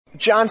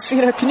John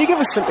Cena, can you give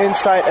us some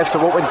insight as to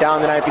what went down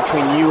tonight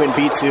between you and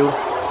B2?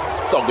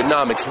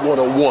 Thugonomics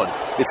 101.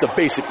 It's a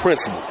basic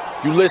principle.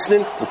 You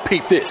listening?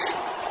 Repeat this.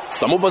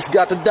 Some of us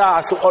got to die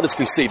so others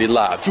can save their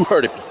lives. You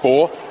heard it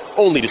before.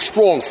 Only the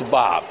strong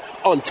survive.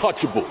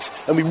 Untouchables.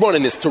 And we run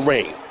in this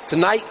terrain.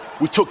 Tonight,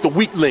 we took the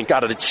weak link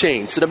out of the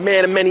chain. So the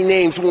man of many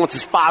names wants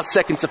his 5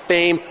 seconds of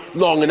fame,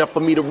 long enough for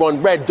me to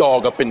run Red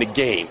Dog up in the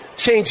game.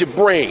 Change your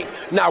brain.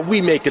 Now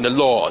we making the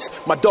laws.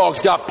 My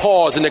dogs got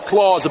paws and their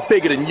claws are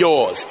bigger than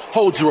yours.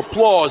 Hold your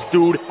applause,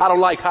 dude. I don't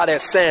like how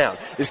that sound.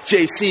 It's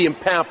JC and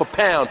pound for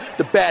pound,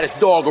 the baddest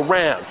dog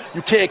around.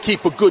 You can't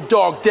keep a good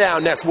dog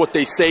down, that's what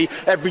they say.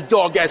 Every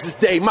dog has his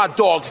day. My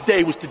dog's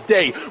day was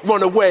today.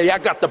 Run away, I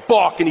got the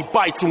bark and he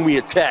bites when we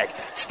attack.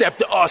 Step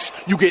to us,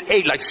 you get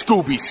ate like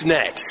Scooby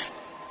snacks.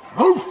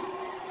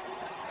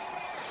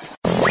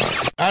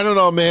 I don't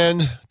know,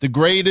 man. The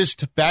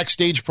greatest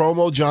backstage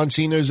promo John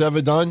Cena's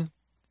ever done.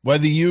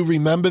 Whether you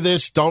remember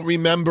this, don't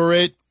remember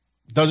it,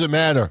 doesn't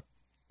matter.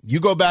 You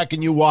go back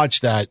and you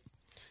watch that.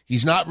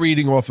 He's not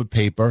reading off a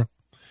paper.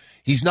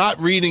 He's not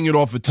reading it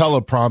off a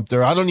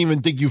teleprompter. I don't even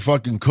think you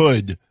fucking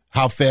could,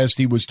 how fast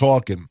he was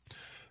talking.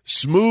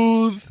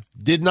 Smooth,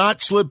 did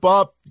not slip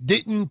up,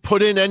 didn't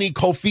put in any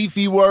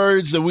kofifi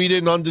words that we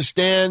didn't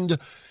understand.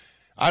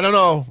 I don't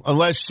know,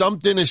 unless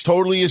something has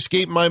totally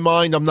escaped my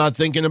mind I'm not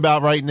thinking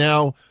about right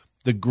now,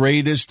 the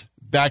greatest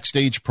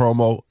backstage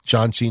promo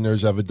John Cena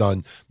has ever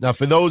done. Now,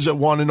 for those that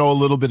want to know a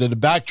little bit of the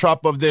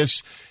backdrop of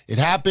this, it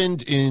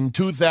happened in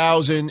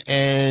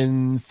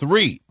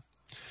 2003.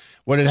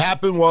 What had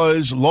happened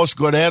was Los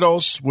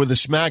Guerreros were the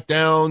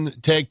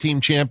SmackDown Tag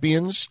Team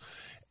Champions,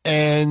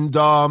 and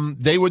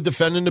they were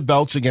defending the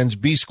belts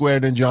against B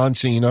Squared and John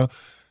Cena.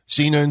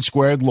 Cena and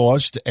Squared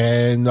lost,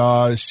 and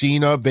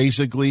Cena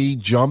basically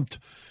jumped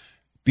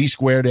B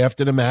Squared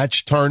after the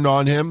match, turned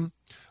on him.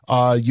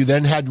 You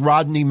then had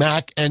Rodney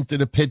Mack enter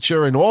the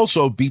picture and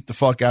also beat the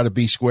fuck out of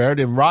B Squared,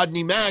 and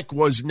Rodney Mack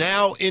was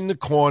now in the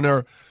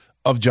corner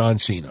of John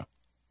Cena.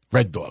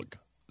 Red Dog.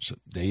 So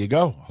there you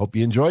go. Hope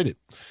you enjoyed it.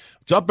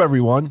 What's up,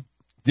 everyone?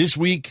 This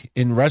week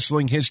in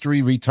Wrestling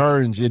History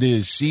Returns, it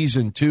is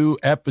Season 2,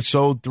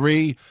 Episode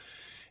 3.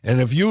 And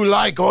if you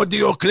like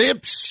audio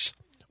clips,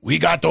 we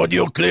got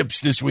audio clips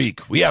this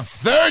week. We have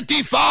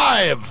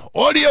 35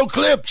 audio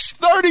clips.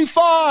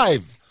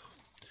 35!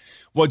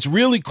 What's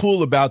really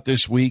cool about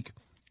this week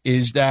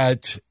is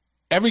that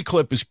every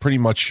clip is pretty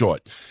much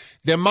short.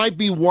 There might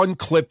be one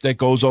clip that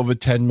goes over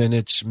 10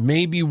 minutes,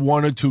 maybe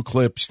one or two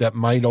clips that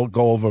might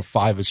go over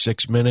 5 or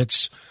 6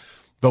 minutes.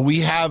 But we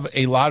have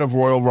a lot of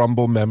Royal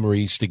Rumble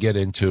memories to get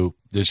into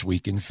this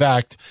week. In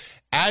fact,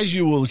 as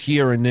you will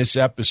hear in this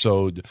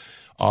episode,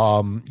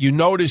 you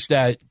notice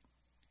that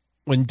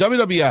when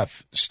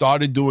WWF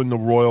started doing the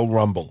Royal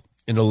Rumble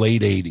in the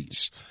late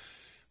 80s,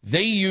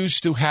 they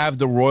used to have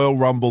the Royal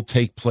Rumble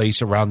take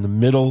place around the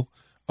middle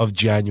of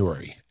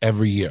January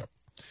every year.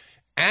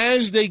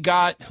 As they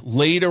got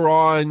later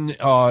on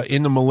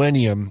in the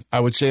millennium, I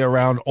would say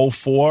around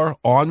 04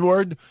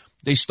 onward,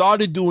 they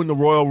started doing the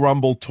Royal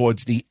Rumble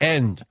towards the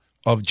end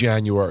of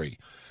January.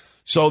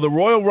 So the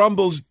Royal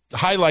Rumble's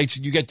highlights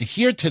that you get to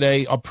hear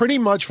today are pretty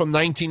much from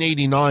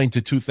 1989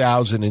 to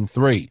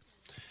 2003.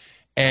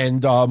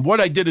 And what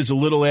I did is a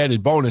little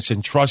added bonus,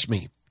 and trust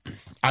me,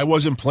 I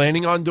wasn't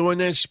planning on doing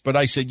this, but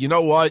I said, you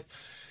know what?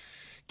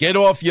 Get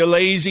off your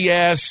lazy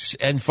ass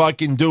and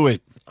fucking do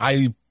it.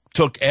 I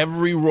took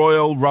every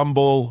Royal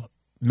Rumble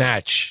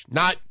match,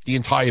 not the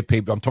entire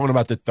paper. I'm talking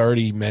about the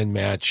 30-man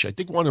match. I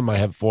think one of them might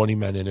have 40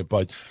 men in it,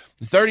 but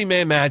the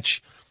 30-man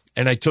match,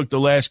 and I took the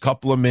last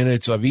couple of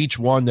minutes of each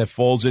one that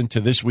falls into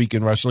this week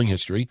in wrestling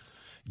history,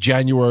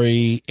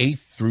 January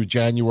 8th through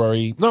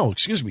January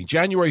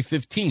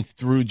 15th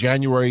through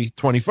January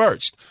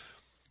 21st.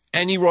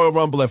 Any Royal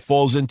Rumble that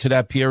falls into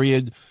that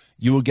period,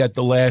 you will get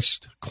the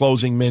last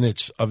closing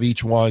minutes of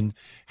each one,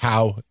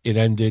 how it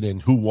ended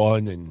and who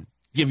won, and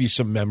give you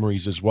some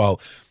memories as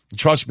well.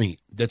 Trust me,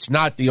 that's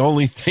not the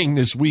only thing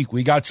this week.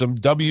 We got some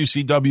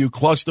WCW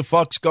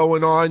clusterfucks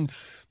going on.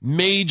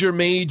 Major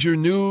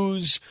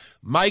news.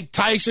 Mike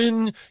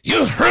Tyson,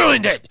 you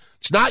ruined it.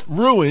 It's not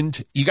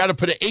ruined. You got to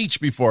put an H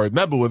before it.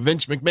 Remember, with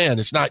Vince McMahon,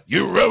 it's not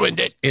you ruined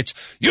it.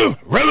 It's you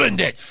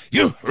ruined it.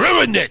 You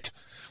ruined it.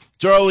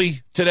 It's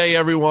early today,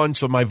 everyone,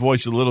 so my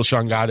voice is a little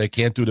shangada. I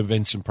can't do the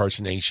Vince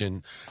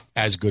impersonation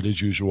as good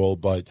as usual.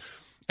 But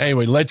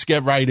anyway, let's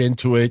get right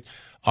into it.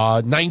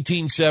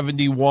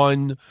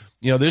 1971,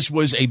 this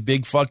was a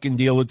big fucking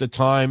deal at the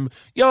time.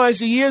 As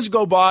the years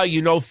go by,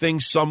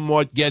 things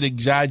somewhat get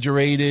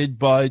exaggerated,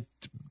 but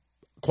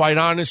quite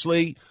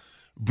honestly,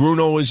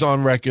 Bruno is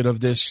on record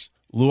of this.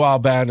 Lou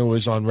Albano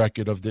is on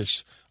record of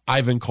this.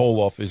 Ivan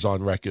Koloff is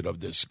on record of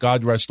this.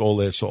 God rest all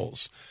their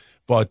souls.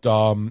 But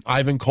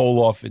Ivan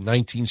Koloff in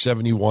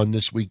 1971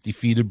 this week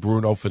defeated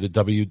Bruno for the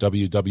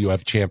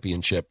WWF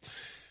Championship.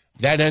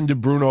 That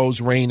ended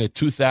Bruno's reign at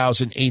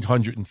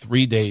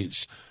 2,803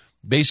 days.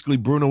 Basically,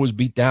 Bruno was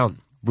beat down.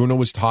 Bruno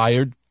was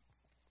tired.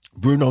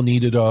 Bruno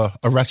needed a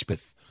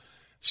respite.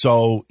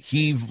 So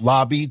he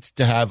lobbied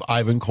to have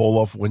Ivan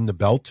Koloff win the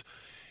belt.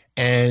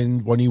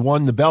 And when he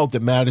won the belt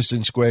at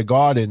Madison Square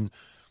Garden,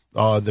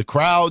 the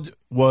crowd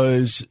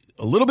was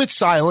a little bit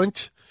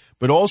silent,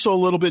 but also a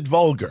little bit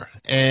vulgar.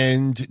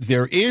 And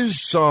there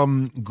is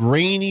some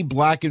grainy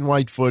black and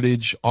white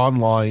footage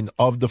online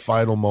of the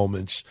final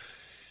moments.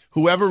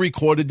 Whoever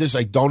recorded this,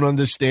 I don't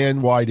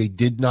understand why they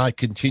did not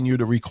continue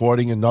the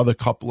recording another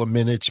couple of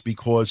minutes,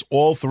 because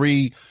all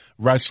three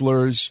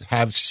wrestlers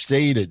have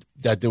stated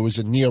that there was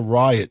a near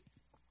riot.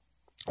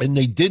 And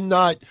they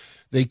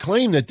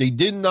claim that they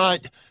did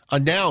not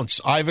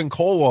announce Ivan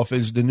Koloff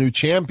as the new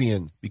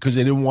champion because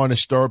they didn't want to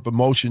stir up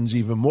emotions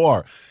even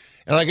more.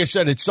 And like I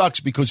said, it sucks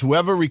because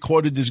whoever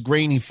recorded this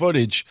grainy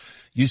footage,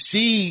 you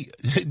see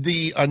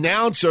the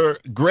announcer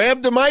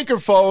grab the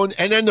microphone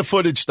and then the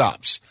footage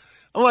stops.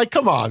 I'm like,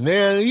 come on,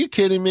 man. Are you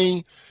kidding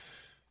me?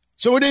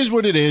 So it is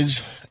what it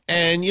is.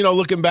 And,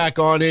 looking back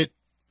on it,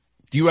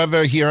 do you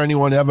ever hear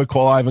anyone ever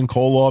call Ivan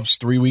Koloff's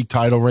 3-week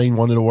title reign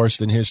one of the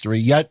worst in history?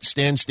 Yet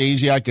Stan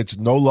Stasiak gets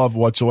no love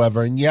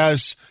whatsoever. And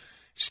yes,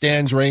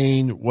 Stan's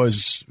reign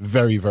was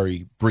very,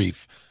 very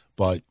brief.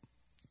 But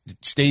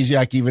did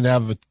Stasiak even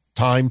have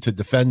time to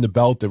defend the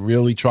belt and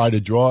really try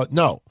to draw it?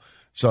 No.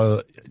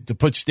 So to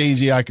put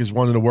Stasiak as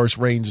one of the worst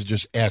reigns is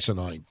just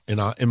asinine,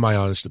 in my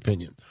honest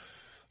opinion.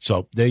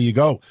 So there you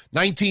go.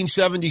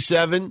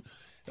 1977,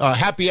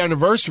 happy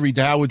anniversary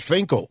to Howard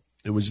Finkel.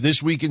 It was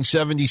this week in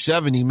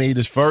 77 he made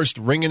his first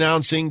ring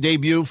announcing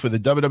debut for the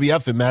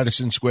WWF in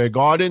Madison Square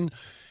Garden.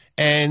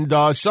 And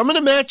some of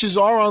the matches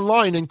are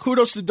online, and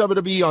kudos to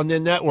WWE on their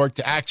network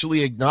to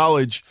actually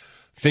acknowledge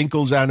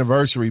Finkel's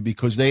anniversary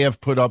because they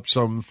have put up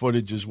some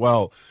footage as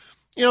well.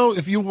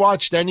 If you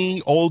watched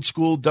any old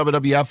school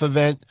WWF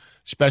event,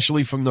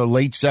 especially from the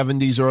late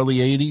 70s, early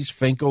 80s,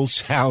 Finkel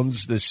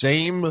sounds the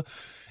same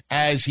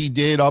as he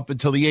did up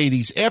until the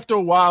 80s. After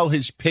a while,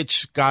 his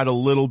pitch got a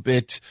little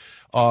bit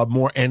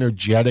more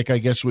energetic, I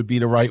guess would be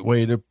the right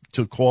way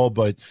to call.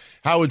 But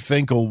Howard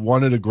Finkel,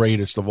 one of the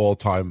greatest of all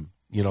time,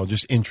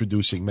 just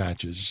introducing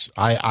matches.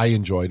 I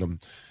enjoyed him.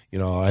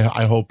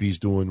 I hope he's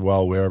doing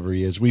well wherever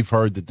he is. We've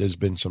heard that there's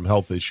been some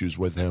health issues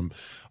with him,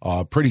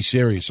 pretty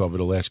serious over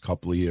the last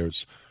couple of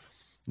years.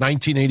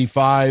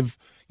 1985,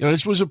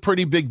 this was a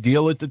pretty big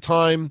deal at the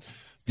time.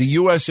 The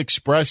U.S.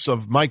 Express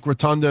of Mike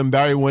Rotunda and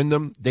Barry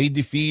Windham, they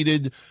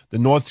defeated the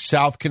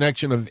North-South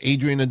connection of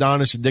Adrian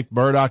Adonis and Dick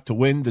Murdoch to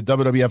win the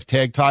WWF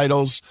tag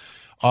titles.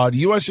 The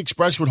U.S.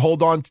 Express would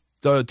hold on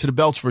to the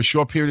belts for a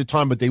short period of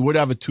time, but they would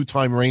have a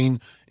 2-time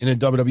reign in the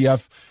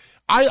WWF.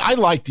 I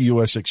like the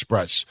U.S.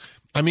 Express.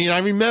 I mean, I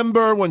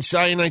remember when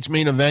Saturday Night's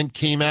Main Event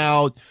came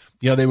out,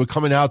 they were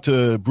coming out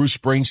to Bruce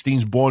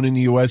Springsteen's Born in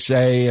the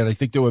USA, and I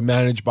think they were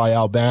managed by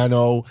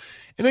Albano,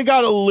 and it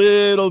got a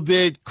little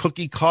bit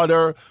cookie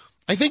cutter.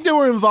 I think they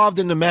were involved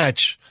in the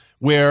match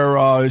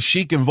where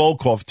Sheik and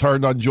Volkov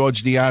turned on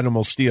George the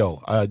Animal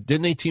Steele.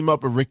 Didn't they team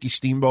up with Ricky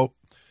Steamboat?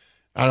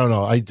 I don't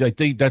know. I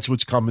think that's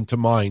what's coming to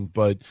mind.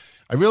 But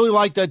I really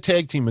liked that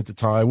tag team at the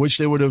time. I wish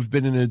they would have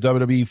been in the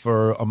WWE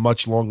for a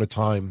much longer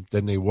time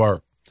than they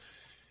were.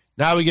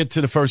 Now we get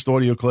to the first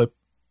audio clip.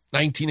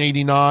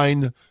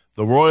 1989,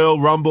 the Royal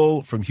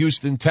Rumble from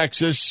Houston,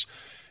 Texas.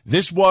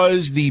 This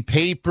was the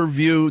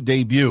pay-per-view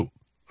debut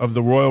of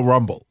the Royal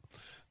Rumble.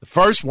 The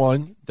first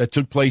one that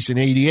took place in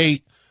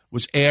 88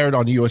 was aired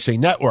on the USA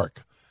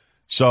Network.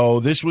 So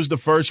this was the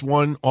first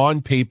one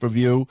on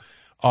pay-per-view.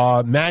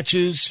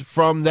 Matches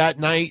from that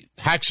night,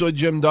 Hacksaw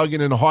Jim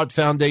Duggan and the Hart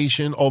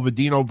Foundation over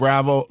Dino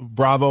Bravo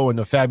and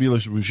the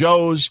Fabulous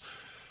Rougeaus.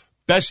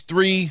 Best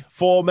 3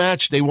 fall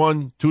match, they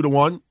won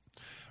 2-1.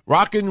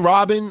 Rockin'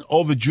 Robin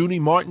over Judy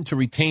Martin to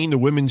retain the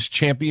women's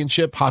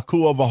championship.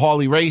 Haku over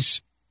Harley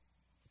Race.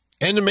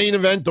 And the main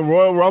event, the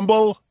Royal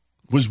Rumble,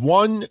 was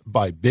won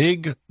by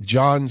Big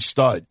John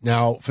Studd.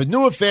 Now, for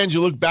newer fans,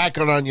 you look back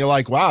on it and you're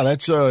like, wow,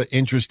 that's an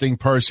interesting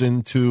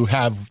person to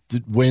have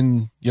to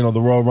win,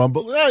 the Royal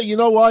Rumble. You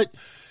know what?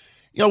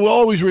 We'll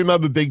always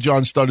remember Big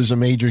John Studd as a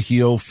major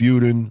heel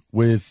feuding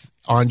with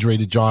Andre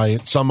the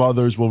Giant. Some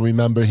others will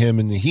remember him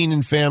in the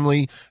Heenan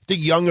family. I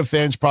think younger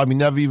fans probably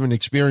never even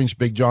experienced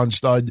Big John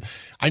Studd.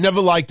 I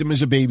never liked him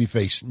as a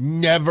babyface.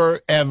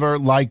 Never, ever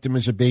liked him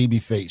as a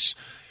babyface.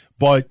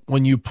 But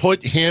when you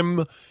put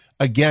him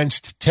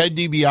against Ted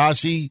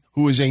DiBiase,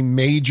 who is a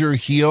major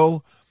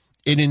heel,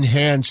 it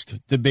enhanced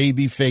the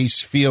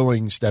babyface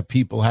feelings that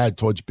people had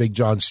towards Big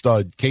John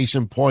Studd. Case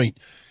in point,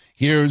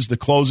 here's the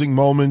closing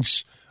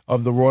moments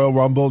of the Royal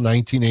Rumble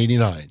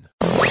 1989.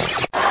 Oh,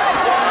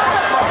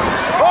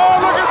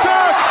 look at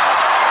that!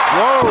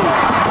 Whoa!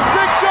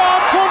 Big John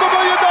pulled the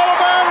 $1 Million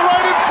Man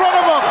right in front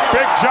of him!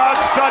 Big John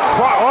Studd,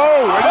 look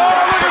at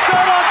that!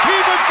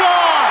 Akiva's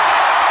gone!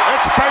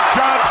 It's Big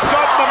John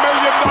Studd, the $1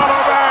 Million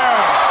Man!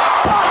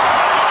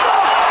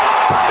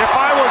 If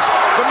I was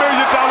the $1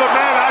 Million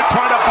Man, I'd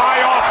try to buy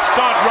off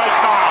Studd right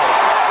now.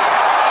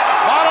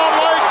 I don't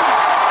like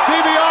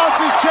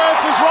DiBiase's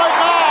chances right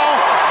now.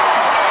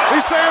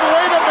 He's saying,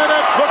 wait a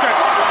minute. Look at,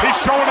 he's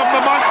showing him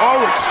the money.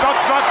 Oh, and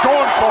Studd's not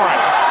going for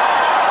it.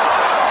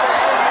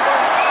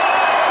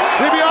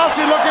 DiBiase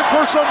DiBiase looking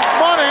for some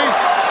money,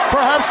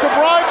 perhaps to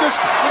bribe this.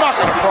 You're not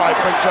going to bribe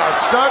Big John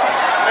Studd.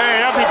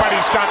 Hey,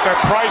 everybody's got their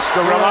price,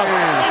 Gorilla.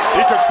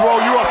 He could throw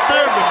you a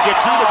fin and get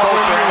you to go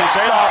for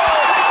anything. Stop.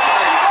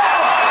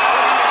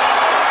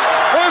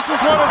 This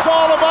is what it's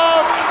all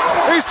about.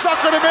 He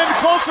suckered him in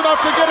close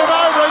enough to get an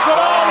eye rake, but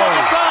oh, look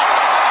at that.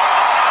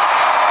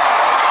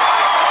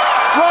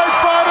 Right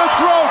by the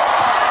throat.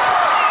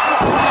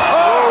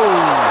 Oh.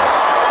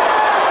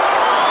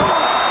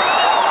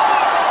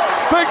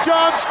 Big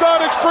John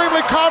Studd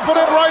extremely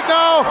confident right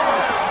now.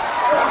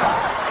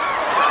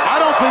 I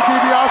don't think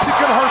DiBiase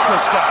can hurt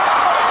this guy.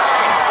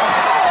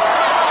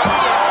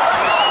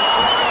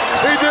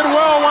 He did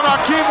well when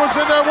Hakeem was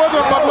in there with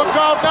him, but look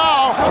out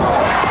now.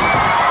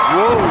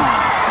 Whoa.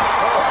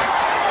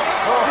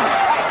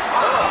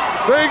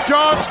 Big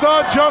John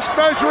Studd just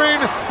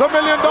measuring the $1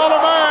 Million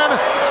Man.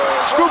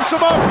 Scoops him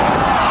up.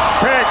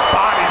 Big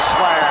body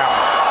slam.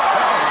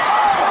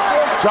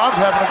 John's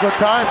having a good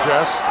time,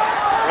 Jess.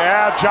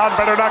 Yeah, John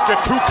better not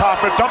get too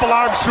confident. Double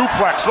arm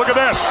suplex. Look at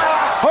this.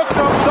 Hooked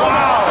him double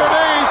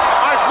underneath.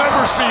 I've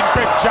never seen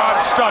Big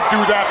John Studd do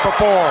that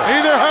before.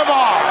 Neither have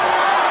I.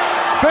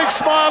 Big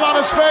smile on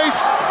his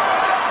face.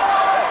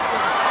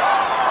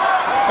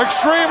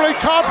 Extremely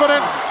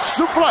confident.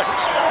 Suplex.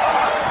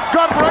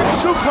 Gut wrench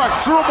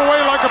suplex. Threw him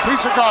away like a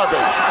piece of garbage.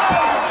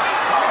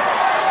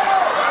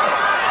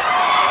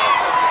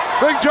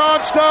 Big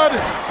John Studd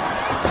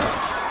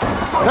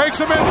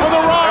takes him in for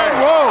the ride.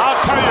 Whoa.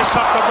 I'll tell you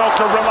something, though,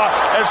 Gorilla.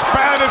 As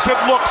bad as it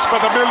looks for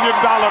the $1 Million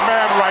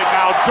Man right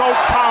now, don't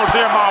count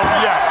him out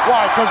yet.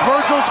 Why? Because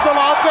Virgil's still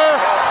out there?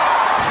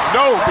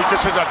 No,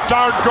 because he's a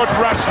darn good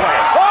wrestler.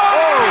 Oh,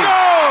 there he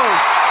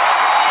goes!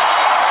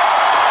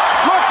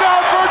 Look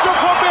out, Virgil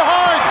from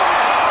behind.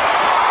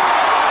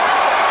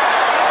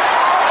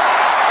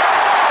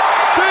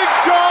 Big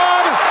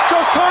John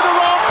just turned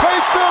around,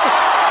 faced him.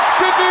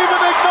 Didn't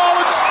even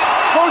acknowledge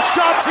those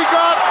shots he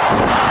got.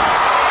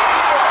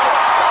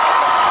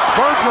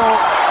 Virgil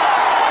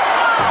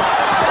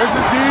is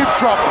in deep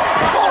trouble.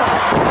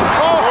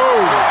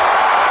 Oh,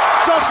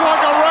 just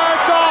like a rag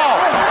doll.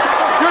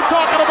 You're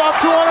talking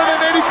about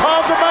 280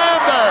 pounds of man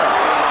there.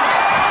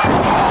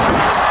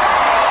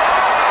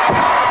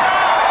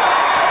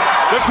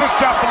 This is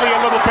definitely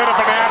a little bit of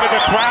an added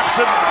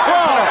attraction,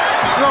 isn't it?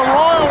 The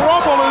Royal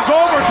Rumble is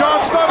over.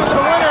 John Studd is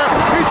the winner.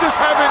 He's just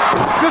having,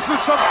 this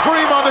is some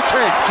cream on the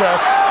cake,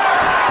 Jess.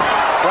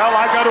 Well,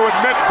 I got to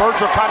admit,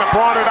 Virgil kind of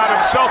brought it on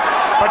himself,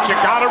 but you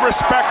got to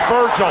respect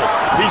Virgil.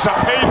 He's a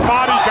paid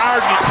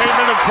bodyguard, and he came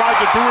in and tried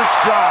to do his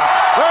job.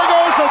 There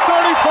goes the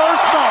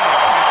 31st man.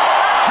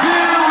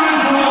 Here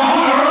is the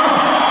winner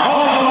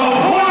of the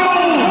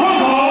Royal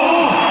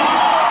Rumble,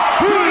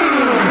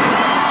 Big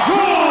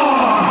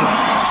John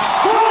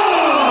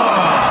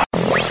Studd.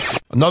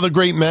 Another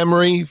great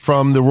memory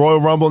from the Royal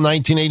Rumble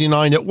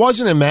 1989. It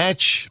wasn't a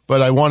match,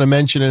 but I want to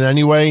mention it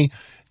anyway.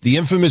 The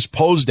infamous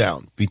pose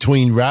down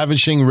between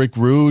Ravishing Rick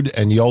Rude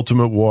and the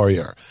Ultimate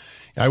Warrior.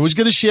 I was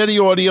going to share the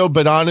audio,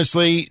 but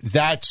honestly,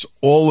 that's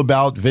all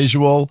about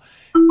visual,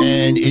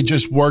 and it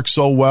just works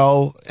so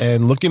well.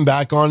 And looking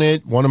back on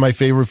it, one of my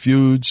favorite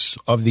feuds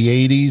of the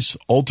 80s,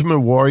 Ultimate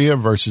Warrior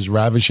versus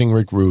Ravishing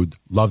Rick Rude.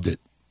 Loved it.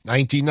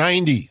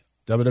 1990,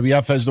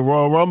 WWF has the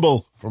Royal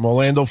Rumble from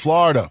Orlando,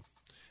 Florida.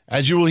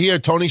 As you will hear,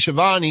 Tony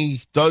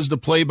Schiavone does the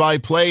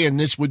play-by-play, and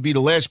this would be the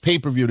last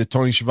pay-per-view that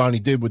Tony Schiavone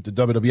did with the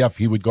WWF.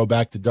 He would go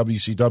back to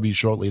WCW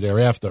shortly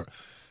thereafter.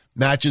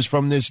 Matches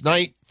from this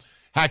night: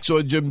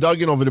 Hacksaw Jim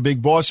Duggan over the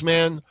Big Boss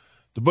Man,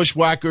 the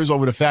Bushwhackers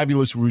over the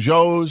Fabulous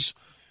Rougeaus,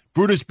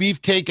 Brutus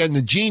Beefcake and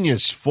the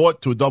Genius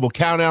fought to a double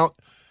countout,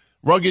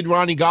 Rugged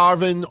Ronnie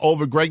Garvin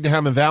over Greg the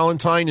Hammer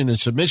Valentine in a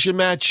submission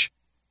match,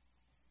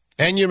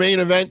 and your main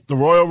event, the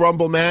Royal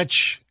Rumble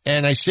match.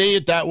 And I say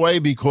it that way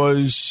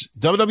because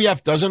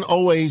WWF doesn't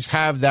always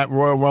have that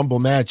Royal Rumble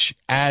match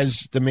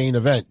as the main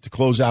event to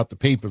close out the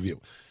pay-per-view.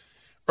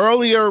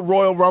 Earlier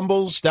Royal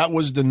Rumbles, that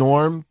was the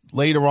norm.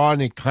 Later on,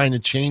 it kind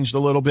of changed a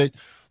little bit.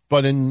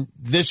 But in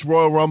this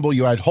Royal Rumble,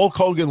 you had Hulk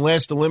Hogan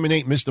last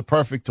eliminate Mr.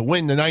 Perfect to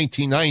win the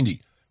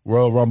 1990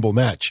 Royal Rumble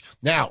match.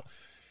 Now,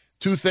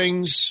 two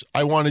things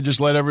I want to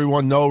just let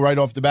everyone know right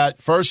off the bat.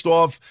 First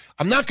off,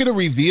 I'm not going to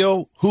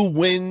reveal who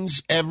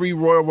wins every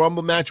Royal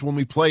Rumble match when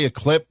we play a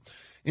clip.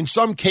 In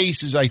some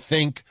cases, I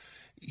think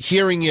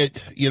hearing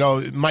it,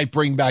 it might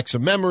bring back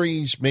some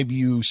memories. Maybe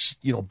you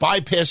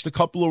bypassed a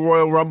couple of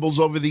Royal Rumbles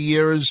over the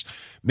years.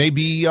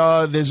 Maybe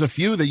there's a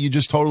few that you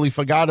just totally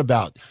forgot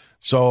about.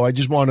 So I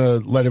just want to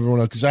let everyone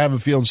know, because I have a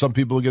feeling some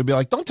people are going to be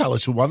like, don't tell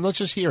us who won. Let's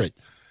just hear it.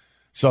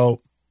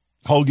 So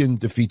Hogan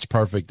defeats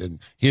Perfect, and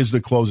here's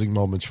the closing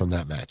moments from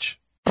that match.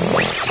 That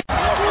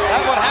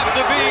would have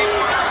to be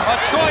a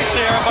choice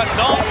here, but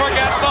don't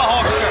forget the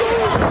Hulkster.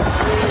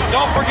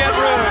 Don't forget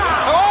Rude.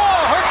 Oh!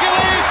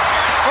 Hercules!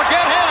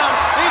 Forget him.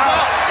 He's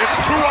out. It's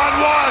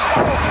 2-on-1.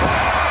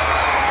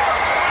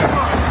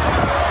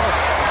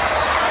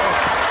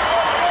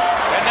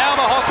 And now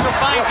the Hulkster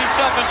finds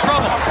himself in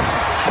trouble.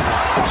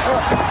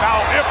 Now,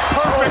 if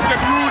Perfect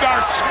and Rude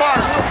are smart,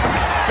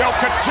 they'll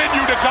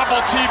continue to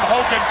double-team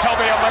Hogan until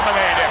they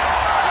eliminate him.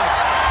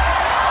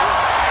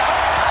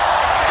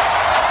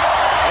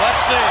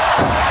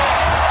 see.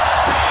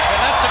 And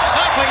that's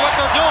exactly what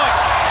they're doing.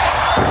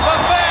 The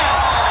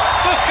fans,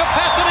 this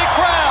capacity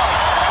crowd,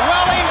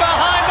 rallying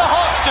behind the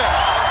Hulkster.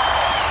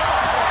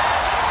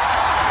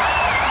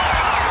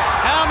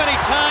 How many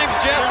times,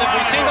 Jess, have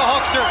we seen the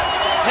Hulkster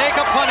take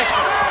a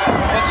punishment,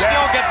 but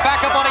still get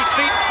back up on his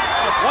feet?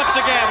 Once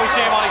again, we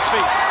see him on his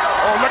feet.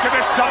 Oh, look at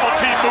this double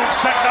team move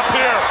setting up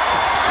here.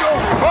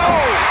 Oh,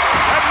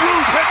 and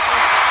Rude hits.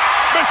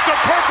 Mr.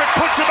 Perfect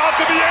puts him out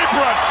to the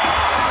apron.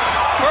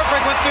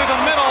 Perfect went through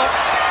the middle,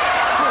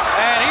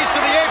 and he's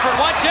to the apron.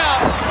 Watch out,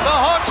 the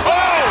Hulkster. Oh,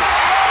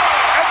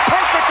 and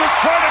Perfect was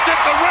trying to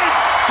get the ring.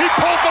 He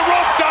pulled the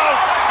rope down,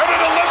 and it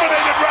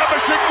eliminated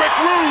Ravishing Rick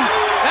Rude.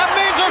 That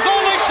means there's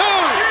only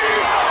two.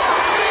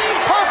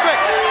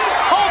 Perfect,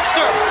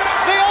 Hulkster,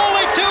 the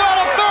only 2 out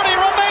of 30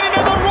 remaining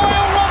in the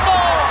Royal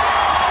Rumble.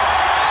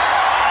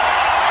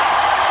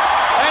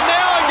 And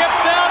now it gets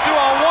down to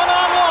a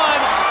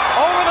one-on-one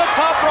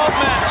over-the-top rope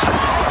match.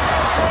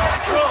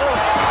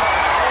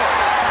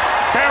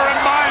 Bear in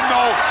mind,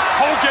 though,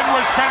 Hogan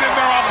was been in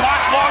there a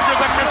lot longer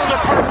than Mr.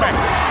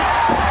 Perfect.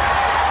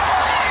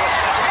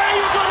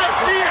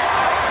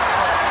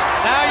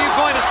 Now you're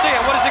going to see it.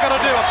 What is he going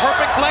to do? A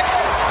perfect flex?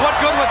 What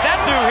good would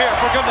that do here,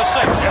 for goodness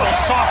sakes? It'll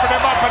soften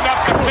him up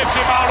enough to pitch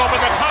him out over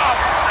the top.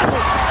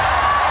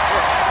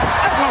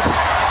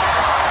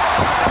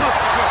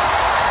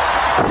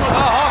 The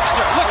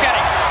Hulkster, look at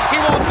him. He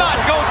will not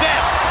go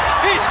down.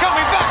 He's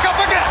coming back up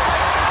again.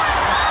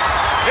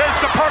 Here's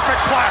the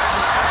perfect flex.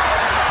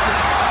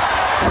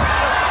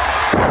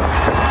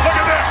 Look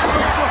at this.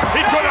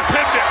 He could have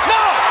pinned it.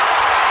 No!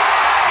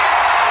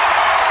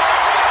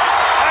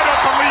 I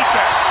don't believe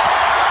this.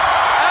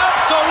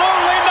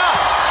 Absolutely not.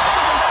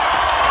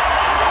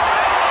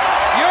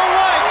 You're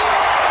right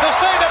to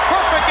say that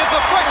Perfect is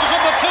the freshest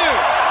of the two,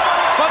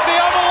 but the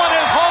other one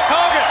is Hulk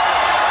Hogan.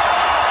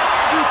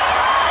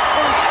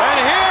 And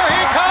here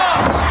he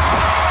comes.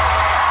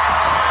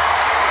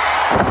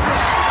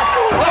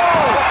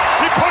 Oh,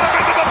 he put him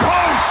into the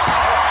post.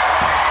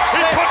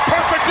 He put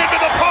Perfect into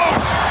the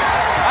post.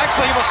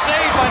 Actually, he was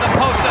saved by the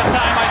post that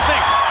time, I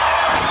think.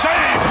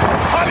 Saved?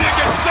 How do you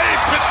get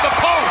saved hitting the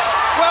post?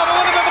 Well, if it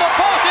wouldn't have been for the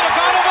post, he'd have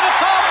gone over the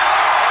top.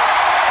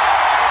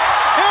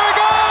 Here he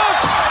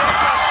goes.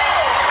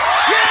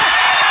 Yes!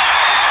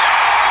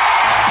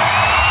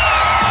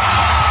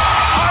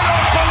 I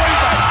don't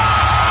believe it.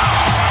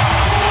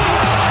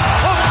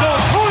 The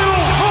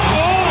Royal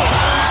Rumble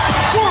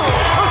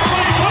World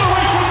Wrestling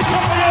Federation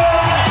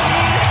Champion,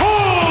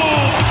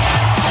 Hulk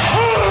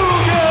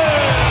Hogan.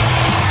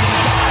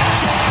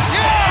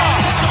 Yeah!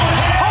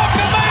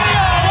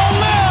 Hulkamania will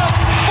live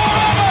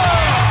forever!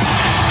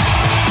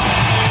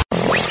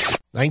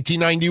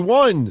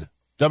 1991,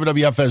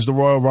 WWF has the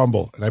Royal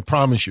Rumble. And I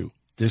promise you,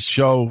 this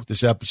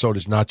episode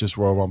is not just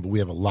Royal Rumble. We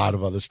have a lot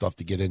of other stuff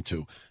to get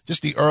into.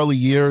 Just the early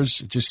years,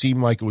 it just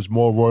seemed like it was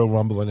more Royal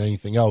Rumble than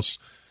anything else.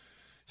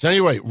 So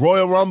anyway,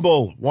 Royal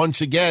Rumble,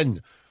 once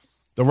again,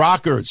 the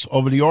Rockers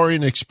over the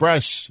Orient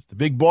Express, the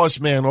Big Boss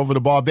Man over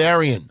the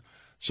Barbarian,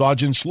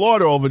 Sergeant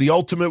Slaughter over the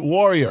Ultimate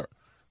Warrior,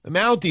 the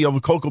Mountie over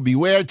Coco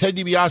Beware, Ted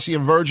DiBiase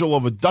and Virgil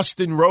over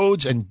Dustin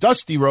Rhodes and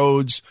Dusty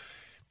Rhodes,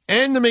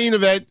 and the main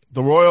event,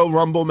 the Royal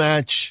Rumble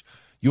match.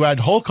 You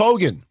had Hulk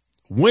Hogan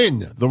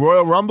win the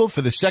Royal Rumble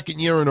for the second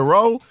year in a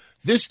row.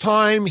 This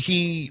time,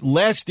 he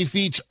last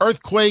defeats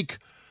Earthquake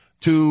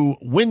to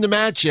win the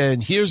match,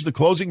 and here's the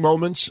closing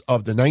moments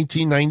of the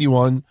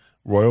 1991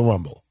 Royal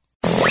Rumble.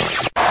 What a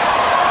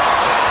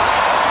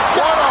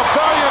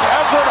valiant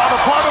effort on the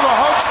part of the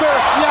Hulkster.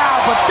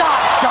 Yeah, but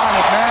doggone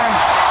it, man.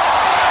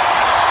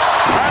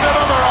 And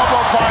another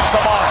elbow finds the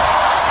mark.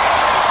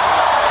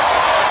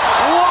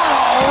 What a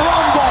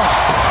rumble.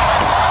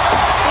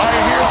 I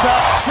hear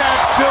that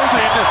chant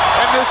building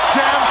in this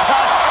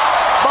jam-packed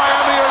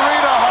Miami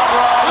Arena, Hot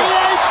Rod. He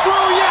ain't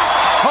through yet.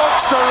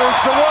 Hulkster is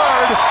the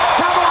word.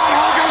 Come on,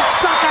 Hogan,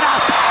 suck it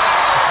up.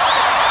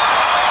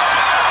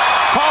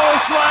 Power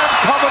slam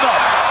coming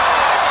up.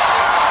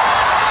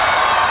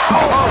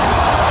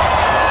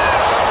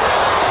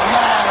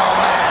 Man, oh,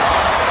 man.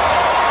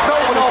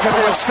 Nobody can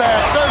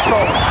withstand. There's no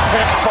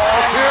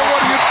pinfalls here. What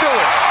are you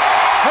doing?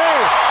 Hey,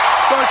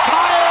 they're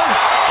tired.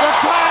 They're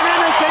trying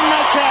anything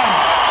they can.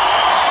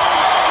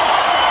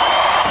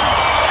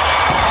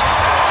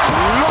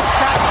 Look at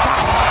that.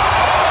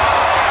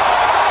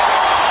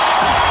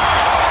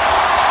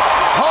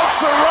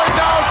 Hulkster right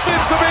now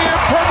seems to be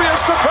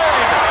impervious to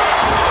pain.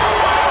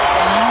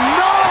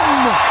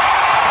 Numb.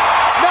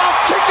 Now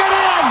kick it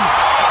in.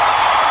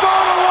 Go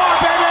to war,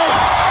 baby.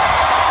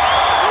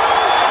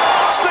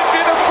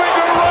 Sticking a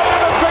finger right in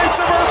the face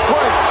of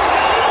Earthquake.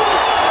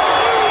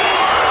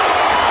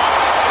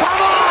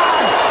 Come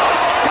on.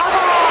 Come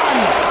on.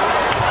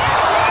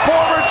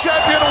 Former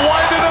champion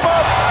winding him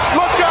up.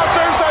 Look out,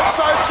 there's that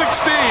size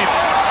 16.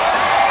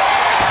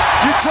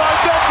 You tried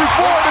that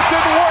before and it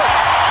didn't work.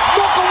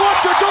 Look at what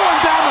you're doing,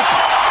 damn it.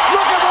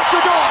 Look at what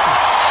you're doing.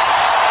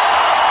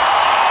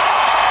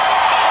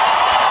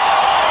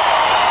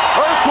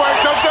 Earthquake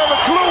doesn't have a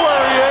clue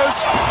where he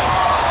is.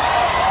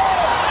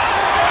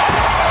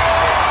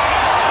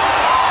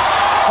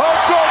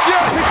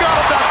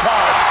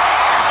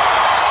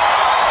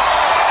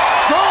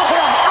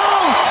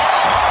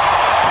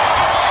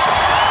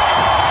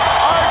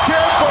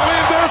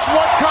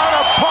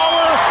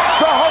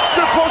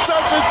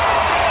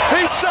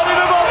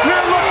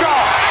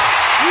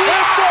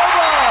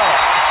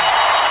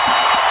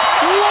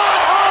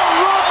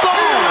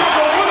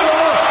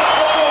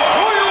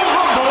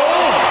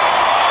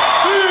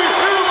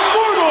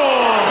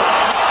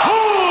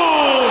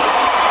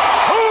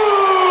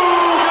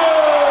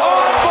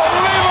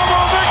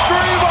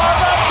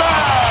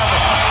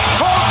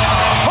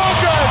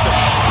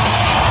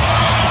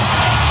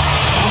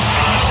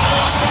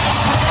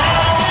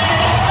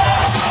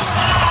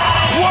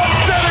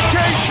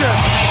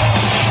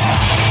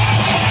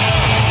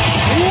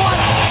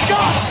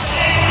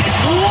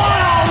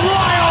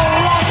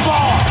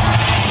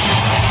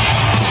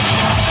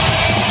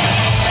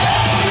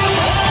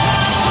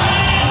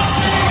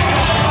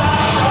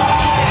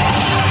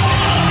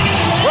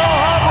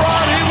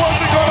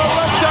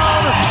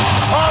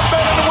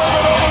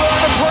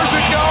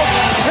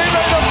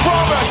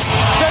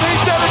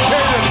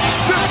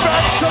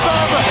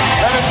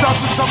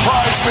 doesn't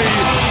surprise me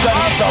that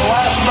he's the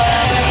last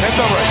man in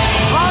the ring.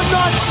 I'm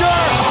not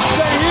sure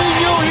that he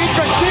knew he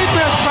could keep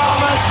his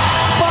promise,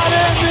 but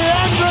in the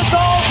end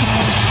result,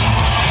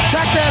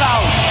 check that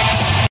out.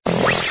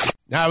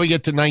 Now we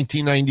get to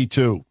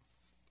 1992,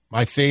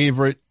 my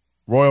favorite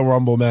Royal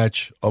Rumble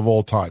match of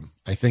all time.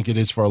 I think it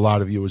is for a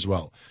lot of you as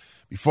well.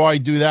 Before I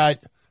do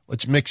that,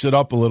 let's mix it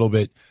up a little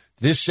bit.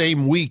 This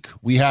same week,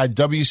 we had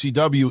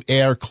WCW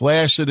air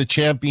Clash of the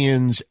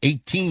Champions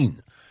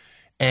 18.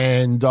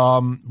 And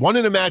one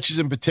of the matches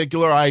in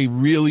particular I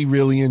really,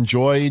 really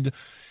enjoyed.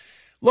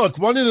 Look,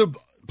 one of the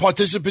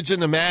participants in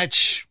the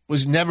match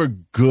was never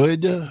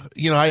good.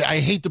 You know, I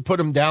hate to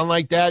put him down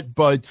like that,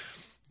 but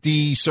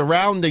the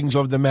surroundings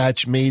of the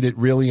match made it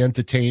really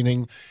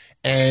entertaining.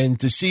 And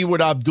to see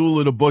what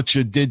Abdullah the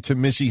Butcher did to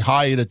Missy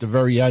Hyatt at the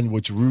very end,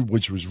 which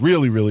was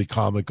really, really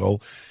comical.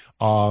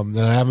 And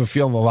I have a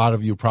feeling a lot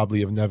of you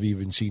probably have never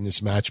even seen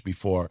this match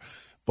before.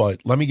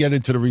 But let me get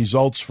into the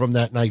results from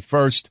that night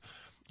first.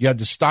 You had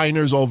the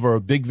Steiners over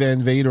Big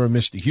Van Vader and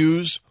Mr.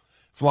 Hughes,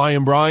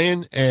 Flying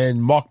Brian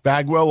and Mark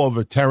Bagwell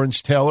over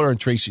Terrence Taylor and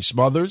Tracy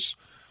Smothers,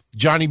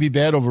 Johnny B.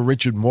 Bad over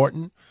Richard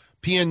Morton,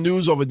 PN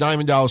News over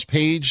Diamond Dallas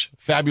Page,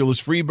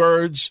 Fabulous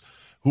Freebirds,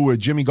 who were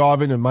Jimmy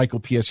Garvin and Michael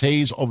P.S.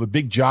 Hayes over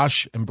Big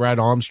Josh and Brad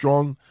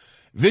Armstrong,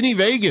 Vinny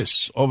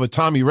Vegas over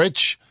Tommy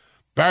Rich,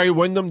 Barry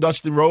Windham,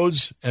 Dustin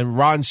Rhodes, and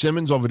Ron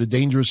Simmons over the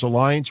Dangerous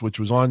Alliance, which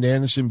was Arn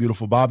Anderson,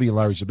 Beautiful Bobby, and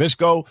Larry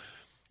Zbyszko.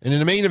 And in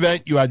the main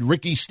event, you had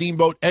Ricky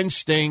Steamboat and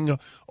Sting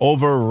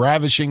over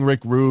Ravishing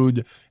Rick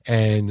Rude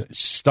and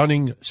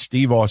Stunning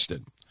Steve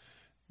Austin.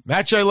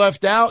 Match I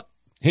left out,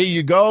 here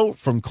you go,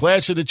 from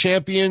Clash of the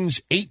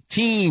Champions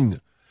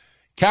 18.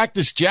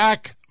 Cactus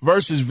Jack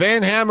versus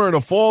Van Hammer in a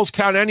Falls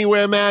Count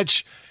Anywhere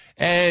match.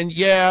 And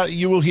yeah,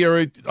 you will hear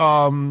it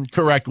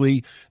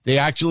correctly. They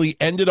actually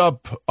ended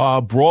up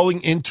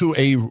brawling into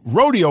a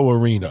rodeo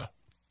arena.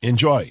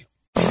 Enjoy.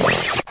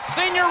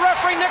 Senior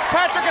referee Nick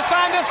Patrick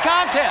assigned this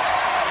contest.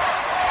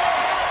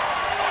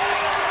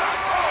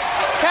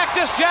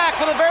 Cactus Jack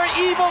with a very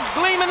evil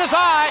gleam in his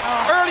eye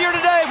earlier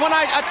today when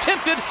I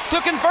attempted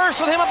to converse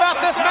with him about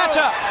this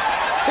matchup.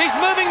 He's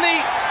moving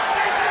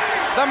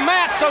the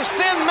mats, those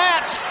thin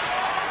mats,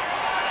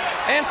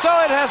 and so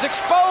it has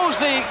exposed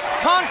the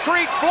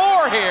concrete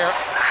floor here.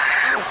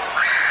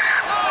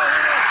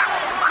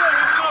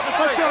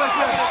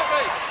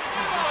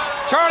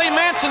 Charlie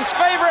Manson's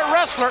favorite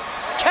wrestler,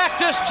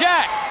 Cactus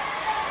Jack.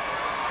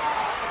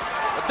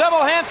 A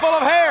double handful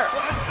of hair.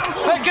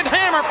 Taking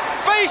Hammer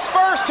face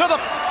first to the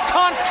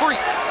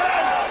concrete.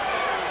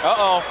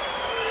 Uh-oh.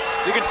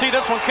 You can see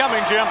this one coming,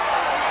 Jim.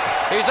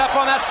 He's up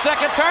on that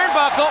second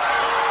turnbuckle.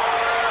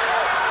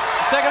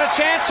 He's taking a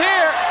chance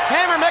here.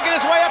 Hammer making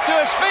his way up to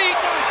his feet.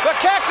 But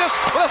Cactus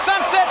with a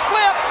sunset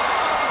flip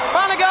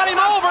finally got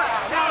him over.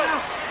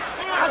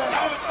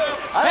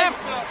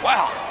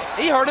 Wow.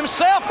 He hurt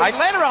himself. He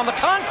landed on the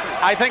concrete.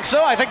 I think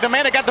so. I think the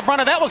man that got the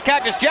brunt of that was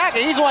Cactus Jack,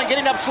 and he's the one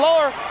getting up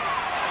slower.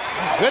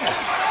 Oh,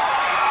 goodness.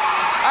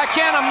 I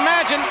can't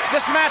imagine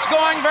this match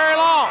going very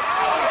long.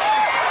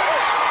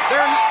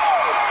 They're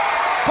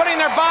putting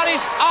their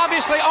bodies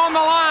obviously on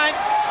the line.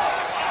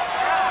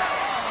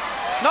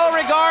 No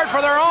regard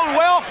for their own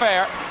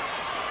welfare.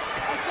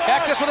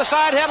 Cactus with a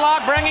side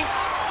headlock, bringing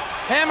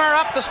Hammer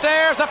up the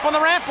stairs, up on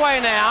the rampway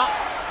now.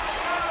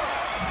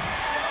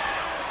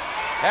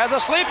 Has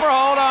a sleeper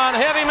hold on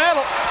heavy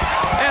metal.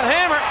 And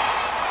Hammer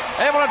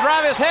able to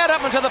drive his head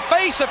up into the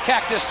face of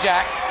Cactus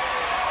Jack.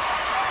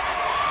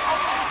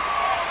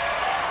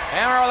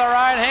 Hammer with a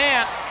right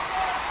hand.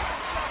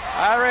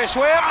 Irish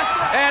whip.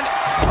 And,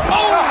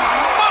 oh,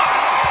 my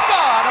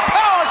God, a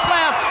power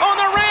slam on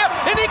the ramp.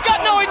 And he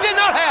did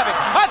not have it.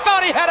 I thought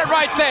he had it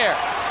right there.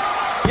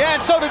 Yeah, and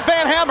so did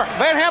Van Hammer.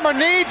 Van Hammer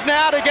needs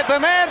now to get the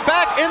man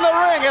back in the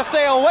ring and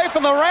stay away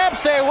from the ramp,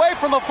 stay away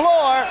from the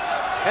floor,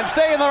 and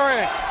stay in the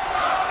ring.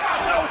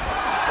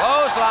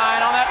 Clothesline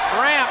on that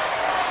ramp.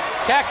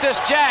 Cactus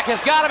Jack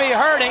has got to be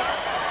hurting.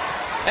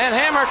 And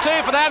Hammer, too,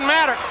 for that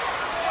matter.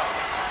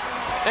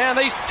 And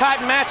these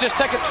type matches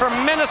take a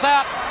tremendous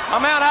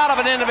amount out of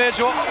an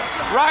individual.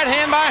 Right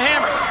hand by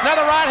Hammer.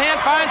 Another right hand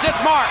finds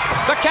its mark.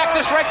 The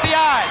Cactus raked the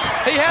eyes.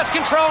 He has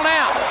control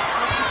now.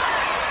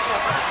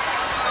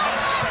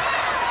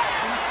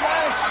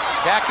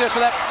 Cactus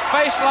with that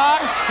face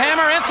lock.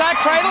 Hammer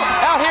inside cradle.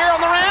 Out here on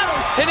the ramp.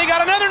 Then he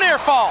got another near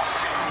fall.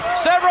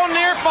 Several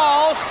near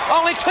falls.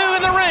 Only two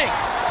in the ring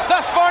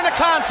thus far in the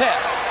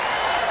contest.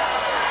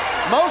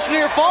 Most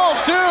near falls,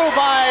 too,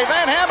 by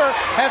Van Hammer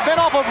have been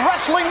off of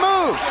wrestling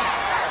moves.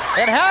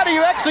 And how do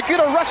you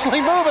execute a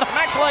wrestling move in a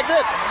match like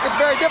this? It's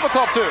very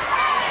difficult to.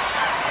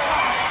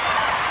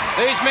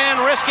 These men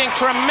risking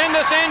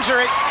tremendous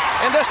injury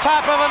in this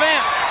type of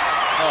event.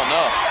 Oh,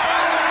 no.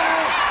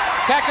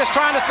 Cactus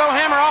trying to throw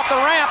Hammer off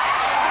the ramp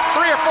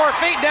 3 or 4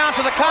 feet down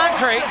to the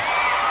concrete.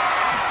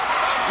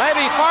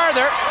 Maybe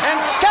farther. And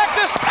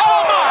Cactus,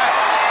 oh my!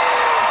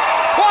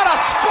 What a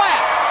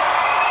splat!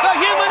 The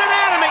human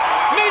anatomy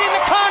meeting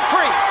the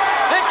concrete.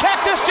 And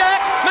Cactus Jack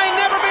may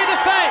never be the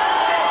same.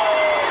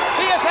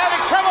 He is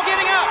having trouble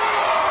getting up.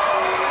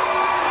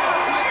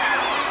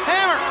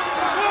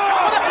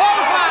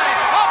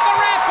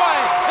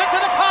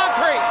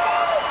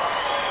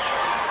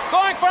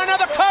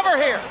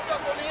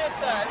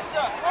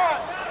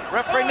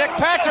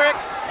 Patrick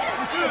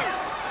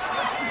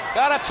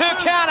got a 2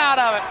 count out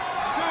of it.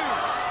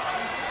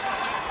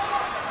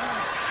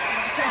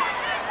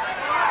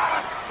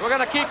 We're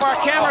going to keep our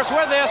cameras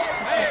with this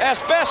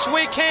as best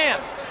we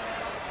can.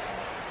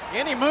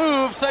 Any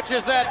move such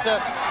as that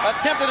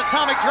attempted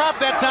atomic drop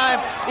that time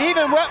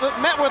even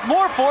met with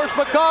more force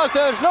because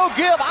there's no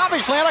give,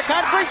 obviously, on a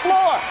concrete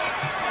floor.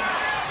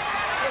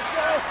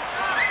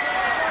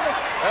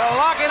 They're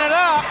locking it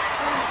up.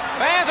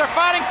 Fans are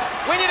fighting.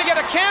 We need to get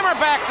a camera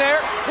back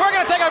there. We're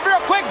going to take a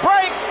real quick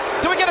break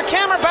till we get a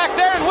camera back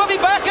there, and we'll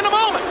be back in a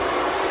moment.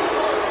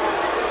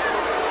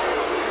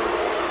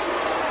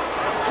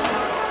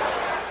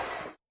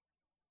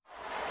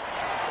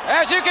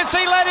 As you can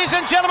see, ladies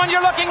and gentlemen,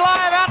 you're looking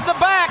live out in the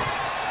back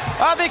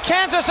of the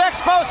Kansas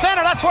Expo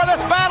Center. That's where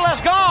this battle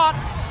has gone.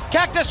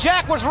 Cactus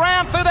Jack was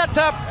rammed through that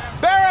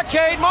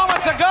barricade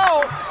moments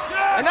ago,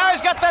 and now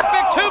he's got that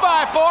big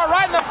 2x4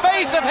 right in the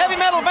face of Heavy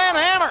Metal Van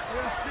Hammer.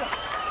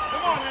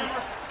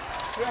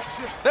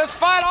 This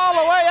fight all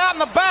the way out in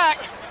the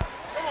back.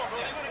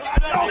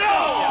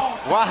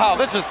 Wow,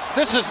 this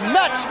is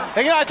nuts.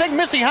 And, I think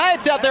Missy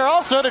Hyatt's out there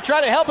also to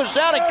try to help us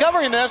out in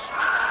covering this.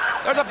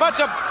 There's a bunch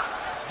of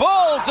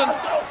bulls and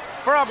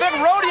for a big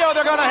rodeo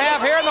they're going to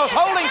have here in those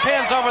holding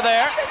pens over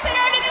there. It's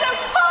so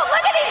cool.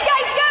 Look at these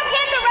guys go.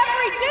 Can the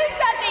referee do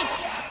something?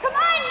 Come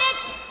on, Nick.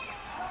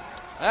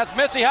 That's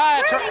Missy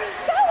Hyatt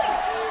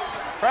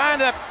trying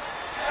to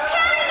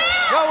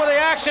go where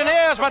the action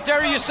is, but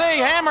there you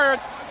see Hammer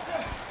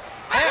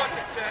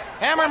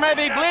may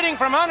be bleeding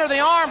from under the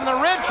arm from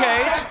the rib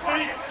cage.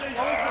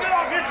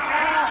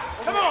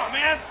 Come on,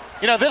 man.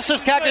 This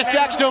is Cactus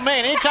Jack's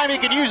domain. Anytime he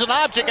can use an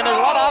object, and there's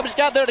a lot of objects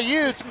out there to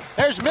use,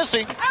 there's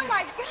Missy. Oh,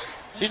 my God.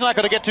 She's not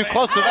going to get too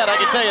close to that, I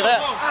can tell you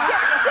that.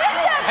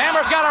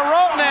 Hammer's got a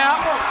rope now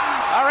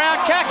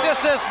around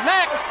Cactus's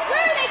neck,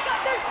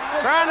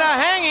 trying to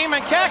hang him,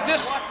 and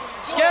Cactus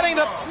is going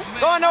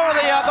over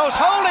those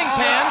holding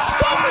pins.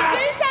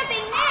 Do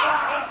something,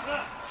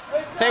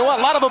 Nick. Tell you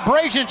what, a lot of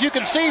abrasions you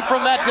can see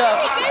from that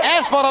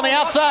asphalt on the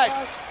outside.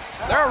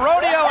 They're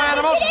rodeo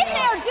animals. Get in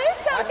there, do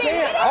something.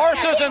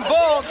 Horses and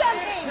bulls.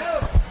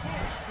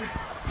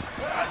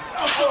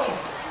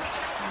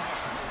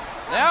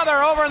 Now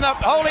they're over in the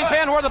holding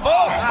pen where the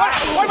bull.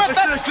 Wait a minute,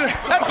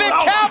 that big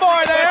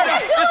cowboy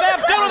there is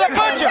Abdullah the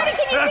Butcher.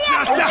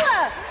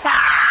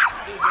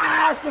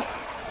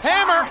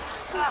 Hammer.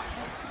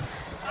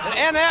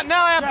 And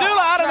now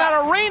Abdullah out in that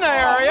arena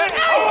area.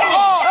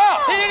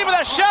 Oh, he hit him with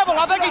that shovel.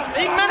 I think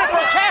he meant it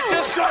for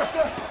Cactus.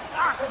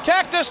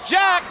 Cactus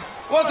Jack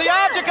was the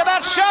object of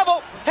that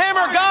shovel.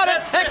 Hammer got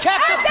it, and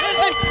Cactus pins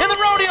him in the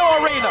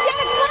rodeo arena.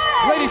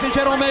 Ladies and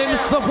gentlemen,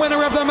 the winner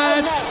of the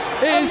match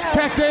is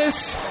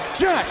Cactus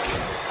Jack.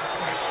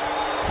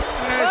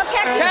 Well,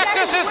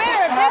 Cactus is the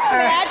winner of this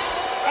match.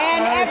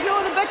 And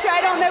Abdullah the Butcher,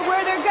 I don't know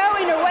where they're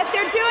going or what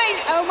they're doing.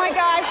 Oh, my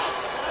gosh.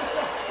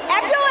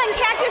 Abdullah and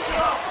Cactus,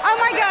 oh,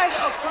 my gosh.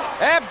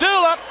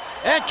 Abdullah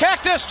and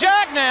Cactus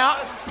Jack now.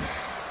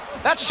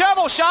 That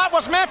shovel shot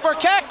was meant for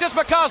Cactus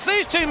because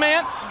these two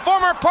men,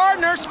 former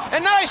partners, and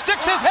now he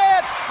sticks his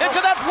head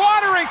into that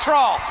watering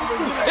trough.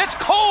 It's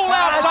cold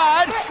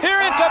outside here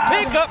in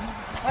Topeka.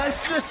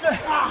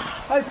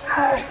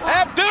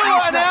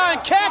 Abdullah now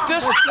and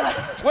Cactus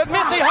with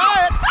Missy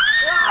Hyatt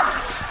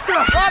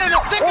right in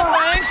the thick of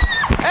things.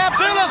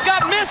 Abdullah's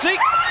got Missy,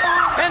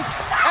 and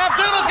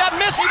Abdullah's got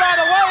Missy by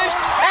the waist,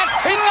 and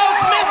he throws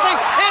Missy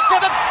into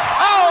the,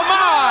 oh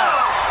my!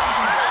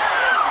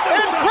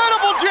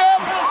 Incredible, Jim!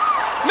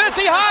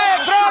 Missy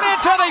Hyatt thrown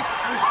into the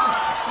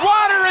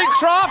watering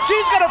trough.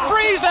 She's going to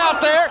freeze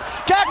out there.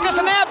 Cactus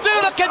and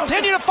Abdullah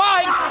continue to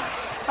fight.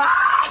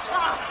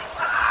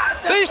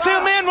 These two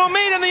men will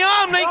meet in the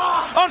Omni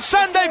on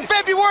Sunday,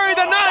 February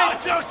the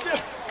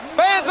 9th.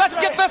 Fans, let's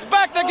get this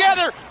back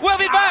together. We'll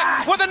be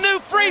back with the new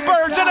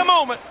Freebirds in a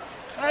moment.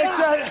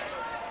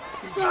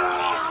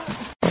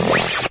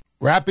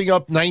 Wrapping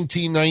up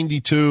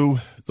 1992,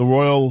 the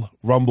Royal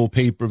Rumble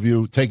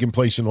pay-per-view taking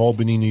place in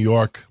Albany, New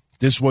York.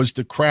 This was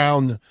to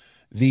crown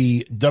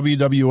the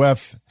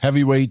WWF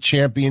Heavyweight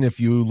Champion. If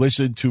you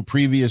listened to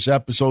previous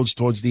episodes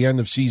towards the end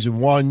of Season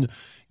 1,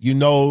 you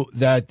know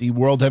that the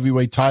World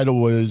Heavyweight title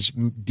was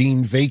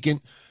deemed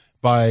vacant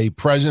by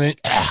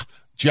President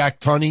Jack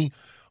Tunney.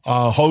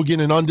 Hogan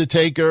and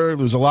Undertaker,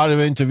 there was a lot of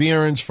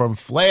interference from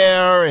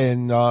Flair,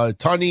 and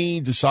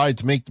Tunney decided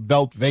to make the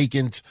belt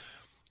vacant.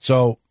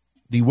 So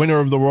the winner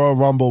of the Royal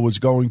Rumble was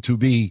going to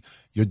be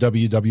your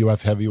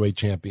WWF Heavyweight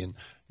Champion.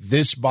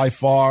 This by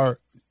far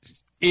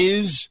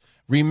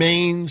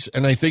remains,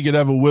 and I think it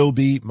ever will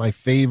be, my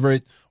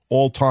favorite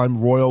all-time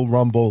Royal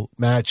Rumble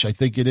match. I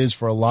think it is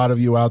for a lot of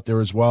you out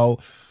there as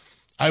well.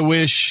 I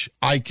wish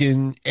I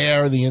can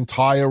air the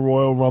entire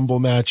Royal Rumble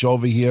match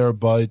over here,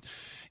 but,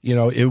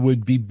 it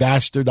would be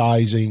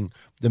bastardizing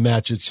the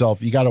match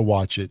itself. You got to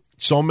watch it.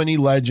 So many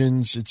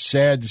legends. It's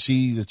sad to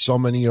see that so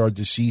many are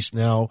deceased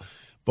now,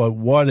 but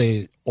what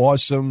a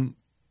awesome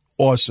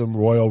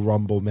Royal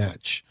Rumble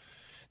match.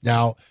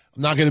 Now,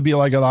 I'm not going to be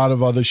like a lot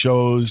of other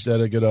shows that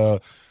are going to,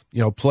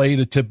 play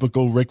the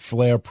typical Ric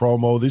Flair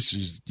promo. This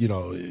is,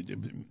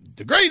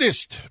 the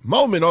greatest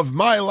moment of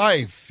my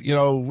life,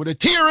 with a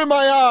tear in my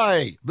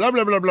eye, blah,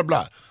 blah, blah, blah,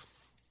 blah.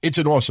 It's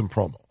an awesome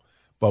promo.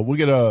 But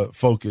we're going to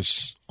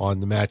focus on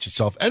the match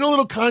itself and a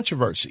little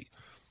controversy.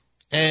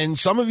 And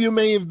some of you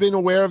may have been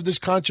aware of this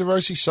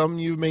controversy, some of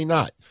you may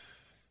not.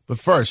 But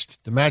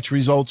first, the match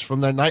results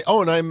from that night.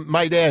 Oh, and I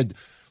might add,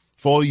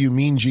 for all you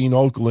Mean Gene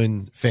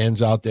Okerlund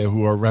fans out there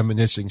who are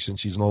reminiscing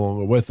since he's no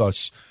longer with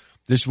us,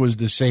 this was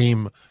the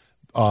same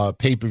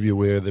pay-per-view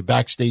where the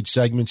backstage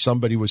segment,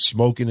 somebody was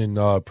smoking in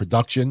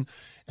production,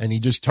 and he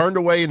just turned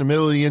away in the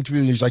middle of the interview,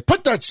 and he's like,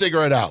 put that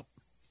cigarette out.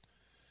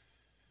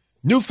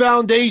 New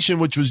Foundation,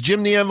 which was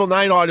Jim the Anvil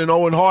Neidhart and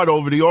Owen Hart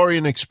over the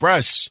Orient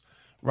Express.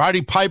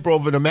 Roddy Piper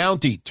over the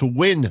Mountie to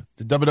win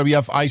the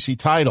WWF IC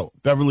title.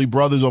 Beverly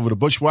Brothers over the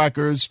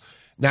Bushwhackers.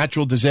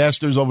 Natural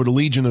Disasters over the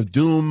Legion of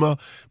Doom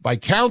by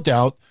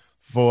countout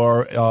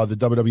for the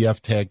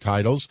WWF tag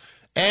titles.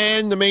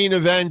 And the main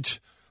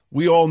event,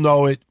 we all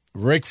know it.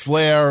 Ric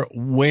Flair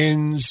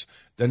wins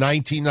the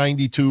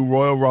 1992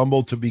 Royal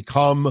Rumble to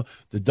become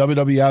the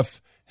WWF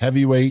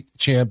Heavyweight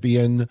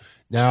Champion.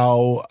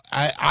 Now,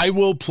 I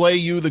will play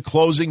you the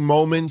closing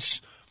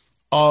moments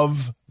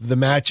of the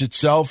match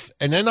itself,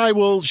 and then I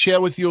will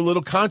share with you a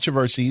little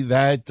controversy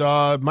that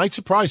might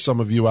surprise some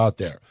of you out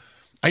there.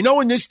 I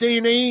know in this day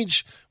and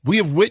age, we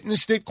have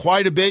witnessed it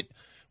quite a bit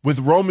with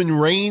Roman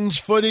Reigns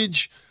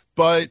footage,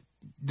 but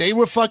they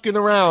were fucking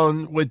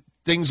around with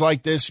things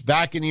like this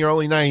back in the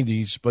early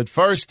 90s. But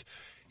first,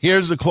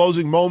 here's the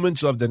closing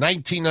moments of the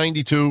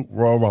 1992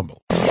 Royal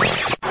Rumble.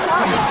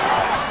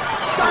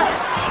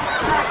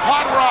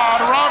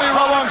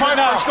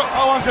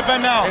 How long's it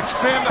been now? It's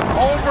been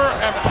over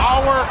an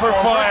hour for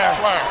Flair.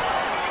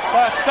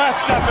 That's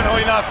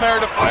definitely not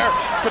fair to Flair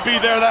to be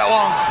there that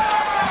long.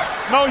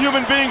 No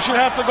human being should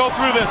have to go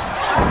through this.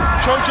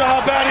 Shows you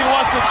how bad he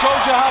wants it.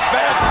 Shows you how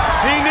bad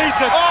he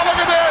needs it. Oh, look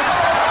at this.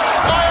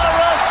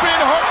 IRS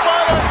being hooked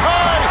by the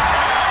tie.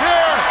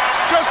 Here,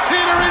 just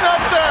teetering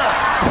up there.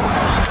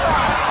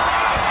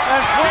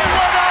 And Flair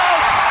went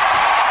out.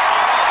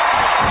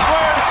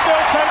 Flair's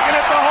still taking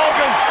it to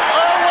Hogan.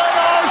 Erwin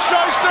R.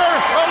 Shyster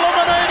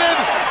eliminated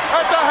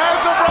at the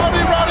hands of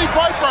Roddy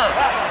Piper,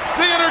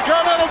 the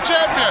Intercontinental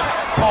Champion.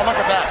 Oh, look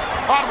at that.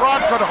 Hot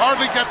Rod could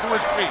hardly get to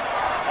his feet.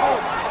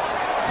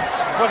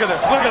 Look at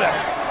this. Look at this.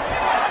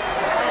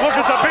 Look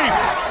at the beef.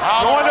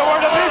 You wonder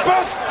where the beef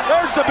is?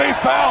 There's the beef,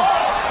 pal.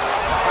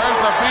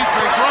 There's the beef.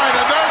 He's right.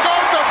 And there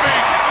goes the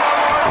beef.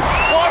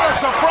 What a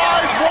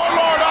surprise.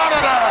 Warlord out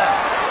of there.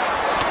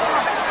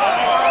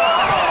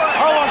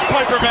 How long's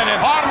Piper been in?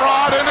 Hot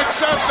Rod in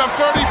excess of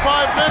 35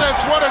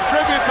 minutes. What a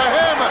tribute to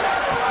him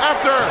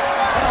after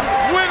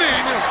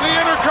winning the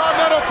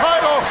Intercontinental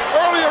title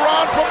earlier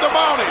on from the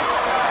Mountie.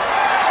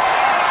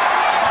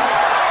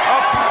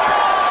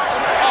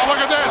 Oh, look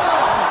at this.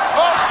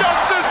 Oh,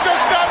 Justice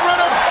just got rid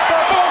of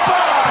both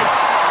guys.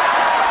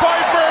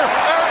 Piper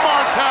and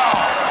Martel.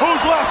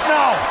 Who's left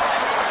now?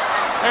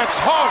 It's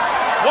Hulk.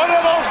 One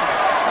of those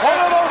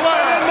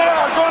men in there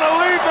are going to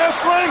leave this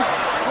ring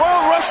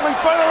World Wrestling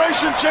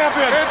Federation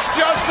champion. It's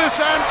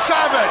Justice and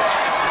Savage.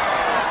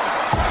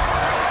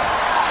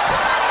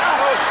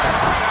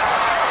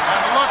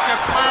 And look at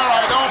Flair.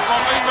 I don't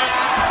believe it.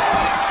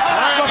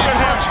 Randy look at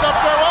him. Pushed up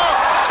there. Oh,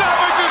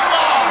 Savage is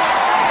gone.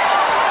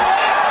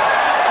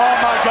 Oh,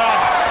 my God.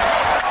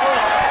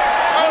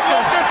 And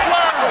look at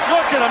Flair.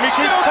 Look at him. He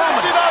keeps still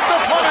coming. dishing out the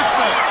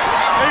punishment.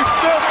 He's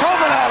still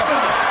coming at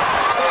him.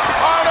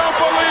 I don't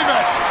believe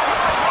it.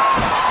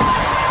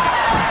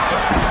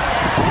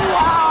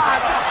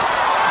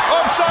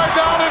 Upside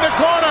down in the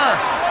corner.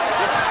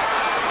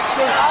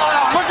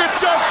 Look at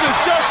Justice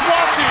just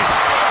watching.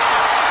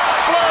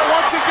 Flair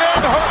once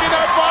again hooking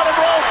that bottom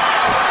rope.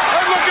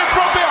 And looking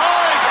from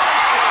behind.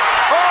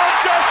 Oh,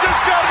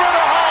 Justice got rid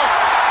of Hulk.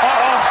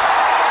 Uh-oh.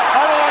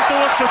 I don't like the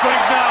looks of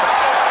things now.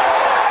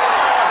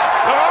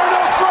 There are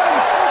no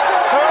friends.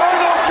 There are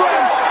no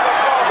friends.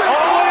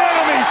 Only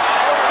enemies.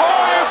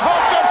 Oh, is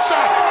Hulk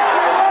upset?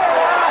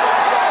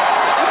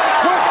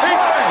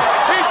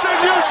 He said,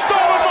 you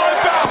stole my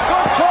belt.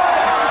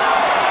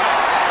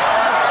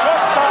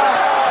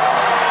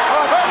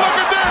 Look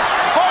at this.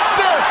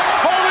 Hulkster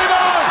holding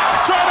on,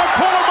 trying to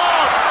pull him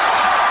out.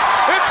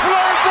 It's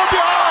Flair from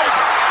behind.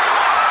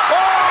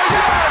 Oh,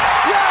 yes.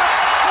 Yes,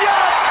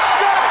 yes,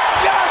 yes,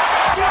 yes.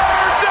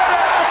 Flair did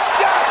it.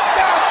 Yes,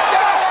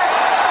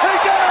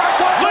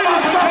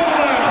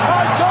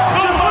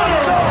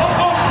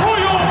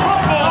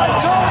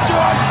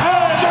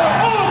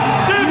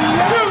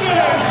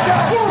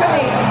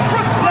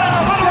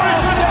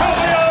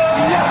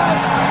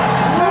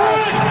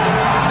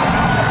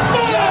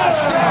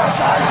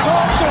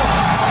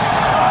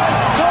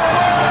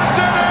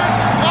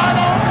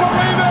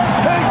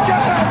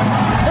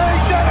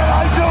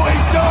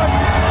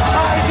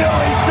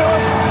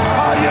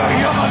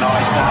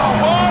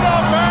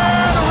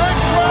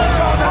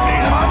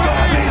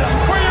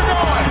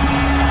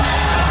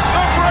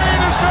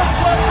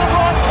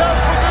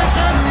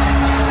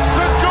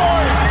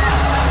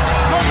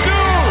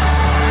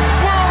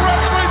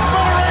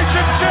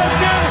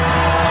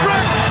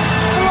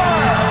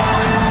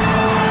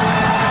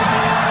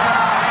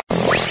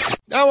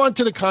 Now on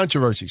to the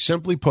controversy.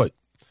 Simply put,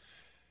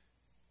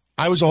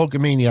 I was a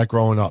Hulkamaniac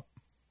growing up.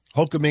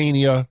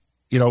 Hulkamania,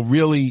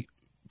 really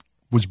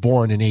was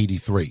born in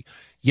 83.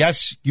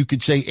 Yes, you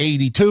could say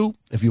 82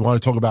 if you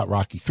want to talk about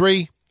Rocky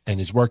III and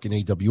his work in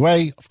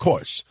AWA, of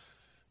course.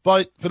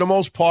 But for the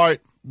most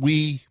part,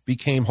 we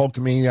became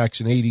Hulkamaniacs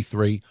in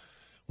 83.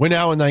 We're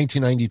now in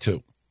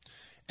 1992.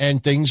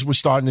 And things were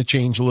starting to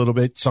change a little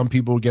bit. Some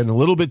people were getting a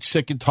little bit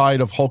sick and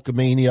tired of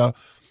Hulkamania.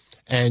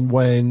 And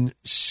when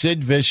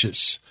Sid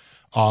Vicious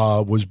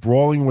was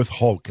brawling with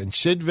Hulk, and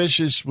Sid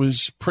Vicious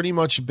was pretty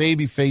much a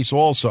babyface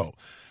also,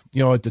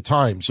 at the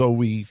time. So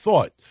we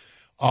thought,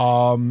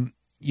 Hulk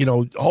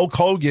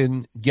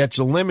Hogan gets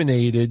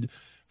eliminated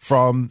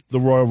from the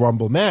Royal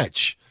Rumble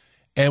match.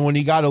 And when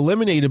he got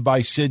eliminated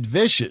by Sid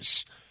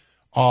Vicious,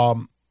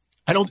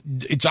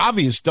 it's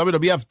obvious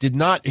WWF did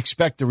not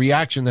expect the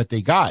reaction that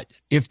they got.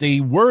 If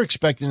they were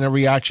expecting a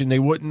reaction, they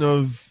wouldn't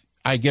have,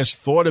 I guess,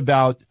 thought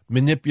about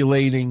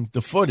manipulating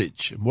the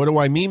footage. And what do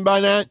I mean by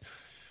that?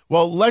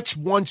 Well, let's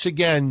once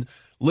again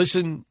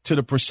listen to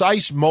the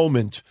precise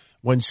moment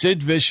when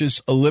Sid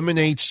Vicious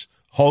eliminates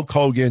Hulk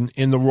Hogan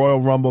in the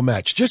Royal Rumble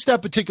match. Just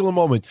that particular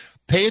moment.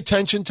 Pay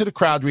attention to the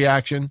crowd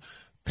reaction.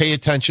 Pay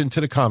attention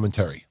to the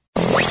commentary.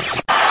 And looking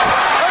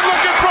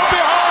from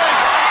behind.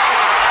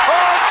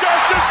 Oh,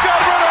 Justice got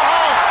rid of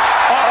Hulk.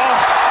 Uh-oh.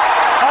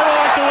 I don't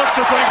like the looks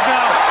of things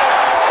now.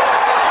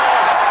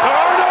 There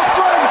are no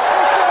friends.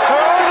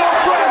 There are no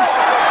friends.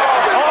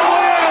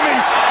 Only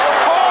enemies.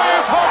 Oh,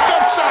 is Hulk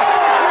upset?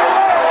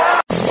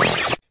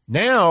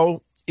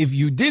 Now, if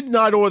you did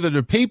not order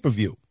the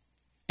pay-per-view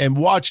and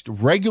watched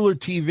regular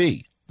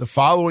TV the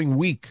following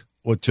week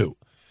or two,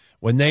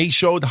 when they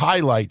showed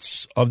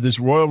highlights of this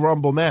Royal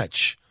Rumble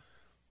match,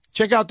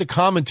 check out the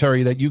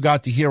commentary that you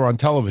got to hear on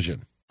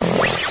television. From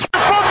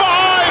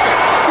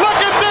behind! Look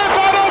at this!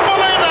 I don't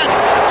believe it!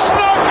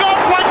 Snuck up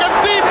like a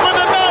thief in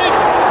the night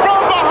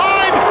from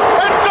behind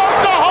and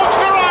dunked the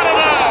Hulkster out of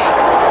there!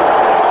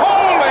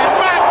 Holy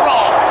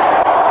mackerel!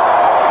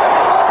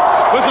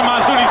 Listen,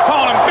 Monsoon, he's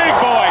calling him big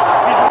boy.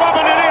 He's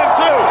rubbing it in,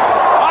 too.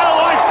 I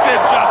like Sid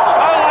Justice.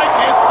 I like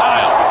his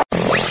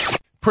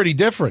style. Pretty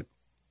different.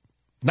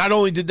 Not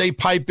only did they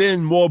pipe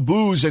in more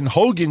boos and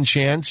Hogan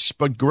chants,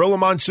 but Gorilla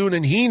Monsoon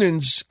and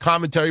Heenan's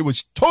commentary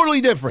was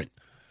totally different.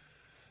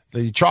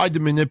 They tried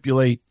to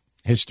manipulate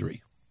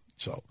history.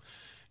 So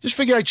just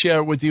figured I'd share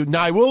it with you.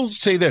 Now, I will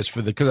say this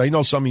because I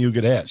know some of you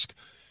could ask.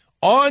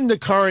 On the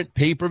current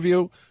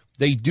pay-per-view,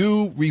 they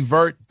do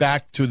revert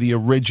back to the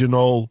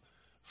original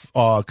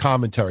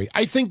commentary.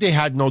 I think they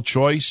had no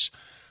choice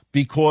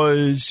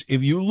because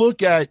if you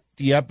look at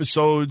the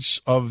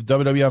episodes of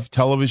WWF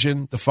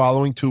television the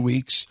following 2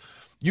 weeks,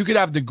 you could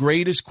have the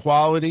greatest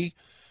quality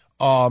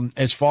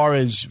as far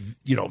as,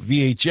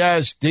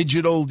 VHS,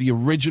 digital, the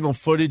original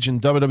footage in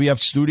WWF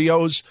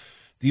studios.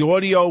 The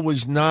audio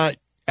was not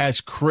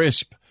as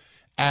crisp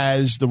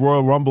as the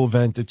Royal Rumble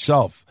event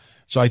itself.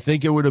 So I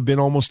think it would have been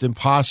almost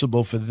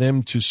impossible for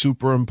them to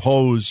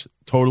superimpose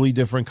totally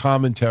different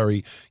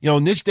commentary.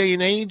 In this day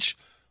and age,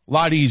 a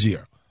lot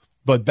easier.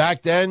 But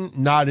back then,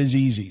 not as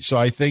easy. So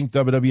I think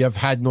WWF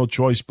had no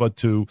choice but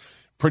to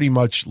pretty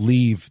much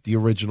leave the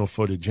original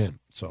footage in.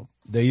 So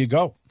there you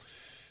go.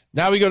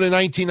 Now we go to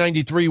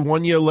 1993,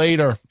 1 year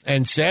later,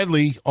 and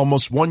sadly,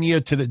 almost 1 year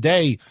to the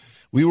day,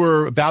 we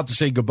were about to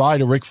say goodbye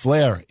to Ric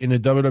Flair in the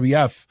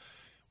WWF.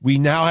 We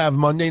now have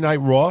Monday Night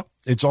Raw.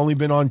 It's only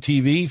been on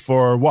TV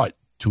for,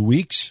 2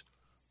 weeks?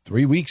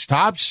 3 weeks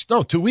tops?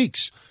 No, 2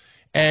 weeks.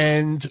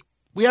 And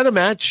we had a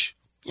match,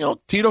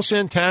 Tito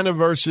Santana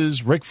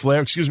versus Ric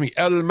Flair,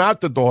 El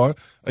Matador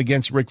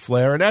against Ric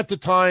Flair. And at the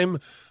time,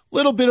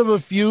 little bit of a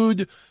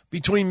feud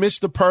between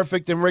Mr.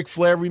 Perfect and Ric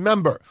Flair.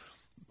 Remember,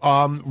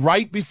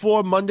 right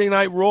before Monday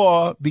Night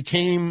Raw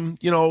became,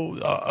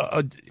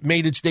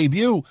 made its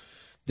debut,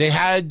 they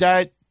had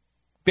that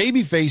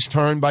babyface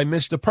turn by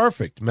Mr.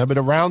 Perfect. Remember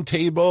the round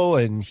table,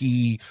 and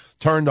he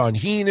turned on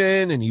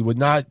Heenan, and he would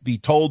not be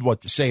told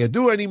what to say or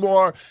do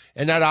anymore,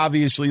 and that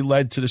obviously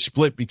led to the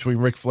split between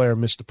Ric Flair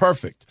and Mr.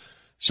 Perfect.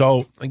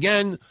 So,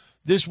 again,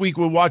 this week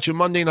we're watching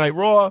Monday Night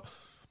Raw.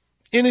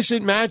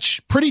 Innocent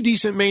match, pretty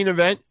decent main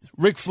event.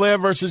 Ric Flair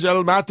versus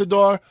El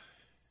Matador.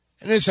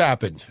 And this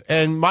happened.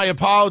 And my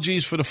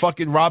apologies for the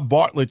fucking Rob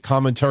Bartlett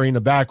commentary in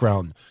the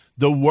background.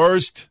 The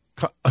worst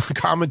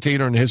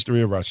commentator in the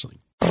history of wrestling.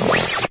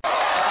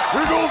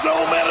 Here goes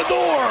El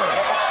Matador.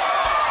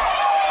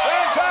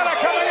 Santana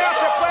coming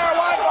after Flair.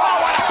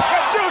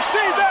 Did you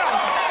see that?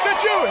 Did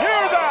you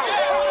hear that?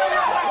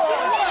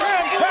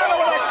 Santana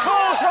with a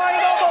clothesline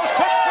and almost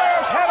took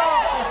Flair's head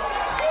off.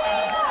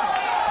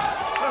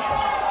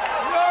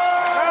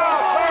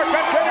 Now Flair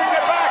continuing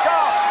to back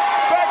off,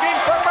 begging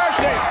for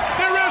mercy.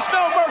 There is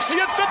no mercy.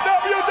 It's the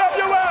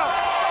WWF.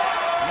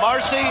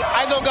 Mercy?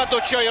 I don't got to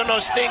show you no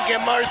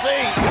stinking mercy.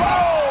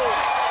 Whoa!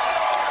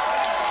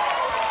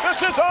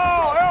 This is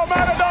all El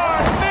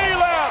Matador. Knee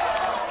left.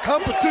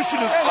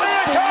 Competition is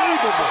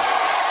unbelievable.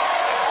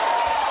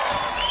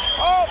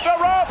 Off the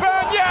rope,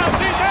 and yes,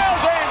 he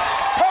nails him.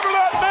 Cover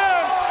that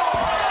man.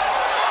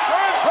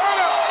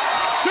 Santana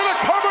should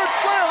have covered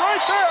Flair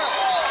right there.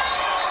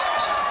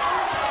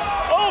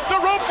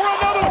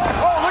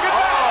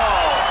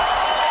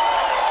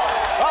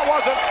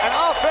 wasn't an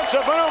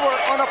offensive maneuver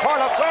on the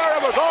part of Flair.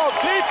 It was all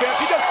defense.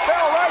 He just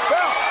fell right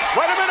down.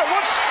 Wait a minute.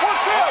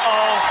 What's this?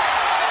 Uh-oh.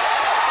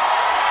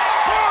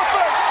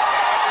 Perfect.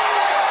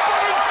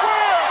 And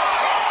Flair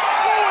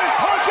throwing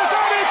punches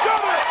at each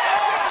other.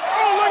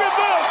 Oh, look at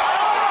this.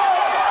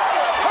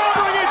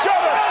 Hammering each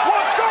other.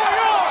 What's going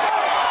on?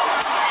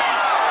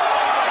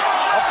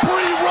 A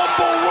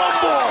pre-Rumble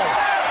Rumble.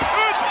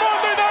 It's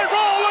Monday Night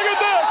Raw. Look at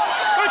this.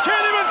 They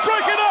can't even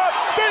break it up.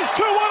 These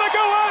two want to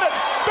go at it.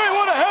 They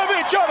want to have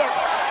each other.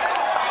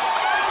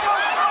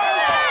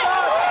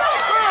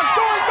 Flair's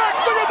going back.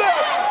 Look at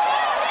this.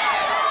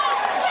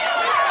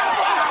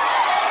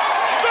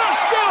 They're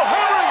still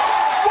hammering.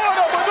 What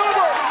a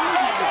maneuver.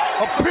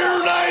 A Pier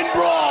 9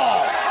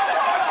 brawl.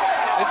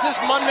 Is this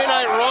Monday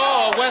Night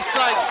Raw, West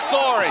Side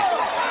Story?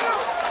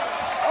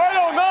 I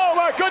don't know.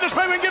 My goodness,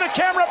 maybe we can get a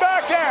camera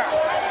back there.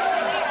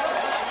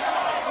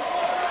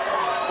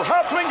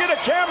 Perhaps we can get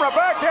a camera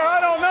back there.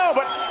 I don't know.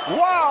 But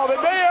wow,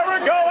 did they ever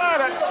go at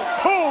it?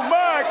 Oh,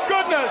 my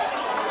goodness.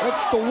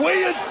 That's the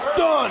way it's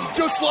done,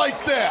 just like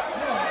that.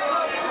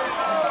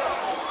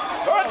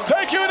 Let's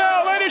take you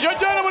now, ladies and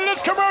gentlemen, to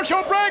this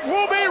commercial break.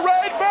 We'll be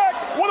right back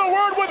with a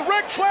word with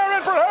Ric Flair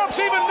and perhaps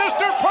even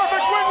Mr.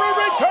 Perfect when we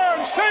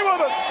return. Stay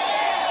with us.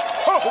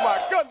 Oh, my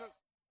goodness.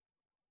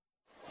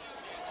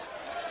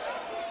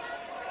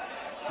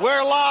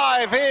 We're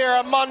live here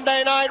on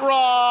Monday Night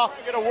Raw.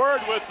 Get a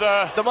word with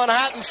the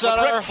Manhattan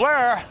Center. Ric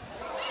Flair.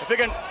 If he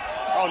can.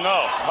 Oh,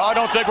 no. I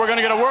don't think we're going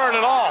to get a word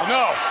at all.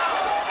 No.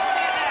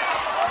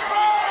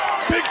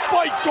 Big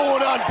fight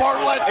going on,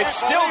 Bartlett. It's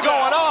still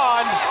going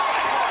on.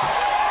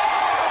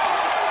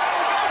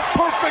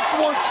 Perfect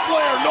wants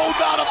Flair, no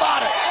doubt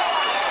about it.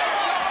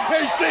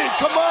 He's saying,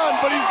 come on,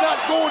 but he's not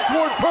going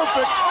toward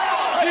Perfect.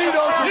 He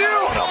doesn't. You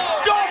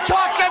don't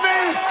talk to me.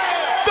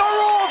 The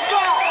rules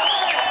now.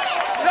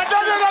 The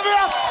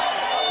WWF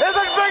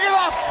isn't big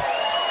enough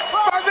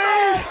for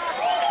me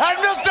and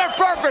Mr.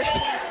 Perfect.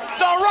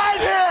 So right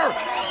here,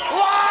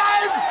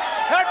 live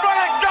in front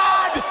of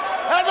God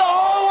and the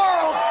whole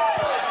world,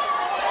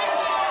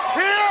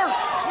 here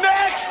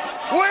next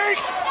week,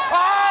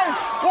 I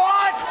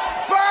want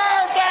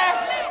Perfect.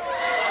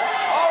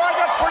 All right,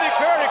 that's pretty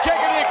clear. You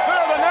can't get any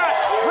clearer than that.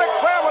 Ric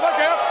Flair will look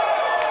at.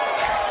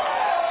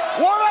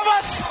 One of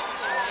us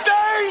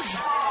stays,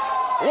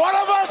 one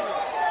of us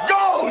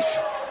goes.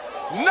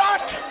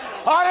 Not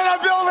out of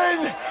the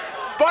building,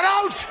 but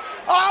out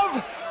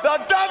of the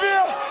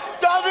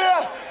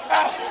WWF.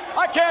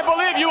 I can't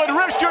believe you would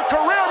risk your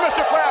career,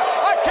 Mr. Flair.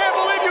 I can't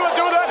believe you would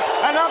do that,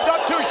 and I'm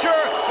not too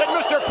sure that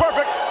Mr.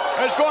 Perfect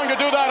is going to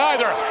do that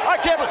either. I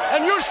can't.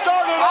 And you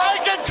started.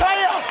 I can tell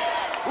you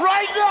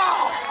right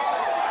now,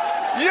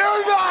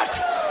 you're not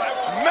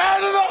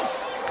man enough.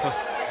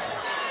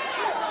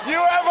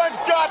 You haven't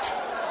got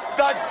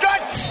the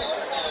guts,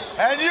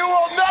 and you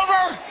will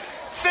never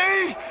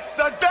see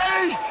the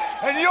day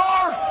in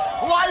your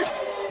life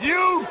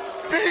you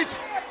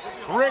beat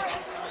Ric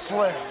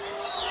Flair.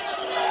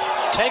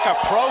 Take a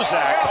Prozac.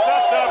 Yes,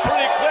 that's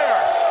pretty clear.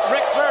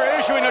 Ric Flair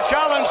issuing a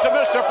challenge to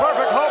Mr.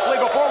 Perfect. Hopefully,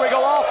 before we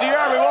go off the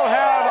air, we will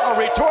have a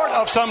retort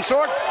of some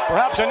sort,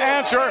 perhaps an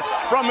answer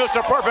from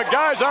Mr. Perfect.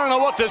 Guys, I don't know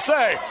what to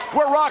say.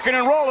 We're rocking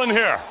and rolling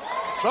here.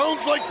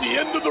 Sounds like the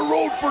end of the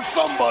road for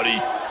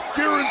somebody,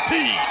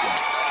 guaranteed.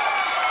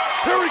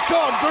 Here he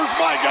comes. There's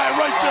my guy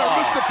right there,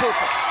 Mr.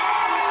 Perfect.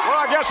 Well,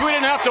 I guess we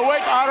didn't have to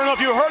wait. I don't know if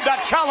you heard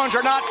that challenge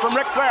or not from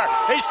Ric Flair.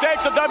 He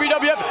states the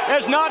WWF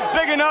is not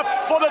big enough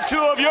for the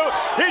two of you.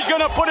 He's going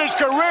to put his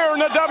career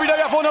in the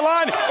WWF on the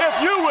line, if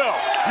you will.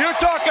 You're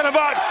talking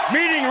about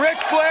meeting Ric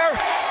Flair,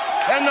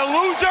 and the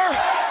loser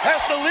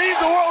has to leave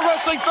the World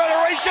Wrestling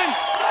Federation?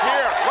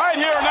 Here, right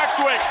here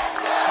next week.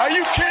 Are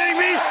you kidding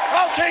me?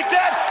 I'll take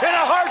that in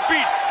a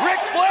heartbeat.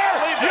 Ric Flair,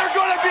 you're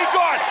going to be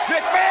gone.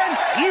 McMahon,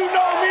 you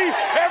know me.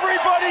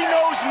 Everybody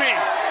knows me.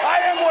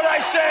 I am what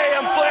I say I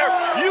am, Flair.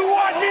 You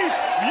want me?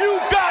 You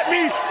got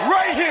me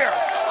right here.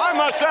 I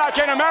must say, I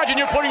can't imagine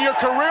you putting your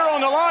career on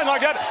the line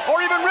like that,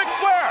 or even Ric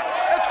Flair.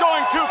 It's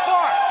going too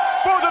far.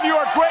 Both of you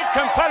are great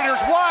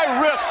competitors. Why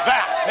risk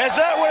that? Is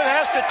that what it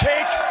has to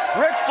take?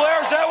 Ric Flair,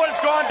 is that what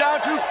it's gone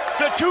down to?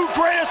 The two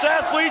greatest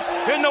athletes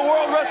in the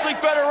World Wrestling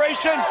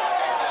Federation?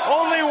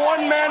 Only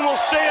one man will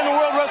stay in the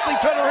World Wrestling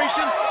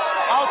Federation?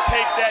 I'll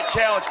take that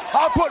challenge.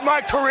 I'll put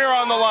my career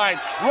on the line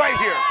right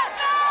here.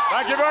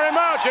 Thank you very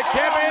much. It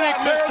can't be any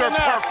clearer than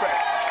that. Perfect.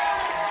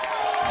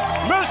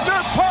 Mr.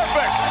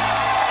 Perfect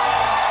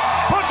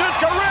puts his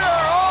career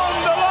on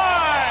the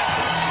line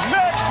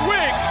next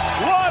week,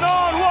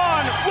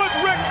 one-on-one with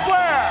Ric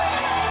Flair.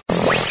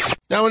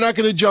 Now, we're not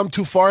going to jump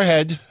too far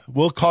ahead.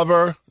 We'll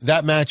cover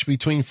that match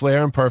between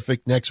Flair and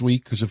Perfect next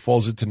week because it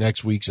falls into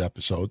next week's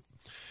episode.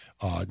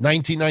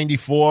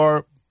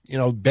 1994,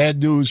 bad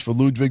news for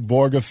Ludwig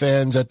Borga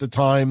fans at the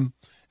time.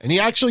 And he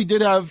actually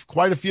did have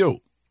quite a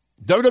few.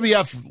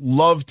 WWF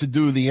loved to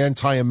do the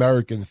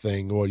anti-American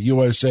thing, or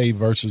USA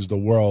versus the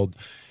world,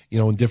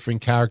 in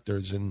different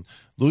characters. And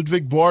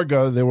Ludwig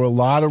Borga, there were a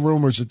lot of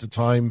rumors at the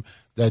time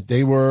that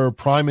they were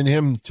priming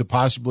him to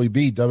possibly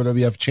be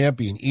WWF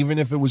champion, even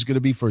if it was going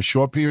to be for a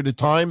short period of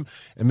time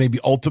and maybe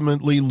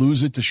ultimately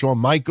lose it to Shawn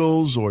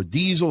Michaels or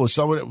Diesel or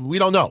someone. We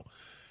don't know.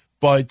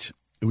 But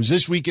it was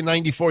this week in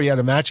 94. He had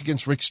a match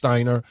against Rick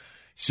Steiner,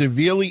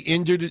 severely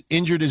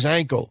injured his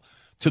ankle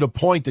to the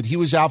point that he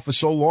was out for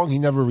so long he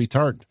never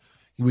returned.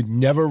 He would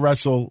never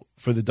wrestle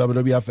for the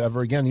WWF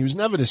ever again. He was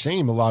never the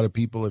same, a lot of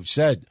people have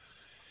said.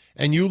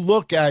 And you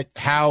look at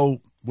how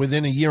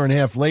within a year and a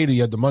half later,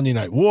 you had the Monday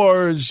Night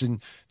Wars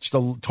and just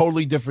a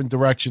totally different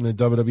direction the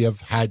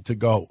WWF had to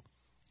go.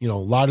 You know, a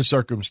lot of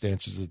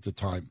circumstances at the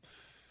time.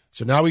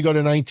 So now we go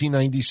to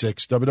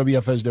 1996.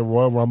 WWF has their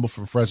Royal Rumble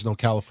from Fresno,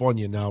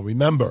 California. Now,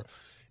 remember,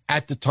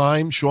 at the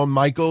time, Shawn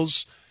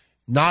Michaels,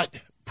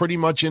 not pretty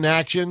much in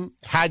action,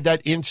 had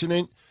that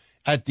incident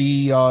at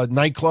the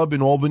nightclub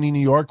in Albany,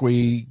 New York, where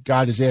he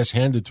got his ass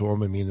handed to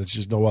him. I mean, there's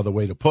just no other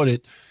way to put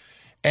it.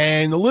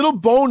 And a little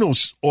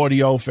bonus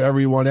audio for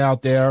everyone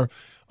out there.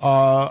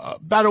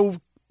 About a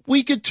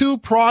week or two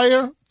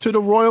prior to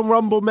the Royal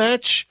Rumble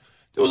match,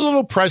 there was a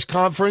little press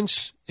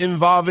conference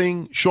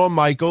involving Shawn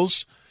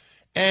Michaels,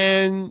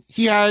 and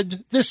he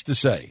had this to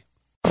say.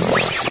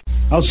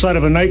 Outside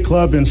of a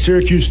nightclub in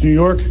Syracuse, New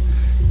York,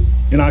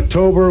 in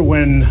October,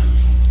 when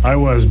I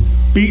was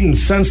beaten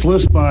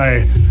senseless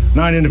by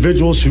 9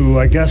 individuals who,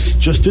 I guess,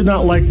 just did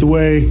not like the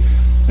way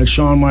that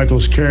Shawn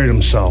Michaels carried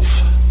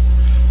himself.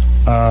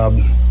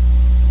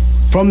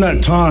 From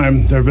that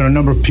time, there have been a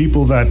number of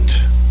people that,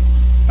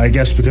 I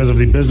guess because of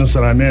the business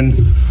that I'm in,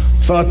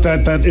 thought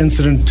that that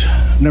incident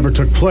never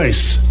took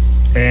place.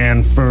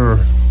 And for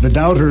the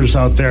doubters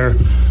out there,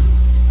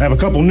 I have a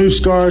couple new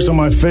scars on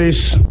my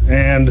face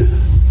and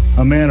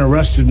a man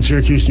arrested in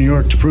Syracuse, New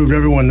York, to prove to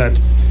everyone that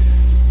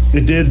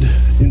it did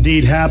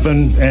indeed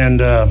happen and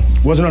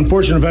was an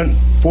unfortunate event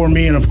for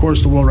me and, of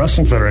course, the World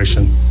Wrestling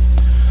Federation.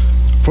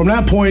 From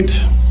that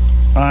point,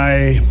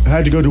 I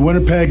had to go to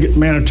Winnipeg,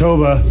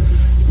 Manitoba,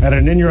 at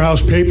an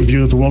in-your-house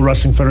pay-per-view that the World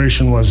Wrestling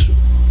Federation was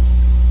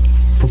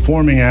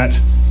performing at,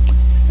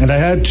 and I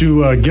had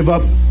to give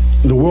up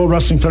the World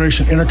Wrestling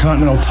Federation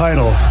Intercontinental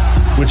title,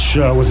 which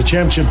was a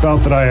championship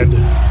belt that I had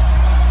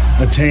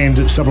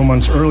attained several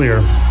months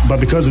earlier.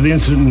 But because of the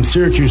incident in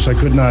Syracuse, I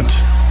could not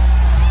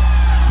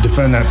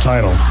defend that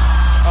title.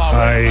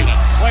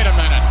 Wait a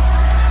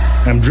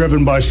minute. I'm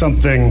driven by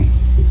something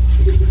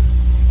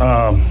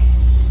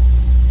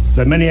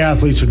that many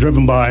athletes are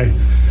driven by.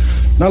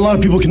 Not a lot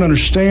of people can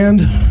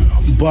understand,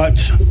 but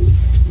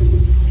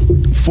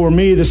for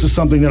me, this is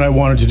something that I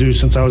wanted to do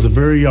since I was a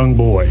very young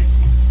boy.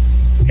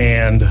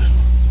 And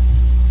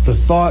the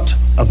thought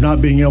of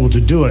not being able to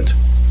do it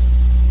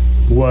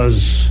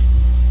was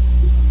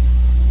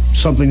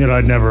something that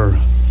I'd never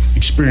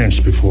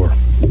experienced before.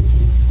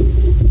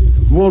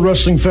 The World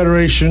Wrestling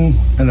Federation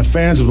and the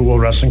fans of the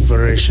World Wrestling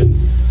Federation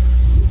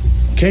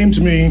came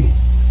to me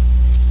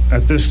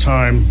at this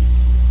time,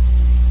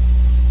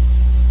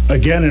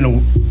 again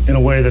in a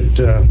way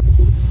that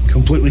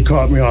completely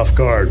caught me off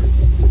guard.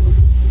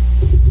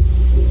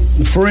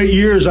 For 8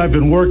 years, I've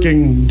been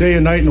working day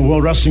and night in the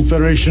World Wrestling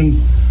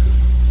Federation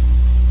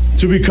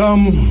to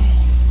become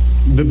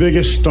the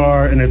biggest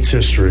star in its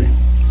history.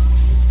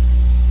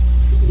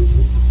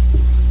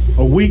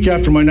 A week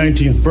after my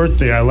 19th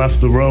birthday, I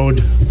left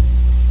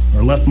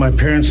my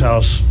parents'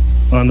 house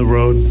on the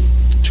road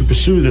to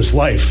pursue this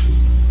life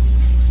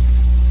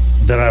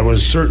that I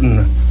was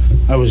certain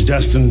I was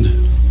destined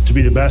to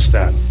be the best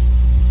at.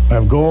 I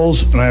have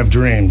goals and I have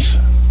dreams.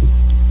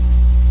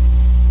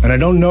 And I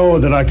don't know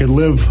that I could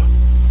live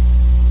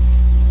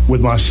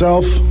with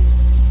myself,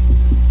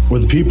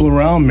 with the people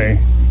around me,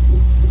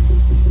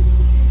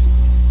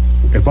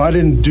 if I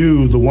didn't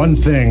do the one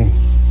thing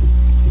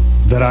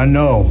that I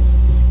know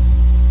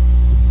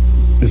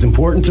is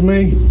important to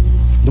me,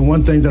 the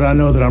one thing that I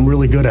know that I'm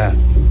really good at.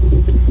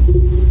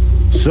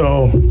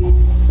 So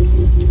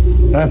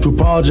I have to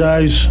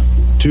apologize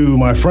to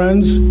my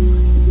friends,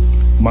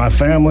 my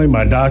family,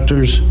 my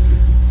doctors,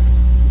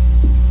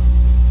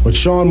 but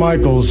Shawn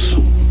Michaels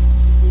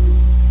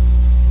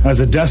has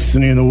a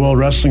destiny in the World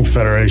Wrestling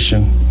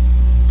Federation,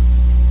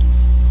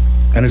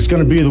 and it's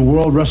going to be the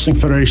World Wrestling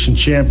Federation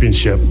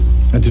Championship.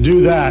 And to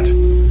do that,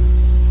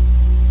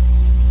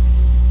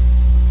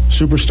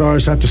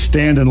 superstars have to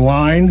stand in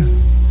line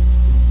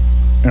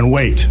and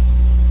wait.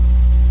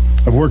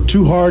 I've worked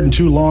too hard and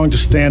too long to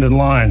stand in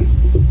line.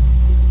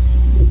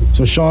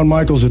 So Shawn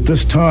Michaels at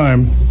this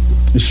time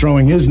is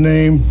throwing his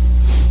name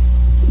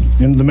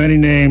into the many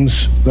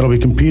names that'll be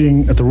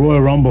competing at the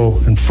Royal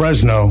Rumble in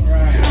Fresno.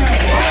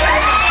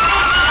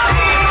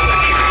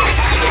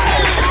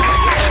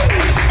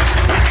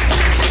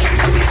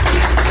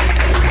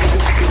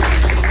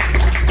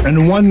 And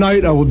in one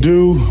night, I will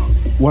do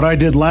what I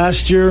did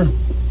last year,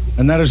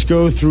 and that is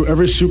go through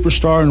every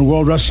superstar in the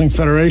World Wrestling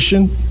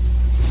Federation.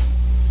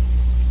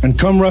 And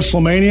come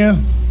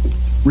WrestleMania,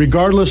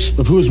 regardless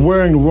of who's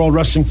wearing the World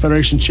Wrestling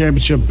Federation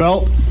Championship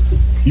belt,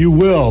 you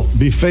will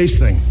be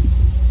facing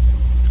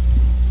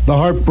the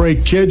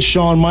Heartbreak Kid,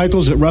 Shawn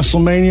Michaels, at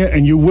WrestleMania,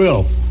 and you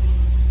will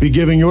be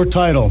giving your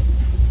title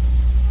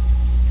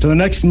to the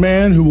next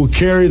man who will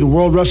carry the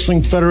World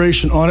Wrestling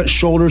Federation on its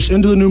shoulders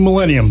into the new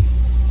millennium.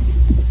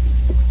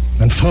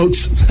 And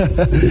folks,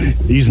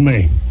 he's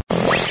me.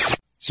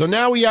 So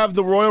now we have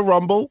the Royal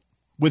Rumble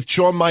with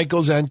Shawn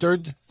Michaels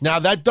entered. Now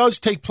that does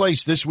take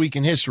place this week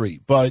in history,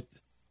 but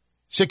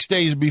 6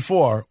 days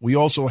before, we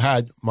also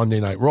had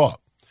Monday Night Raw.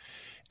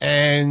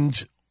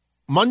 And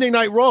Monday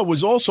Night Raw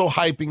was also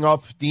hyping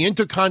up the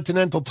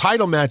Intercontinental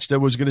title match that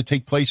was going to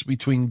take place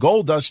between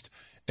Goldust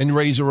and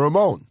Razor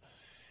Ramon.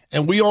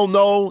 And we all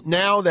know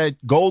now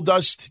that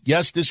Goldust,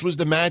 yes, this was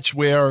the match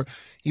where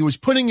he was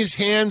putting his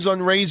hands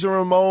on Razor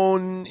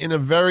Ramon in a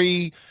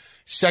very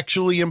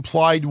sexually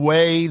implied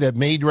way that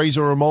made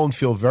Razor Ramon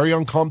feel very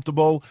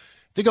uncomfortable.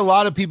 I think a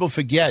lot of people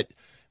forget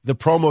the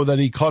promo that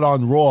he cut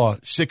on Raw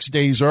 6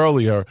 days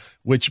earlier,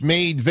 which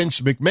made Vince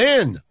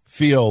McMahon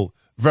feel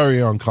very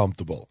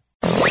uncomfortable.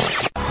 Wonder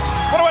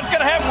what's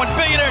going to happen when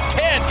billionaire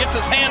Ted gets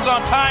his hands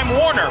on Time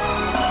Warner.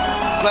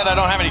 Glad I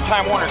don't have any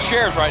Time Warner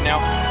shares right now.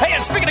 Hey,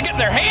 and speaking of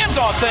getting their hands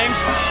on things,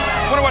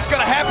 wonder what's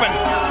going to happen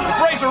if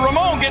Razor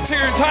Ramon gets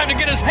here in time to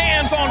get his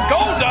hands on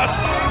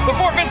Goldust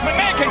before Vince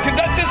McMahon can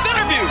conduct this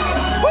interview.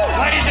 Woo!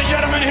 Ladies and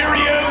gentlemen, here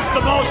he is,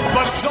 the most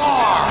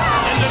bizarre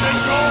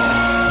individual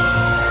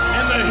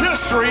in the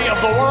history of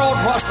the World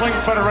Wrestling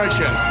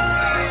Federation.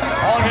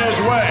 On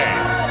his way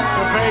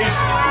to face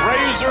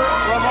Razor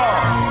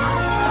Ramon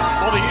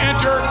for the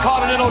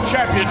Intercontinental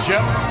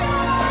Championship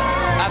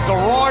at the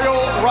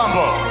Royal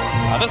Rumble.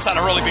 This ought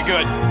to really be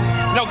good.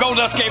 You know,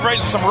 Goldust gave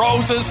Razor some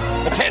roses,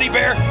 a teddy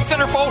bear,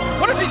 centerfold.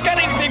 What if he's got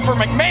anything for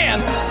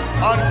McMahon?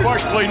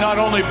 Unquestionably not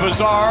only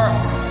bizarre,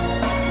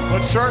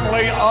 but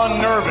certainly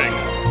unnerving.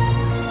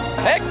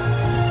 Heck,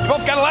 you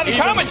both got a lot in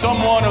Even common.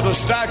 someone of the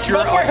stature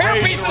of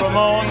Razor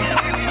Ramon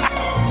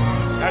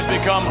has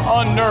become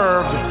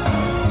unnerved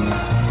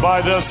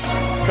by this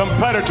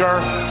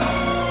competitor,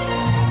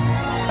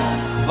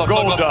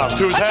 Goldust,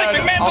 who's had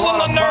a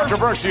lot of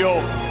controversial...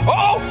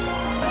 Oh!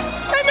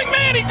 Hey,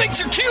 McMahon, he thinks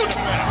you're cute!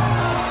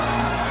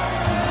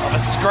 Oh,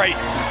 this is great.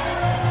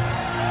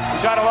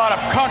 He's had a lot of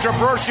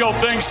controversial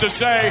things to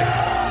say,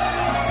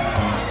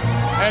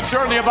 and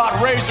certainly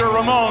about Razor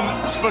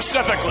Ramon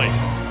specifically.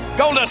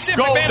 Goldust, see if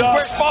McMahon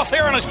wears false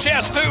hair on his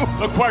chest, too.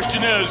 The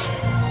question is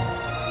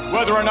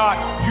whether or not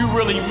you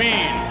really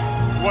mean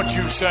what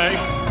you say,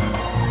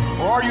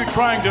 or are you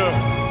trying to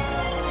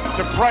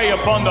prey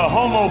upon the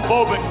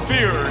homophobic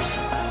fears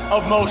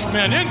of most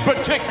men, in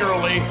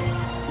particularly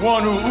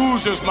one who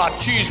oozes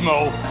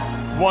machismo,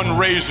 one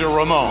Razor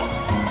Ramon.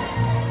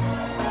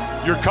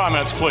 Your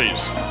comments,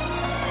 please.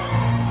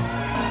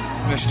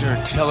 Mr.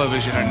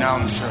 Television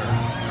Announcer,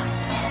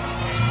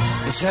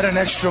 is that an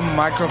extra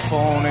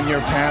microphone in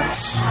your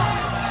pants?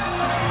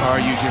 Or are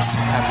you just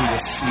happy to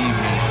see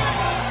me?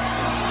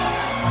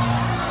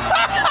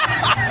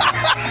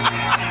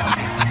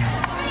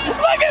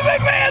 Look at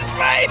McMahon's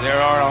face! There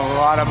are a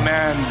lot of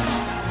men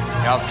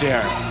out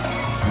there.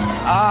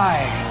 I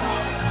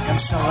am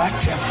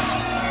selective.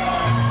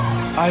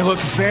 I look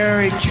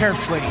very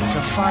carefully to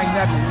find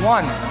that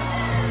one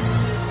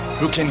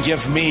who can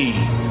give me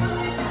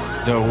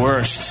the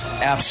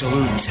worst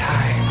absolute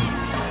time.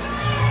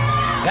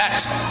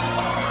 That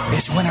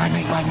is when I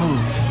make my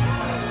move.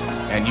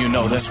 And you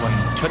know this one,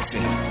 Tootsie,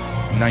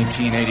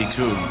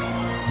 1982.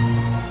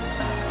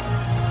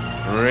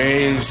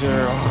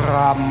 Razor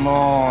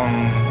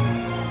Ramon.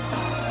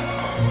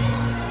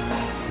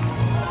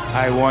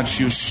 I want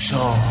you so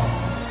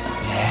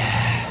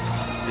bad,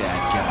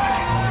 that guy.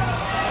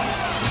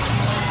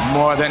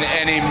 More than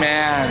any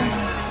man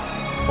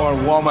or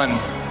woman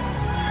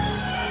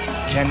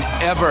can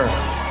ever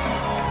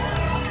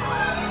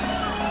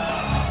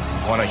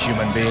want a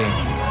human being.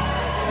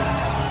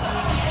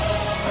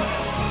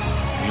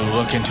 You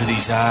look into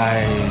these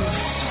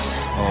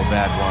eyes, oh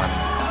bad one.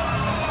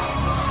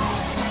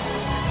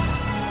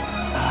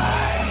 I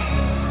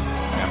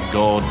am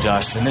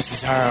Goldust, and this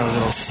is our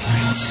little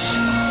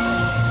secret.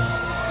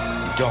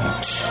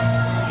 Don't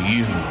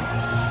you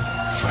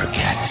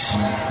forget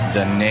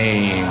the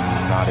name,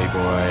 naughty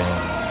boy,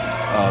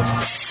 of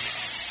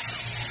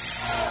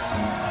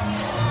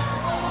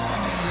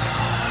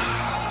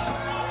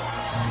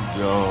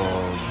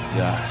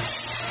Goldust.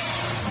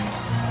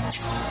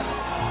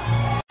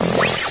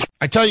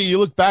 I tell you, you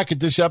look back at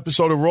this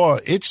episode of Raw,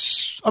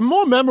 it's a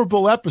more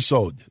memorable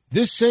episode.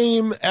 This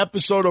same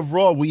episode of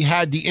Raw, we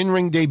had the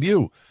in-ring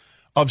debut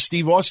of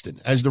Steve Austin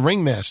as the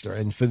ringmaster.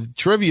 And for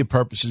trivia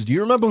purposes, do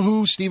you remember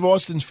who Steve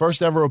Austin's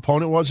first ever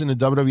opponent was in the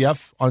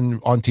WWF on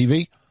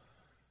TV?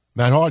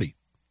 Matt Hardy.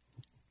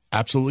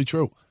 Absolutely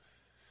true.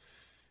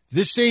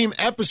 This same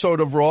episode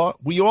of Raw,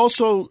 we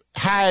also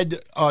had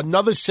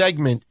another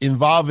segment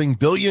involving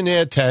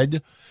Billionaire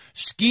Ted,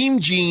 Scheme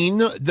Gene,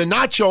 the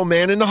Nacho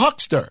Man, and the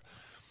Huckster.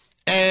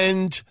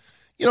 And,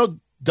 you know,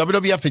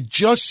 WWF had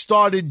just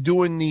started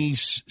doing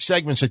these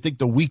segments, I think,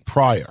 the week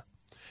prior.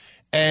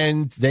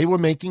 And they were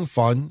making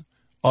fun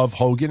of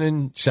Hogan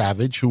and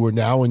Savage, who are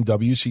now in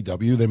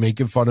WCW. They're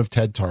making fun of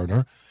Ted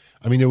Turner.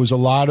 I mean, there was a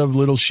lot of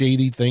little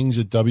shady things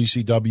that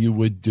WCW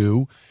would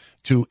do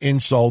to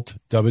insult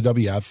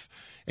WWF.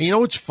 And you know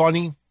what's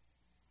funny?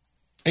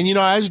 And,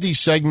 as these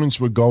segments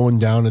were going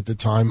down at the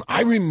time,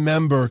 I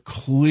remember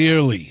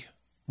clearly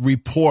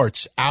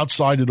reports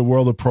outside of the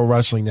world of pro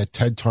wrestling that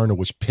Ted Turner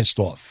was pissed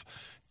off,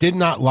 did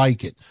not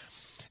like it.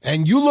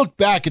 And you look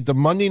back at the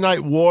Monday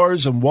Night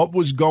Wars and what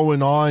was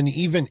going on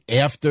even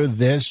after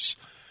this,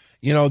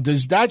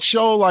 does that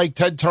show like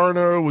Ted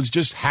Turner was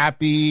just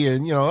happy?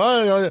 And,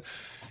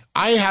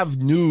 I have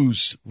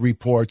news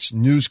reports,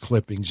 news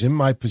clippings in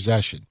my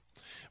possession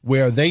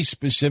where they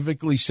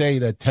specifically say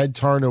that Ted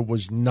Turner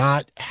was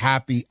not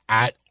happy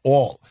at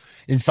all.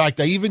 In fact,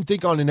 I even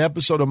think on an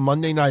episode of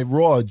Monday Night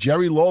Raw,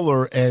 Jerry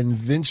Lawler and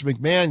Vince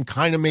McMahon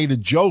kind of made a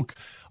joke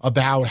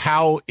about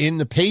how in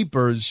the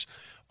papers,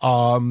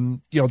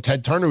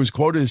 Ted Turner was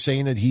quoted as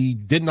saying that he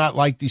did not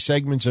like these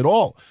segments at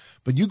all.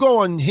 But you go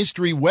on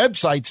history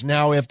websites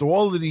now after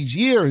all of these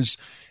years,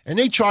 and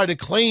they try to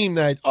claim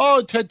that,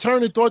 Ted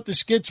Turner thought the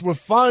skits were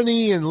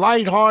funny and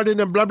lighthearted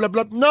and blah, blah,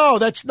 blah. No,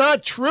 that's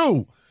not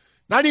true.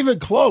 Not even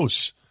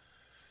close.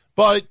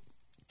 But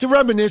to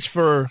reminisce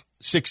for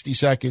 60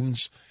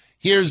 seconds,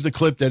 here's the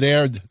clip that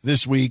aired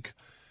this week.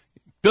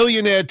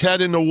 Billionaire Ted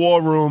in the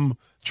war room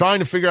trying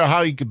to figure out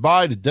how he could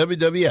buy the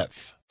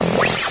WWF.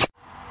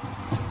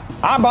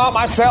 I bought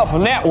myself a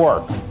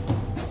network.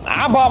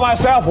 I bought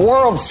myself a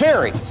World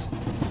Series.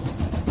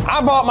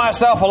 I bought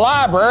myself a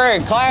library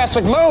of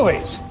classic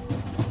movies.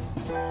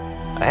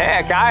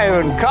 Heck, I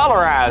even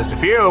colorized a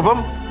few of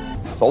them.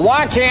 So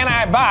why can't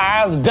I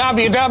buy the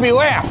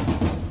WWF?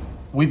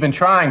 We've been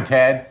trying,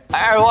 Ted.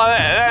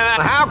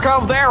 How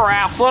come their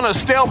wrestling is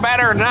still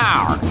better than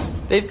ours?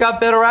 They've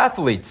got better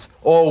athletes.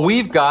 All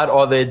we've got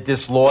are the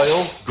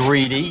disloyal,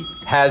 greedy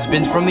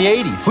has-beens from the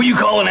 80s. Who you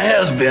calling a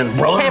has-been,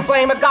 brother? Can't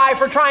blame a guy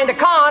for trying to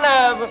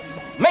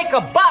make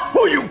a buck.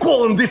 Who you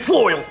calling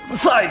disloyal?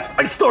 Besides,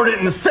 I started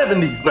in the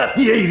 70s, not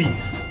the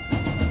 80s.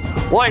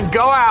 Well, then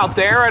go out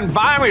there and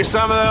buy me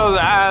some of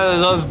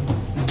those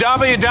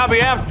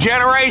WWF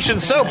Generation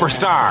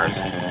Superstars.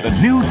 The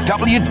new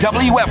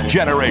WWF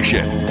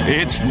Generation.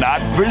 It's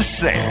not for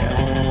sale.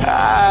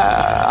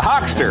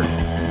 Huckster,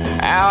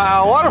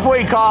 what if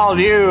we called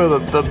you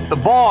the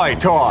boy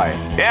toy?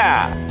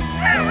 Yeah.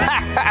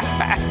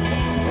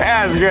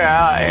 That's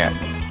good.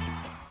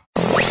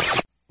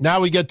 Now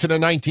we get to the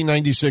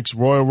 1996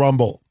 Royal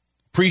Rumble.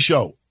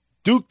 Pre-show,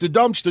 Duke the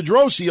Dumpster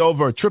Drosy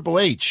over Triple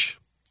H.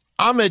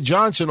 Ahmed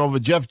Johnson over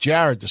Jeff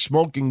Jarrett, the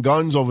Smoking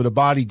Guns over the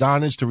Body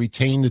Donnas to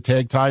retain the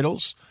tag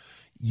titles.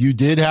 You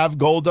did have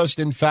Goldust,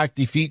 in fact,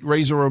 defeat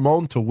Razor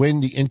Ramon to win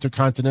the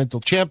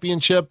Intercontinental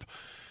Championship.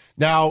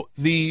 Now,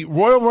 the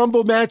Royal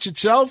Rumble match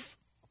itself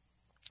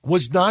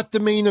was not the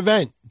main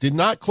event, did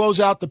not close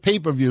out the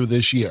pay-per-view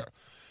this year.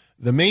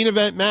 The main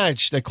event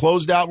match that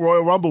closed out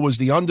Royal Rumble was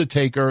The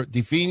Undertaker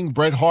defeating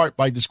Bret Hart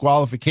by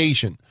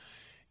disqualification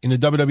in the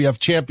WWF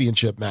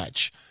Championship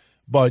match.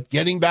 But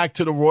getting back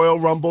to the Royal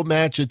Rumble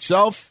match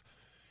itself,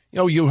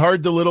 you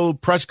heard the little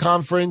press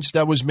conference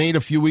that was made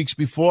a few weeks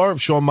before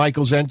of Shawn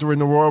Michaels entering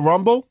the Royal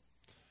Rumble.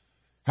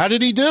 How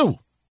did he do?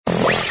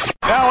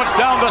 Now it's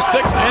down to 6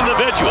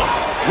 individuals.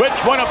 Which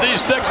one of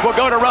these 6 will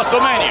go to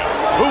WrestleMania?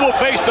 Who will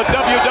face the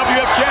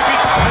WWF champion?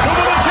 And who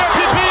will the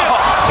champion be?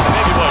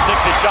 Maybe boy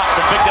takes a shot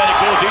from Big Daddy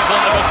Cool Diesel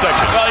in the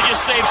midsection. Well, he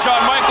just saved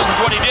Shawn Michaels is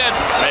what he did.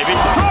 Maybe.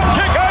 Drop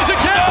kick, Isaac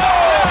Kidd!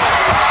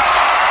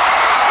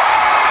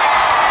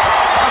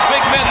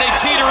 Big men, they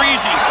teeter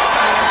easy.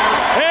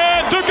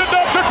 And Duke the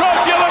Dumpster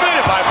drops the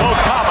eliminated by both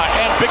Kama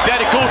and Big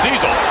Daddy Cool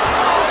Diesel.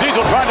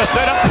 Diesel trying to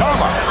set up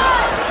Kama.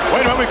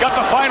 Wait a minute, we've got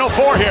the Final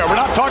 4 here. We're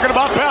not talking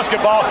about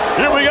basketball.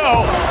 Here we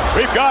go.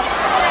 We've got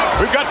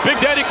Big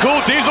Daddy Cool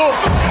Diesel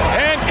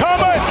and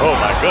Kama. Oh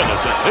my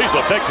goodness,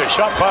 Diesel takes a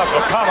shot pop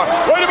of Kama.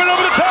 Wait a minute,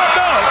 over the top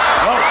now.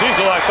 No,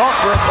 Diesel, I thought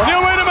for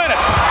Neil, wait a minute.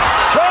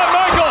 Shawn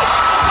Michaels.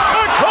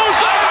 And close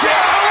down. I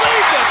can't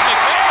believe this,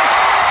 McMahon.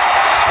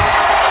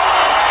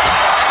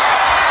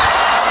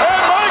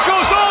 And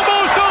Michaels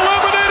almost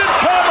eliminated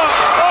Kama.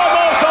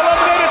 Almost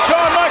eliminated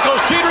Shawn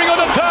Michaels, teetering on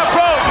the top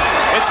rope.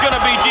 It's going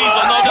to be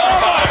Diesel, no doubt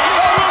about it.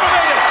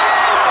 Eliminated.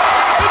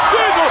 It's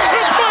Diesel.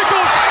 It's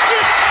Michaels.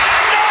 It's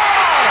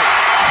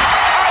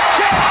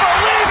I can't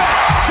believe it.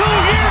 2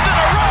 years in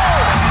a row.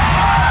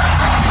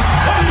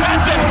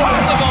 That's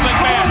impossible,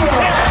 McMahon.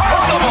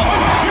 Impossible.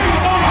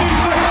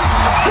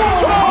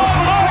 Shawn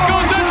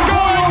Michaels is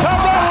going to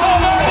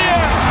WrestleMania.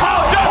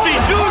 How does he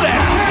do that?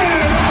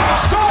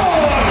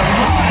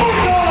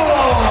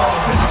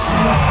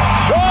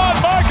 Shawn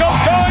Michaels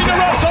going to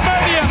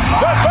WrestleMania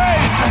to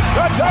face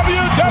the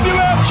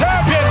WWF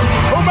champion,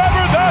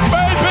 whomever that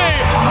may be.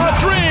 A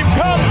dream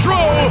come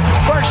true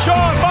for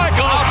Shawn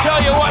Michaels. I'll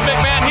tell you what,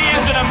 McMahon, he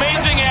is an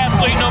amazing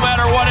athlete no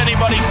matter what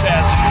anybody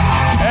says.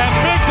 And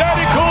Big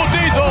Daddy Cool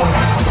Diesel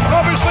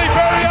obviously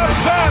very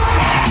upset.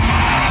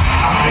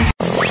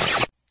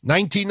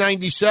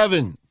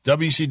 1997,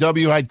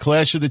 WCW had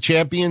Clash of the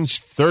Champions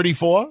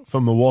 34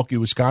 from Milwaukee,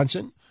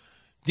 Wisconsin.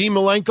 Dean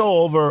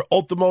Malenko over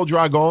Ultimo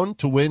Dragon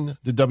to win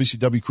the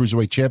WCW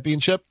Cruiserweight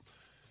Championship.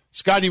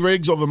 Scotty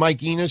Riggs over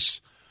Mike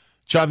Enos.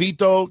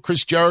 Chavito,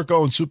 Chris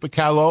Jericho, and Super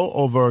Calo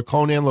over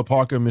Conan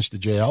LaParca and Mr.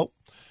 JL.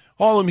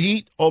 Harlem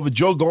Heat over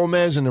Joe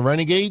Gomez and the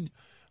Renegade.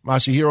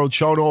 Masahiro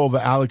Chono over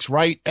Alex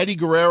Wright. Eddie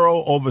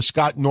Guerrero over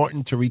Scott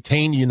Norton to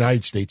retain the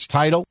United States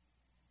title.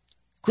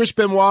 Chris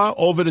Benoit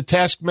over the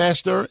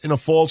Taskmaster in a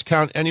Falls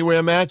Count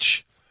Anywhere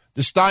match.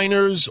 The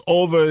Steiners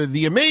over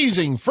the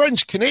amazing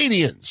French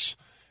Canadians.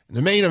 In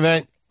the main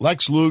event,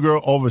 Lex Luger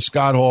over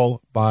Scott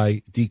Hall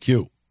by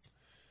DQ.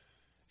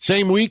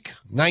 Same week,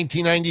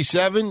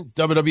 1997,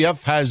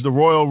 WWF has the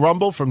Royal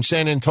Rumble from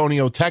San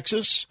Antonio,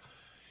 Texas.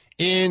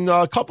 In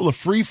a couple of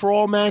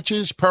free-for-all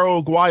matches,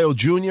 Perro Aguayo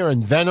Jr.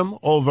 and Venom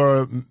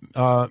over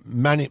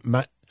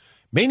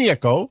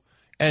Maniaco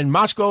and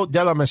Masco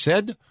de la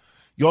Merced.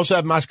 You also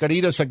have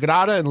Mascarita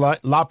Sagrada and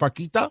La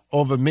Parquita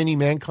over Mini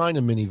Mankind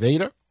and Mini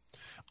Vader.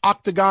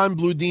 Octagon,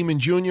 Blue Demon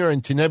Jr.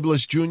 and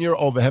Tenebris Jr.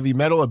 over Heavy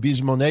Metal,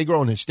 Abismo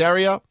Negro and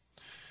Hysteria.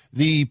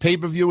 The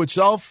pay-per-view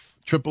itself,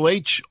 Triple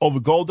H over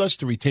Goldust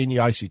to retain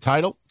the IC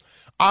title.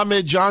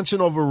 Ahmed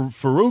Johnson over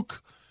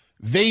Farouk.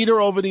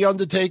 Vader over The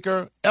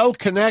Undertaker. El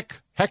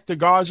Canek, Hector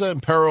Garza,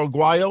 and Perro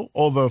Aguayo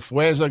over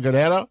Fuerza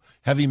Guerrera,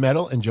 Heavy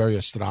Metal, and Jerry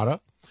Estrada.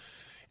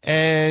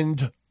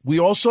 And we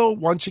also,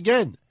 once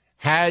again,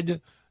 had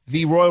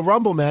the Royal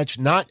Rumble match,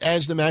 not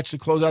as the match to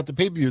close out the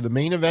pay-per-view. The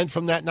main event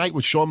from that night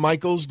was Shawn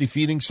Michaels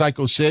defeating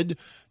Psycho Sid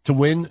to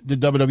win the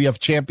WWF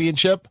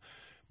Championship.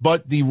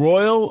 But the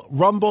Royal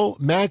Rumble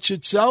match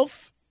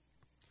itself,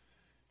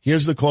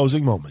 here's the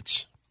closing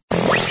moments.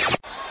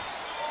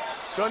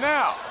 So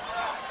now,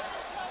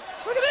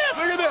 look at this.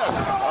 Look at this.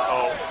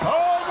 Uh-oh.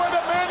 Oh, with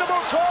a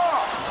mandible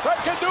claw.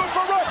 That can do it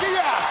for Rocky,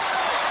 yes.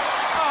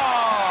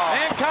 Oh.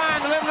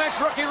 Mankind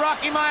eliminates Rookie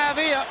Rocky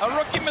Maivia. A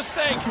rookie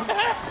mistake.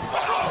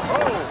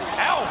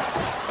 Oh, ow.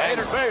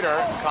 Vader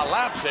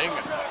collapsing.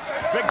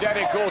 Big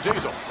Daddy Cool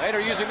Diesel. Vader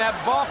using that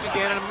bulk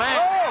again, and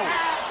man.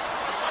 Oh.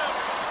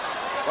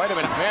 Wait a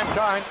minute,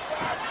 Mankind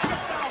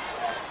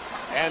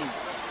and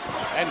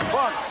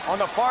Funk on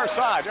the far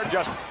side.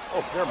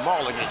 They're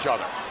mauling each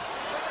other.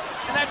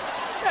 And that's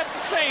the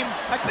same.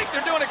 I think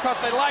they're doing it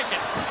because they like it.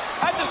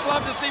 I just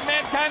love to see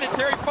Mankind and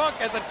Terry Funk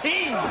as a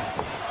team.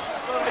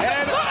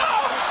 And look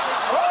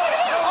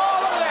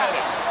at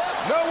it.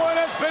 No one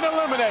has been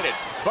eliminated.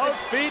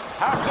 Both feet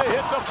have to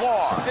hit the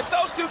floor. If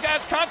those two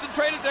guys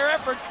concentrated their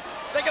efforts,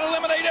 they can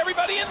eliminate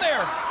everybody in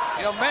there.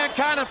 You know,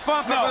 Mankind and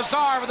Funk are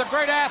bizarre with the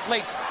great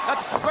athletes.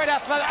 Great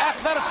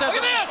athleticism. Look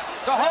at this.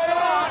 To hold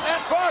on.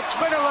 And Funk's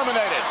been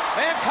eliminated.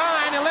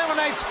 Mankind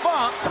eliminates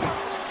Funk.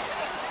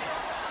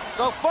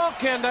 So Funk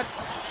can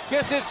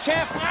gets his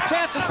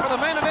chances for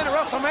the main event at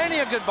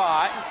WrestleMania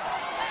goodbye.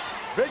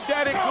 Big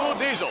Daddy Cool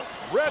Diesel,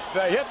 Bret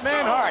the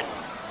Hitman Hart,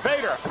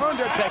 Vader,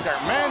 Undertaker,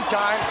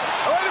 Mankind.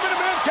 Oh, wait a minute,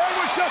 Mankind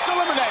was just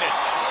eliminated.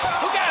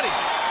 Who got him?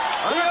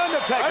 The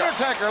Undertaker.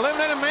 Undertaker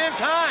eliminated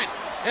Mankind,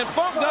 and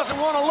Funk doesn't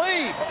want to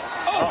leave.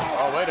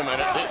 Oh, wait a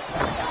minute.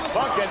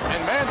 Funk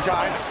and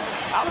Mankind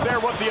out there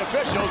with the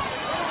officials.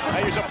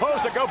 Now you're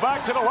supposed to go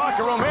back to the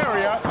locker room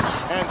area,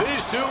 and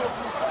these two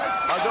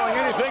are doing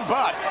anything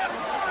but.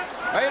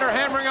 Vader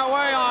hammering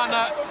away on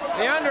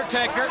The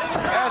Undertaker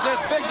as this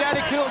Big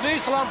Daddy Cool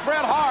Diesel on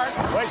Bret Hart.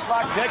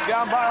 Waistlock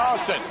takedown by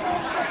Austin.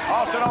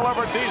 Austin all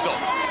over Diesel.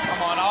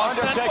 Come on,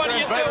 Austin. Undertaker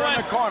and Vader in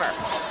the corner.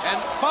 And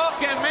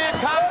Funk and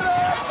Mankind.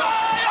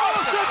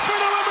 Austin's been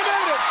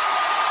eliminated.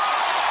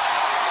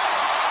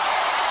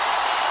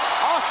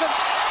 Austin,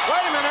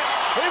 wait a minute.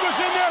 He was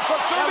in there for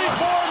 34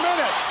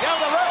 minutes. Yeah,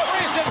 the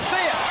referees didn't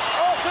see it.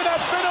 Austin has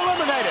been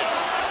eliminated.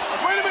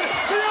 Wait a minute.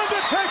 The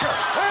Undertaker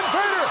and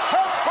Vader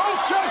have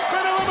both just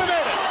been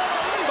eliminated.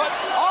 But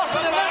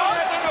Austin and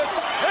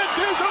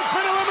Diesel's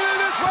been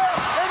eliminated as well.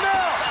 And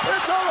now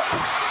it's over.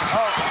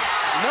 Oh,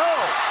 no.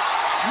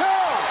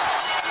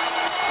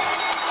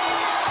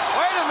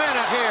 Wait a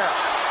minute here.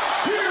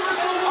 Here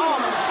is the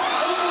winner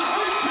of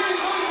the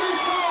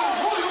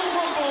 1994 Royal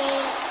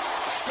Rumble,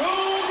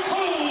 Stone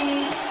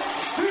Cold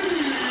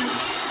Steve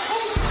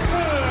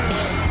Austin.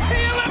 He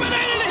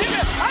eliminated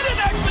him. I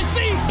didn't actually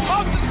see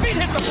Austin's feet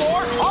hit the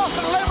floor.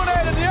 Austin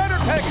eliminated The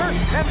Undertaker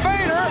and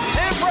Vader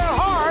and Bret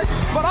Hart,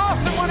 but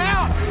Austin went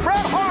out.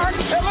 Bret Hart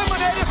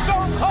eliminated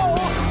Stone Cold,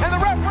 and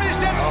the referees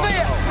didn't see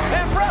it.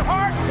 And Bret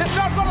Hart is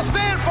not going to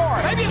stand for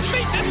it. Maybe his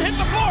feet didn't hit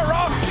the floor,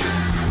 Ross.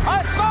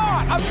 I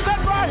saw it. I'm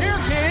sitting right here,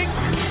 King.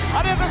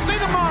 I didn't see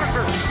the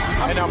monitor.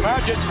 And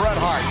imagine Bret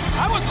Hart.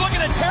 I was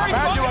looking at Terry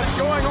Funk. Imagine what's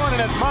going on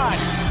in his mind.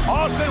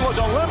 Austin was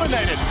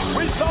eliminated.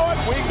 We saw it.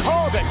 We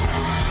called it.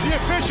 The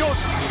officials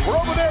were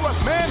over there with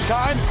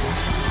Mankind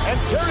and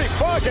Terry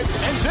Funk and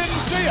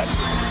didn't see it.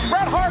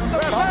 Bret Hart's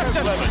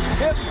obsession.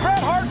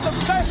 Bret Hart's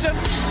obsession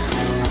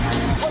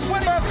with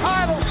winning a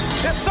title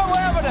is so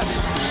evident.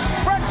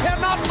 Bret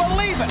cannot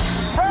believe it.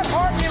 Bret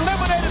Hart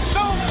eliminated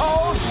Stone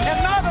Cold, and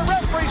neither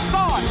referee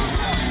saw it.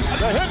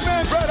 The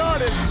Hitman Bret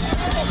Hart is.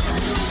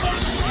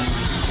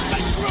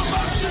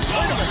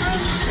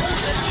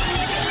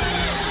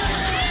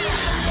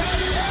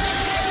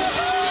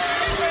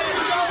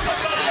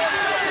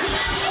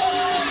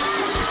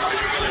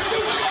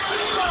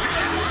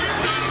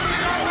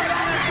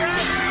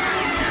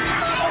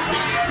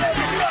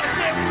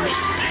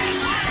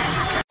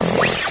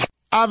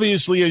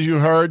 Obviously, as you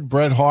heard,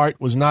 Bret Hart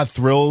was not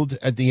thrilled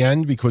at the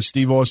end because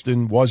Steve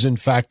Austin was, in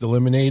fact,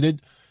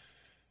 eliminated.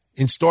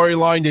 In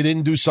storyline, they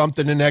didn't do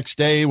something the next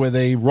day where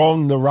they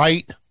wronged the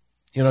right.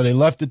 They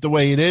left it the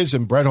way it is,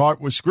 and Bret Hart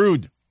was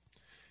screwed.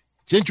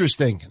 It's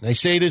interesting, and I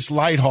say this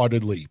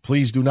lightheartedly.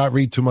 Please do not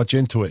read too much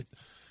into it.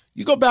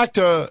 You go back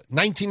to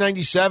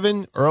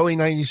 1997, early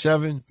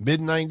 97,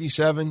 mid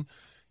 97,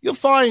 you'll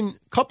find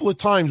a couple of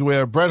times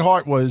where Bret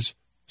Hart was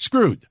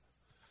screwed.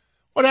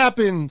 What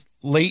happened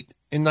late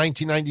in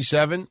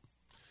 1997?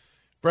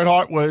 Bret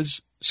Hart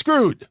was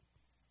screwed.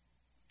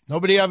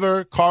 Nobody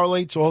ever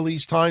correlates all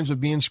these times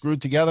of being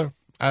screwed together.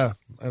 I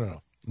don't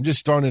know. I'm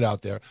just throwing it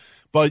out there.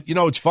 But,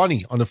 it's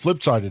funny on the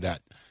flip side of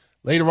that.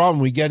 Later on,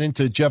 we get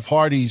into Jeff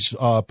Hardy's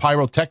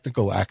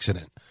pyrotechnical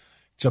accident.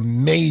 It's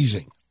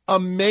amazing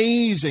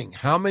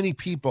how many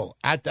people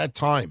at that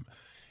time,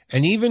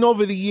 and even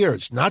over the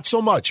years, not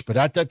so much, but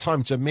at that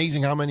time, it's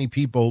amazing how many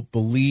people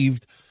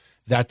believed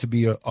that to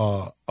be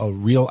a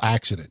real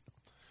accident.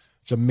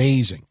 It's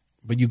amazing.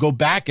 But you go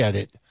back at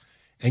it,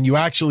 and you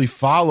actually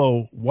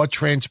follow what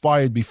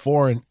transpired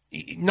before and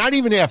not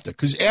even after.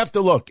 Because after,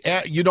 look,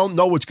 you don't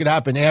know what's going to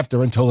happen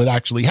after until it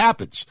actually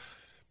happens.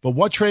 But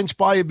what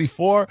transpired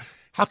before,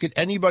 how could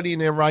anybody in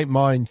their right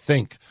mind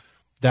think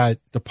that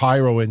the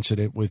pyro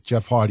incident with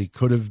Jeff Hardy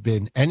could have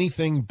been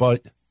anything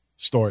but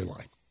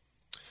storyline?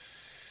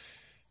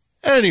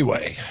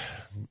 Anyway,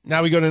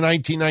 now we go to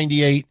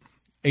 1998,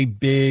 a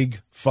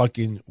big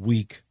fucking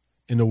week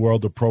in the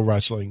world of pro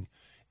wrestling,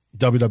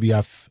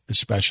 WWF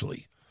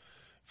especially.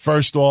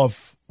 First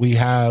off, we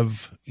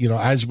have,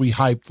 as we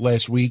hyped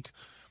last week,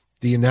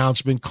 the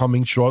announcement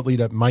coming shortly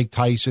that Mike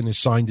Tyson has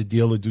signed a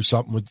deal to do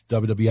something with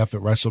WWF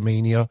at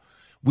WrestleMania.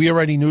 We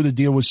already knew the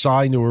deal was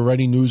signed. There were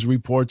already news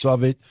reports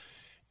of it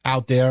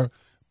out there,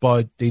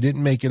 but they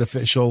didn't make it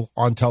official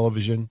on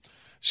television.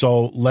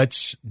 So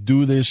let's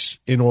do this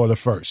in order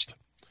first.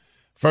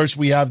 First,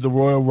 we have the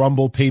Royal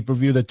Rumble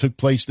pay-per-view that took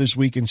place this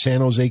week in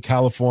San Jose,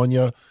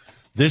 California.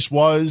 This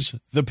was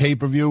the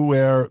pay-per-view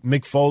where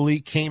Mick Foley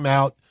came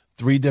out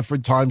 3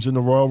 different times in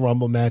the Royal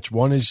Rumble match.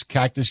 One is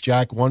Cactus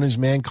Jack, one is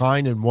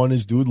Mankind, and one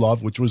is Dude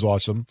Love, which was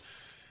awesome.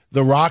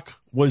 The Rock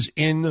was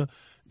in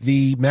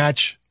the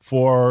match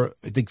for,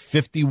 I think,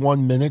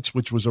 51 minutes,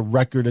 which was a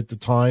record at the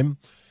time.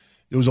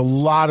 There was a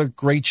lot of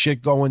great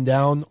shit going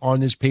down on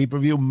this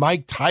pay-per-view.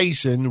 Mike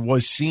Tyson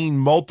was seen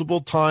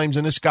multiple times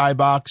in a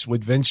skybox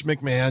with Vince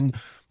McMahon,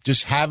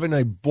 just having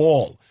a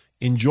ball,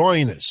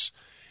 enjoying this.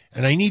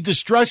 And I need to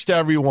stress to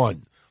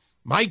everyone,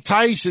 Mike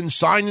Tyson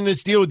signing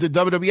this deal with the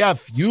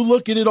WWF, you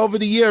look at it over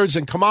the years,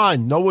 and come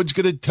on, no one's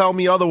going to tell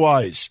me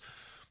otherwise.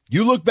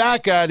 You look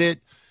back at it,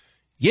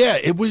 yeah,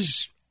 it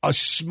was a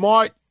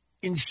smart,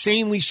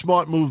 insanely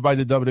smart move by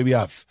the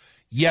WWF.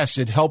 Yes,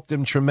 it helped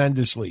them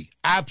tremendously.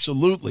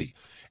 Absolutely.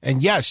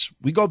 And yes,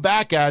 we go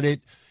back at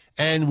it,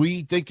 and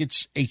we think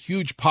it's a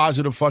huge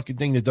positive fucking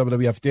thing that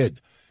WWF did.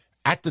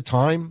 At the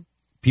time,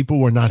 people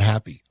were not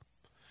happy.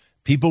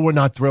 People were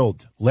not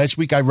thrilled. Last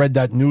week, I read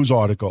that news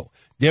article.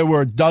 There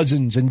were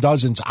dozens and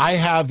dozens. I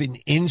have an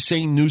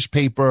insane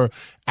newspaper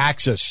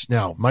access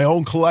now. My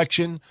own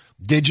collection,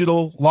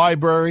 digital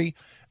library,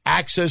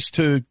 access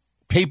to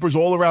papers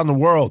all around the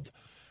world.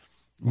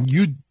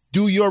 You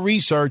do your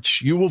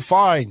research, you will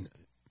find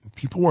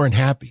people weren't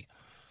happy.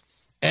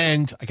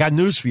 And I got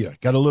news for you.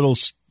 Got a little,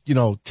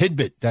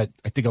 tidbit that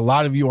I think a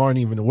lot of you aren't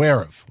even aware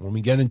of. When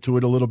we get into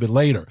it a little bit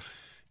later,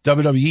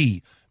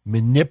 WWE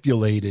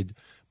manipulated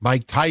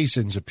Mike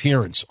Tyson's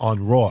appearance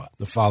on Raw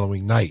the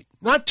following night.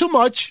 Not too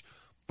much,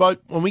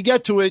 but when we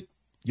get to it,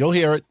 you'll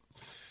hear it.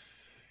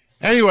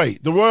 Anyway,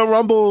 the Royal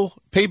Rumble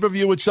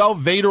pay-per-view itself,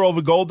 Vader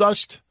over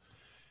Goldust,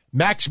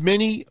 Max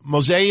Mini,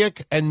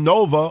 Mosaic, and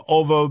Nova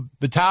over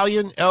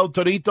Battalion, El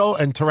Torito,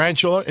 and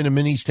Tarantula in a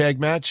Minis tag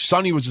match.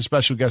 Sonny was a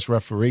special guest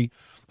referee.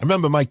 I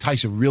remember Mike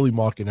Tyson really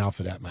marking out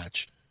for that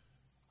match.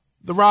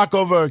 The Rock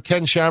over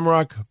Ken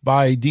Shamrock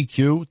by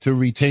DQ to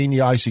retain the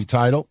IC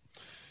title.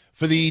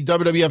 For the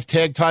WWF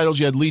tag titles,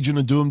 you had Legion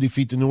of Doom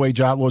defeat the New Age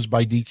Outlaws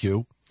by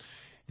DQ.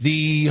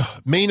 The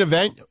main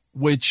event,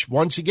 which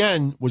once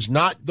again was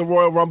not the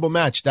Royal Rumble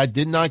match, that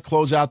did not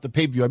close out the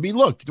pay-per-view. I mean,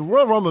 look, the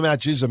Royal Rumble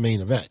match is a main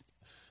event,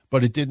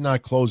 but it did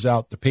not close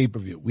out the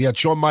pay-per-view. We had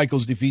Shawn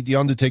Michaels defeat The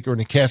Undertaker in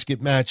a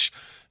casket match.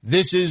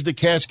 This is the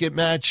casket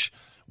match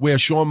where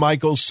Shawn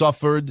Michaels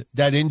suffered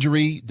that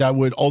injury that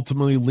would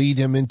ultimately lead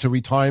him into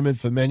retirement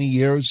for many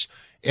years.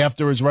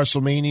 After his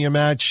WrestleMania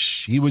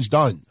match, he was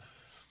done.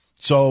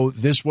 So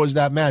this was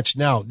that match.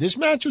 Now, this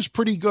match was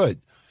pretty good.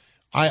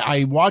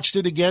 I watched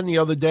it again the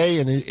other day,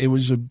 and it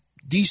was a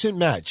decent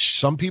match.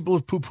 Some people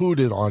have poo-pooed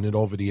it on it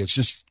over the years,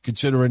 just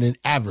considering it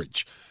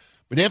average.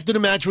 But after the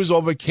match was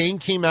over, Kane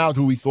came out,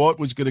 who we thought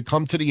was going to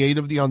come to the aid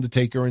of The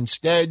Undertaker.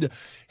 Instead,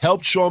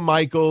 helped Shawn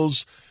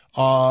Michaels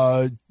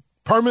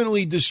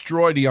permanently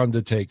destroy The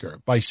Undertaker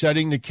by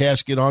setting the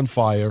casket on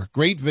fire.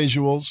 Great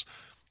visuals.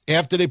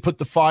 After they put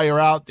the fire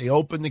out, they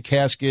opened the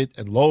casket,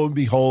 and lo and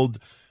behold,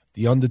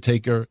 The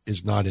Undertaker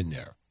is not in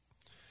there.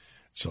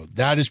 So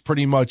that is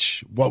pretty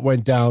much what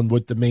went down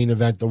with the main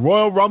event. The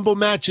Royal Rumble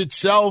match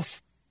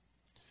itself,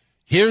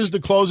 Here's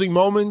the closing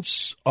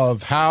moments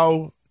of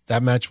how that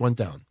match went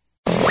down.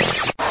 The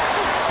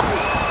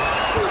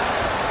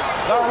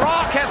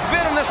Rock has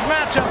been in this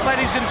matchup,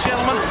 ladies and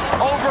gentlemen,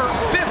 over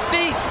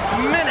 50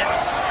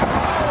 minutes.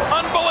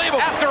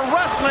 Unbelievable. After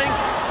wrestling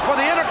for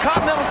the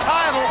Intercontinental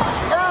title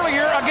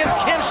earlier against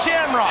Ken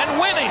Shamrock.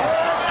 And winning.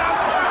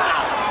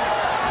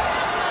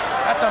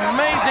 That's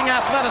amazing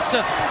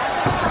athleticism.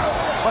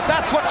 But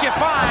that's what you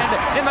find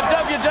in the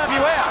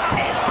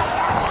WWF.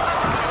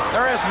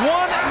 There is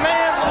one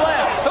man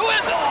left. Who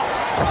is it?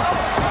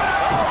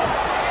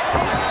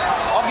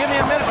 Oh, give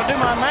me a minute to do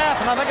my math,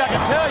 and I think I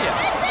can tell you.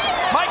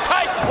 Mike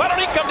Tyson. Why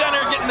don't he come down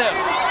here and get in this?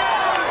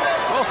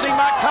 We'll see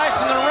Mike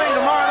Tyson in the ring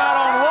tomorrow night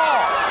on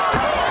Raw.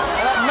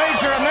 That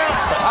major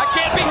announcement. I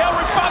can't be held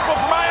responsible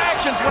for my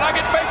actions when I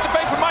get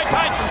face-to-face with Mike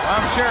Tyson.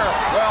 I'm sure.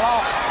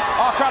 Well,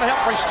 I'll try to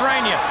help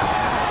restrain you.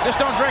 Just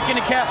don't drink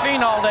any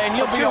caffeine all day, and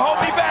you'll be all right.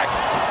 Hold me back.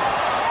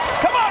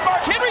 Come on,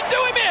 Mark Henry,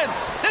 do him in.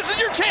 This is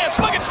your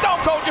chance. Look at Stone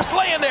Cold just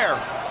laying there.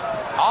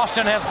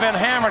 Austin has been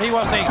hammered. He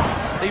was the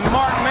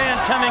marked man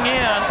coming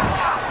in.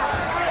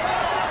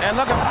 And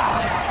look at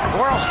the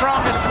world's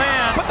strongest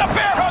man. Put the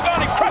bear hug on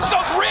him. Crush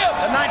those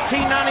ribs. The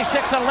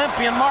 1996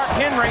 Olympian Mark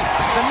Henry,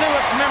 the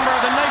newest member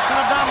of the Nation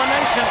of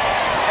Domination,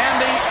 and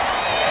the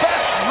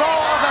best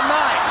draw of the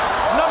night,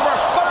 number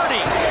 30,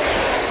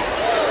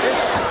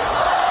 is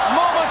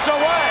moments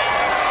away.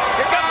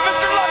 Here comes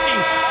Mr. Lucky.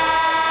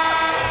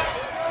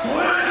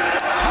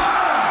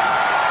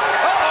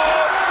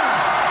 Uh-oh.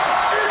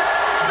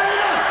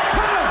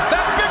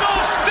 That big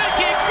old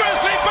stinky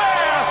grizzly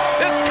bear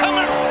is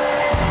coming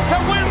to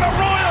win the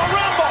Royal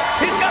Rumble.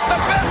 He's got the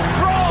best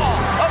draw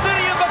of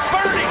any of the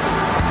 30.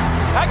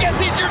 I guess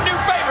he's your new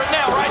favorite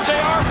now, right, JR?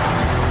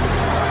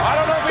 I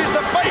don't know if he's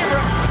the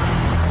favorite.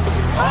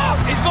 Oh,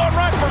 he's going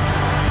right for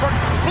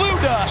blue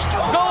dust,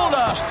 gold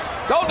dust.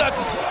 Gold dust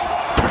is...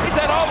 He's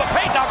had all the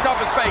paint knocked off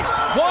his face.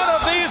 One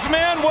of these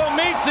men will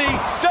meet the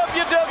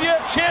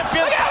WWF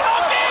champion. Look out,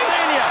 Hunky!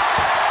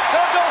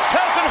 There goes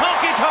cousin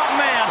Hunky Top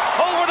Man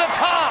over the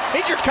top.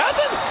 He's your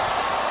cousin?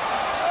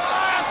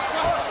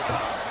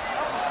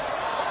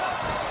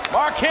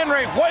 Mark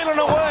Henry wailing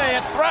away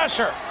at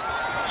Thrasher.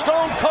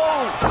 Stone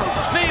Cold,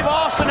 Steve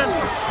Austin, and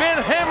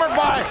been hammered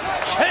by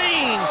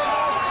chains.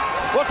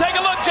 Well, take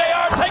a look,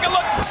 JR. Take a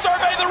look.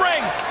 Survey the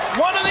ring.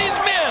 One of these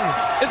men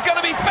is going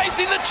to be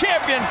facing the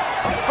champion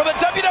for the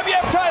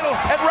WWF title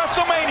at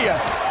WrestleMania.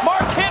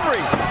 Mark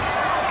Henry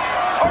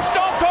or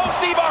Stone Cold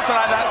Steve Austin.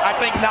 I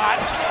think not.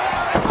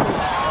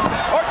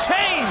 Or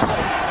Chains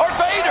or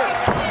Vader.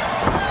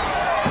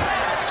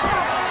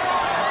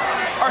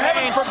 Or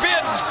heaven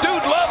forbid,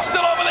 Dude Love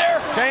still over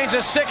there. Chains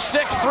is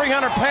 6'6",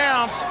 300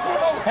 pounds.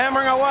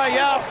 Hammering away,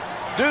 yeah.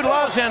 Dude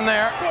Love's in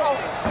there.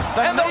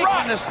 And the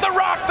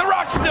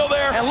Rock's still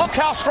there. And look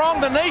how strong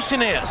the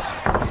Nation is.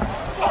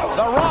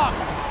 The Rock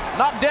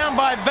knocked down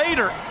by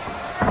Vader.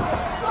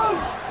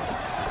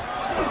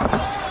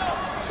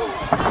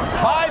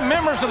 5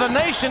 members of the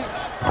Nation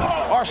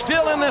are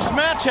still in this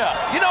matchup.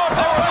 You know, if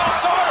they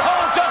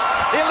were just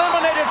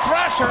eliminated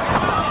Thrasher.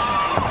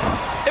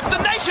 If the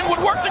Nation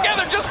would work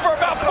together just for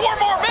about 4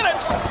 more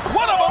minutes,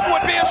 one of them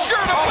would be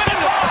assured of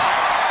winning it.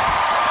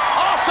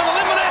 Austin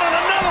eliminated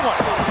another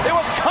one. It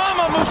was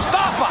Kama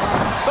Mustafa.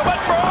 So much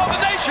for all the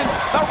Nation.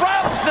 The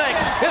rattlesnake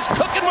is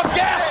cooking with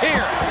gas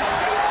here.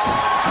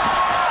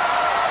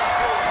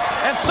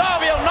 And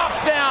Savio knocks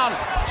down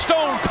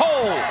Stone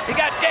Cold. He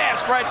got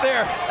gassed right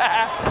there.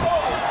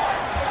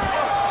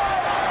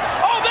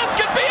 Oh, this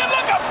could be it.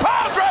 Look, a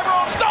pile driver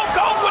on Stone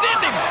Cold would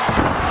end him.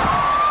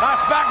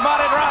 Nice back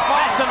body drop,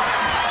 Austin.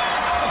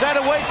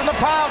 Stayed away from the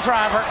pile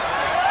driver.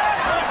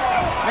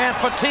 Man,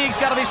 fatigue's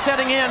got to be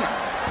setting in.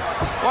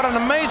 What an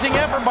amazing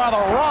effort by The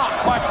Rock,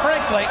 quite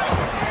frankly.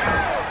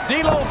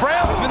 D'Lo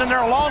Brown's been in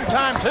there a long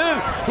time, too.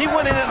 He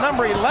went in at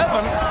number 11.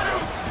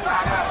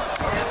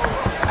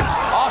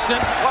 Austin.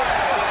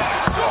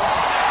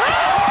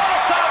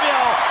 Savio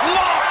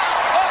launched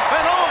up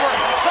and over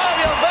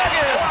Savio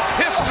Vega's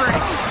history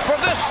for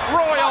this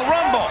Royal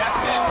Rumble.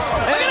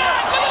 And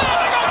look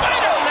at that,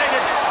 Vader.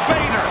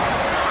 Vader.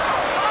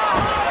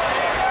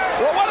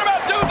 Well, what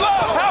about Dude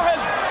Love?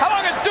 How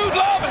long has Dude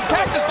Love and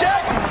Cactus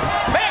Jack and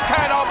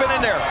Mankind all been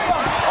in there?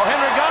 Oh,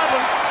 Henry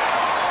Godwin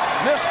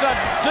missed a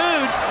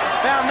Dude.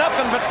 Found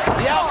nothing but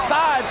the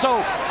outside,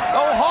 so the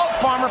old hog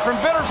farmer from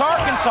Bitters,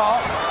 Arkansas,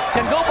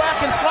 can go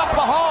back and slap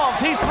the hogs.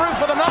 He's through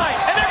for the night.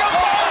 And there goes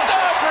Bonzo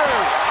through.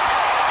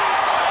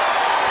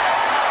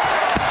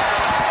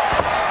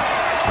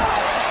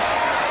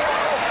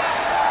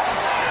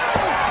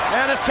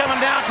 And it's coming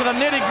down to the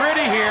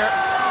nitty-gritty here.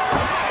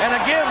 And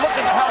again, look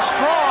at how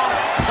strong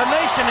the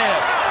Nation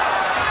is.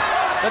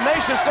 The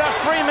Nation still has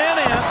 3 men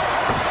in.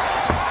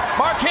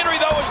 Mark Henry,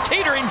 though, is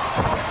teetering.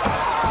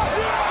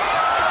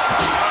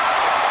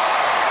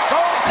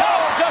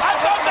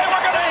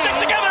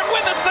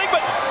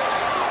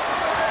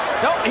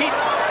 No,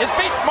 his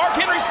feet, Mark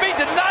Henry's feet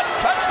did not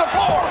touch the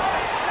floor.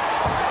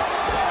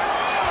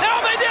 No,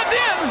 they did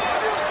then.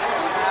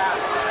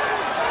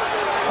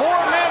 4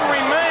 men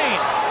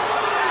remain.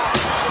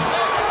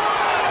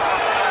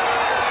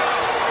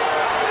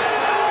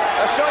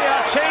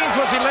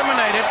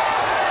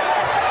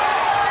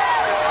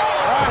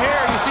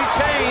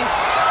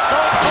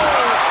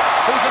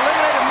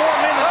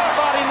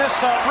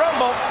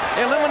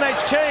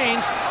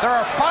 changed. There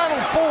are final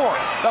four.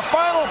 The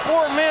final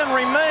four men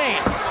remain.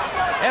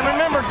 And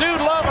remember,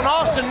 Dude Love and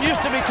Austin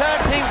used to be tag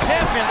team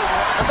champions,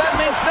 but that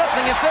means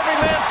nothing. It's every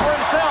man for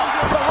himself.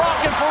 The Rock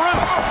and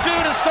Farouk,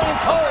 Dude and Stone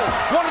Cold.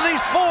 One of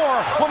these four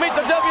will meet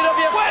the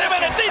WWF. Wait a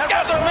minute, these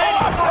guys are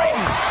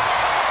cooperating.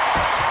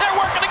 They're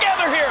working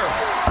together here.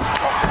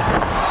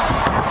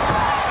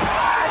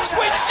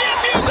 Sweet shit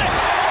music.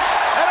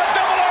 And a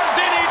double R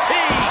DDT.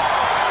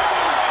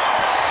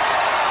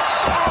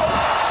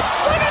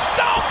 Look at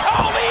Stone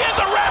Cold, he is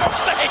a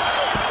rattlesnake.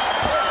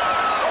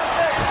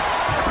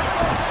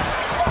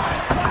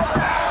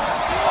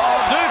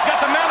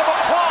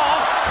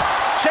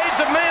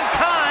 Shades of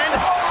Mankind,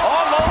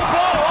 all low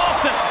blow,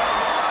 Austin.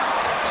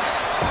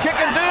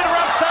 Kicking Dude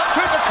around some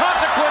truth of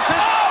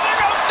consequences. Oh, there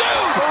goes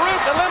Dude.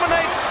 Farouk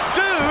eliminates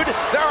Dude.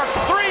 There are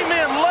three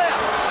men left.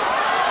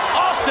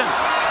 Austin,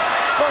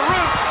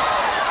 Farouk,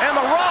 and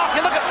The Rock.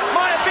 And look at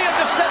Maivia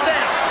just sat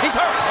down. He's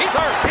hurt. He's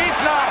hurt. He's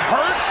not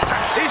hurt.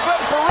 He's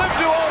letting Farouk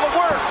do all the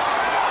work.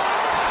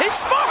 He's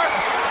smart.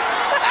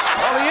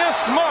 Well, he is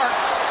smart.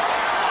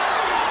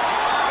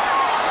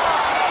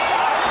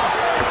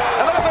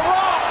 And look at The Rock.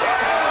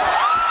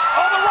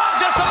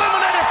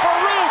 Eliminated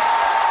Farouk.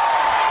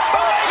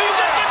 But wait, he's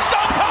against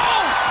Stone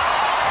Cold.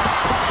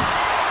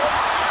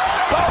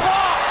 The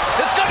Rock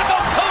is going to go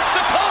coast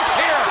to coast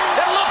here.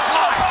 It looks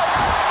like.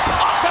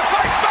 Austin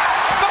fights back.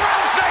 The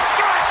rattlesnake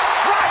strikes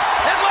right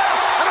and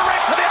left and a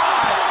right to the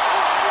eyes.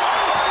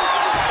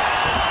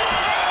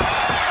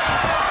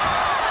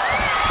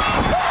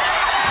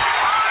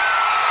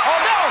 Oh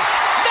no!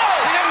 No!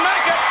 He didn't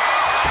make it.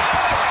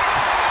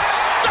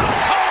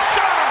 Stone Cold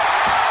Stunner.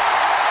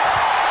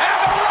 And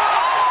The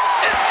Rock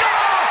is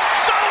gone.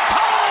 Stone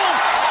Cold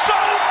is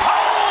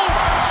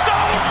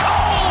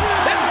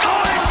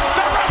going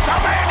to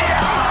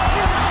WrestleMania.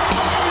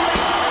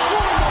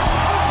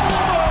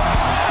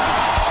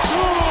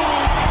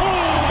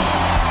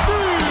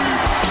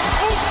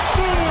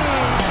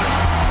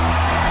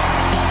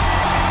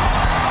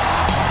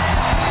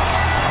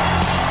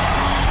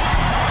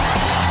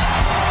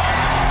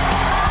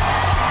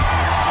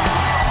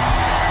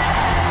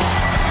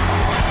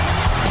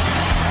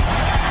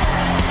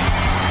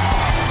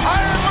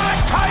 Iron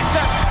Mike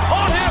Tyson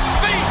on his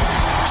feet,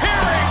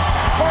 cheering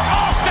for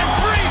Austin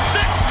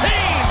 316.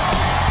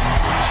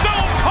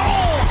 Stone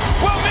Cold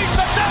will meet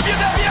the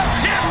WWF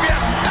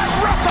Champion at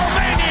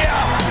WrestleMania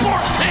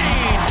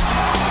 14.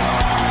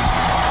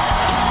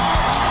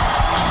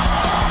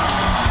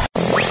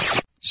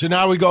 So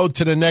now we go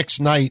to the next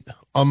night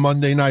on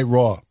Monday Night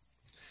Raw.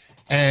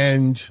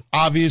 And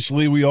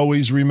obviously we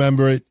always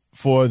remember it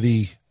for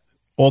the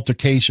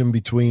altercation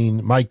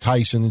between Mike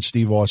Tyson and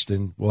Steve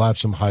Austin. We'll have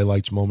some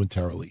highlights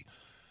momentarily.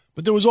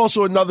 But there was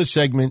also another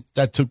segment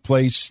that took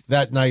place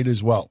that night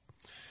as well.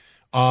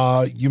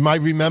 You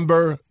might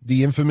remember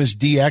the infamous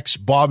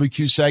DX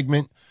barbecue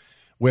segment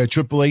where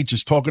Triple H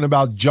is talking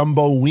about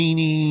jumbo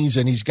weenies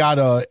and he's got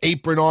an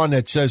apron on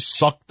that says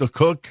 "Suck the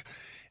Cook"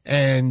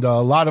 and a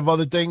lot of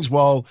other things.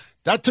 Well,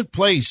 that took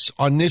place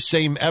on this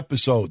same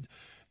episode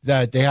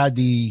that they had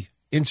the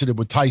incident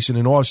with Tyson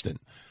and Austin.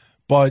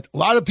 But a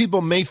lot of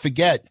people may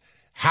forget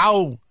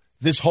how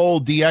this whole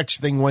DX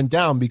thing went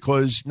down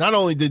because not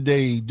only did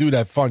they do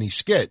that funny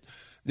skit,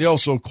 they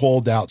also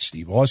called out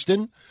Steve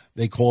Austin,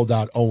 they called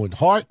out Owen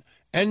Hart,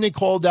 and they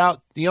called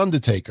out The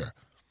Undertaker.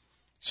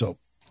 So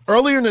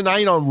earlier in the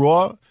night on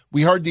Raw,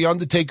 we heard The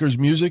Undertaker's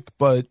music,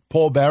 but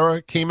Paul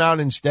Bearer came out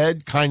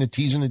instead, kind of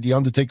teasing that The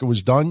Undertaker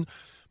was done.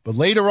 But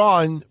later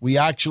on, we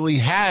actually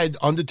had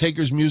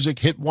Undertaker's music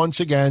hit once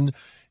again,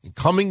 and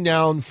coming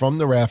down from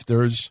the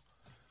rafters,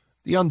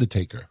 The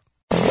Undertaker.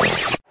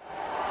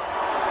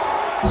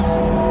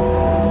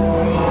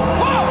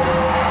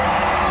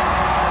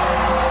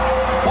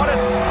 What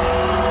is...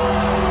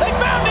 They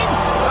found him!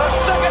 The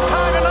second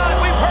time tonight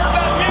we've heard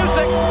that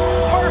music.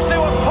 First it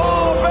was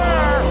Paul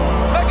Bearer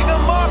making a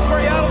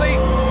mockery out of The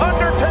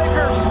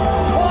Undertaker's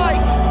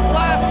plight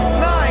last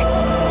night.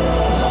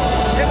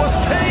 It was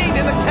Kane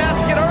in the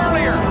casket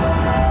earlier.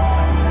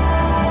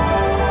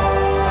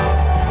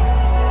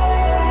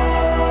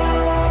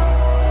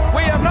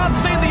 We have not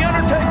seen The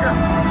Undertaker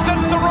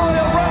since the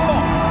Royal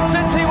Rumble,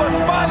 since he was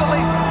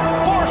finally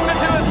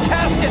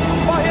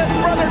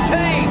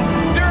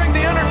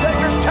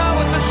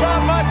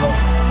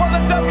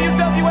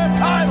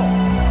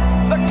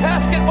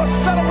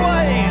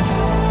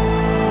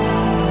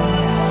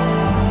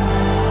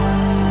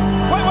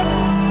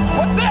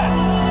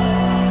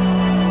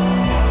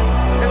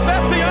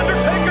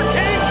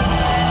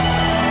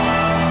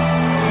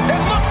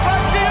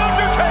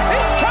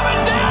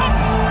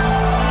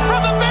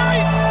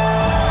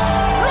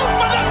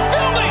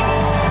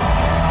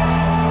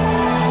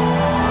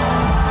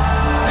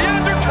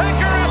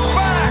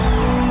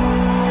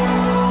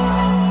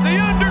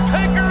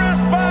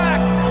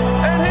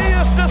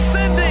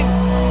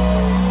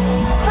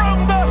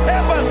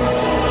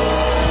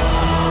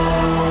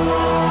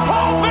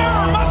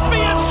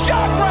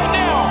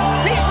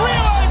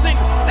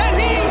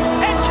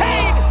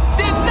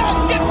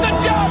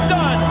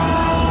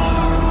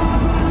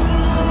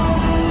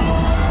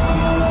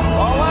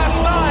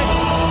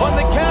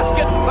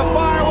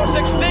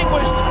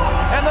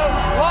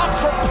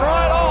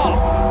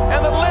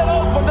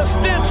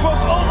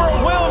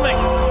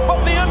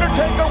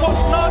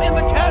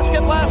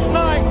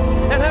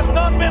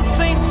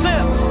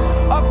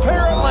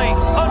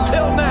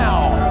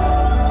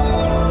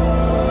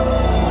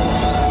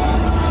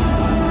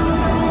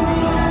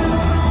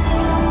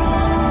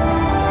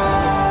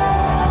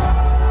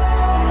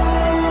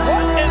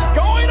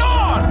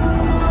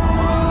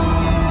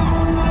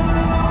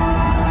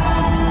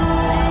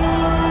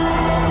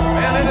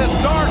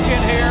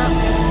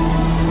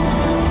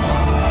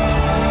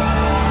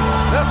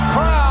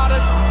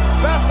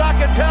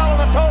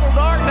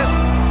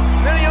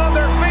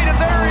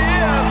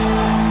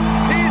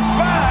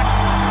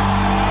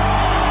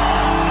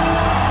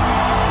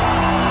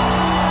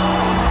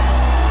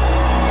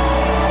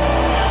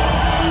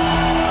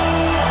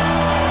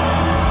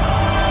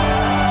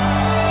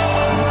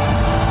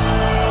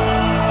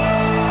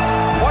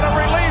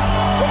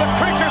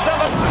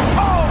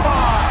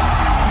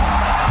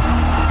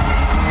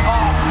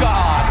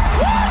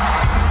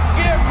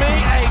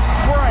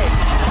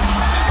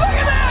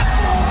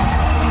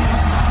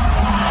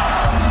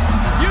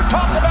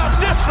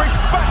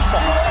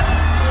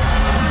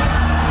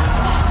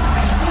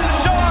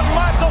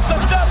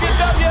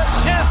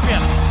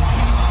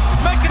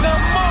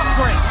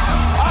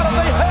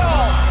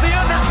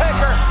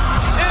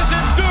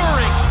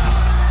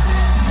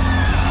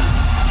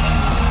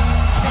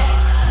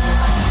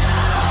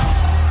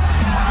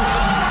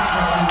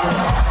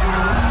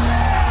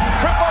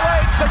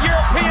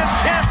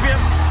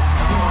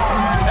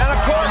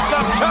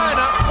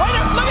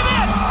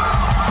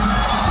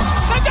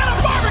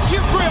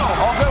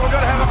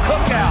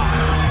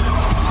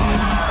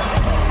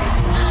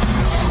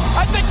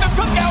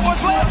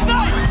match last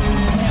night.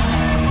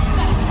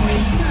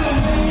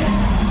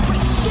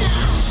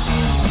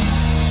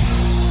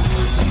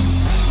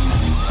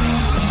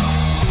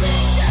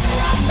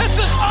 This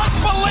is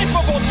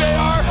unbelievable,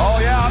 JR. Oh,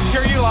 yeah, I'm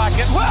sure you like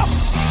it. Well,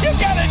 you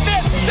gotta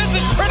admit, this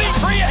is pretty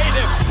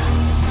creative.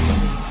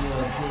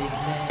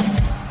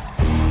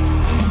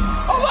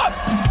 Oh, look!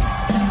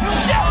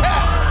 Chef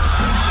hat!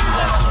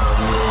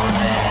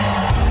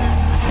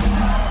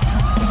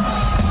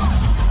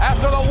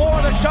 After the war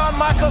that Shawn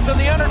Michaels and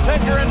The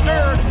Undertaker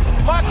endured,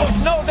 Michaels,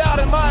 no doubt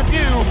in my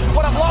view,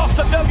 would have lost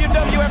the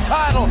WWF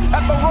title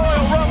at the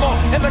Royal Rumble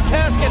in the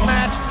casket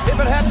match if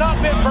it had not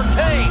been for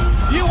Kane.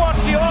 You watch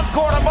the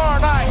encore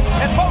tomorrow night,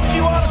 and folks,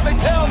 you honestly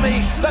tell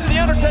me that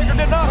The Undertaker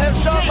did not have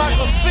Shawn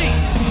Michaels' feet.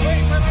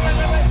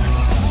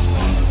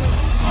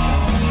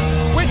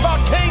 We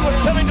thought Kane was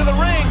coming to the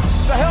ring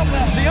to help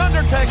The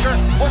Undertaker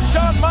when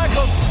Shawn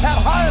Michaels had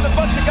hired a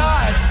bunch of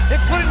guys,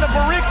 including the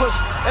Bariquas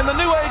and the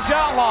New Age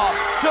Outlaws,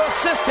 to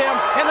assist him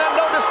in that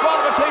no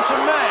disqualification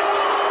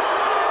match.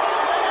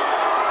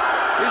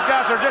 These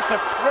guys are just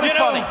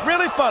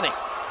really funny.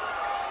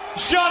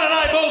 Sean and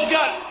I both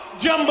got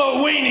jumbo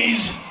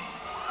weenies.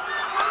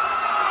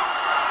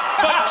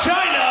 But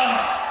China,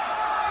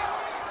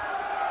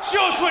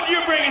 show us what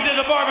you're bringing to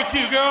the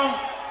barbecue, girl.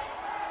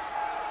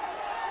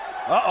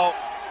 Uh-oh.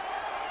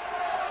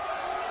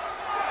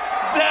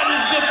 That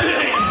is the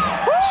big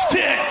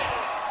stick.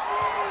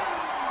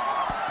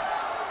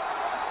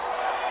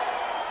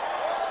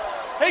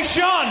 Hey,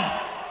 Sean,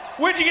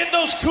 where'd you get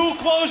those cool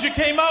clothes you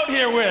came out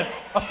here with?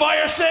 A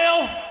fire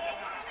sale?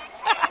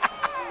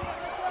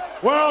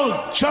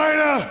 Well,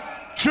 China,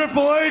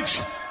 Triple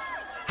H,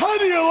 how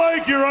do you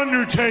like your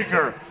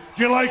Undertaker?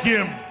 Do you like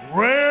him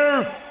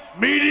rare,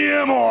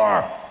 medium,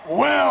 or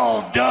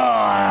well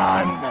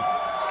done?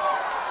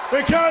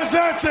 Because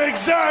that's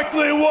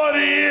exactly what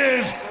he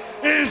is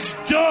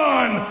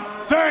done,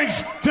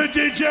 thanks to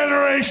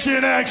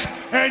Degeneration X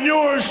and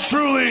yours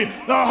truly,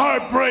 the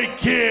Heartbreak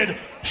Kid,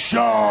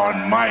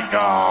 Shawn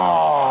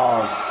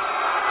Michaels.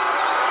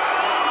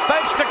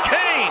 Thanks to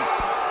Kane.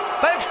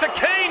 Thanks to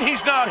Kane,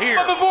 he's not here.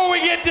 But before we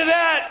get to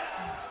that,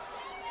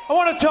 I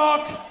want to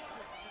talk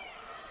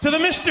to the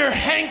Mr.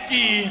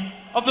 Hanky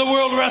of the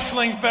World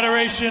Wrestling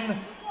Federation,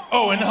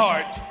 Owen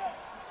Hart.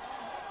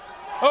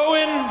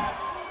 Owen,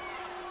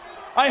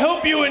 I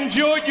hope you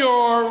enjoyed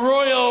your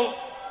royal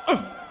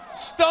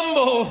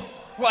stumble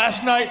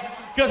last night,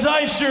 because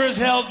I sure as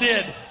hell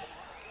did.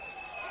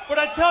 But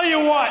I tell you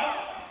what,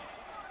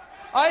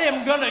 I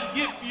am gonna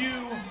give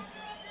you...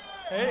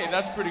 Hey,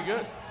 that's pretty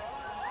good.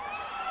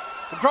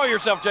 Control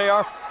yourself,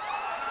 JR.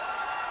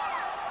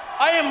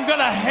 I am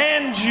gonna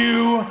hand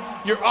you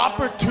your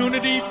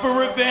opportunity for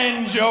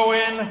revenge,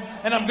 Owen,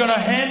 and I'm gonna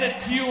hand it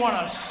to you on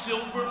a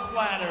silver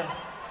platter.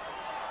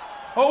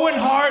 Owen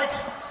Hart,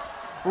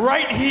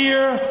 right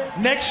here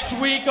next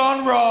week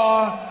on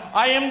Raw,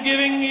 I am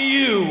giving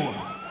you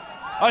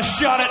a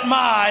shot at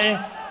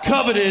my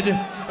coveted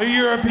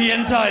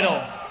European title.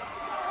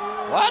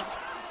 What?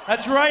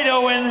 That's right,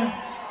 Owen.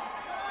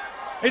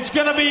 It's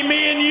gonna be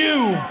me and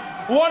you,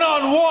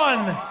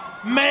 one-on-one,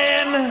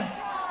 man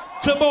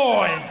to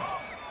boy.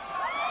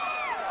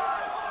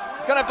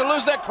 He's gonna have to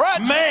lose that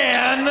crutch.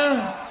 Man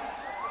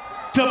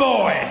to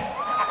boy.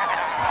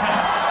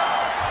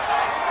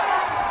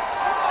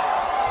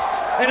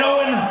 And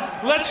Owen,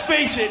 let's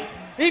face it,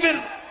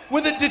 even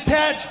with a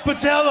detached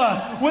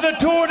patella, with a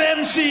torn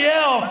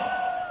MCL,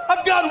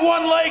 I've got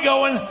one leg,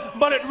 Owen,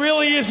 but it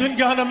really isn't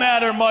gonna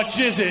matter much,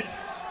 is it?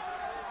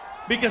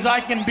 Because I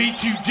can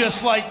beat you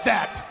just like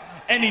that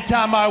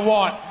anytime I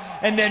want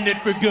and end it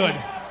for good.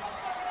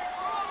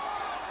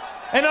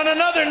 And on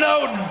another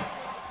note,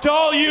 to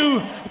all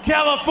you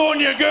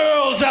California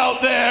girls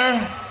out there,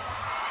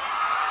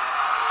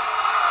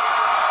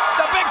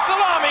 the big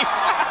salami.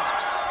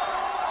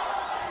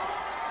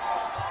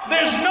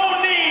 There's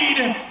no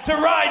need to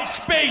ride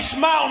Space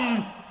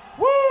Mountain,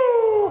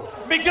 woo,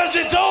 because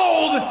it's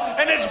old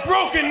and it's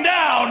broken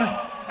down,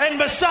 and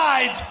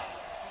besides,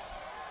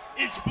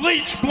 it's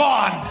bleach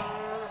blonde.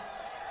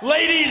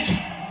 Ladies,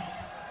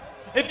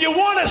 if you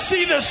want to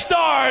see the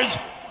stars,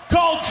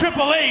 call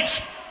Triple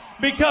H,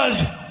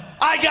 because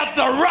I got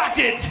the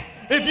rocket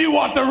if you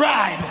want the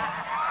ride.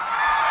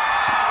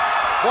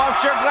 Well, I'm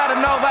sure glad to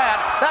know that.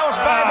 That was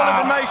valuable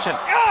information.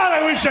 God,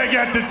 I wish I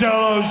got to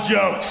tell those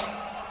jokes.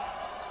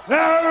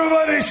 Now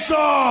everybody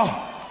saw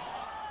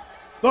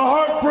the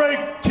Heartbreak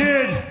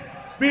Kid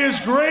be as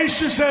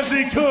gracious as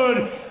he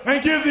could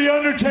and give The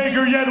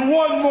Undertaker yet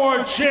one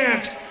more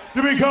chance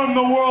to become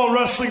the World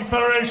Wrestling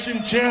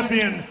Federation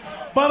champion.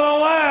 But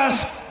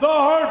alas, the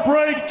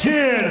Heartbreak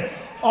Kid,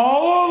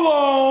 all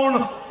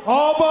alone,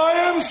 all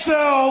by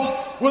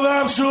himself, with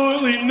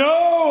absolutely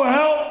no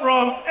help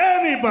from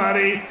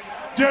anybody,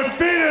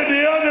 defeated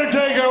The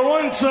Undertaker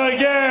once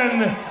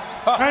again,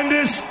 and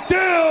is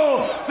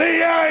still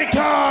the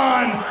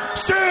icon,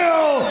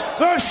 still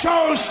the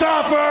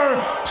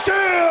showstopper,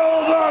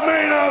 still the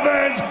main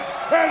event,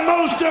 and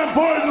most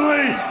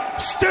importantly,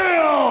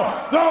 still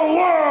the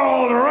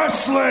World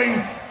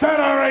Wrestling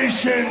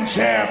Federation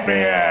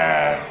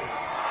champion.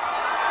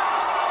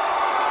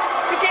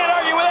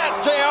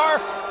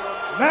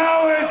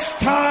 Now it's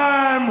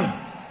time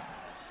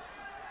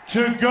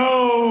to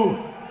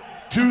go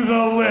to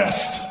the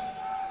list.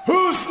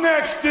 Who's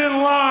next in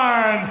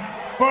line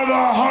for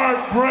the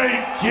Heartbreak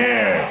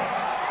Kid?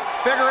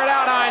 Figure it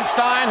out,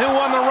 Einstein. Who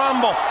won the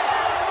Rumble?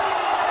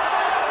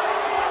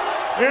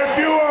 If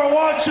you are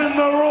watching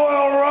the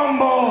Royal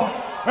Rumble,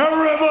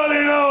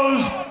 everybody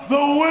knows the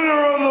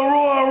winner of the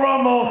Royal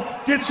Rumble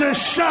gets a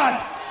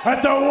shot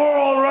at the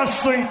World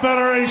Wrestling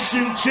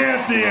Federation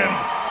champion.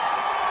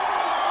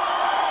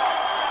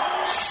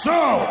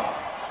 So,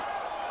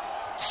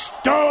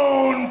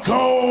 Stone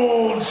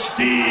Cold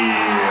Steve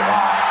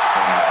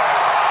Austin.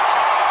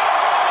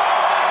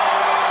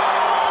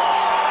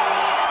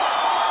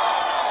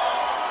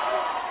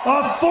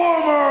 A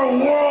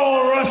former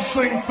World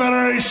Wrestling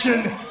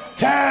Federation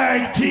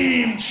Tag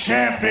Team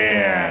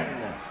Champion.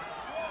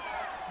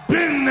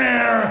 Been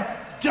there,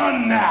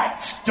 done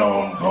that,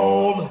 Stone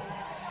Cold.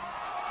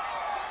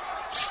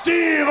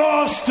 Steve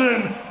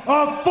Austin,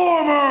 a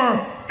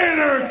former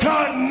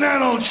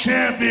Intercontinental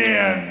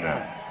Champion.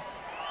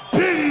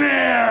 Been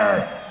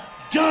there,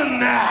 done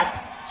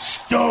that,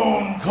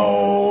 Stone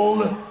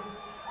Cold.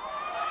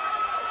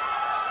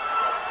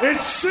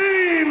 It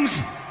seems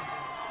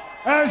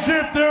as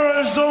if there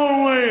is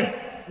only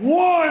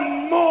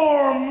one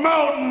more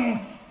mountain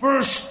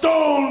for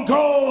Stone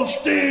Cold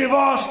Steve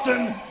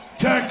Austin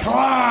to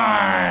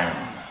climb.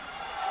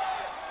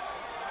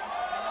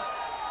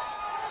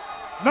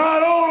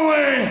 Not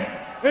only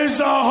is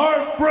the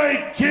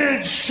Heartbreak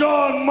Kid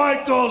Shawn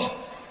Michaels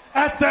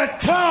at the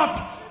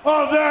top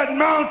of that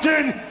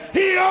mountain,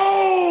 he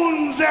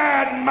owns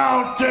that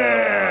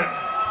mountain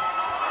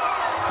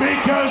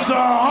because the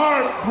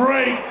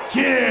Heartbreak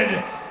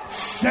Kid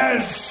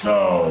says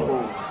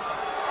so.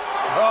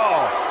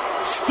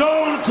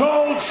 Stone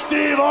Cold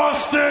Steve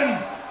Austin,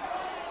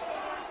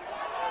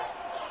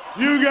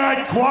 you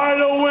got quite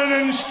a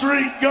winning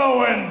streak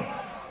going,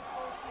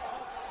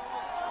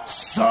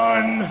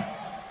 son.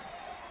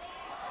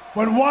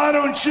 But why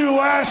don't you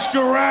ask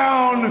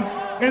around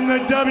in the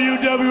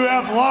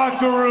WWF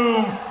locker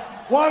room?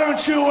 Why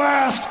don't you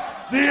ask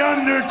The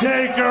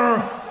Undertaker?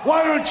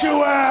 Why don't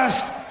you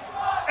ask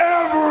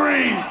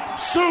every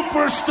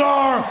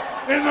superstar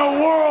in the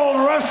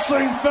World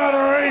Wrestling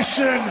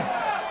Federation?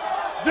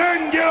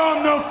 Then get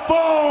on the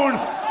phone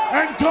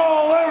and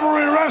call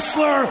every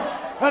wrestler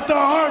that the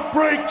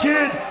Heartbreak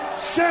Kid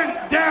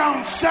sent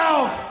down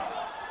south,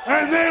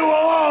 and they will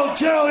all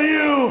tell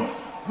you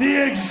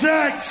the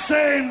exact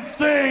same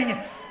thing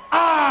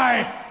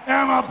I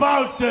am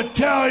about to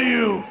tell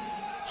you.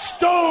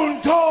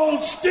 Stone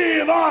Cold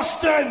Steve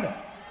Austin,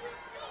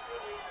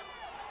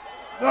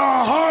 the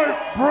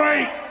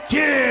Heartbreak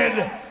Kid,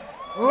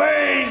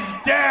 lays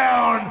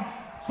down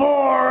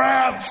for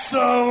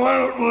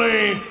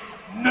absolutely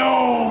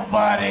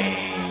nobody.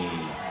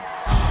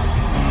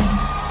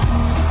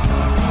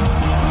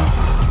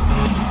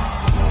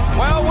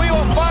 Well, we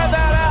will find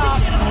that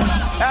out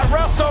at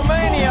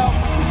WrestleMania.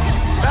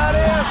 That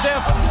is,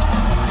 if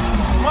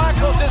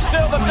Michaels is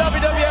still the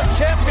WWF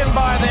champion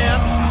by then.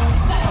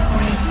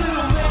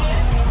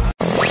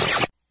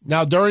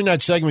 Now, during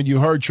that segment, you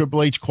heard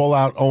Triple H call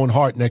out Owen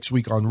Hart next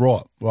week on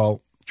Raw.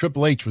 Well,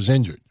 Triple H was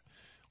injured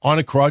on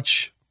a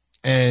crutch,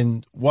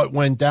 and what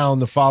went down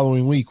the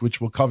following week, which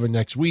we'll cover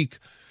next week.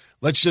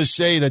 Let's just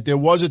say that there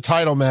was a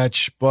title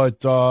match,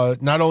 but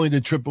not only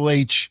did Triple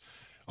H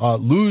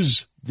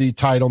lose the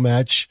title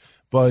match,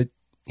 but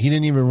he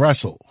didn't even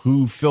wrestle.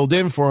 Who filled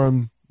in for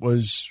him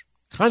was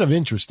kind of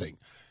interesting,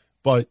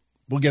 but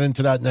we'll get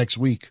into that next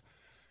week.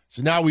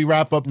 So now we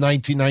wrap up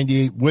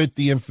 1998 with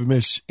the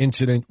infamous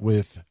incident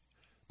with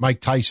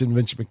Mike Tyson,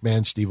 Vince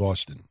McMahon, Steve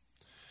Austin.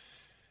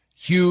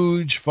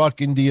 Huge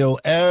fucking deal.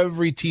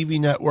 Every TV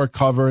network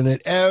covering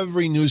it,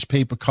 every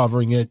newspaper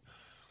covering it.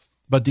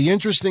 But the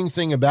interesting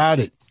thing about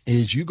it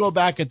is you go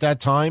back at that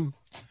time,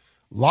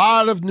 a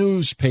lot of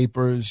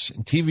newspapers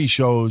and TV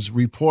shows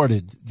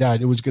reported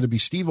that it was going to be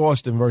Steve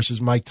Austin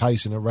versus Mike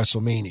Tyson at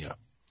WrestleMania.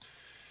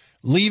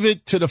 Leave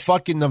it to the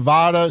fucking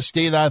Nevada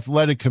State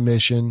Athletic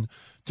Commission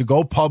to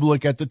go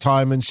public at the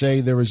time and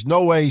say there is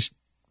no way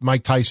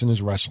Mike Tyson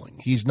is wrestling.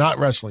 He's not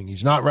wrestling.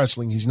 He's not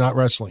wrestling. He's not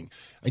wrestling.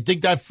 I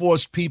think that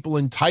forced people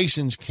in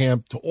Tyson's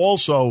camp to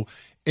also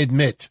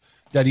admit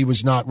that he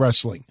was not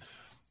wrestling.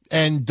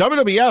 And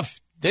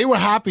WWF, they were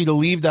happy to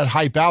leave that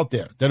hype out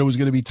there, that it was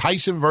going to be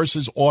Tyson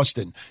versus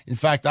Austin. In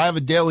fact, I have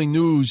a daily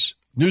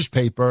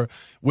newspaper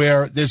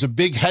where there's a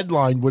big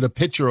headline with a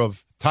picture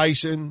of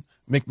Tyson,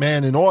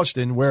 McMahon, and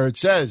Austin where it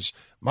says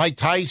Mike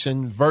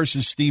Tyson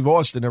versus Steve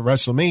Austin at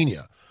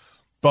WrestleMania.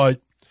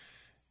 But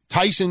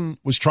Tyson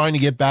was trying to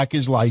get back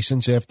his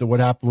license after what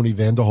happened with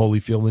Evander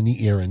Holyfield in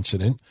the ear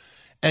incident,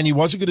 and he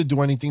wasn't going to do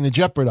anything to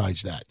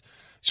jeopardize that.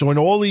 So when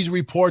all these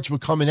reports were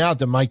coming out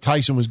that Mike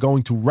Tyson was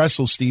going to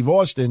wrestle Steve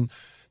Austin,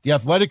 the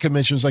athletic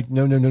commission was like,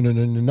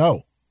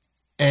 no.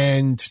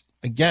 And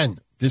again,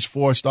 this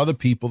forced other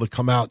people to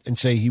come out and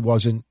say he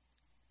wasn't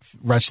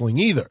wrestling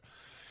either.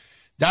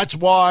 That's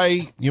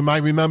why you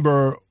might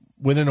remember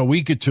within a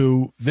week or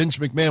two, Vince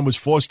McMahon was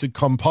forced to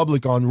come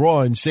public on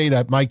Raw and say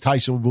that Mike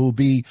Tyson will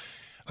be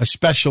a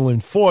special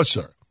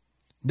enforcer.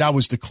 That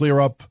was to clear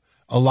up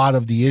a lot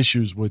of the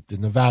issues with the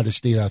Nevada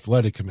State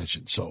Athletic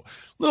Commission. So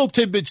little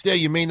tidbits there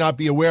you may not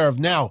be aware of.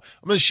 Now,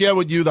 I'm going to share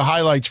with you the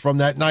highlights from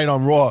that night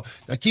on Raw.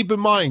 Now, keep in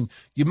mind,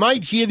 you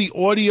might hear the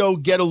audio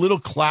get a little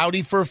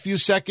cloudy for a few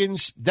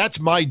seconds. That's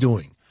my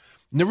doing.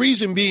 And the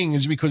reason being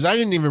is because I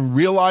didn't even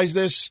realize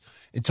this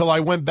until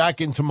I went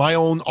back into my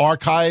own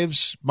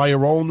archives, my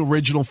own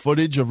original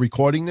footage of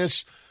recording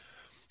this.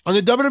 On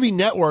the WWE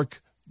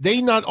Network,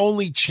 they not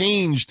only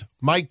changed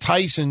Mike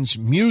Tyson's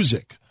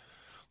music,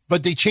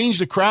 but they changed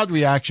the crowd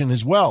reaction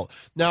as well.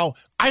 Now,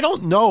 I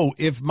don't know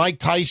if Mike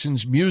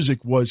Tyson's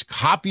music was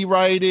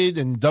copyrighted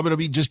and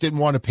WWE just didn't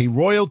want to pay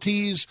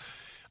royalties.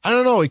 I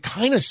don't know. It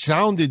kind of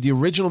sounded, the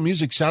original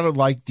music sounded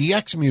like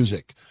DX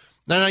music.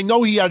 And I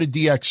know he had a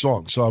DX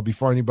song, so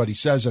before anybody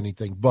says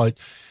anything, but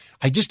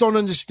I just don't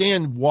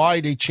understand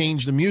why they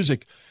changed the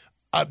music.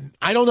 I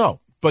don't know.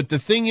 But the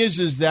thing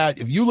is that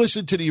if you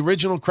listen to the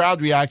original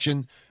crowd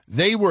reaction,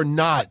 they were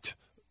not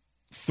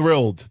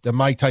thrilled that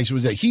Mike Tyson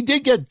was there. He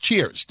did get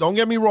cheers. Don't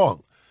get me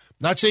wrong.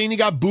 Not saying he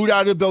got booed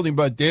out of the building,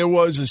 but there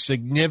was a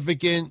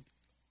significant,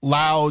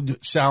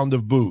 loud sound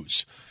of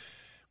boos.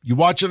 You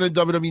watch on the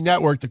WWE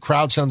Network, the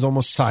crowd sounds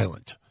almost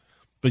silent.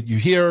 But you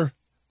hear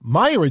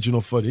my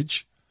original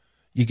footage,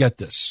 you get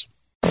this.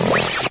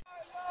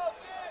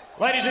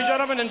 Ladies and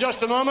gentlemen, in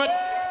just a moment,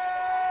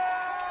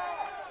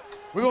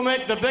 we will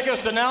make the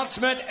biggest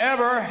announcement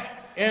ever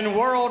in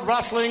World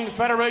Wrestling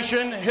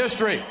Federation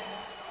history.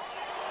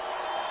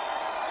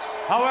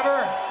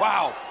 However,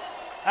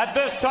 at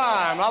this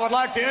time, I would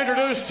like to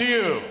introduce to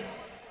you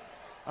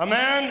a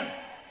man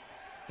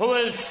who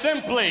is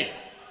simply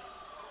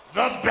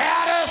the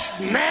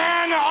baddest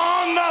man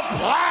on the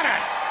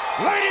planet.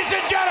 Ladies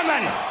and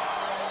gentlemen,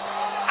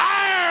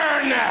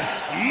 Iron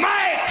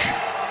Mike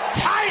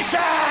Tyson!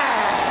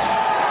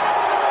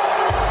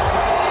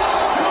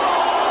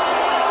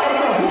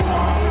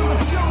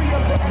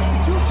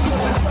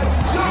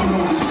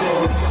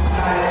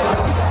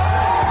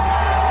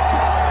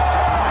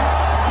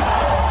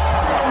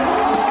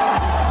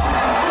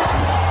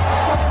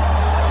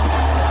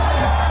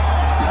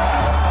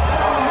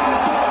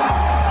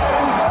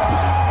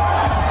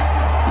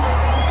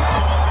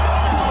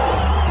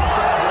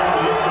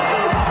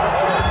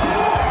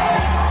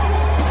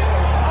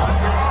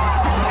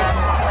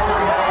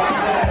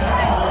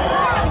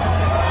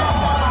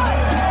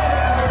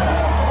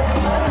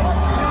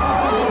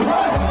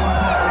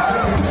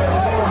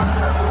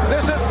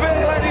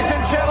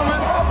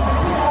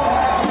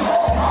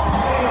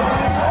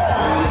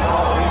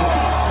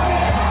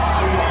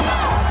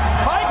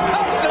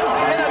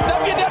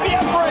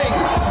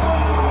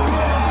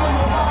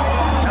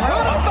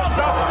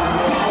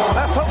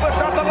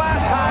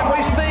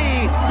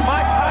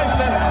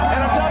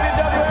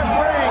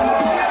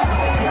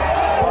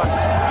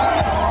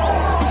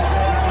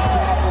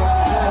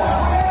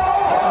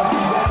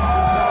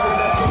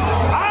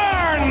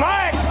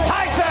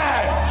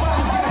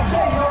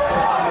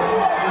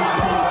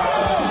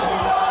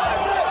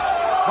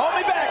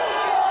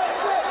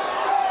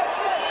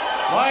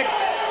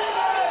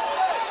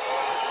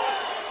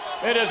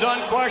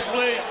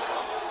 Unquestionably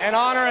an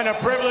honor and a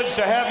privilege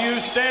to have you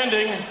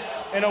standing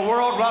in a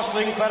World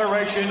Wrestling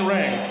Federation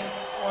ring.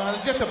 Well,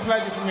 it's just a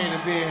pleasure for me to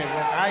be here.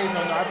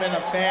 I've been a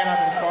fan.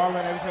 I've been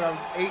following ever since I was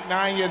 8,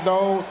 9 years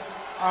old.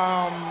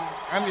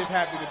 I'm just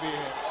happy to be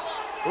here.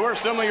 Who are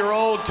some of your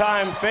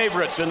old-time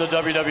favorites in the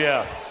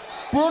WWF?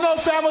 Bruno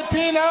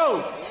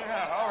Sammartino.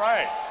 Yeah, all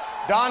right.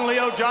 Don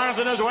Leo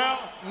Jonathan as well?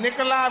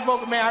 Nikolai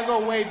Volkman. Man, I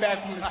go way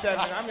back from the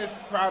 70s. I'm just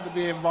proud to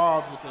be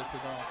involved with this.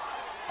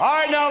 All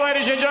right, now,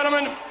 ladies and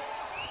gentlemen,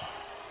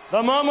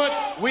 the moment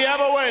we have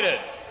awaited,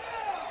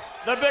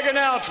 the big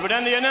announcement,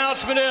 and the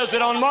announcement is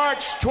that on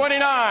March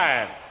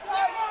 29,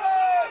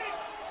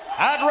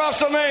 at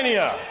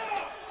WrestleMania,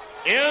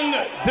 in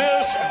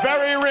this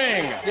very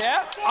ring,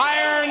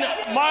 Iron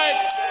Mike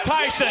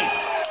Tyson.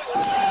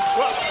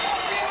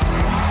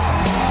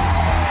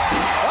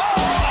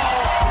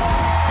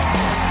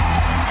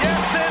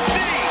 Yes,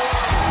 indeed.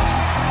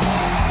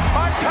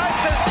 Mike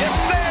Tyson is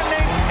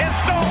standing in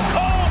Stone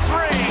Cold's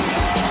ring,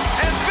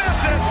 and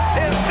business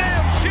is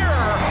damn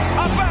sure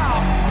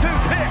about to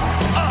pick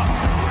up.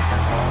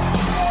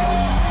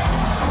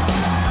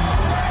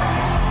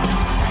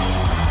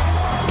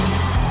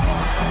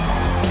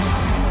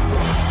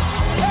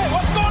 Hey,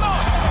 what's going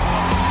on?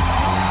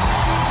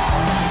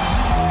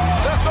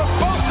 This was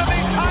supposed to be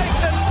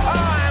Tyson's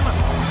time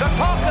to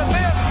talk to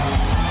this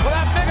with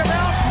that big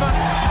announcement,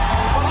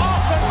 but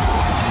Austin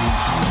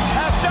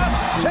has just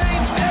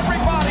changed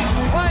everybody's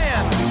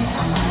plans.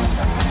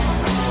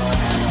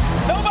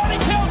 Nobody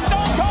tells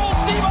Stone Cold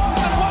Steve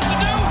Austin what to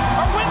do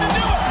or when to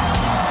do it.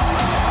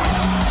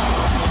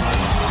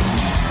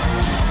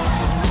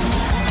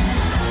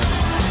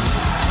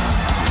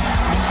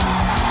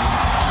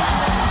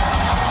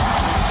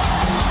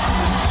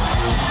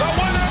 The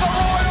winner of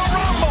the Royal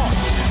Rumble.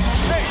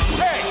 Hey,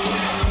 hey.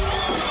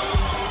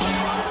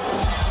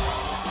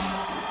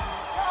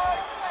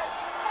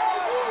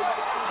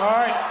 All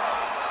right.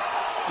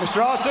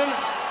 Mr. Austin,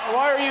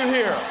 Why are you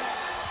here?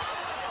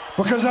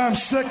 Because I'm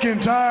sick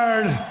and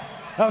tired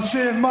of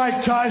seeing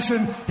Mike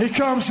Tyson. He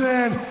comes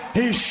in,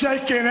 he's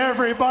shaking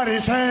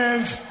everybody's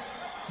hands,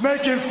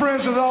 making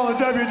friends with all the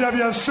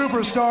WWF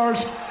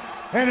superstars,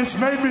 and it's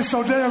made me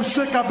so damn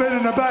sick I've been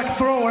in the back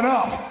throwing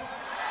up.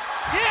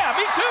 Yeah,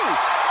 me too.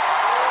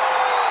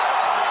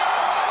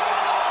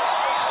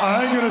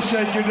 I ain't gonna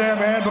shake your damn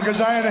hand because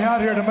I ain't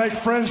out here to make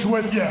friends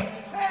with you.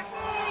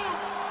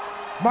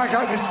 Mike,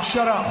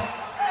 shut up.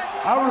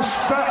 I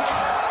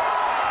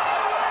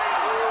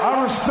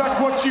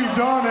respect what you've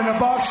done in the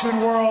boxing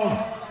world,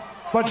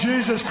 but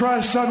Jesus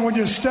Christ, son, when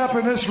you step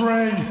in this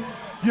ring,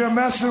 you're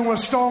messing with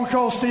Stone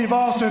Cold Steve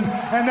Austin,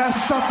 and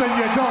that's something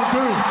you don't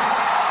do.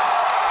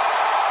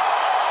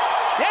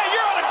 Yeah,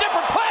 you're on a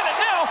different planet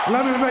now.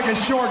 Let me make it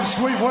short and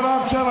sweet. What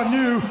I'm telling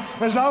you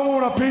is I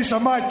want a piece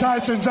of Mike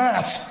Tyson's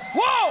ass.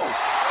 Whoa!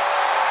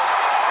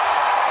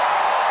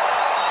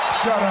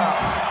 Shut up.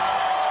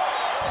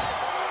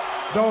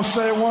 Don't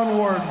say one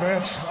word,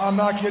 Vince. I'll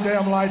knock your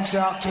damn lights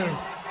out, too.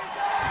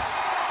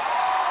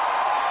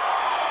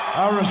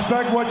 I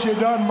respect what you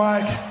done,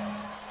 Mike,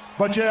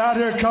 but you're out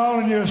here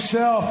calling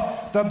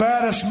yourself the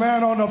baddest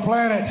man on the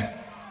planet.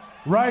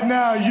 Right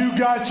now, you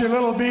got your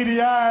little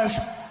beady eyes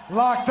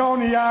locked on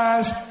the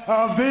eyes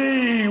of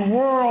the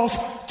world's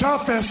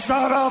toughest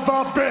son of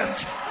a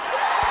bitch.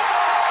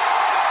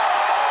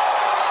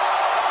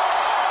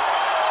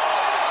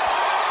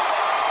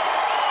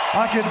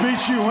 I could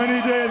beat you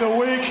any day of the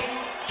week,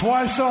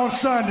 twice on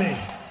Sunday.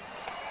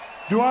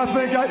 Do I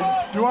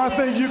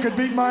think you could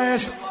beat my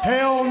ass?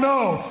 Hell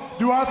no.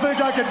 Do I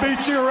think I could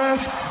beat your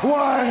ass?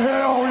 Why,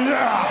 hell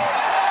yeah.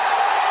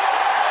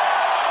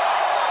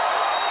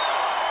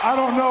 I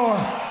don't know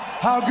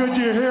how good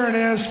your hearing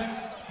is,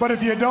 but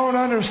if you don't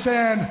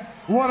understand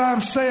what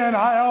I'm saying,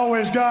 I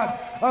always got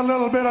a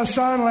little bit of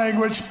sign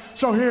language,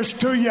 so here's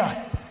to ya.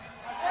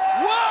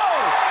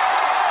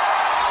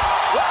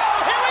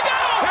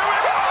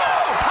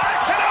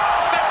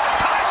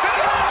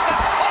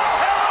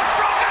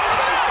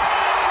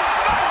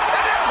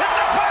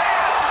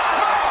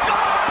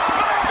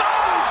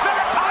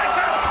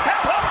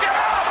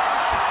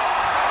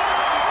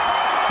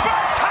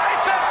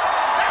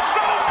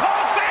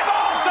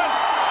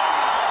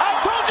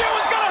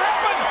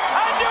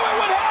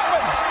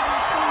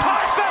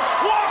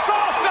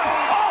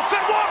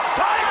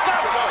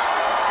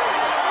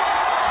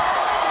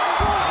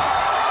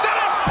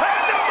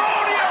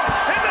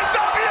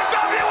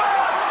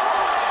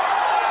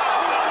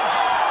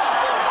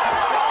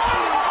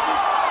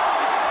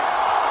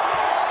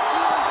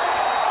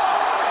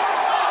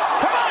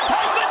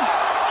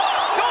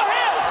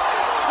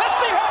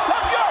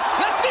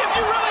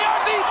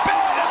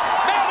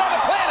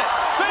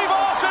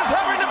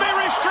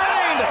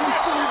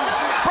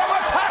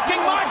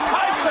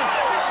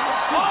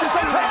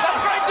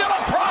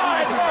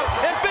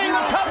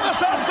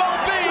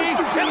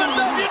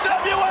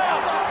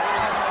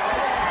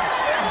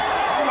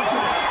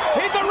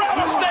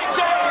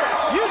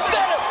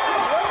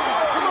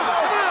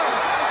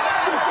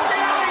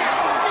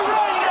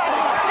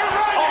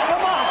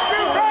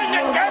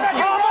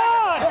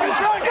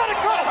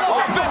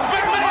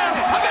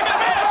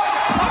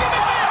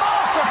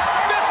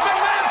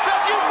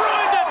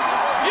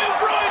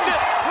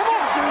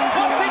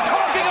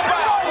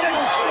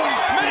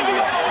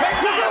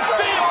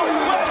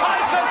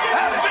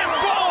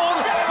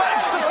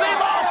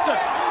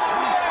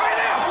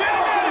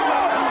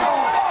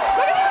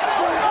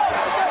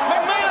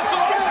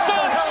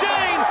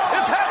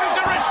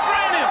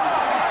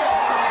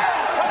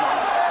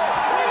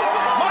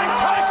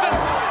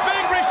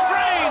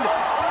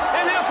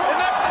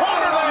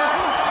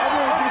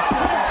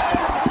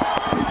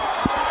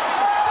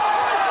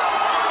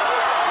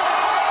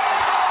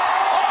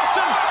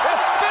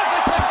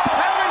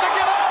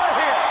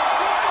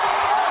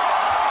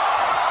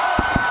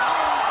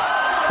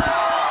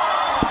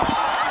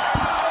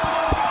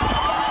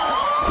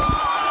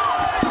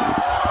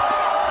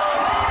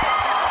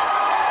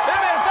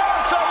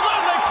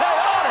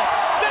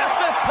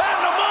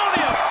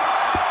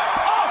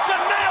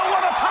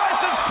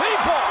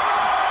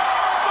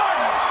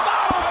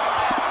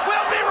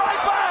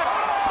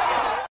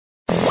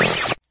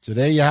 So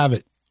there you have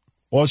it.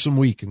 Awesome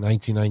week in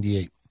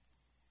 1998.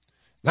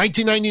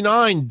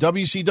 1999,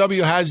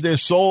 WCW has their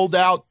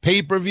sold-out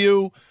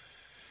pay-per-view.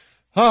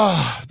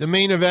 The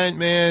main event,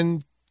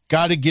 man,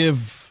 got to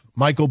give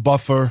Michael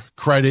Buffer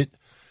credit.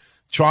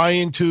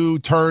 Trying to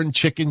turn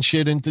chicken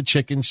shit into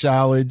chicken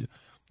salad.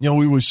 You know,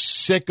 we were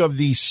sick of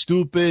these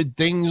stupid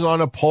things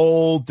on a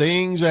pole,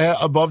 things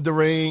above the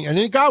ring. And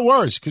it got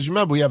worse because,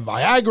 remember, we had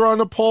Viagra on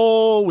the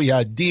pole. We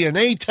had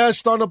DNA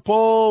test on the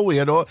pole. We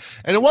had all,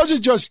 and it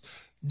wasn't just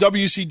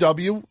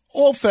WCW.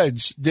 All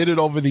feds did it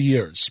over the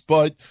years.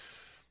 But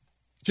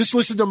just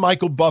listen to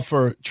Michael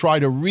Buffer try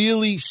to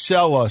really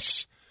sell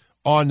us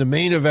on the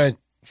main event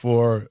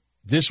for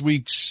this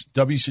week's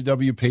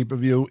WCW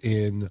pay-per-view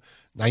in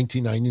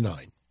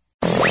 1999.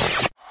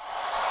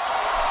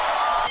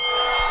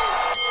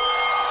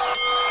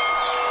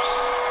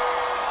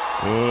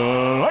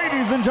 Ladies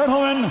Ladies and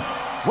gentlemen,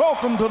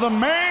 welcome to the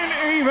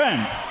main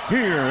event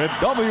here at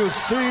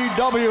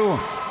WCW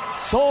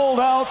Sold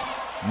Out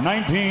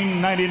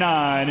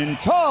 1999 in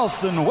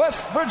Charleston,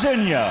 West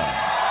Virginia.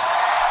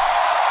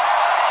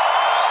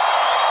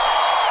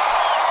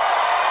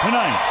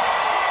 Tonight,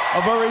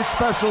 a very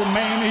special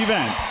main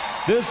event.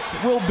 This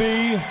will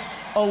be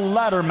a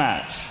ladder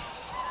match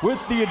with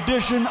the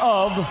addition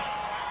of,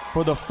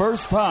 for the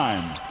first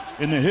time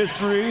in the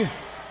history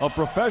of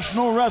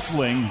professional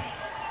wrestling,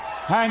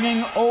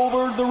 hanging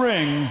over the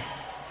ring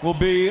will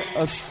be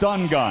a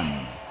stun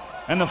gun.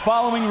 And the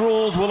following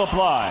rules will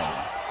apply.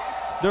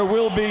 There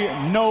will be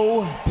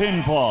no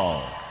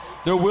pinfall.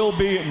 There will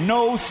be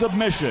no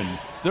submission.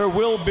 There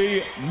will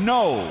be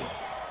no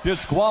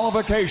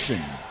disqualification.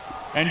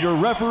 And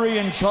your referee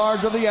in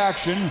charge of the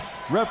action,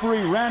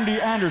 referee Randy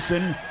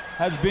Anderson,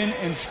 has been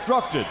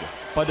instructed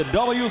by the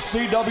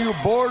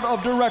WCW Board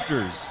of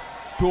Directors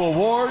to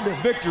award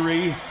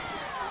victory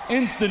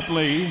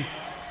instantly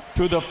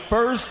to the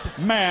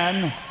first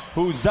man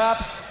who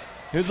zaps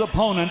his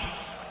opponent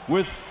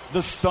with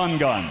the stun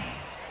gun.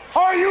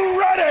 Are you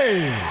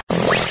ready?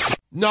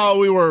 No,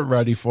 we weren't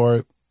ready for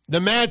it. The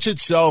match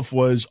itself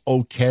was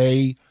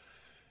okay.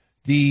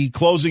 The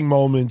closing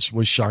moments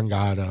was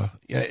Shangada.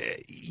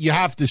 You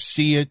have to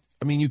see it.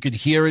 I mean, you could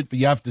hear it, but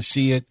you have to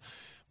see it.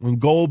 When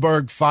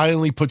Goldberg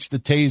finally puts the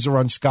taser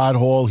on Scott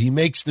Hall, he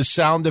makes the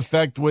sound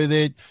effect with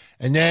it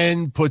and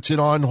then puts it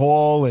on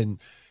Hall,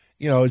 and,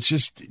 you know, it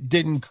just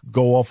didn't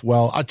go off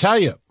well. I'll tell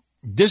you,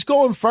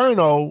 Disco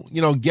Inferno,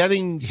 you know,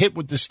 getting hit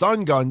with the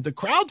stun gun, the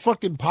crowd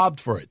fucking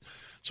popped for it.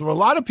 So a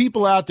lot of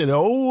people out there that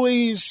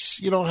always,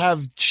 you know,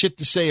 have shit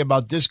to say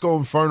about Disco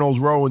Inferno's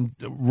role in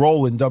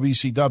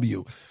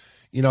WCW.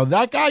 You know,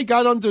 that guy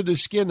got under the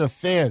skin of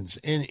fans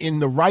in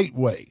the right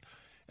way.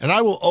 And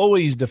I will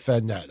always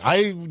defend that. I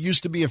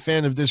used to be a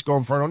fan of Disco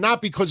Inferno,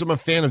 not because I'm a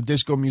fan of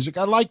disco music.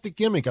 I like the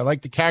gimmick. I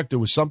like the character. It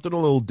was something a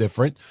little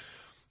different.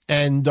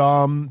 And,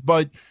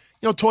 but,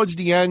 you know, towards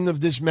the end of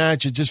this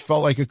match, it just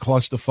felt like a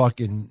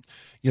clusterfuck. And,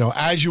 you know,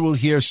 as you will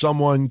hear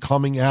someone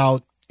coming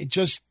out, it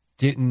just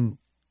didn't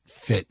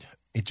fit.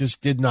 It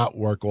just did not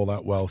work all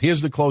that well.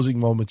 Here's the closing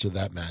moments of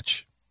that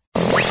match.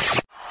 Could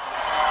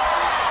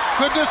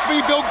this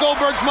be Bill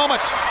Goldberg's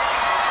moment?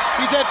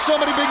 He's had so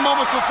many big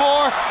moments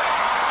before.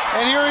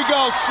 And here he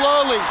goes,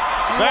 slowly,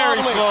 very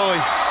slowly,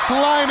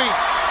 climbing.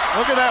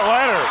 Look at that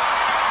ladder.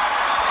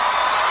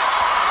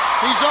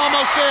 He's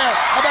almost there.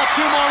 About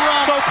 2 more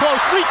runs. So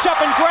close. Reach up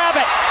and grab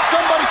it.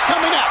 Somebody's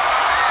coming up.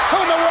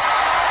 Who knows?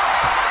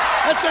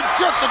 That's a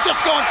jerk, the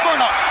Disco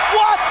Inferno.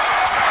 What?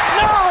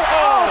 No!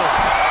 Oh!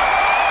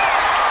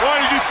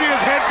 Why did you see his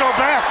head go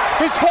back?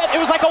 His head,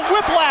 it was like a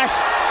whiplash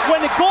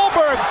when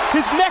Goldberg,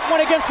 his neck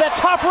went against that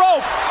top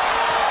rope.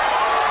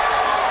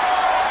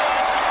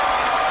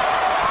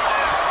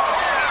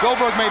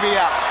 Goldberg may be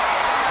out.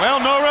 Well,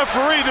 no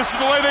referee. This is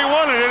the way they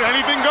wanted it.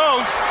 Anything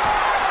goes.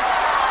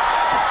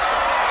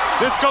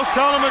 Disco's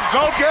telling him to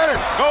go get it.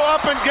 Go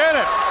up and get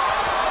it.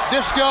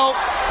 Disco,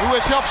 who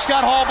has helped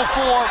Scott Hall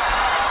before,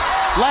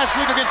 last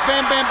week against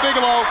Bam Bam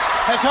Bigelow,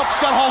 has helped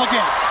Scott Hall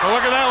again. Well,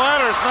 look at that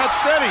ladder. It's not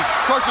steady.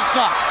 Of course it's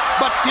not.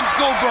 But can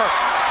Goldberg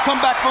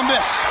come back from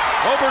this?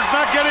 Goldberg's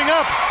not getting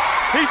up.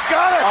 He's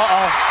got it.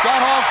 Uh-oh.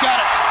 Scott Hall's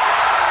got it.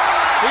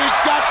 He's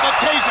got the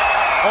taser.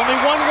 Only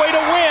one way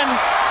to win.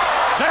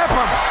 Zap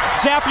him.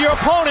 Zap your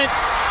opponent.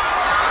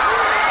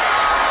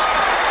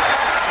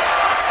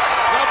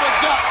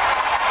 Goldberg's up.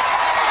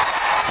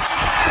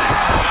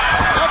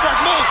 Goldberg,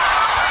 move.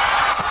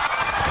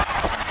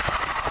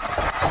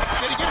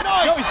 Did he get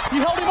noise? No,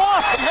 he held him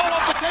off. He held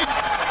off the taser.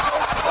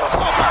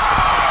 Goldberg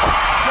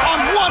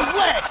on one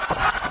leg.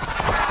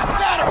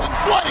 Battered and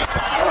bloody.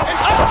 And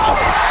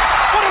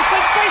what a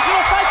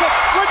sensational cycle.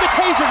 Where'd the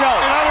taser go?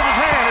 It's out of his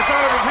hand. It's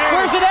out of his hand.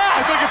 Where's it at?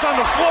 I think it's on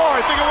the floor.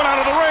 I think it went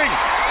out of the ring.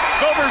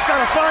 Goldberg's got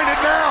to find it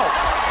now.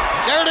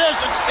 There it is.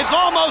 It's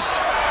almost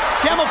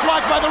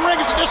camouflaged by the ring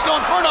as the Disco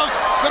Inferno's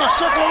going to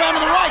circle around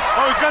to the right.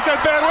 Oh, he's got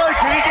that bad leg.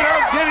 Can he get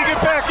out? Can he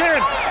get back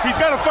in? He's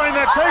got to find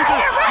that taser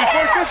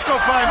before Disco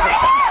finds it.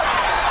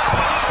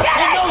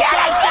 He knows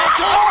guys can't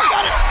do it. He's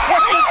got it.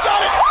 He's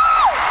got it.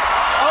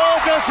 Oh,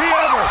 does he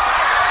ever?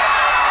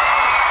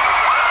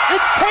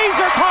 It's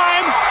taser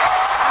time.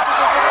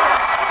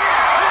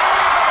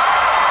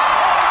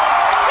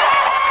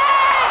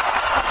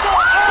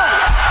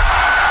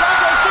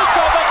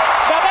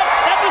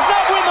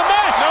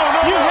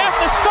 You have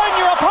to stun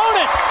your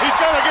opponent. He's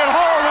got to get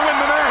Hall to win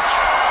the match.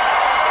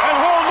 And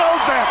Hall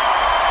knows that.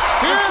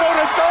 And so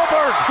does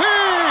Goldberg. He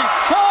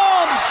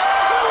comes.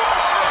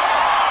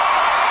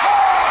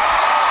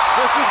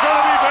 This is going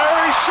to be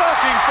very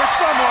shocking for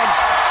someone.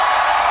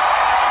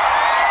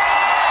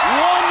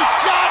 One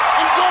shot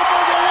and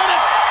Goldberg will win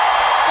it.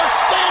 They're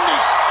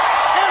standing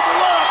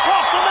everywhere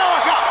across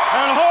America.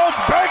 And Hall's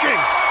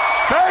begging.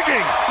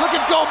 Look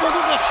at Goldberg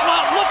with a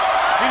smile. Look.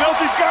 He knows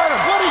he's got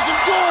him. What he's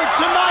endured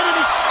tonight, and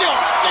he's still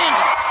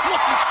standing,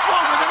 looking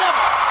stronger than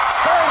ever.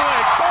 Bare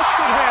leg,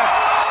 busted head.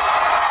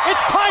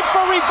 It's time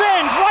for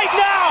revenge right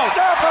now.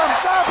 Zap him.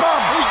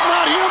 He's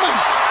not human.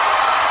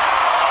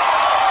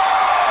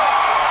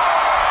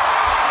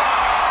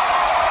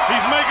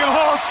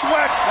 all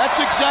sweat. That's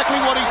exactly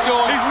what he's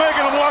doing. He's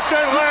making him walk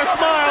that last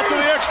mile to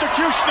the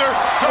executioner,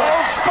 to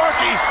old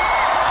Sparky.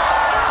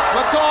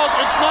 Because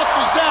it's not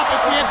the zap,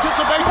 it's the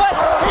anticipation.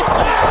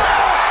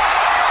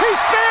 He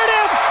speared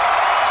him!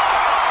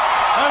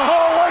 And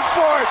Hall went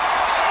for it.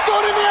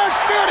 Going in the air,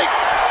 speared him.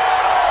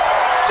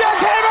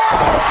 Jackhammer!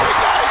 He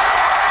got it.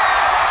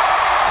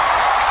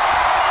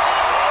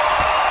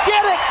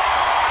 Get it!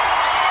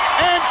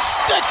 And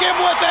stick him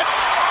with it.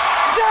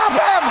 Zap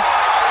him!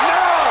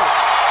 No!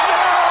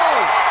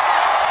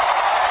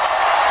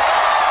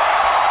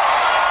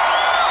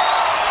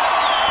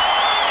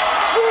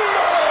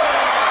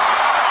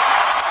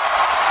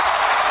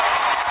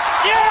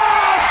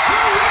 Yes!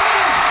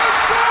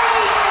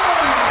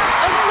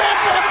 And Bam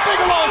Bam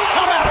Bigelow's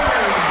come out.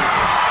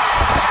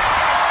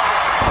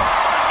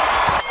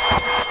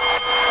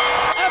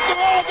 After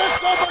all of this,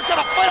 Goldberg's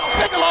gonna fight off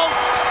Bigelow.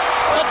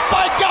 But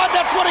by God,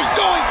 that's what he's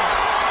doing.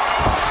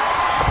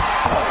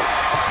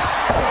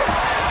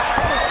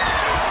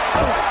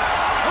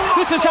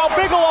 This is how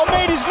Bigelow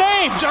made his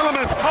name!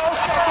 Gentlemen,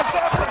 Hall's got the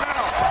zapper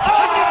now.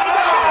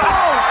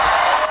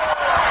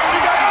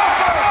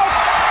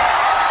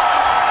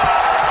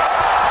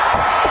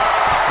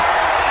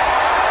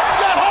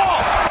 Scott Hall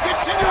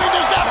continuing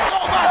to zap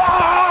Goldberg.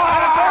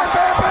 And Bam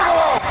Bam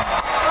Bigelow.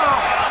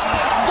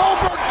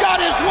 Goldberg got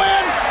his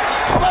win,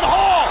 but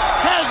Hall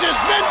has his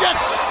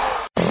vengeance.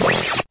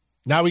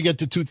 Now we get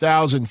to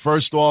 2000.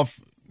 First off,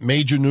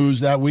 major news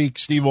that week,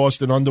 Steve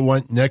Austin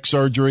underwent neck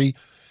surgery,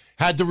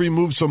 had to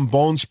remove some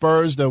bone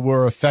spurs that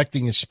were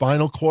affecting his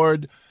spinal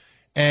cord,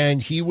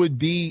 and he would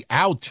be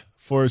out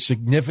for a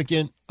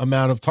significant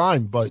amount of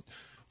time. But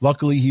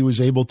luckily, he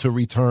was able to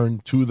return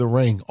to the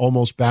ring,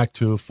 almost back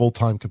to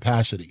full-time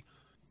capacity.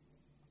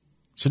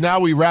 So now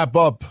we wrap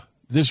up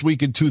this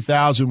week in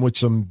 2000 with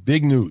some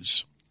big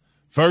news.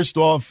 First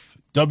off,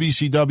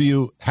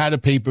 WCW had a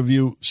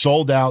pay-per-view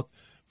sold out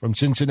from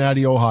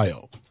Cincinnati,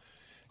 Ohio.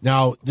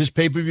 Now, this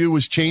pay-per-view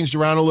was changed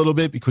around a little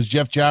bit because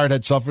Jeff Jarrett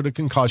had suffered a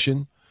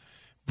concussion.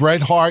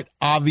 Bret Hart,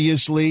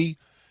 obviously,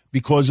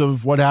 because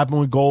of what happened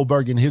with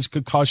Goldberg and his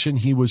concussion,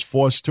 he was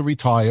forced to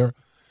retire.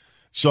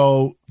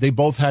 So they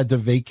both had to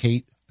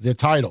vacate their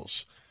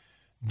titles.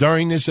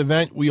 During this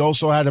event, we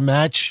also had a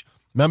match.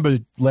 Remember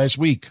last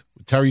week,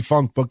 Terry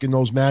Funk booking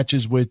those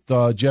matches with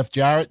Jeff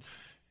Jarrett.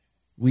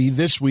 We,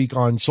 this week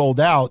on Sold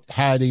Out,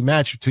 had a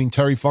match between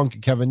Terry Funk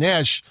and Kevin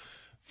Nash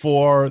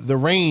for the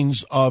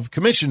reins of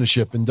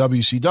commissionership in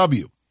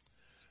WCW.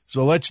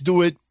 So let's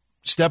do it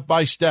step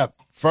by step.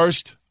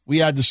 First, we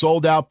had the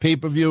sold-out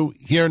pay-per-view.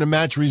 Here are the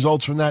match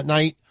results from that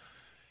night.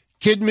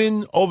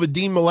 Kidman over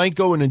Dean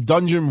Malenko in a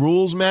Dungeon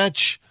Rules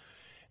match.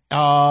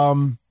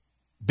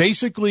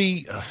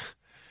 Basically,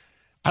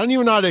 I don't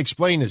even know how to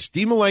explain this.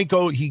 Dean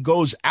Malenko, he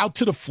goes out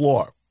to the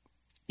floor.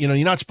 You know,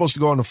 you're not supposed to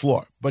go on the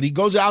floor, but he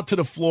goes out to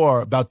the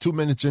floor about 2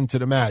 minutes into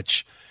the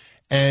match,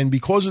 and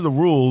because of the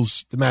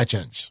rules, the match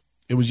ends.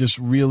 It was just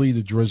really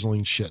the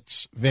drizzling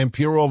shits.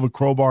 Vampiro over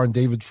Crowbar and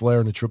David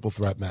Flair in a triple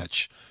threat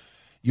match.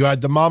 You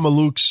had the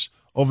Mamalukes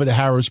over the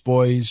Harris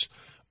Boys.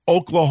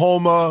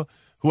 Oklahoma,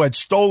 who had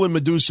stolen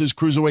Medusa's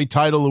Cruiserweight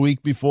title the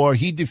week before,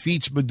 he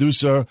defeats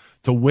Medusa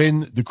to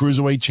win the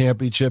Cruiserweight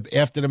Championship.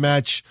 After the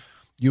match,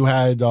 you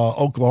had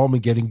Oklahoma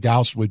getting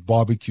doused with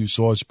barbecue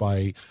sauce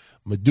by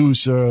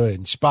Medusa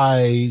and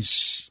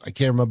Spice. I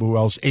can't remember who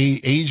else.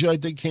 Asia, I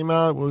think, came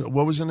out.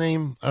 What was the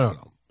name? I don't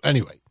know.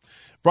 Anyway,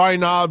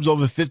 Brian Knobbs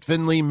over Fit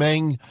Finlay,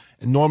 Meng,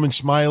 and Norman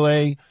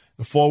Smiley.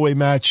 The four-way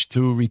match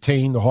to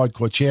retain the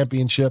Hardcore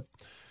Championship.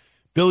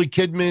 Billy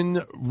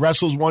Kidman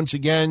wrestles once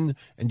again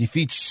and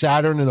defeats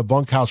Saturn in a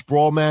bunkhouse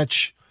brawl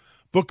match.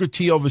 Booker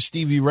T over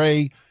Stevie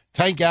Ray.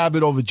 Tank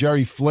Abbott over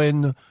Jerry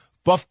Flynn.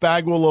 Buff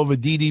Bagwell over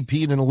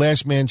DDP in a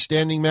last man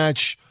standing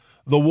match.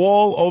 The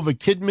Wall over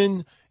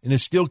Kidman in a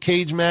steel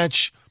cage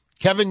match.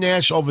 Kevin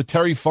Nash over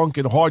Terry Funk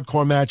in a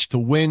hardcore match to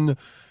win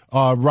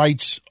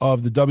rights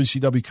of the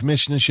WCW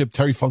commissionership.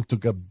 Terry Funk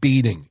took a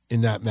beating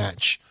in that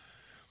match.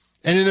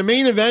 And in the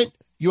main event,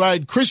 you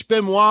had Chris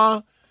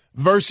Benoit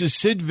versus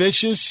Sid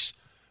Vicious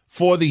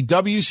for the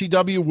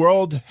WCW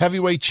World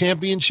Heavyweight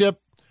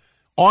Championship.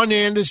 Arn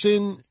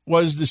Anderson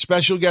was the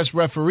special guest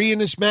referee in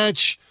this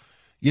match.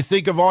 You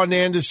think of Arn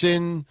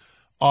Anderson,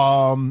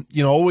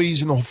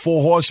 always in the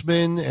Four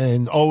Horsemen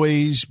and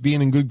always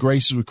being in good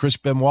graces with Chris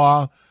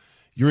Benoit.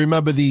 You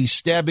remember the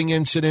stabbing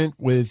incident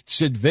with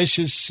Sid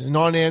Vicious and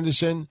Arn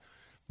Anderson.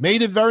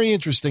 Made it very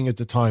interesting at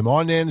the time,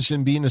 Arn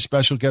Anderson being a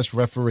special guest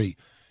referee.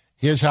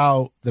 Here's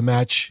how the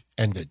match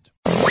ended.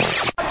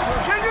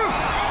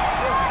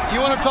 You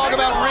want to talk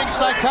about ring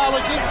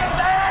psychology?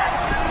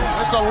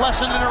 There's a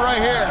lesson in it right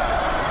here.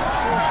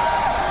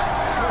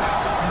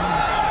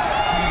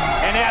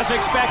 And as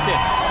expected,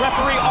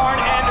 referee Arn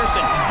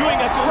Anderson doing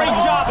a great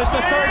job as the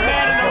third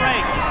man in the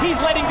ring.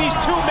 He's letting these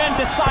two men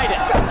decide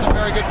it. That's a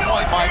very good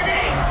point, Mike.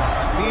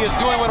 He is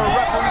doing what a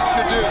referee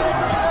should do.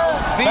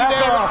 Be Back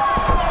there. off.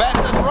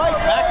 That's right.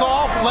 Back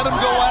off. let him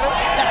go at it.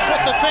 That's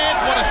what the fans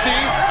want to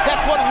see.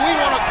 That's what we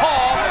want to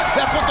call.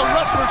 That's what the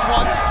wrestlers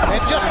want.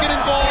 And just get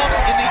involved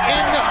in the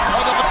end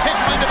or the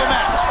potential end of a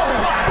match.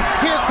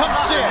 Here comes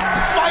Sid,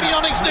 fighting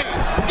on his knee,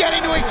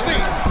 getting to his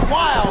feet.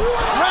 Wild,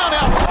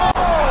 roundhouse.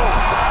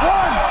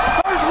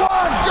 There's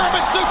one.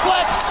 German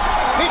suplex.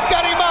 He's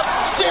got him up.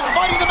 Sid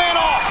fighting the man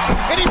off.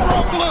 And he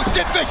broke loose.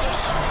 Did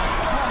vicious.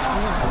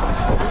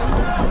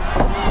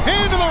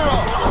 Into the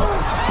rope.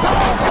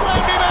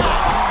 Slammed him out.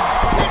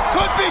 It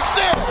could be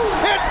Sid.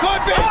 It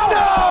could be. No!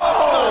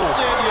 Not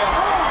Sid yet.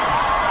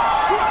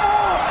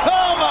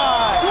 Oh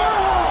my.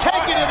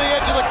 Take it to the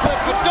edge of the cliff,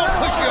 but don't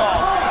push you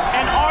off.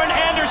 And Arn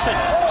Anderson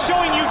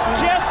showing you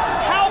just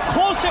how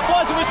close it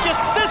was. It was just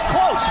this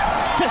close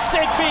to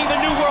Sid being the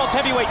new world's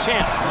heavyweight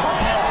champ.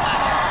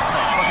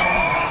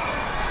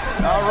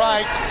 All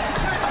right.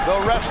 The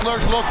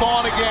wrestlers look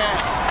on again.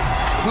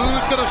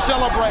 Who's going to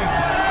celebrate?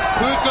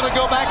 Who's going to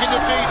go back in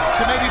defeat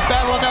to maybe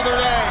battle another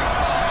day?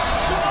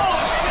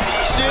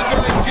 Sid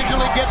very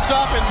gingerly gets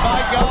up, and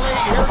by golly,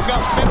 here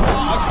comes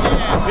Benoit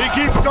again. He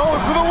keeps going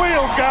for the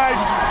wheels, guys.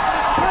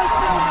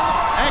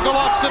 Ankle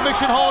lock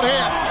submission hold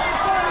here.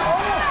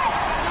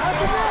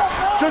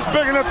 Sid's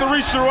big enough to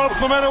reach the ropes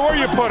no matter where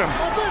you put him.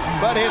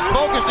 But his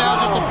focus now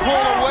is just to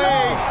pull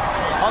away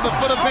on the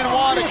foot of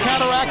Benoit to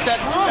counteract that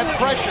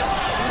pressure.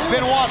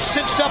 Benoit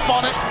cinched up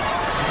on it.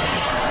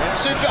 And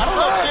Sid, I don't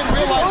know if Sid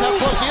realized how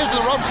close he is to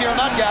the ropes here or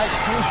not, guys.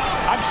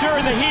 I'm sure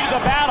in the heat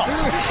of the battle,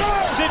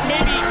 Sid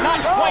maybe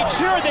not quite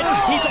sure that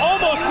he's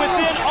almost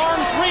within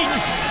arm's reach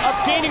of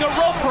gaining a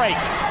rope break.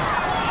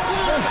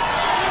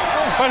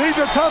 But he's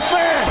a tough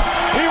man.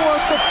 He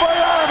wants to fight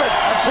out of it.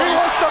 He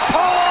wants to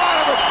power out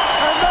of it.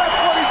 And that's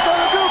what he's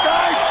going to do,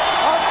 guys.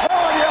 I'm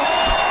telling you.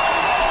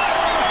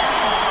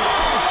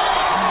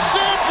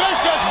 Sid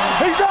Vicious.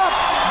 He's up.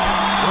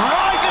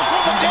 Rises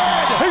from the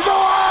dead. He's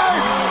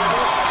alive.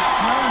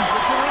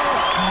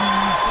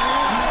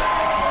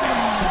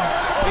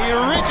 He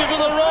reaches to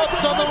the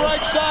ropes on the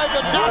right side,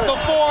 but not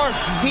before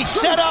he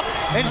set up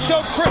and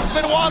showed Chris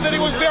Benoit that he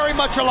was very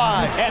much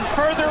alive. And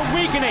further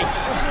weakening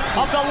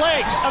of the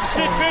legs of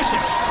Sid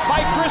Vicious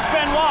by Chris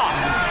Benoit.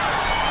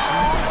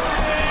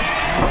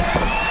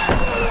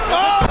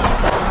 Oh!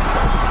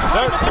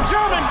 The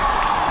German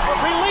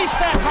released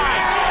that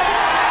time.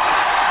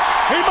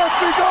 He must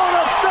be going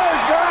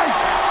upstairs, guys.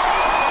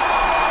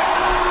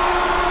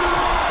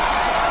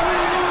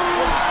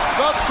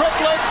 The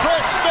crippling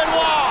Chris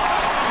Benoit,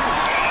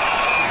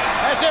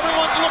 as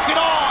everyone's looking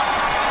on,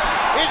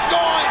 is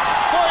going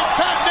for his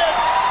patented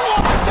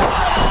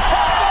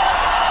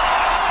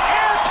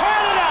Air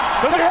Canada.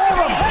 Does he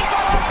have him?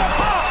 Off the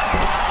top.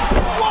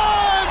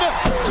 1,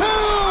 2.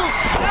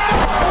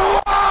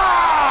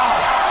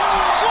 Wow!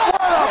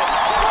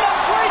 What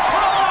a great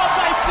power out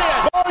by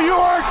Sid. Oh, you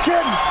aren't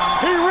kidding.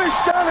 He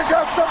reached down and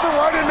got something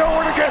where I didn't know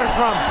where to get it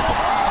from.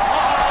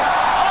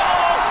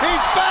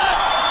 He's back.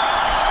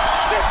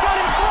 Sid's got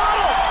him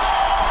throttled.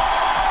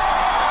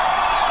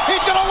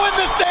 He's going to win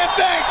this damn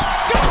thing.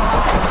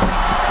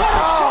 What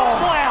a choke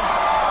slam.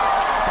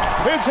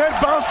 His head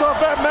bounced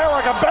off that mat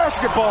like a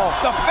basketball.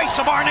 The face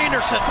of Arn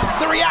Anderson.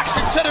 The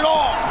reaction said it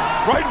all.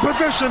 Right in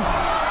position.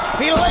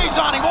 He lays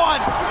on him.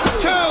 1,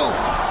 2.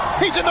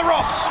 He's in the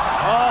ropes.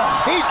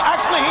 He's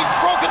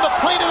broken the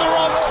plane of the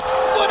ropes.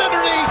 Foot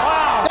underneath.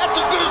 Wow. That's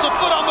as good as a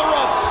foot on the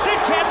ropes. Sid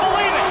can't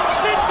believe it.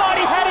 Sid thought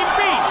he had him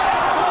beat.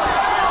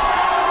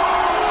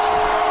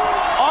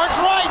 Arn's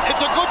right.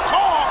 It's a good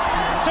call.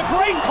 It's a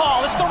great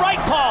call. It's the right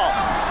call.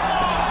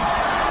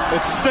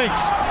 It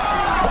stinks.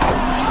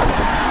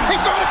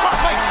 He's going to the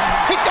crossface.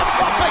 He's got the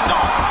crossface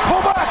on.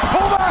 Pull back.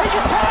 Pull back. He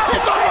just tapped.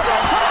 It's over.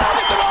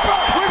 It's over.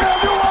 We got a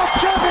new world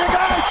champion,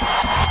 guys.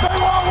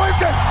 Benoit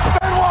wins it.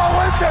 Benoit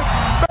wins it.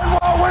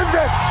 Benoit wins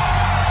it.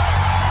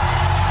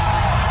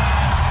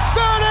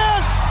 There it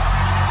is.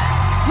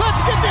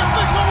 Let's get the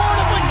official word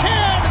if we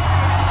can.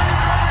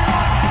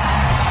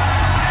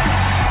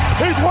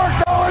 He's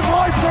worked all his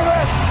life for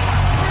this.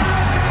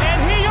 And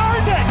he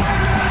earned it.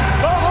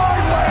 The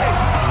hard way.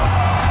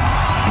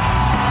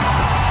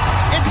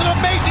 It's an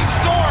amazing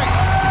story.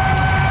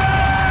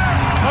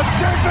 But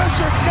Sid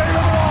Vicious gave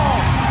him it all.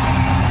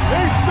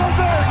 He stood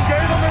there and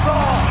gave him his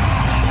all.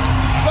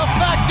 The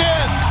fact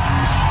is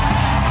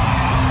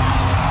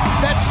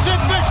that Sid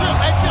Vicious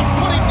had just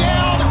put him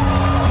down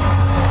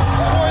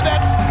for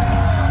that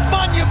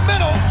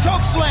monumental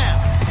choke slam.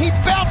 He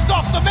bounced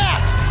off the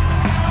mat.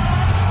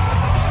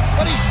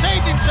 But he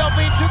saved himself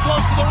being too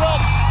close to the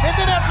ropes. And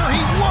then after he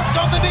worked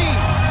on the knee,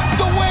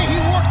 the way he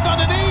worked on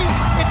the knee,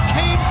 it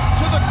came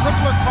to the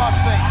crippler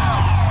crossface.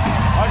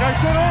 Like I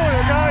said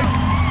earlier, guys,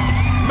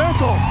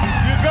 mental.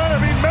 You gotta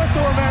be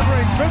mental in that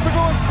ring.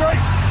 Physical is great,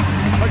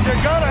 but you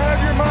gotta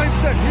have your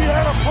mindset. He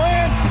had a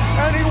plan,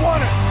 and he won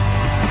it.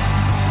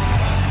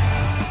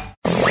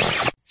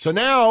 So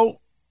now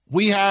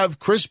we have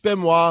Chris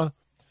Benoit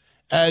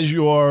as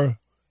your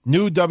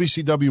new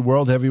WCW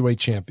World Heavyweight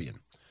Champion.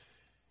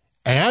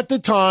 And at the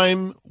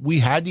time, we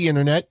had the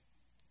internet,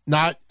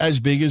 not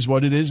as big as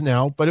what it is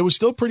now, but it was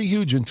still pretty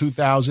huge in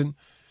 2000.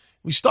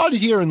 We started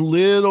hearing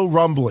little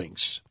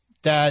rumblings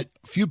that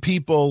few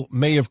people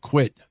may have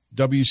quit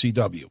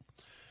WCW.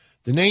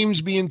 The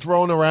names being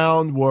thrown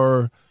around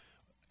were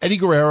Eddie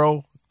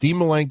Guerrero, Dean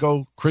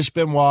Malenko, Chris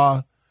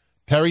Benoit,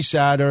 Perry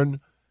Saturn,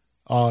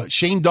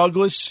 Shane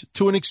Douglas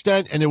to an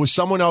extent, and there was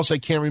someone else I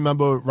can't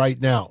remember right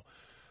now.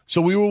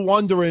 So we were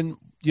wondering,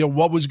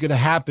 what was going to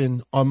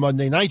happen on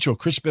Monday Nitro.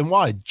 Chris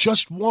Benoit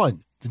just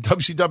won the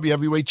WCW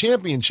Heavyweight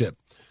Championship.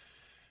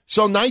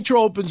 So Nitro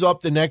opens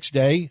up the next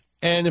day,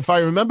 and if I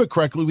remember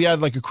correctly, we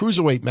had like a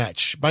cruiserweight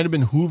match. Might have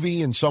been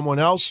Hoovy and someone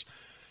else.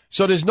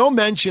 So there's no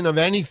mention of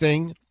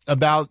anything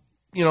about,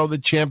 the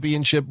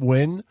championship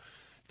win.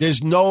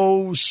 There's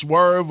no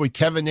swerve with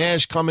Kevin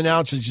Nash coming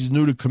out since he's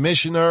new to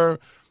commissioner.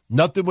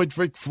 Nothing with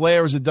Ric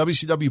Flair as a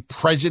WCW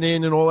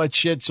president and all that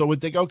shit. So we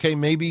think, okay,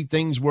 maybe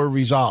things were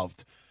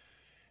resolved.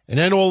 And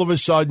then all of a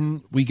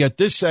sudden, we get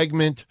this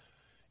segment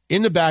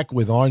in the back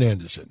with Arn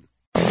Anderson.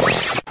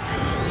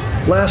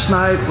 Last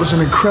night was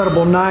an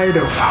incredible night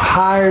of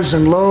highs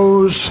and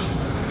lows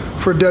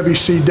for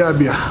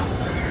WCW.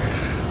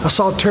 I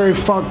saw Terry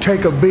Funk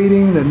take a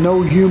beating that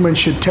no human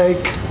should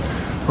take,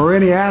 or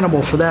any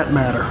animal for that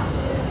matter.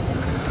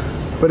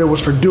 But it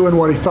was for doing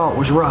what he thought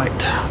was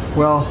right.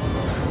 Well,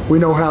 we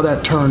know how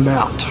that turned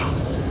out.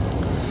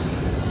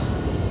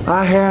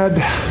 I had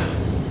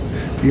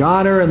the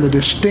honor and the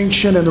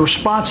distinction and the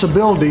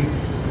responsibility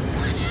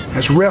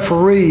as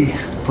referee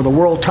for the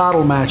world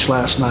title match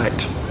last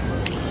night.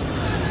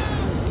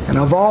 And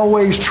I've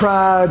always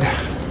tried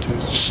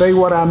to say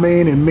what I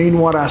mean and mean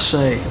what I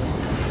say,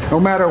 no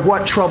matter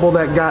what trouble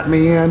that got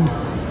me in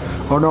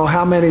or know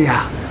how many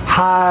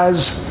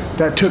highs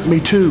that took me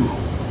to.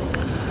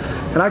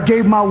 And I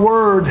gave my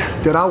word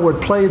that I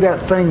would play that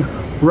thing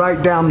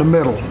right down the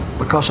middle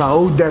because I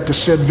owed that to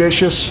Sid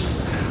Vicious.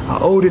 I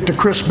owed it to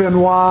Chris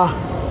Benoit.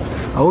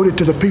 I owed it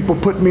to the people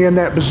putting me in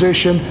that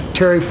position,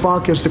 Terry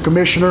Funk as the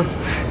commissioner,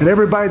 and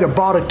everybody that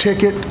bought a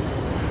ticket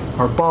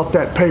or bought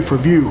that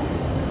pay-per-view.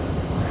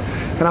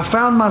 And I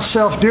found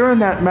myself during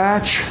that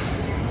match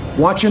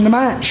watching the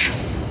match.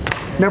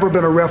 Never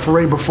been a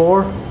referee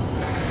before.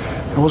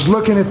 I was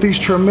looking at these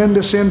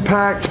tremendous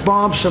impact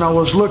bumps, and I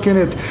was looking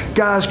at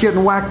guys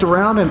getting whacked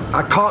around, and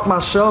I caught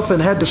myself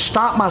and had to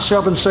stop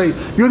myself and say,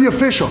 "You're the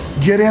official,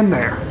 get in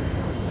there."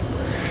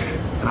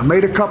 And I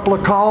made a couple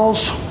of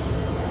calls.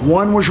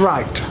 One was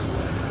right.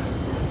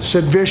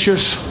 Sid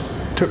Vicious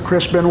took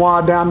Chris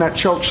Benoit down that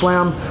choke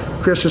slam.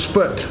 Chris's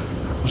foot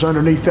was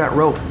underneath that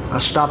rope. I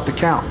stopped the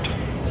count.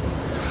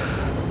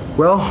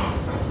 Well,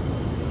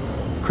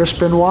 Chris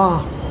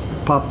Benoit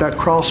popped that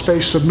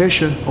crossface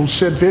submission on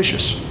Sid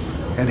Vicious,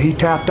 and he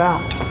tapped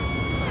out.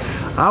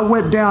 I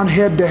went down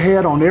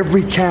head-to-head on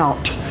every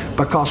count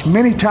because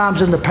many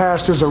times in the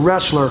past as a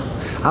wrestler,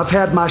 I've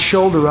had my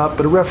shoulder up,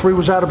 but a referee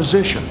was out of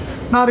position.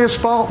 Not his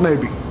fault,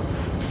 maybe.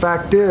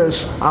 Fact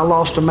is, I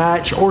lost a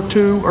match or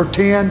 2 or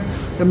 10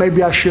 that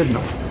maybe I shouldn't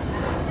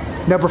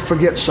have. Never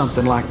forget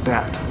something like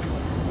that.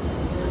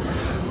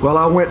 Well,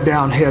 I went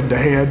down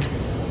head-to-head,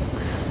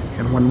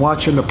 and when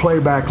watching the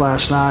playback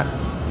last night,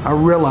 I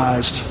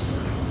realized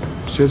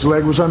Sid's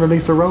leg was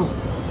underneath the rope.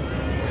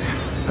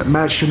 That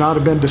match should not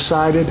have been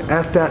decided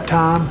at that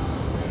time.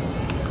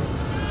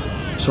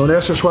 So in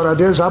essence, what I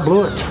did is I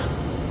blew it,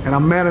 and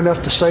I'm man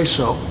enough to say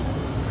so.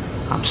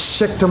 I'm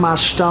sick to my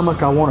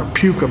stomach. I want to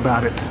puke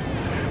about it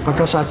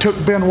because I took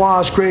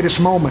Benoit's greatest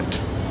moment.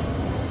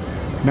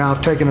 Now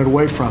I've taken it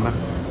away from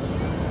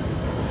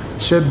him.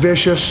 Sid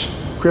Vicious,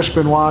 Chris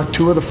Benoit,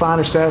 2 of the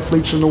finest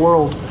athletes in the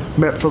world,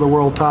 met for the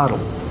world title.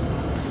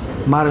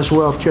 Might as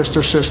well have kissed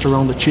their sister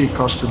on the cheek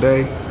because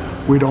today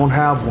we don't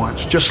have one.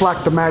 It's just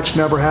like the match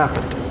never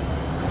happened.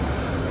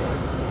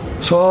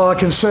 So all I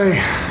can say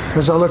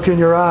as I look in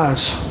your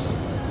eyes,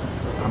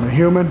 I'm a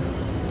human.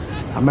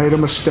 I made a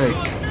mistake.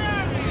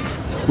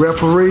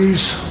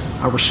 Referees,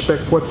 I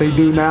respect what they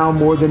do now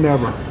more than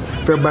ever.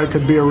 If everybody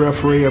could be a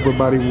referee,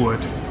 everybody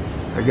would.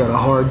 They got a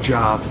hard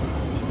job.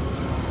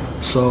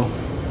 So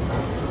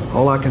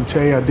all I can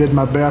tell you, I did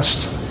my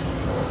best,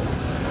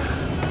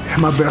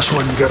 and my best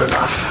wasn't good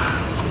enough.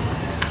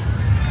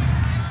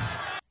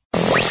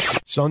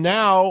 So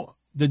now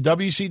the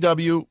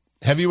WCW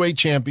Heavyweight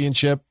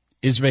Championship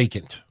is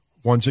vacant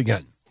once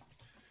again.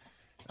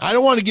 I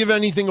don't want to give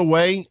anything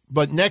away,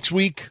 but next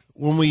week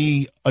when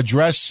we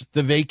address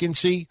the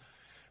vacancy,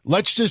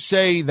 let's just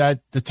say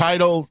that the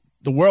title,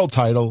 the world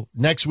title,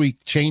 next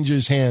week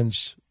changes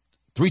hands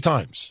 3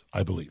 times,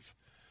 I believe.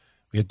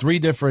 We had 3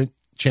 different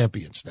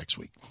champions next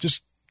week.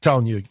 Just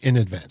telling you in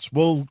advance.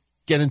 We'll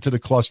get into the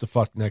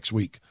clusterfuck next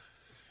week.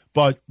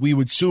 But we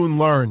would soon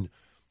learn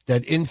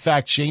that, in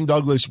fact, Shane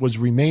Douglas was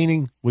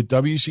remaining with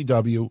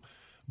WCW,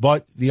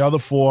 but the other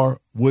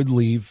 4 would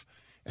leave,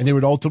 and they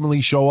would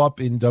ultimately show up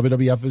in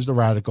WWF as the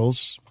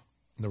Radicals,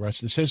 and the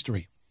rest is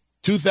history.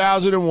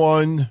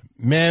 2001,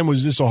 man,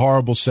 was this a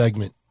horrible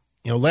segment.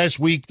 Last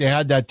week they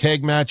had that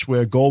tag match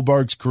where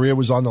Goldberg's career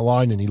was on the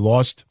line and he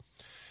lost.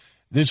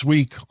 This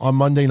week on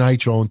Monday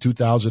Nitro in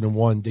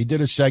 2001, they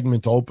did a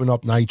segment to open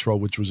up Nitro,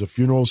 which was a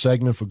funeral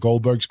segment for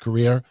Goldberg's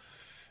career.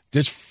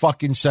 This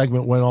fucking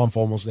segment went on for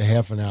almost a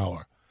half an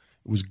hour.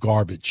 It was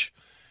garbage.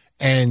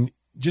 And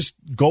Just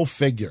go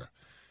figure.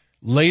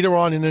 Later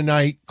on in the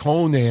night,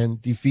 Conan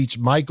defeats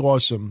Mike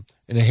Awesome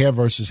in a hair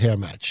versus hair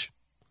match.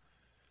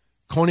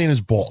 Conan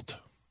is bald.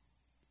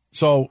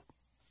 So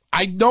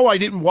I know I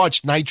didn't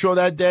watch Nitro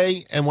that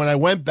day, and when I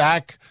went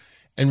back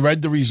and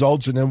read the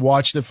results and then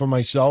watched it for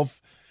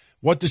myself,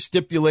 what the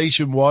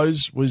stipulation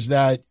was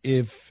that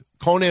if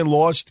Conan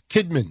lost,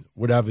 Kidman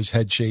would have his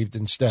head shaved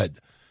instead.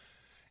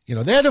 You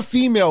know, they had a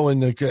female in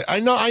the... I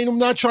know I'm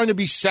not trying to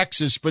be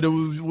sexist, but it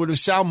would have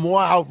sounded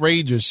more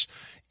outrageous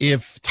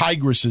if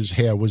Tigress's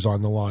hair was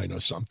on the line or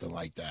something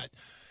like that.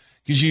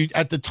 Because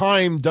at the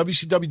time,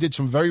 WCW did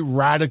some very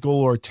radical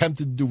or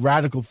attempted to do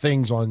radical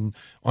things on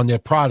their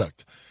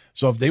product.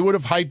 So if they would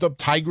have hyped up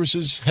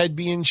Tigress's head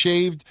being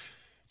shaved,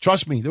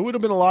 trust me, there would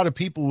have been a lot of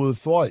people who would have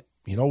thought,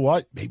 you know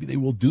what, maybe they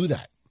will do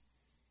that.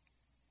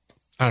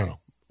 I don't know.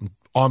 I'm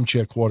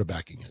armchair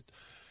quarterbacking it.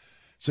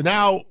 So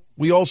now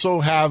we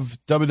also have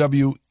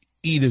WWE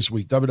this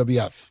week,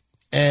 WWF.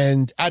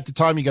 And at the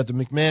time, you got the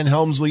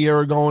McMahon-Helmsley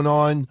era going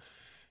on.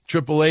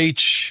 Triple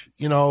H,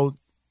 you know,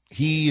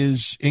 he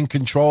is in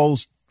control,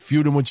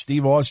 feuding with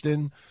Steve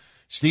Austin.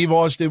 Steve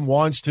Austin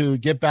wants to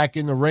get back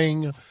in the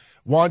ring,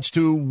 wants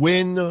to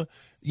win,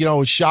 you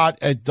know, a shot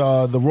at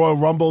the Royal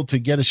Rumble to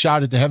get a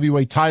shot at the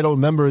heavyweight title.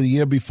 Remember the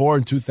year before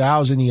in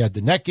 2000, he had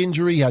the neck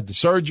injury, he had the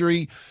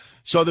surgery.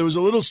 So there was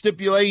a little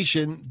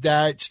stipulation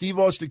that Steve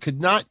Austin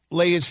could not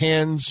lay his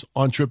hands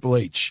on Triple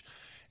H.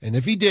 And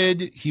if he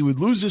did, he would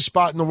lose his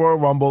spot in the Royal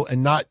Rumble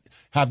and not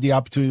have the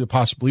opportunity to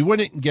possibly win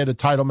it and get a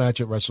title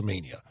match at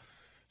WrestleMania.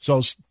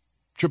 So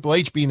Triple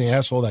H, being the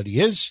asshole that he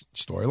is,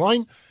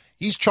 storyline,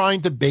 he's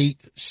trying to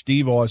bait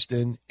Steve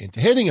Austin into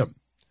hitting him.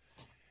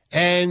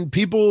 And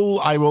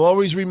people, I will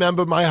always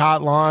remember my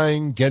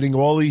hotline, getting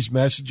all these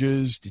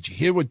messages. Did you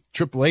hear what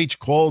Triple H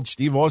called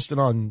Steve Austin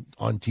on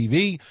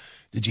TV?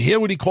 Did you hear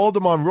what he called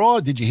him on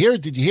Raw? Did you hear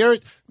it? Did you hear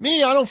it?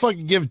 Me, I don't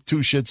fucking give two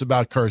shits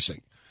about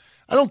cursing.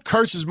 I don't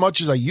curse as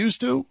much as I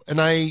used to, and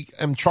I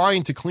am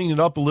trying to clean it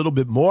up a little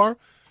bit more.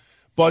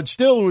 But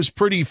still, it was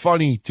pretty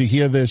funny to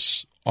hear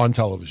this on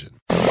television.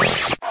 This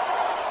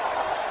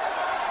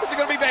is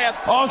going to be bad.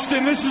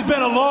 Austin, this has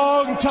been a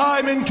long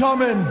time in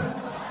coming.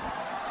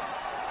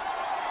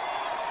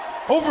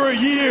 Over a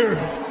year.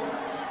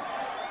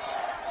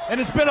 And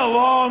it's been a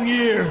long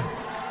year.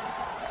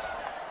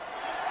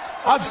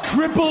 I've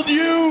crippled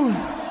you.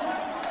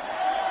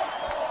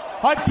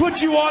 I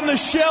put you on the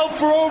shelf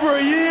for over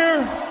a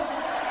year.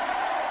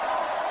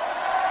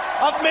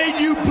 I've made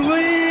you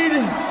bleed.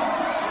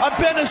 I've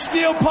bent a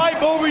steel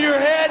pipe over your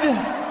head.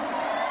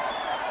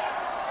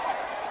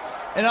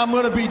 And I'm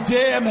going to be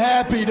damn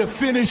happy to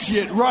finish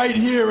it right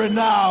here and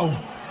now.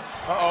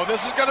 Uh-oh,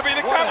 this is going to be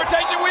the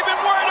confrontation we've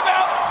been worried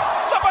about.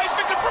 Somebody's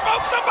fixing to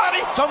provoke somebody.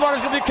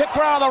 Somebody's going to be kicked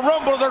out of the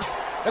Rumble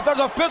if there's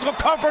a physical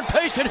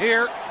confrontation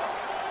here.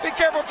 Be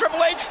careful,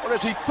 Triple H. What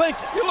does he think?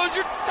 You lose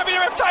your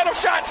WWF title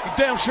shot. He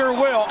damn sure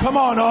will. Come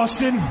on,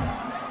 Austin.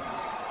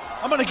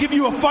 I'm going to give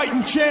you a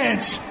fighting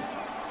chance.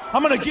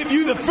 I'm going to give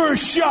you the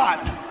first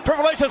shot.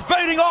 Triple H is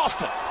baiting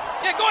Austin.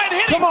 Yeah, go ahead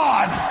and hit him. Come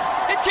on.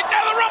 Get kicked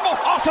out of the Rumble.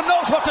 Austin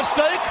knows what's at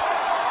stake.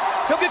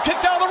 He'll get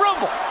kicked out of the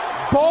Rumble.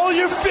 Ball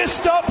your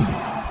fist up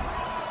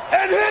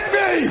and hit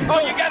me.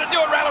 Oh, you got to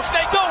do it,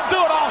 Rattlesnake. Don't do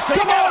it, Austin.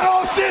 Come on,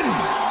 Austin.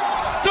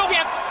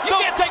 You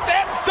can't take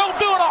that. Don't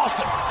do it,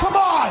 Austin. Come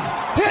on.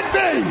 Hit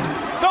me.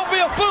 Don't be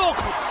a fool,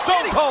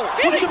 Stone Cold.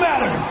 What's the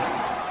matter?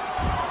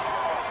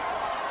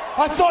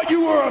 I thought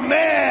you were a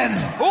man.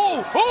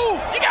 Ooh.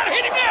 You got to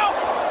hit him now.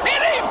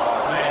 Hit him.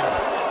 Man.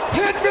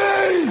 Hit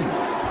me.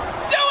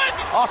 Do it.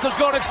 Austin's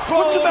going to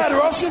explode. What's the matter,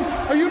 Austin?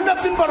 Are you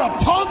nothing but a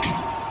punk?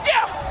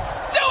 Yeah.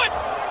 Do it.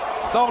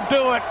 Don't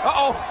do it.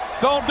 Uh-oh.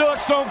 Don't do it,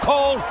 Stone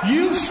Cold.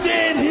 You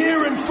stand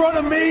here in front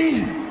of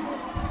me,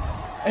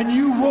 and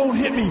you won't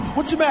hit me.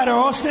 What's the matter,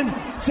 Austin?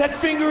 Does that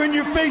finger in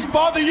your face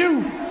bother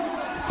you?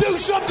 Do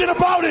something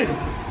about it.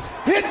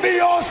 Hit me,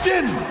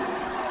 Austin.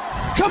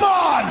 Come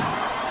on.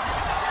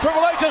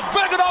 Triple H is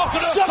begging Austin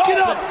to suck it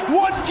up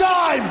one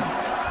time.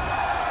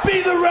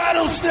 Be the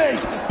Rattlesnake.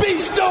 Be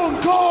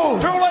Stone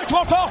Cold. Triple H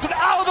wants Austin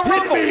out of the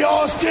Rumble. Hit me,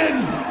 Austin.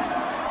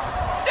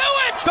 Do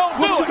it. Don't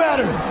do it. What's the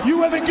matter?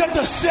 You haven't got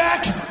the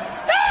sack?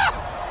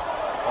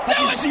 I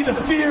can see the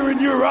fear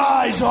in your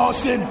eyes,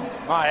 Austin.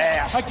 My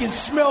ass. I can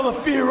smell the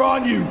fear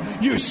on you.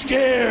 You're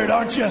scared,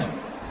 aren't you?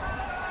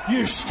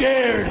 You're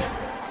scared.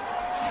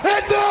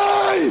 Hit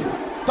me!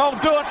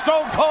 Don't do it,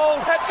 Stone Cold.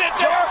 That's it,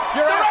 Jer.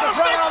 Your ass is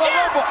running out of the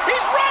Rumble.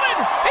 He's running.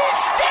 He's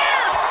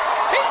scared.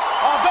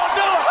 Oh, don't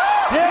do it.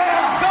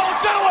 Yeah. Don't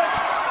do it.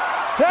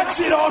 That's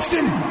it,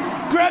 Austin.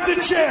 Grab the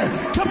chair.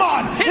 Come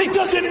on. It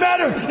doesn't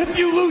matter if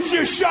you lose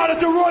your shot at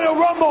the Royal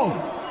Rumble.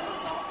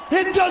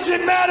 It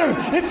doesn't matter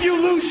if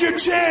you lose your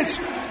chance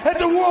at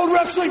the World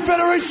Wrestling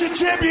Federation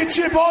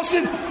Championship,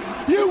 Austin.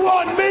 You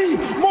want me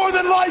more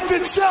than life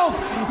itself.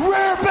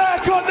 Rear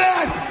back on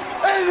that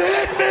and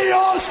hit me,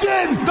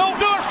 Austin. Don't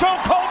do it,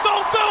 Stone Cold.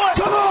 Don't do it.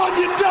 Come on,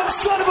 you dumb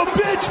son of a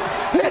bitch.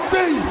 Hit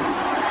me.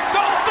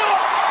 Don't do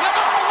it. You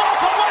gotta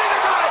walk away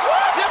tonight.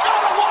 You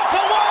gotta walk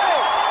away.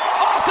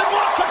 Austin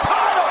wants the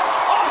title.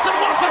 Austin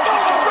wants to go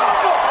to the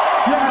Rumble.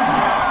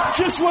 Yeah.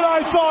 Just what I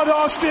thought,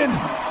 Austin.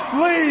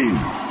 Leave.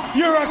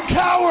 You're a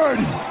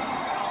coward.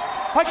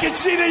 I can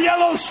see the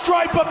yellow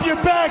stripe up your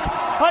back.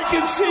 I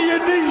can see your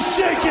knees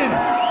shaking.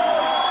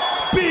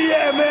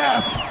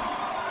 BMF.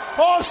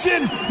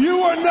 Austin,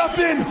 you are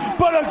nothing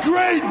but a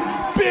great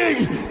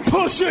big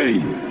pussy.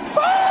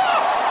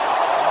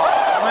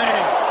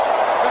 Man,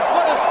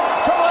 what is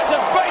Triple H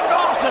is beating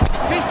Austin?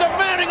 He's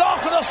demanding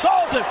Austin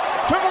assault him.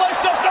 Triple H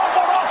does not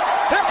want Austin.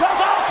 Here comes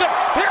Austin.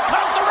 Here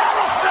comes the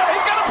rattlesnake.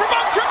 He's gonna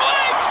promote Triple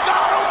H.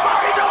 God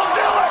Almighty, don't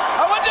do it.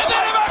 I want you to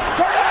think about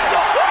Kurt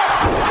Angle. What?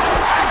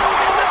 Angle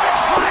the Olympic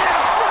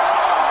Slam.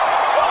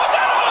 What was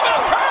that all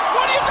about, Kurt?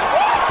 What do you do?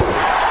 What?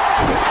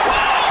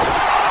 Wow!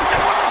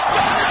 Austin with a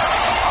stunner.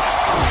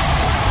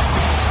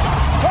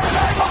 Kurt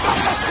Angle got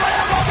the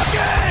slam of the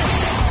game.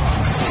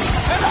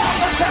 And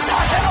Austin took the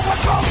hit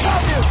with both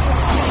of you.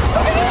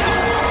 Look at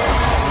this.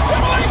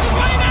 Triple H is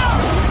laid out.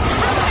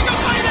 Kurt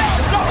Angle's laid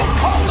out. Stone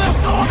Cold is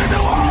going to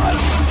New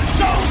Orleans.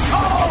 Stone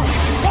Cold,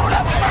 one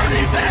of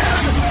 30 men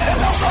in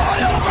the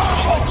Royal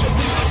Rumble.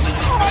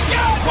 Oh my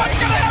God, what's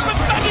going to happen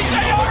Sunday,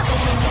 JR?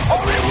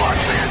 Only one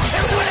man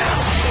can win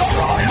the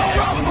Royal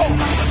Rumble.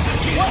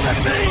 Will it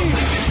be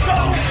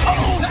Stone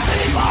Cold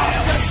Steve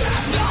Austin?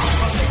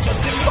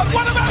 But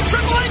what about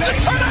Triple H and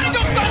Kurt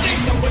Angle Sunday?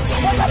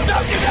 For the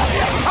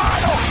WWF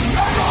title,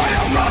 the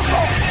Royal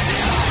Rumble,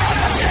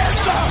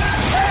 against the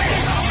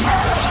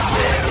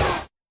pay-per-view.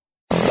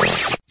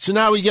 So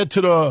now we get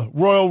to the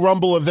Royal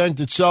Rumble event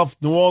itself,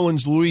 New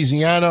Orleans,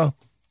 Louisiana.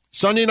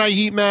 Sunday Night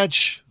Heat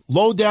match.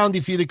 Lowdown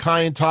defeated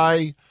Kai and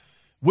Tai.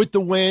 With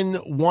the win,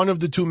 one of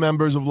the two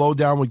members of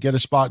Lowdown would get a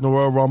spot in the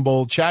Royal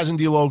Rumble. Chaz and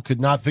D'Lo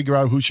could not figure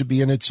out who should be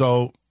in it,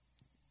 so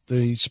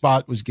the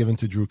spot was given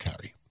to Drew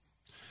Carey.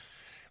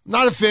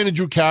 Not a fan of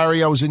Drew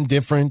Carey. I was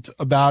indifferent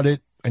about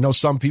it. I know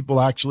some people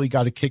actually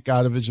got a kick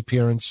out of his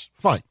appearance.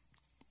 Fine.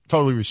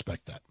 Totally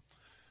respect that.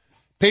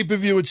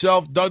 Pay-per-view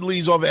itself,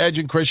 Dudley's over Edge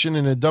and Christian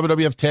in a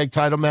WWF Tag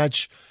Title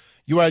match.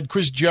 You had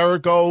Chris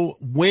Jericho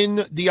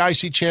win the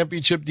IC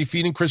Championship,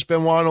 defeating Chris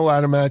Benoit in a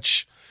ladder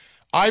match.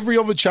 Ivory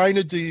over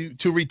China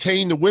to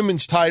retain the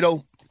women's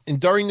title. And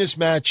during this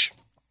match,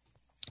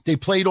 they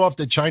played off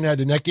that China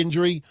had a neck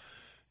injury.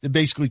 They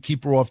basically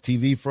keep her off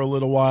TV for a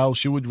little while.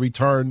 She would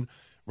return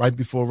right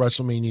before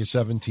WrestleMania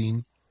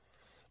 17.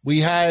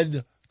 We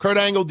had Kurt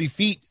Angle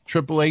defeat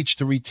Triple H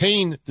to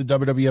retain the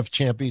WWF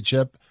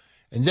Championship.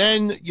 And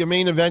then your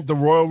main event, the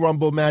Royal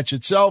Rumble match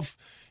itself.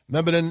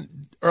 Remember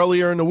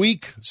earlier in the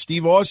week,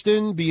 Steve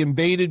Austin being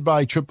baited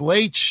by Triple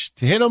H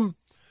to hit him.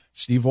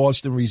 Steve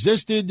Austin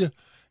resisted.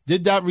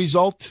 Did that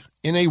result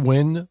in a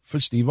win for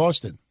Steve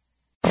Austin?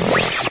 Oh,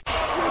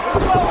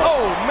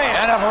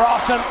 man, and for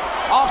Austin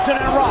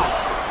and Rock.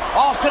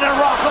 Austin and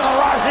Rock on the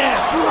right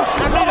hands.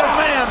 And neither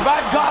man,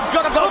 by God's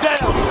going to go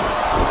down.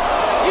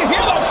 You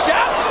hear those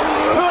shots?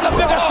 Two of the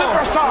biggest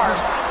superstars.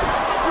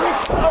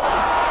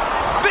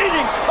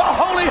 Beating the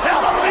holy hell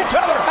out of each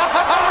other.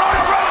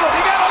 Royal Rumble.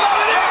 You got to love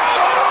it here.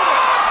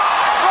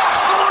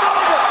 Rock's going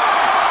over.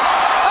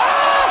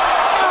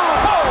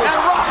 And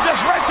Rock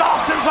just raked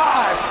Austin's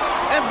eyes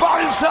and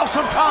bought himself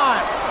some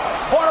time.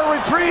 What a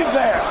reprieve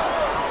there.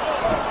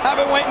 I've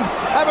been waiting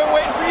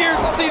for years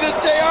to see this,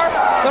 JR.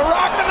 The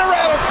Rock and the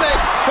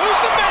Rattlesnake. Who's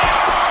the man?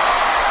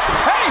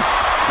 Hey!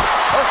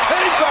 Or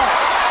Kane back.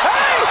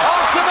 Hey!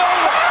 Austin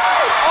over.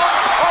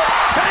 Or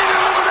Kane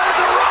eliminated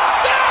the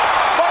Rock. Out!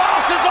 But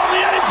Austin's on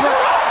the apron.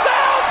 Rock's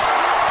out!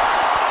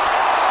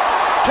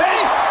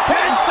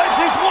 Kane thinks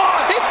he's won.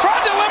 He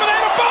tried to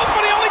eliminate them both,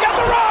 but he only got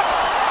the Rock.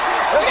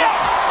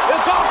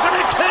 It's Austin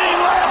and Kane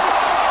left.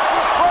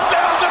 We're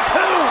down to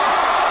two.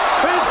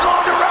 Who's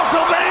going to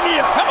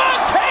WrestleMania? Come on,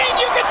 Kane,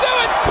 you can do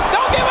it.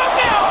 Don't give up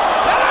now.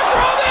 Let him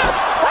grow this.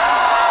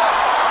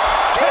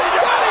 Kane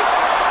got him.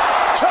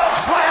 Choke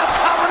slam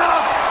coming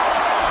up.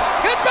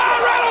 Goodbye,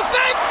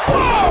 Rattlesnake.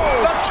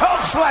 Whoa! The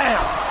choke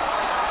slam.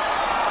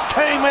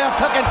 Kane may have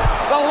taken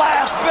the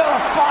last bit of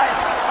fight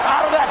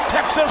out of that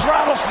Texas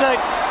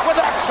Rattlesnake with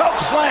that choke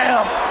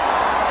slam.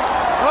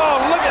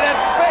 Oh, look at that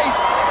face.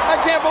 I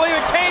can't believe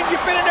it. Kane,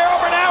 you've been in there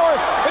over an hour,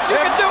 but you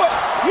can do it.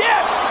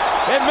 Yes!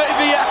 It may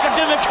be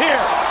academic here.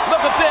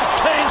 Look at this,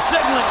 Kane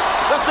signaling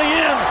that the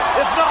end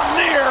is not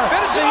near.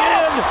 Finish the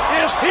end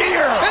is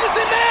here. Finish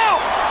it now.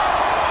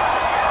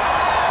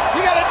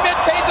 You got to admit,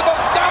 Kane's the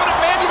most dominant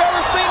man you've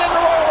ever seen in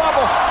the Royal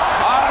Rumble.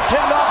 I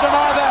tend not to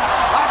deny that.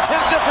 I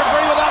can't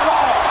disagree with that at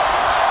all.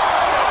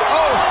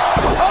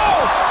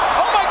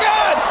 Oh my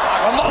God.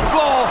 A low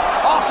blow,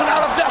 Austin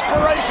out of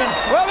desperation.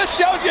 Well, this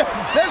shows you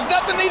there's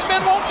nothing these men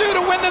won't do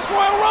to win this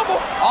Royal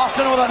Rumble.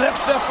 Austin with an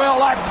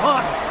XFL-like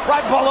punt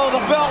right below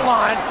the belt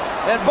line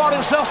and bought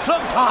himself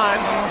some time.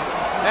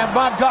 And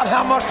by God,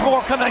 how much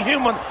more can the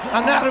human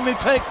anatomy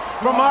take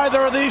from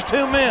either of these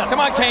two men?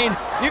 Come on, Kane.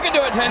 You can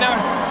do it. Now,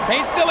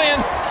 Kane's still in.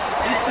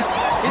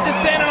 He's just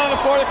standing on the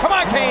floor. Come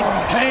on, Kane.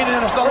 Kane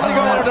in is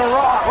eliminated to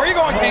Rock. Where are you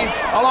going, Kane?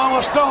 Along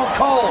with Stone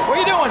Cold. What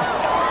are you doing?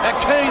 And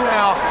Kane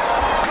now.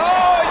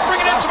 Oh, he's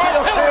bringing in some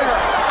artillery.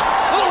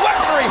 A little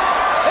weaponry.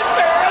 It's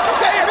fair. That's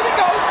okay. Everything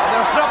goes.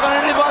 There's nothing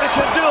anybody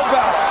can do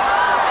about it.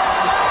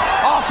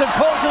 Austin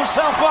pulls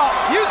himself up.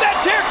 Use that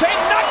chair, Kane.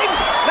 Knock him,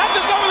 not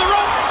just over the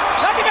rope.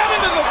 Knock him out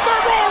into the third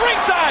row of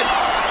ringside.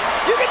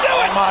 You can do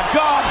it. Oh, my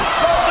God.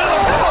 Off to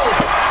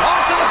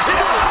the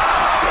tip.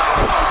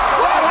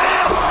 Right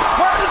hands.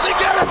 Where does he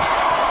get it?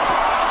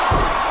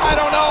 I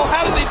don't know.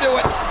 How does he do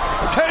it?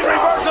 Kane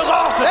reverses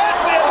Austin.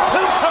 That's it.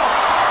 Tombstone.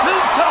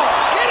 Tombstone.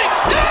 Get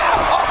him down.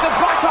 Austin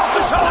fights off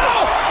the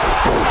shoulder.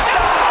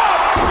 Stop.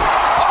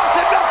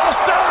 Austin got the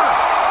stunner,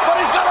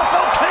 but he's got to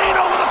throw Kane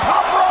over the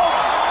top rope.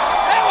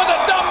 That was a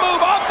dumb move,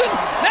 Austin.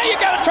 Now you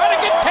got to try to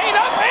get Kane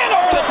up and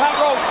over the top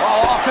rope.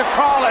 Oh, Austin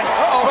crawling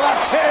for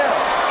that chair.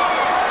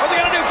 What's he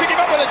going to do, pick him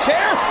up with a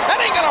chair? That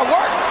ain't going to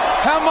work.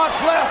 How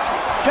much left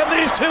can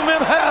these two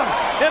men have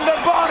in their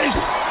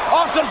bodies?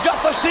 Austin's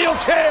got the steel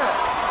chair.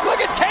 Look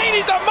at Kane,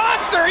 he's a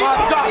monster. He's My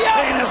God, already up.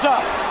 Kane is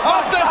up.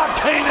 Austin, My God,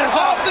 Kane is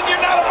up. Austin,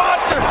 you're not a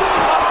monster.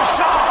 What a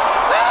shot.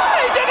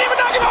 Ah, he didn't even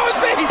knock him off his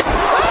feet.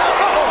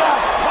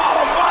 Jesus, God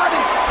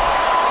almighty.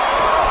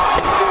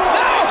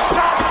 Now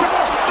shot to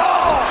the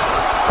skull.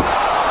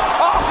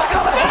 Austin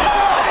got a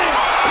hit.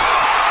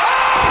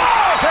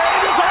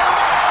 Kane is out.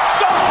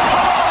 Stone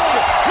Cold.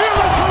 Here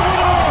we go.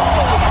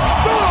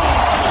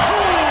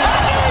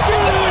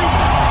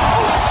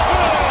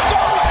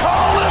 Stone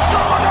Cold is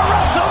going to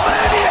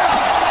WrestleMania.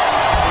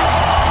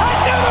 I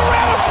knew the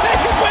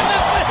rattlesnake could win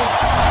this thing.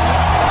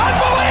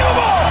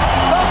 Unbelievable.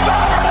 The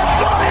battered and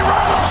bloody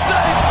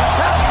rattlesnake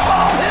has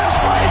fought his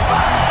way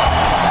back.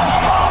 Has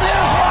fought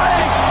his way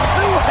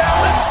through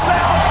hell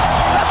itself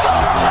to go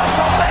to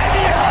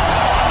WrestleMania.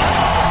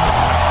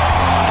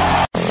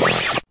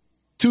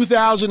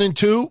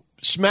 2002,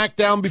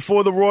 SmackDown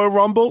before the Royal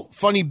Rumble.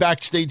 Funny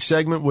backstage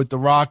segment with The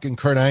Rock and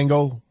Kurt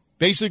Angle.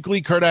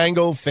 Basically, Kurt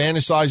Angle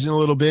fantasizing a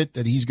little bit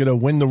that he's going to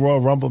win the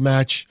Royal Rumble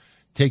match,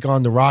 take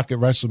on The Rock at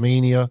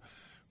WrestleMania.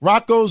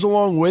 Rock goes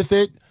along with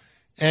it,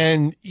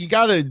 and you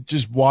got to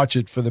just watch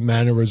it for the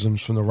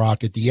mannerisms from The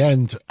Rock at the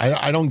end.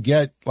 I don't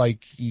get,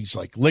 like, he's,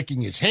 like,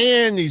 licking his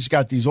hand. He's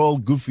got these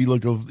old goofy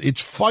look of,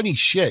 it's funny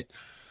shit.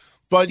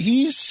 But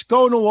he's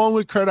going along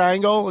with Kurt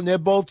Angle, and they're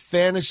both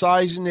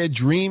fantasizing. They're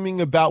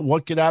dreaming about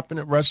what could happen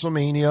at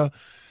WrestleMania.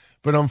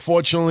 But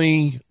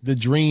unfortunately, the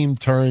dream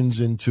turns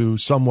into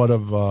somewhat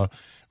of a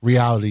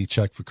reality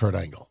check for Kurt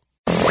Angle.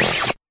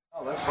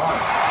 Oh, that's fine.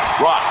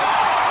 Rock.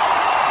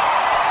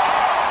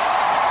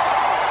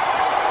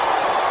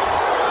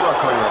 I'll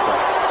call you right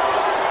back.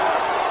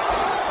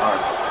 All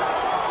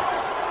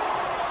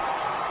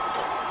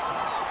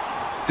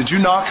right. Did you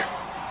knock?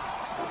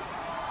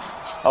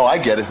 Oh, I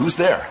get it. Who's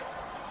there?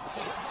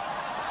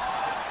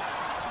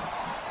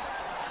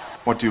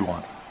 What do you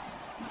want?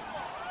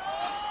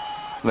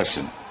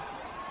 Listen,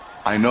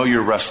 I know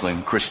you're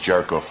wrestling Chris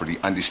Jericho for the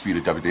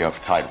undisputed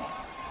WWF title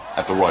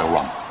at the Royal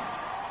Rumble.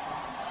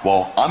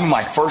 Well, I'm in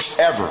my first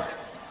ever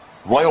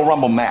Royal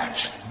Rumble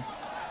match.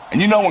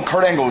 And you know when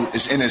Kurt Angle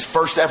is in his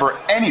first ever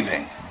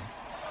anything,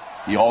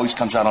 he always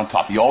comes out on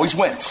top. He always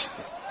wins.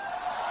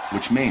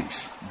 Which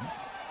means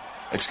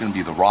it's going to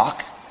be The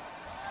Rock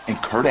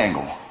and Kurt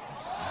Angle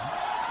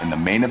in the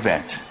main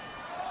event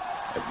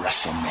at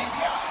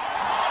WrestleMania.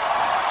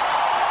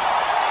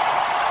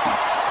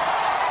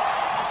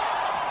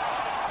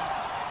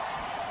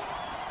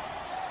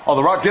 Oh,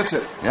 The Rock gets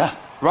it. Yeah.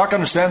 The Rock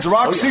understands. The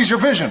Rock sees your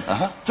vision.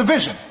 It's a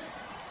vision.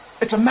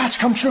 It's a match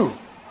come true.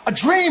 A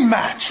dream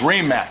match.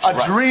 Dream match. A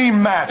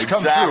dream match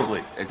come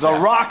true. Exactly. The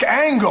Rock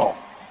Angle.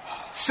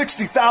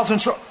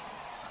 60,000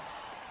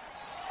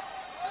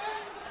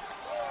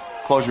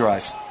 Close your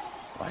eyes.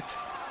 What?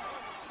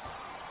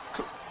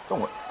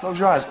 Don't worry. Close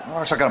your eyes. The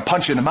Rock's not going to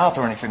punch you in the mouth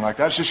or anything like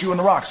that. It's just you and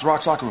The Rock. It's The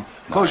Rock's locker room.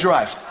 Close your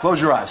eyes. Close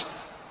your eyes.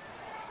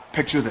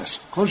 Picture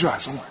this. Close your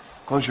eyes. Don't worry.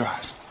 Close your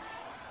eyes.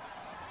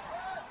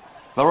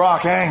 The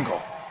Rock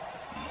Angle.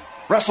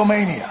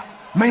 WrestleMania.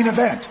 Main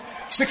event.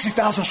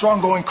 60,000 strong,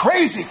 going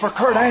crazy for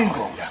Kurt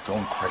Angle. Yeah,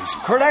 going crazy.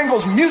 Kurt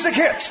Angle's music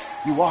hits.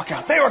 You walk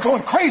out. They are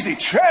going crazy,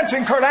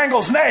 chanting Kurt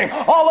Angle's name.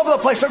 All over the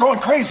place, they're going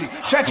crazy,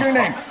 chanting your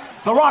name.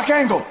 The Rock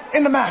Angle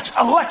in the match.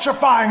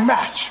 Electrifying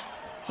match.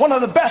 One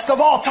of the best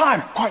of all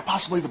time. Quite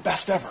possibly the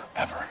best ever.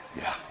 Ever,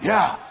 yeah.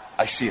 Yeah.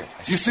 I see it.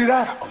 You see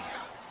that? Oh, yeah.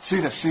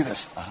 See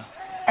this.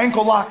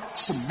 Ankle lock,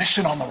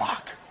 submission on The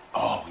Rock.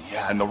 Oh,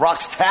 yeah, and The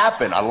Rock's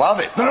tapping. I love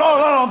it.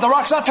 No. The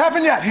Rock's not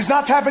tapping yet. He's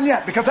not tapping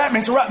yet because that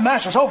means the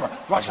match is over.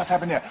 The Rock's not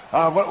tapping yet.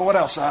 What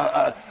else?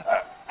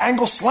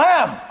 Angle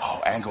slam. Oh,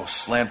 Angle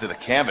slam to the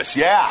canvas.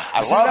 Yeah,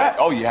 I see love that? it.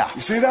 Oh, yeah.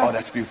 You see that? Oh,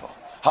 that's beautiful.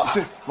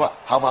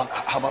 How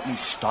about me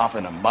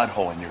stomping a mud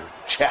hole in your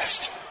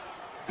chest?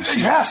 You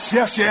see Yes.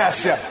 You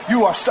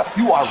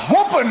are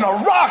whooping The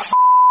Rock's.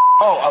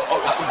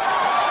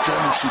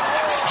 German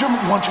suplex. You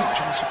want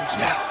German suplex?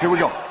 Yeah. Here we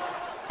go.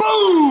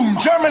 Boom!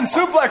 German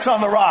suplex on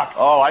The Rock.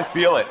 Oh, I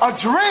feel it. A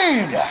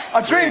dream. Yeah.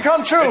 A dream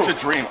come true. It's a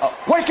dream.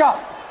 Wake up.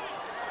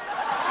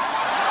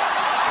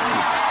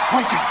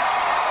 Wake up.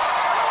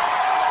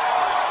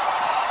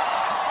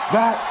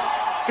 That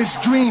is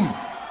dream.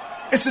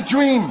 It's a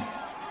dream.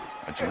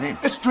 A dream?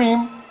 It's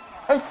dream.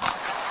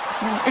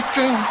 It's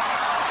dream.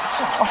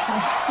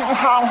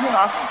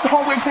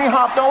 Don't wake me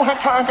up. Don't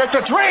have time. It's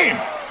a dream.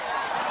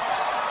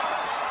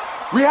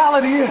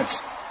 Reality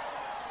is,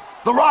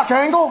 the Rock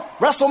angle,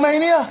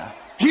 WrestleMania,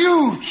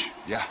 huge.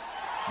 Yeah.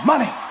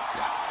 Money.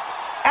 Yeah.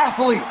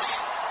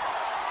 Athletes.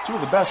 Two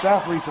of the best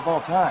athletes of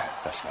all time.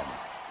 Best ever.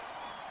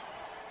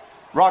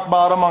 Rock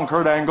bottom on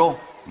Kurt Angle.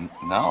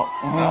 No.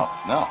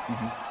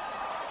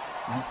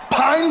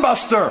 Pine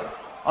Buster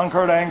on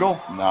Kurt Angle.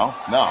 No.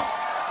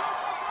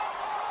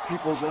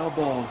 People's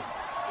elbow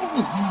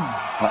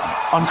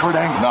on Kurt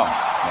Angle. No.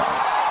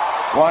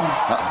 1,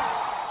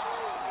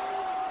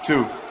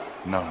 2.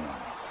 No.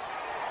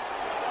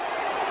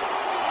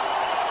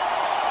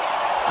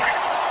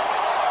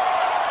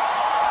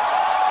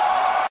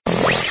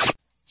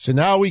 So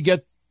now we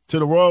get to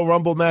the Royal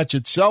Rumble match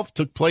itself.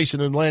 Took place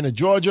in Atlanta,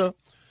 Georgia.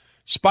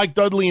 Spike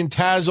Dudley and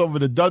Taz over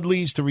the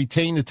Dudleys to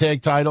retain the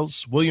tag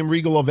titles. William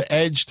Regal over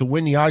Edge to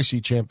win the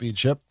IC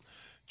championship.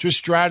 Trish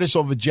Stratus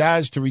over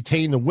Jazz to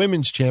retain the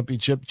women's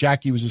championship.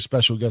 Jackie was a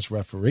special guest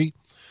referee.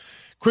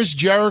 Chris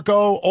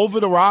Jericho over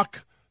The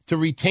Rock to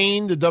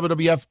retain the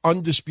WWF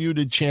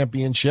Undisputed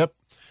Championship.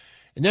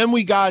 And then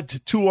we got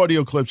 2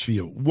 audio clips for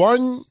you.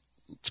 One,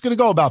 it's going to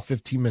go about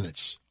 15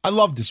 minutes. I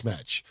love this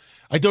match.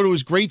 I thought it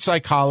was great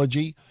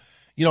psychology.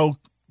 You know,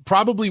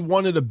 probably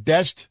one of the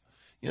best.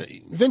 You know,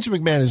 Vince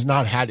McMahon has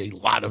not had a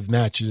lot of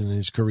matches in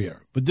his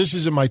career, but this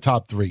is in my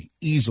top 3,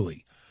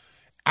 easily.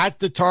 At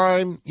the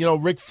time, you know,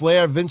 Ric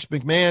Flair, Vince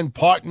McMahon,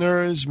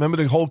 partners. Remember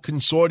the whole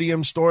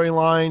consortium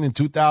storyline in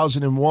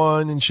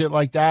 2001 and shit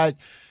like that?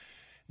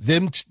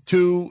 Them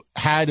two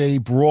had a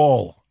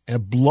brawl, a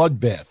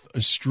bloodbath,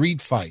 a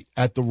street fight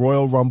at the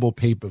Royal Rumble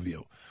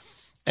pay-per-view.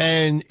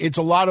 And it's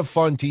a lot of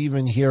fun to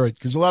even hear it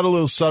because a lot of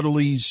little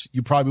subtleties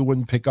you probably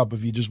wouldn't pick up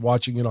if you're just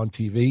watching it on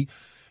TV.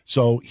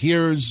 So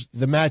here's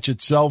the match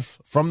itself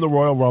from the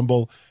Royal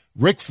Rumble.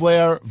 Ric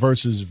Flair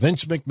versus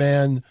Vince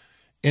McMahon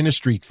in a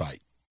street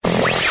fight. A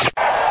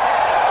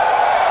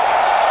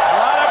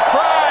lot of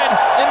pride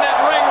in that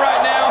ring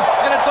right now,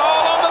 and it's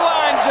all on the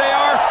line,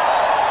 JR.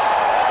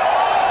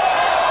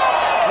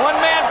 One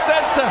man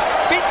says to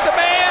beat the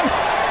man,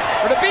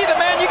 or to be the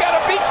man, you got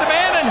to beat the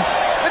man, and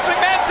Vince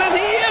McMahon says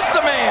he is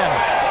the man.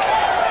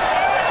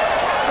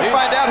 We'll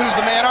find out who's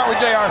the man, aren't we,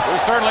 JR? We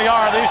certainly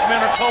are. These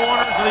men are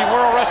co-owners of the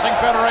World Wrestling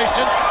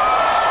Federation.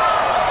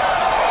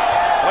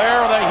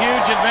 Flair with a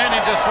huge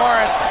advantage as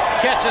far as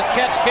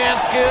catch-can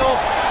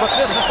skills, but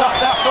this is not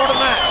that sort of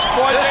match.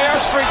 Boy, this is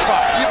a street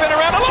fight. You've been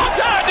around a long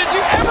time. Did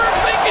you ever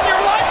think in your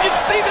life you'd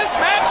see this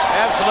match?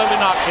 Absolutely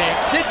not, King.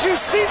 Did you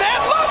see that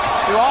look?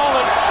 Do all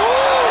the...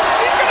 Ooh,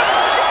 he's gonna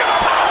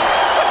pop.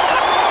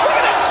 Look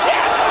at that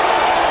chest.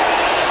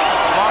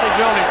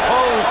 Bodybuilding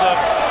pose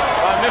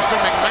by Mr.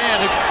 McMahon,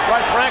 who,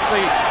 quite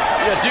frankly,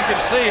 as you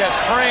can see, has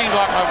trained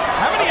like a...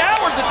 How many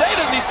hours a day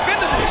does he spend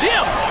in the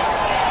gym?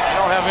 I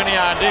don't have any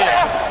idea.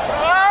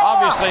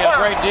 Obviously, a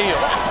great deal.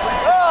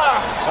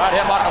 Side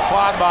headlock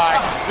applied by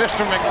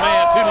Mr.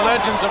 McMahon, 2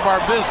 legends of our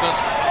business,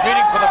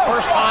 meeting for the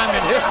first time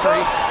in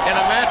history in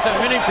a match that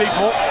many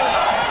people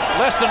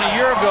less than a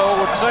year ago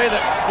would say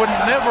that would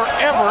never,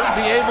 ever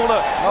be able to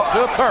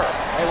occur.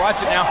 Hey, watch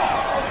it now.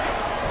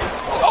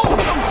 Oh, look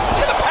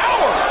at the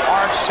power.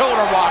 Hard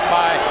shoulder rock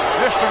by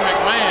Mr.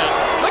 McMahon.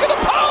 Look at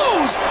the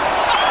pose.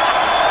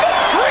 Good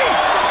grief.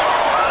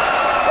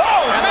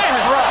 Oh, and man.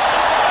 The strut.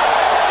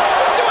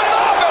 He's doing it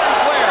all better than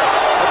Flair.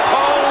 The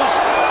pose,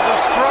 the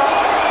strut.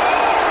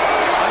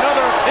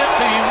 Another attempt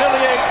to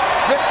humiliate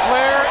Ric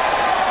Flair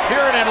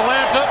here in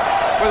Atlanta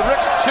with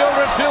Rick's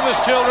children, 2 of his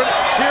children,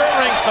 here at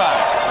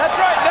ringside. That's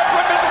right. That's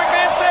what Mr.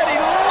 McMahon said. He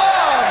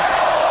loves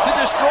to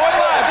destroy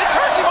lives. It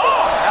turns him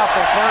on. How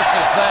perverse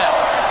is that?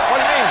 What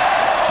do you mean?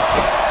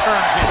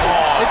 Turns him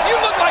on. If you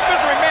look like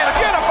Mr. McMahon, if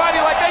you had a body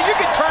like that, you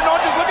get turned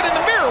on just looking in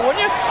the mirror,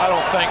 wouldn't you? I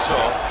don't think so.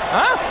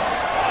 Huh?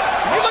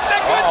 You look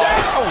that good, Jack?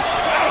 Oh.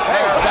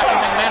 Hey, back to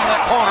McMahon in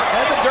that corner.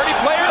 That's a dirty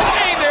player in the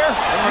game there.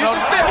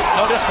 Using fist.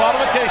 No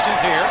disqualifications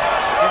here.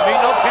 There be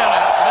no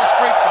countouts in this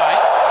street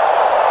fight.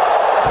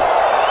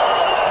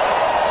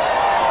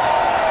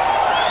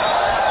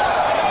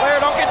 Flair,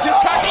 don't get too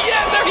cocky.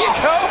 Yeah, there you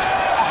go.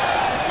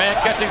 Man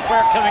catching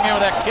Flair coming in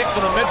with that kick to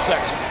the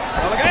midsection.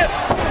 Oh, look at this.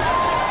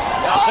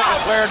 Now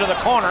taking Flair to the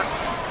corner.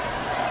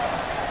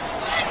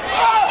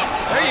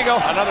 There you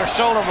go. Another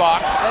shoulder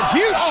block. That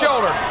huge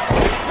shoulder.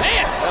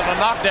 Man. And a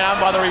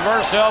knockdown by the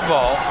reverse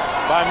elbow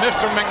by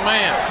Mr.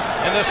 McMahon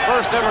in this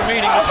first ever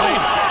meeting between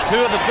 2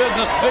 of the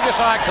business'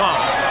 biggest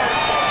icons.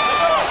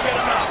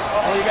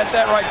 Oh, you got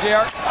that right,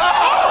 JR.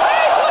 Oh,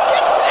 hey, look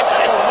at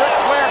this. Ric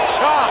Flair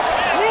chop.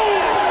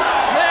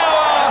 Now,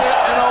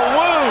 and a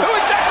woo. Who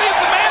exactly is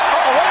the man?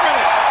 Oh, wait a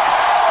minute.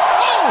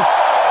 Oh!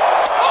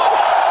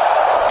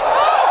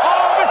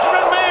 Mr.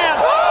 McMahon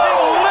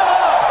being lit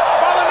up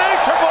by the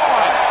Nature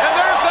Boy. And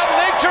there's that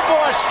Nature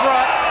Boy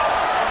strut.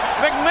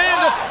 McMahon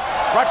just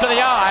right to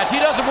the eyes. He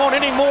doesn't want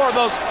any more of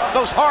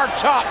those hard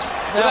chops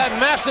to that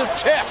massive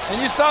chest.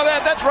 And you saw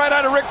that? That's right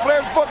out of Ric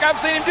Flair's book. I've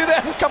seen him do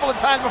that a couple of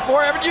times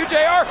before. Haven't you,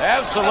 JR?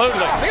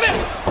 Absolutely. Look at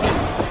this.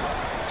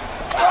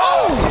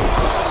 Oh!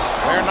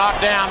 We're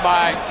knocked down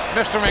by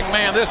Mr.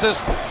 McMahon. This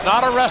is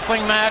not a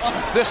wrestling match.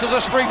 This is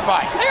a street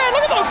fight. JR,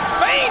 look at those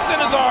veins in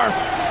his arm.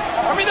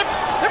 I mean,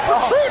 they're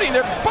protruding.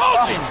 They're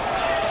bulging.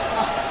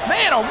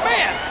 Man, oh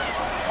man.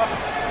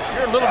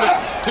 You're a little bit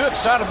too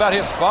excited about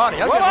his body.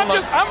 Well, I'm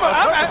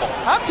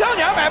telling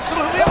you, I'm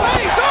absolutely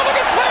amazed. Oh, look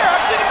at Flair.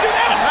 I've seen him do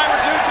that a time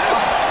or two, too.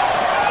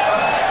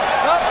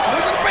 Oh,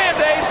 losing the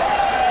Band-Aid.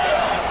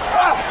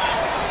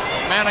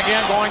 Man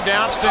again going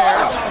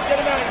downstairs.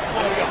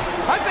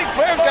 I think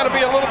Flair's got to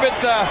be a little bit,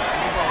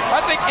 I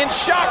think in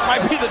shock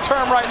might be the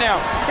term right now.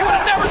 He would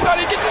have never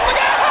thought he'd get this. Look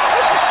at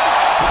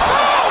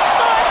oh,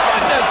 my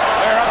goodness.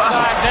 They're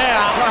upside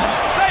down.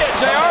 Say it,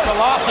 JR. The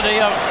velocity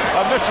of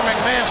Mr.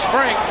 McMahon's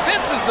strength.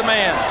 Vince is the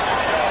man.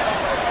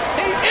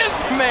 He is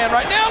the man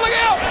right now. Look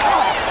out.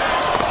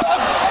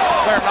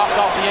 Flair knocked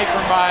off the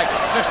apron by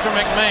Mr.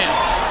 McMahon.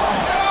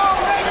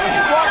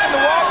 He's walking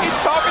the walk. He's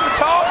talking the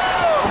talk.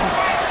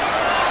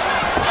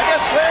 I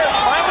guess Flair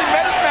finally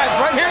met his match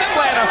right here in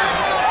Atlanta.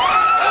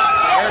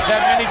 Flair's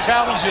had many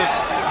challenges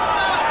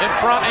in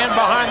front and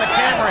behind the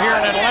camera here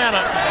in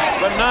Atlanta,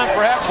 but none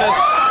perhaps as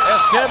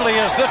deadly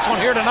as this one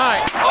here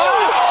tonight.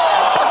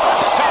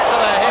 Shot to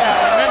the head.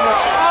 Remember,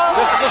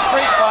 this is a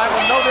street fight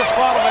with no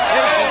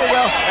disqualifications.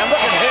 And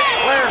look at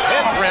Flair's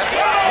head print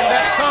in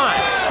that sign.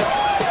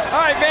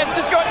 All right, Vince,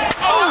 just go ahead.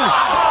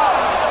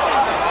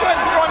 Go ahead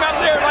and throw him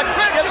out there like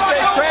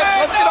yesterday, Chris.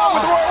 Let's get on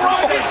with the Royal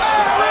Rumble.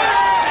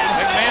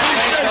 McMahon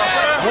thinks that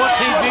once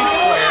he beats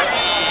Flair,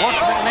 once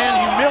McMahon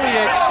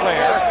humiliates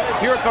Flair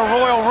here at the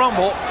Royal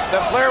Rumble,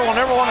 that Flair will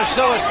never want to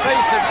show his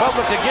face in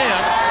public again,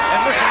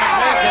 and Mr.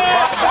 McMahon can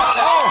buy back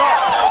that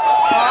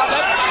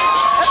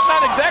that's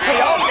not exactly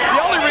the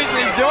only reason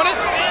he's doing it.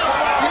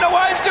 You know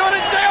why he's doing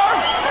it, JR?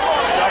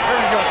 I'm sure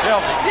you're going to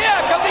tell me.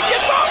 Yeah, because he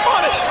gets off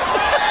on it.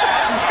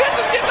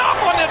 Vince is getting off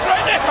on this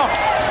right now.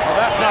 Well,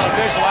 that's not a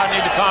visual I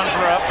need to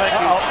conjure up. Thank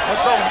you.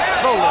 So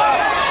low.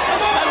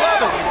 I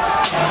love it.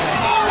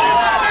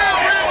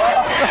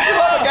 Don't you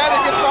love a guy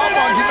that gets off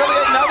on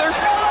humiliating others?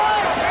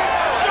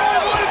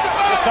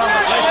 This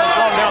conversation is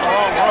going down the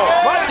wrong road.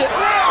 Watch it.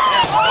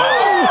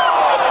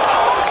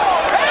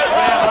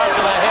 Right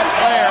to the head,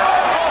 Flair.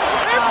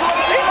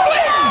 He's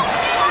bleeding.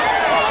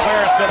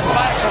 Flair has been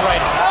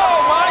lacerated.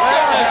 Oh, my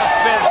goodness.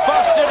 Has been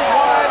busted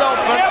wide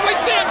open. Yeah, we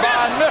see it,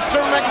 Vince. By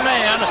Mr.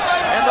 McMahon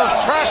and those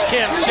trash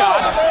can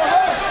shots,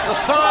 the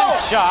sign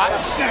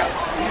shots.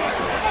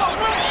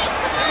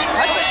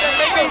 I think that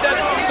may be that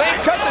same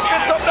cut that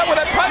Vince opened up with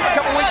that pipe a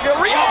couple weeks ago.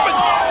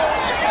 Reopened.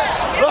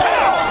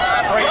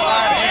 Straight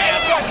line hand.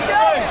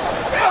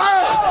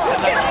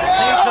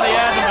 Knee to the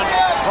abdomen.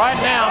 Right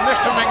now,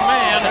 Mr.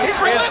 McMahon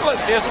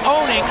is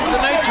owning the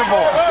nature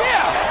board.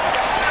 Yeah.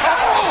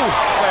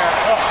 Flair,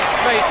 his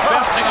face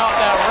bouncing off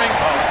that ring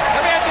post.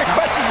 Let me ask you a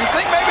question. Do you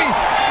think maybe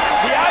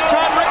the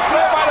icon Ric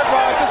Flair might have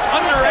just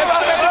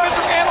underestimated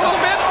Mr. McMahon a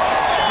little bit?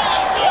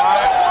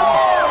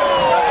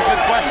 That's a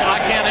good question. I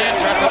can't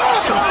answer.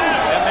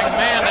 And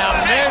McMahon now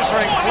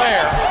measuring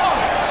Flair.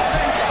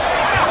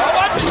 Oh,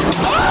 watch it.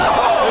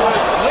 Who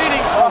is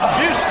bleeding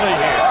profusely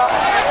here.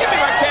 Give me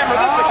my camera.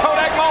 This is a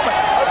Kodak moment.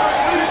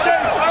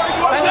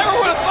 I never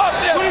would have thought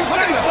this. Look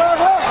at this.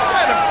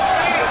 Trying to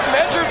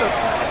measure the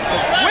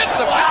width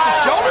of Vince's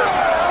shoulders.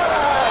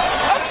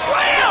 A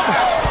slam.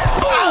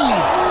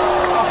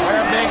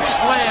 Flair being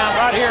slammed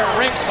right here at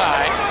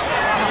ringside.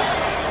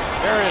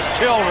 There is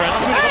children.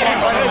 Hey.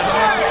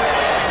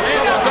 Man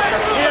just took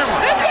their camera.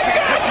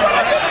 That's what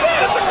I just said.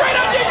 It's a great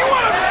idea. You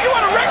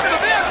want a record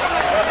of this?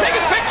 Take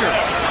a picture.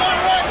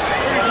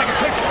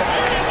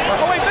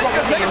 Oh wait, Vince's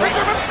gonna take a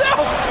picture of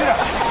himself.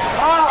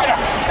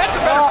 That's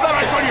a better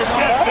subject.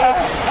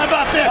 How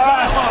about this?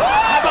 That's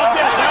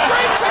a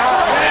great picture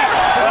right there.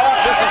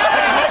 This is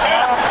famous.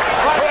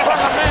 Right in front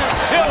of the man's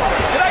children.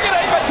 Can I get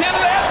an 8 by 10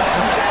 of that?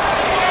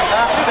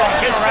 Do that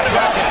kid right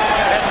back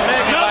at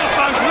Megan. Now the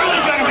fun's really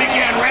gonna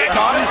begin, Rick.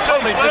 He's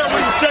totally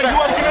disrespectful.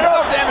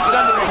 No damage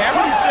done to the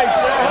camera.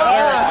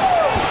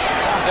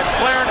 The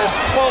Flair is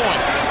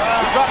flowing.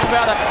 We talk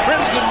about a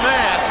crimson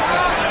mask.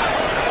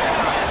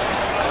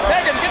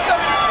 Megan, get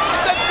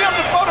that film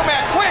to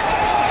Photomat, quick.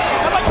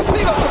 I'd like to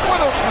see those before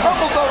the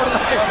Rumble's over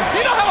tonight.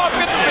 You know how long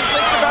Vince has been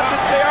thinking about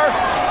this, JR?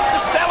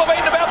 Just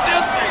salivating about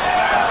this?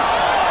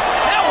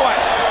 Now what?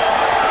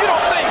 You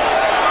don't think?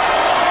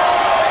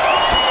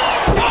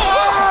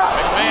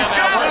 McMahon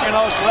now breaking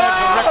those legs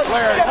of Ric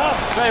Flair.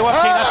 Tell you what,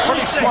 King, that's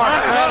pretty smart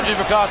strategy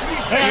because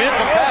you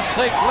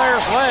incapacitate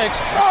Flair's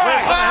legs.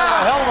 Flair's going to have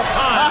a hell of a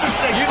time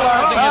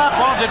utilizing his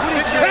vaunted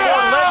 54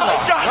 leg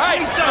lock.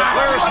 Right.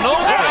 Flair is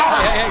known for it.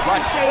 Hey,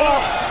 watch.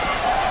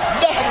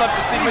 I'd love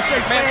to see Mr.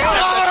 McMahon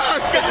snap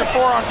that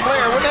 54 on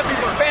Flair. Wouldn't that be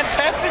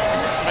fantastic?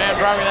 Man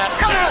driving that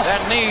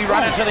knee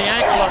right into the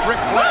ankle of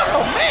Ric Flair.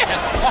 Oh, man.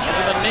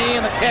 Into the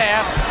knee and the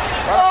calf.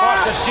 Right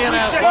across the shin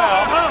as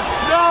well.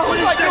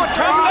 Looks like doing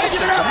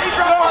combination. A knee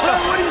drop on the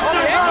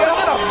ankle and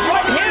then a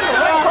right hand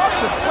right across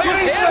the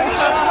Flair's head.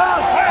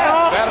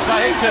 That is, I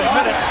hate to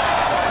admit it,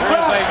 there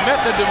is a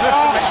method to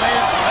Mr.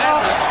 McMahon's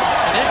madness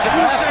and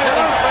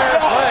incapacitating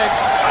Flair's legs,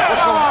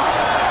 which will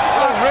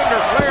render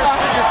Flair's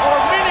figure 4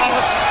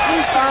 meaningless.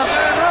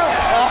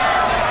 Oh,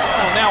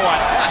 now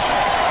what?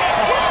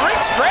 What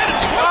great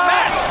strategy. What a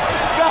match.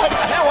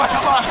 Now what?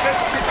 Come on,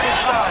 let's get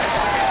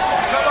inside.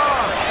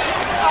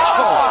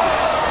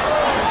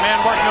 Man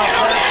working on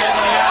Flair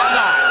on the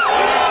outside.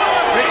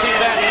 Reaching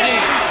that knee.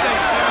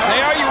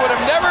 JR, you would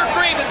have never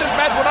dreamed that this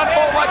match would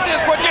unfold like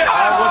this, would you?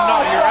 I would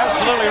not. You're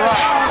absolutely right.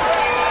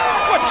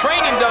 That's what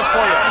training does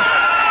for you.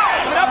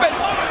 I mean, I bet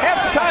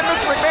half the time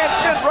Mr. McMahon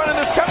spends running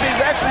this company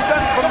is actually done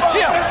from the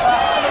gym.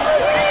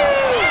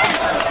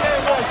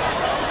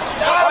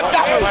 Watch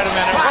this. Wait a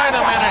minute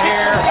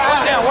here.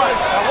 What now, what?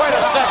 Wait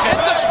a second.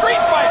 It's a street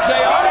fight, JR.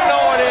 I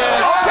know it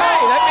is. Okay,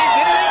 that means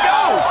anything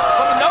goes.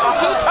 From the nose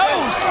to the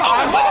toes.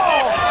 Oh, look at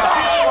that.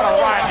 What a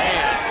right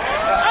hand.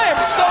 I am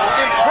so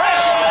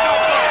impressed.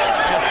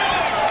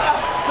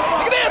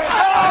 Look at this.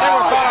 I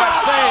never thought I'd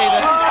say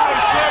that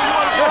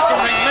Mr.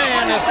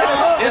 McMahon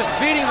is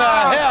beating the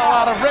hell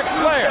out of Ric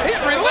Flair. He's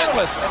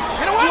relentless.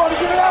 You know what?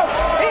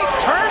 He's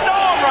turned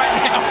on right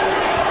now.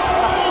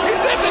 He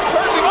said this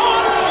turns him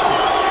on.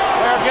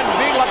 Flair getting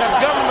beat like a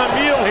government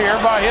mule here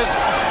by his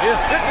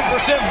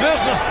 50%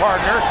 business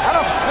partner,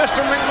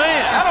 Mr.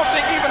 McMahon. I don't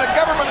think even a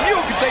government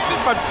mule could take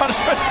this much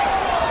punishment.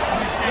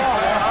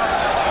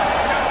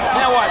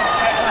 Now what?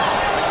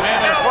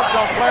 McMahon has worked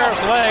on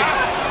Flair's legs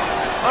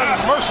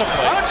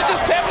unmercifully. Why don't you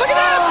just tap? Look at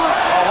that!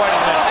 Oh, wait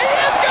a minute. He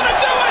is going to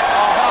do it!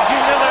 Oh, how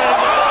humiliating.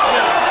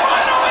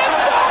 Final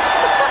insult!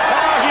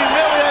 How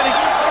humiliating.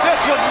 This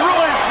would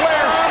ruin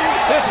Flair's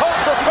his whole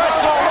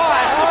professional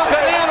life.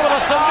 Could end with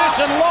a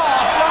submission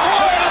loss to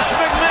Mr.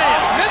 McMahon.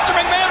 Mr.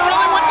 McMahon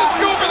really went to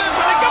school for this.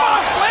 Come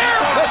on, Flair!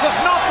 This is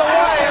not the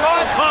way an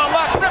icon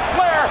like Ric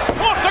Flair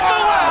wants to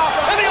go out,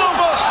 and he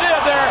almost did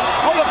there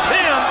on the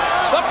pin.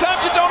 Sometimes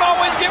you don't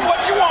always get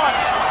what you want.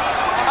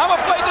 I'm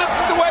afraid this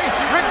is the way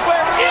Ric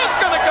Flair is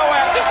going to go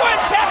out. Just go ahead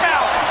and tap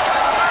out.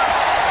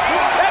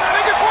 That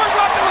figure four is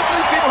locked in. Listen to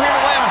these people here in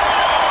Atlanta.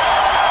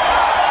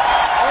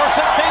 Over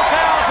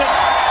 16,000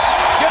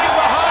 getting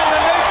behind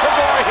the Nature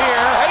Boy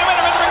here. Wait a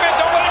minute, Mr. McMahon.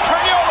 Don't let it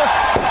turn you over.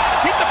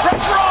 Keep the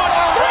pressure on.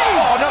 Three.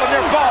 Oh, another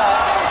near ball.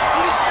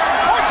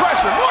 More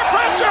pressure. More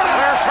pressure.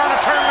 Flair's trying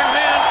to turn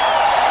McMahon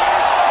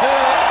to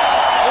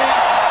the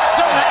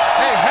stomach.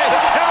 Hey. To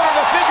counter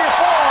the figure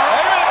four.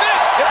 Wait a minute,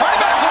 Vince.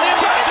 It's an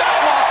Indian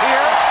deathlock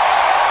here.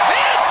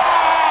 Vince.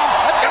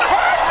 That's going to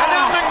hurt. And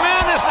now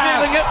McMahon is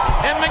feeling it.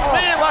 And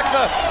McMahon, like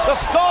the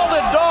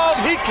scalded dog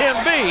he can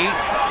be,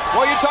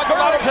 well, you talked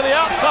about to the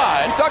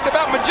outside. You talked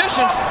about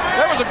magicians.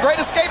 There was a great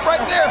escape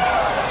right there.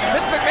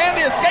 Vince McMahon,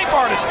 the escape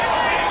artist.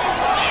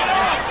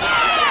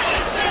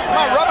 Come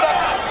on, rub it up.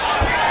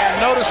 And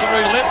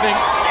noticeably limping.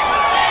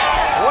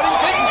 What do you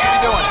think he should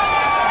be doing?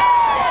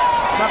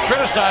 I'm not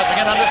criticizing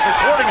it. I'm just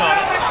reporting on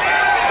it.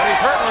 But he's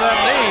hurting with that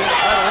knee,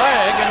 that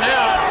leg, and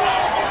now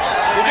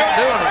he's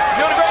doing it.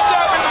 You're doing a great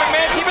job, Mr.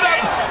 McMahon. Keep it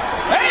up.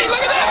 Hey,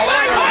 look at that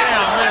leg. Wait a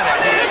damn minute.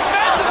 This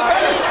match is the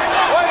best.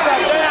 Wait a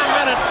damn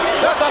minute.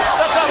 That's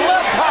a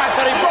lead pipe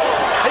that he broke.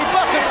 He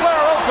busted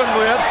Flair open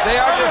with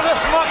earlier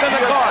this month in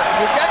the garden.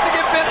 You've got to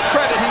give Vince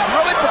credit. He's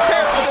really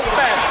prepared for this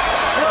match.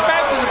 This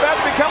match is about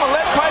to become a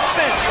lead pipe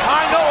cinch.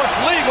 I know it's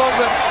legal,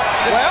 but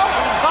it's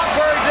not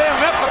very damn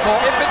ethical.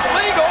 If it's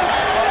legal,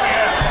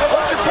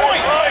 what's your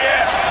point? Oh,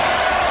 yeah.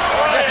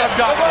 I guess I've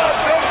got that.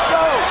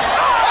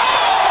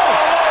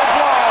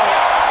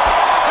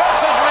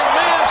 Just as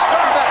McMahon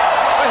started to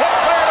hit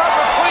Flair up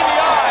between the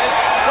eyes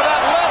with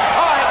that lead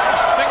pipe,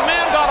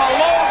 McMahon got a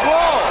low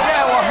blow.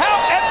 Yeah, well, how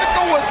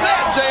ethical was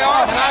that,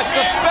 JR? And I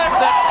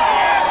suspect that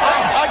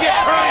I get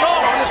turned on.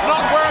 It's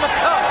not wearing a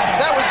cup.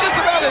 That was just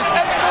about as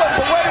ethical as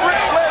the way Ric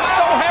Flair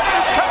stole half of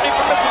this company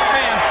from Mr.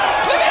 McMahon.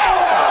 Look at that!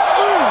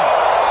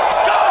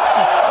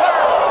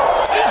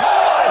 He's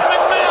lighting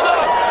McMahon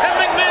up, and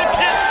McMahon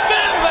can't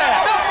stand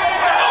that.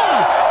 No.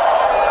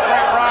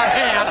 Great right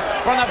hand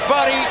from the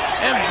buddy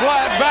and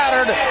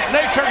battered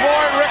Nature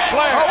Boy Ric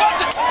Flair. Oh,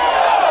 what's it? No!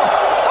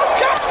 Those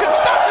chops can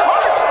stop your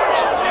heart.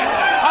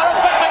 I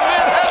don't think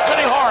McMahon has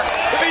any heart.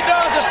 If he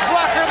does, it's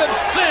blacker than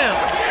sin.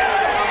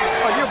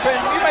 Well, you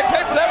may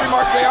pay for that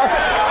remark, JR.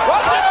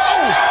 Watch it!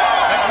 Oh!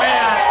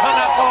 McMahon hung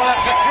up on that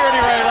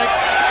security railing.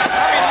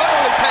 I mean,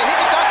 literally pay. He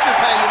can doctor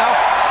pay, you know.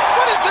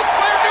 What is this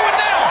Flair doing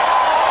now?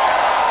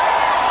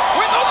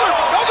 Wait, those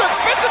are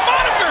expensive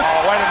monitors.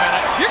 Oh, wait a minute.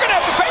 You're going to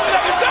have to pay for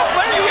that yourself,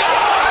 Flair. You idiot.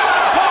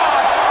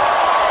 God.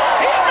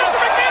 He hit Mr.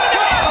 McMahon in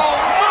the head.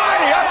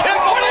 Almighty, I can't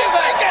What are believe you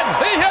that. thinking?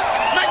 He hit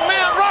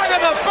McMahon right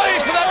in the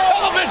face of that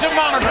television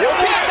monitor. You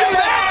can't do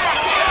that.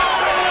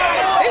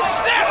 He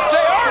snapped,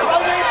 JR.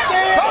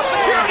 Call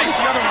security.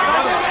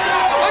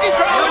 Look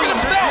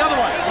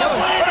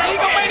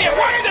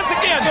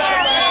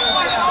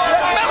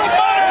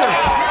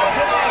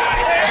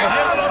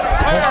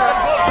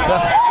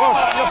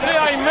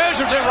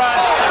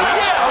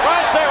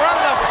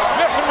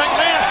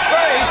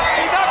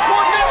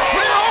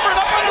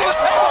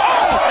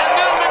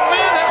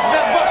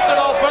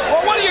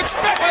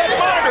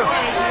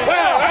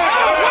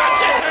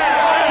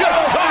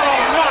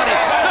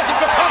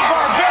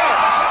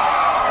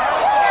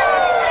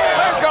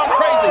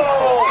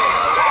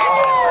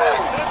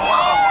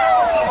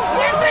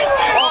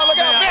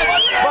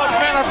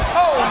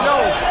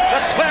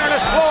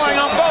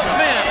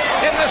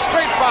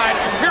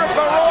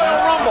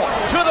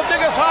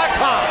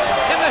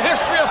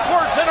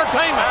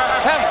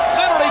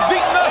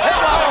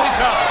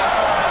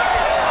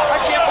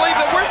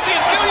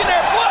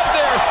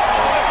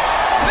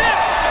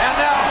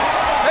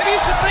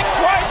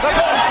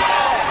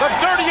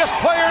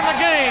a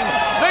game.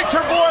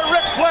 Nature Boy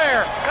Ric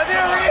Flair.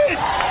 There he is.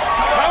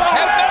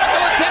 Have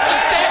medical attention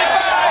standing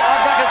by.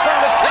 Right back in front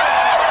of his kid.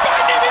 They're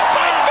biting him. He's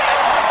biting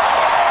Vince.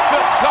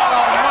 Good God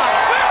Almighty.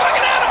 Flair's like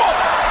an animal.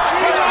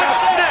 Flair has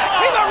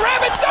snapped. He's a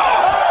rabid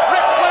dog.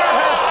 Ric Flair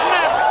has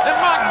snapped. And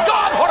my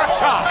God, what a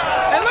chop.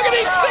 And look at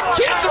these sick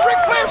kids, and Ric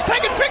Flair's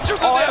taking pictures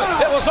of this.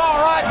 It was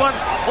all right when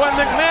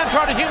McMahon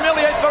tried to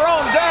humiliate their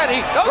own daddy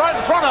right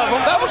in front of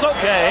them. That was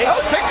okay.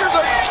 Those pictures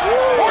are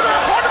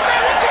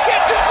pornographic. You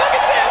can't do it. Look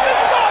at this. This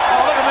is awful.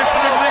 Oh, look at Mr.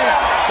 McMahon.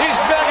 He's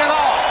begging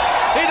off.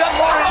 He doesn't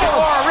want any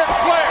more of Ric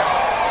Flair.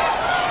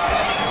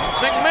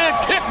 McMahon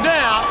kicked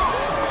down.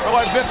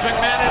 Boy, Vince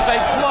McMahon is a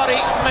bloody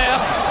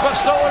mess, but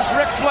so is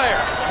Ric Flair.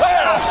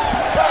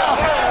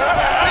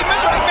 See,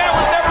 Mr. McMahon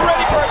was never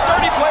ready for a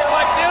dirty player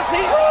like this.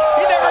 He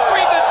never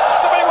agreed that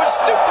somebody would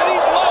stoop to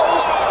these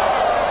lows.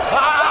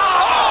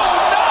 Oh,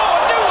 no,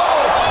 a new low.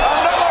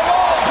 Another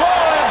low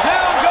blow, and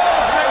down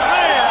goes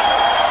McMahon.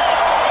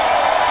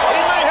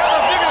 He may have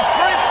the biggest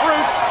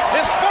grapefruits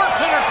in sports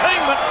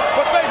entertainment,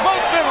 but they've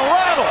both been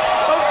rattled.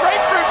 Those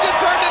grapefruits just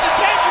turned into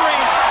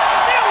tangerines.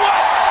 Now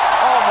what?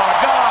 Oh, my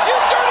God. You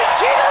dirty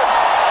cheater.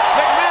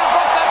 McMahon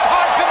brought that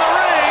pipe in the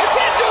ring. You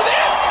can't do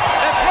this.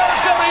 And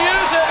Flair's going to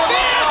use it, it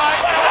looks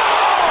like.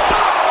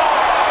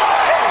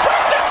 He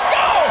broke the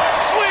skull.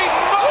 Sweet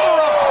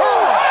mother of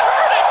pearl. I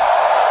heard it.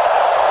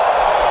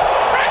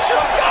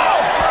 Fractured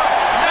skull.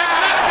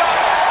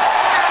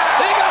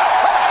 McMahon got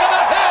cracked to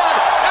the head,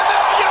 and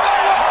then you know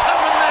what's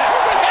coming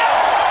next.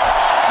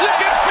 You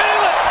can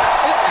feel it.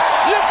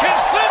 You can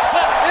sense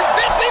it. Is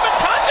Vince even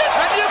conscious?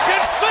 And you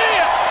can see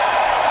it.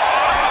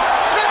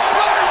 Ric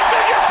Flair's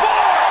figure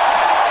four.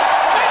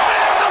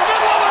 McMahon in the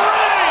middle of the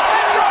ring.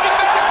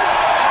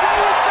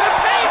 The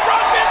pain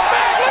brought Vince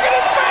back. Look at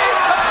his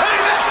face. The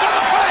pain next to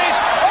the face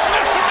of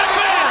Mr.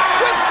 McMahon.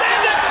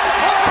 Withstand it.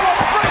 Flair will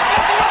break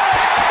that leg.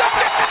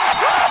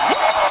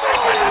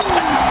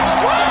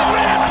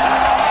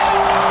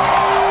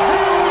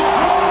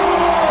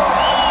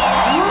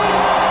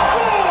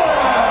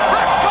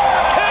 Ric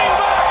Flair came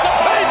back to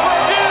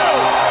pay-per-view.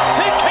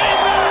 He came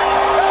back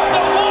as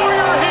the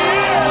warrior he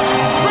is.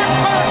 Ric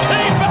Flair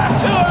came back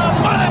to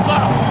Atlanta,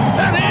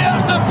 and he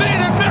has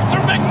defeated Mr.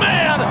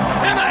 McMahon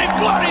in a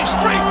bloody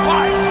street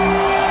fight.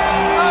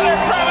 Oh,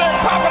 they're proud of their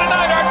papa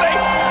tonight, aren't they?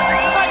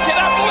 I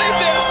cannot believe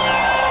this.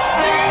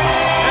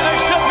 And they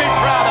should be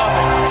proud of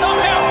him.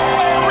 Somehow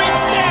Flair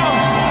reached down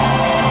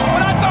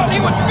when I thought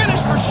he was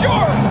finished for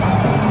sure.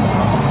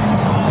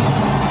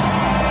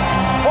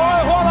 Boy,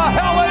 what a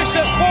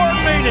hellacious board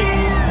meeting.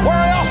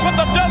 Where else with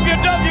the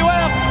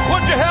WWF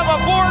would you have a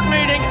board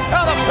meeting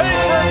at a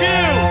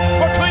pay-per-view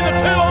between the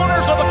two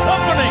owners of the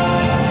company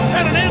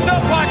and it end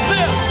up like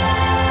this?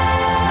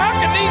 How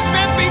can these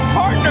men be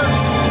partners,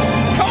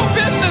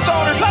 co-business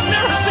owners? I've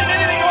never seen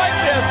anything like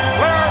this.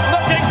 Flair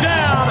looking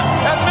down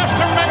at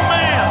Mr.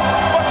 McMahon,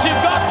 but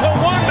you've got to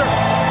wonder,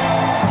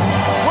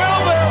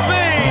 will there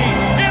be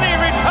any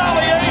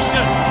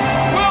retaliation?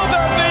 Will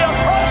there be a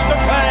price to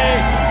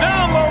pay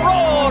down the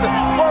road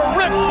for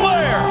Ric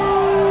Flair?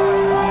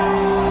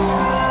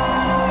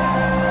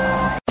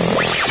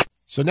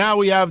 So now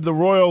we have the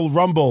Royal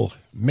Rumble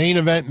main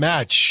event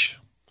match.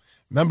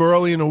 Remember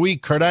early in the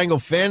week, Kurt Angle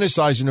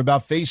fantasizing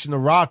about facing The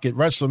Rock at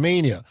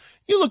WrestleMania.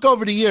 You look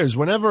over the years,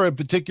 whenever a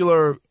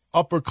particular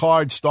upper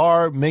card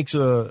star makes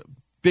a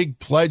big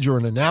pledge or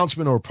an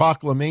announcement or a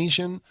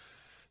proclamation,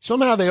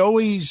 somehow they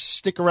always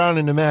stick around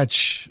in the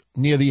match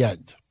near the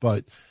end.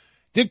 But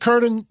did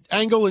Kurt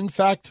Angle, in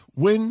fact,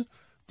 win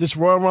this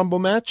Royal Rumble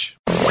match?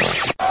 Which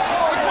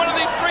one of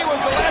these three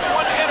was the last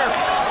one to enter?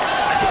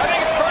 I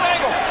think it's Kurt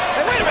Angle.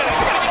 Hey, wait a minute.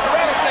 We gotta get the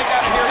rattlesnake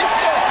out of here. He's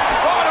still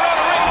rolling around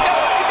the ring.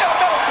 He's got a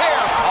metal chair.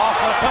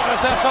 Off the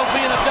toughest SOB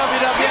in the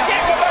WWF. He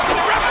can't go back to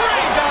the referee.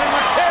 He's got him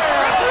a chair.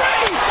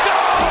 Referee.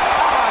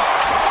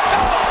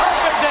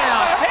 Perfect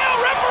down. The hell,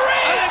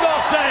 referee.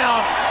 Angle's down.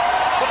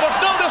 But there's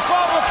no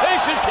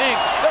disqualification, King.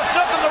 There's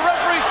nothing the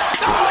referees.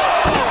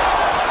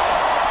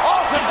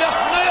 Austin just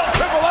nailed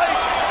Triple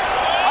H.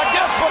 I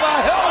guess for the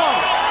hell of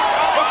it.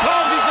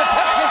 Because he's a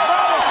Texas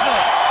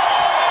rattlesnake.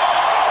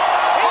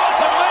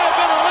 Austin may have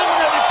been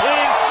eliminated,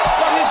 King,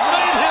 but he's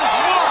made his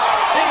mark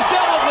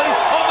indelibly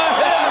on the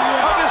head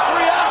of his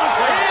three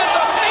adversaries. He is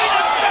the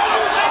meanest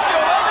rattlesnake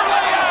you'll ever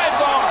lay eyes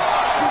on.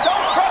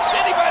 Don't trust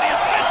anybody,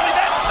 especially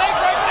that snake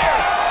right there.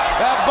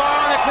 That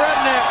bionic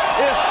redneck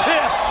is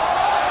pissed.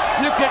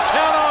 You can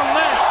count on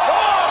that. Go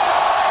on.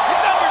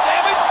 You've done your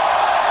damage.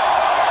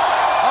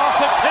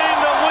 Austin came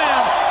to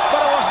win,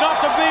 but it was not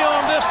to be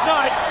on this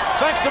night,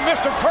 thanks to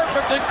Mr.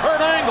 Perfect and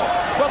Kurt Angle.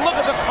 But look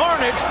at the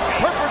carnage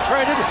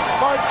perpetrated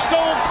by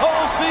Stone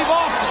Cold Steve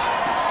Austin.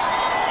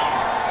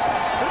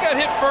 Who got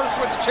hit first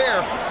with the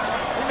chair?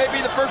 He may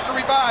be the first to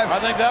revive. I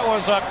think that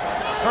was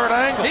Kurt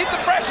Angle. He's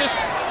the freshest.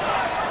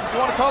 You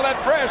want to call that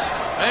fresh?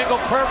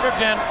 Angle, Perfect,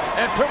 and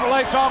Triple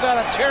H all got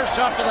a chair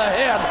shot to the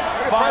head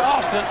by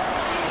Austin.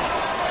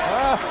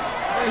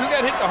 Who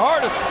got hit the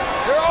hardest?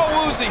 They're all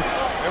woozy.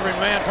 Every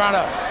man trying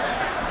to.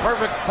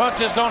 Perfect's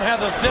punches don't have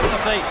the zip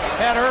that they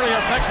had earlier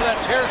thanks to that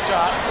chair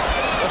shot.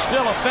 but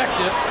still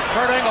effective.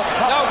 Kurt Angle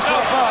popped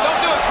himself up.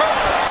 Don't do it, Kurt.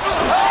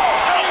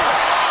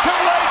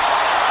 Triple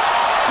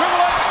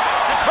H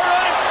and Kurt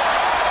Angle.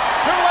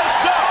 Triple H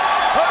duck.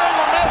 Kurt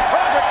Angle met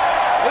Perfect,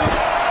 who's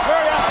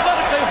very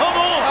athletically hung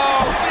on.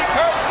 Oh, see,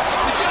 Kurt,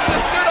 you should have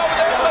just stood over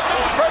there and let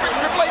Perfect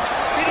and Triple H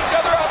beat each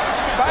other up.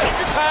 Bided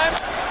your time.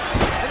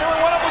 And then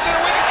when one of them was in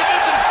a wicked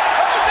condition,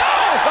 oh no!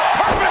 The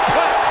Perfect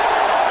Plex.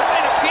 This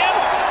ain't a pin.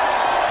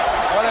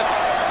 But it's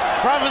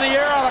driving the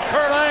air out of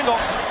Kurt Angle.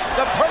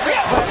 The Perfect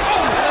Plex.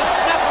 And then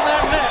snapping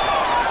that neck.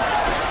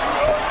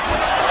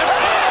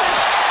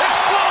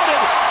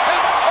 Exploded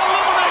and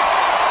eliminates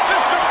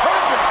Mr.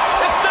 Perfect.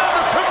 It's down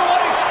to Triple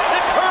H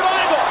and Kurt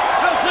Angle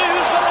to see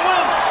who's going to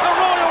win the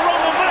Royal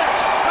Rumble match,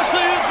 to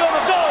see who's going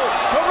to go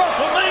to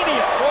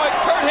WrestleMania. Boy,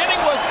 Kurt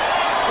Hennig was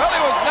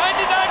 99%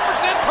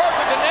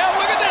 perfect, and now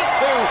look at this,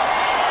 too.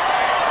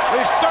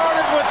 We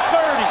started with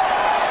 30.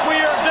 We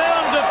are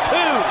down to 2.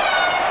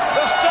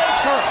 The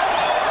stakes are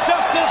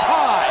just as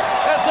high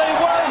as they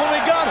were when we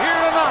got here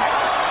tonight.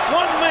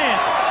 One man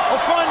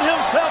will find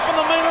himself in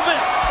the main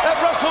event at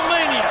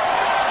WrestleMania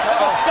at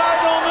the Sky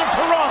Dome in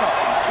Toronto.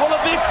 Will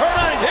it be Kurt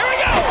Angle? Here we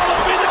go. Will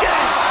it be the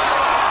game?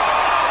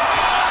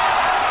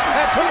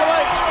 And Triple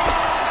H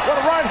with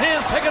the right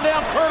hands taking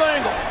down Kurt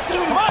Angle.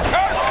 Come on,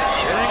 Kurt.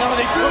 It ain't going to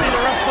be pretty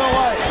the rest of the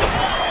way.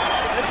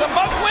 It's a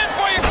must-win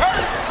for you,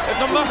 Kurt. It's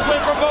a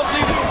must-win for both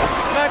these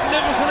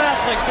magnificent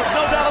athletes. There's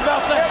no doubt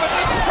about that. Yeah, but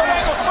this is Kurt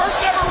Angle's first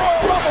ever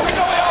Royal Rumble. We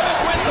know he always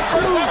wins the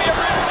first time he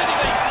ever enters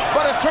anything.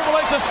 But it's Triple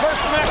H's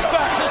first match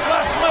back since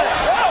last May.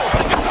 Oh!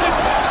 He gets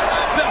suplex.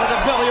 Belly to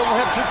belly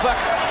overhead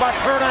suplex by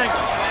Kurt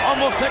Angle.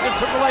 Almost taking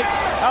Triple H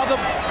out of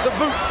the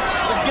boots,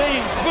 the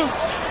game's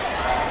boots.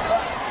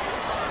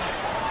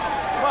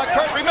 Come on,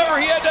 Kurt, remember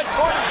he had that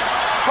torn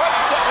heart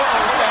set.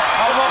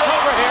 Almost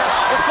over here.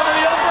 It's going to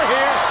be over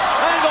here.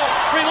 Angle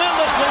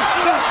relentlessly,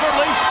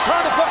 desperately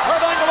trying to put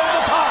Kurt Angle on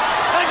the top.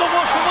 Angle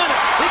wants to win it.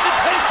 He can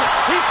taste it.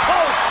 He's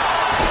close.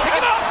 Pick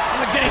him up.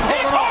 And the game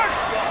holding on.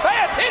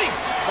 Fast, hit him.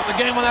 But the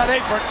game on that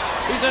apron,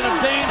 he's in a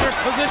dangerous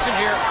position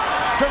here.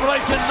 Triple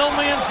H in no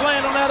man's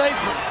land on that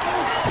apron.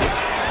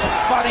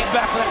 Fighting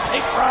back with that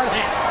taped right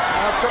hand.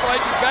 Triple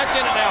H is back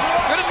in it now.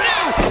 Good as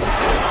new.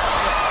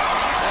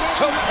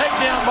 Choke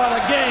takedown by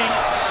the game.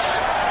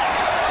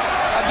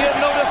 Again,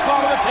 no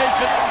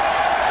disqualification.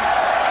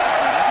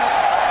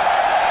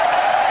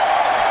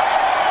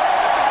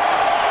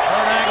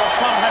 Kurt Angle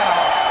somehow,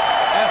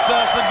 as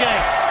does the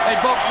game. They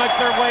both make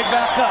their way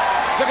back up.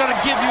 They're going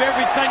to give you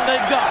everything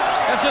they've got,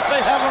 as if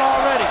they haven't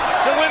already.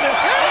 To win this.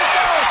 Here he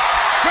goes.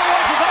 Triple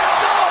H is out.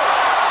 No.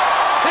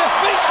 His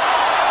feet.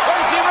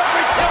 Where's he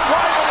referee Tim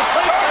White with a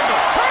safe angle?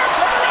 Kurt,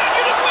 turn around.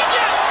 You didn't win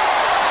yet.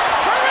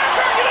 Turn around,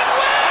 Kurt. You didn't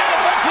win. Angle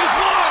thinks he's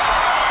won.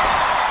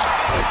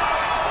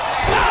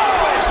 No.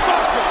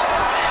 Facebuster.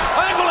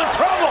 Angle in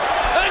trouble.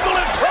 Angle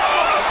in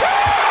trouble.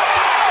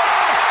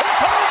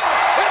 It's over.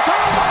 It's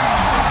over.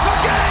 It's the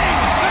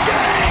game. The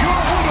game. Your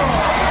winner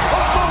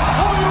of the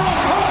Royal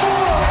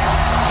Rumble,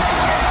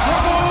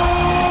 Triple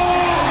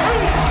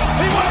H.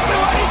 He went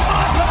through 8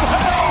 months of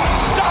hell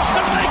just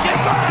to make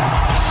it back.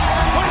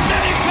 When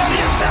many said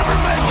he'd never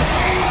make it.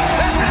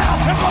 And now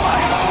Triple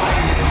H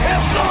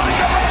is going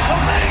to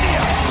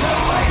WrestleMania.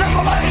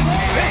 Triple H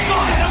is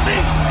going to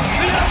meet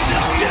the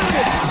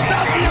undisputed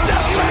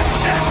WWF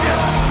champion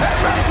at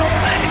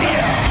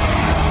WrestleMania.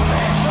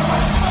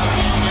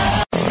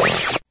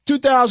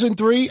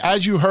 2003,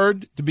 as you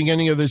heard at the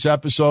beginning of this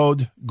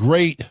episode,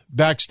 great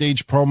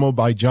backstage promo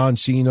by John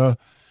Cena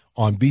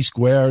on B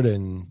Squared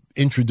and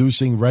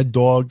introducing Red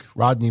Dog,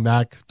 Rodney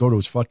Mack. Thought it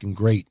was fucking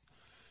great.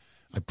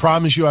 I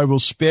promise you I will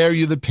spare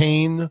you the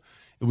pain.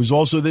 It was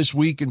also this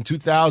week in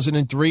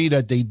 2003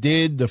 that they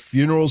did the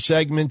funeral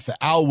segment for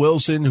Al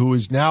Wilson, who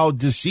is now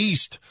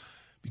deceased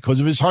because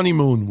of his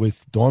honeymoon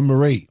with Dawn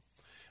Marie.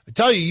 I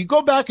tell you, you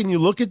go back and you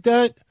look at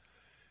that,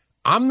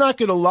 I'm not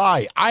going to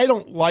lie. I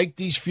don't like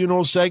these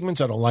funeral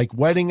segments. I don't like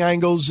wedding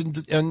angles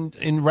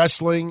in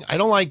wrestling. I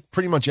don't like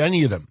pretty much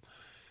any of them.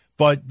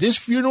 But this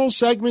funeral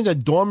segment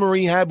that Dawn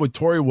Marie had with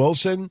Tori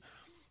Wilson,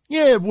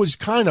 yeah, it was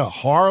kind of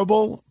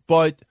horrible.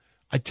 But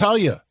I tell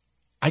you,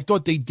 I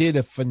thought they did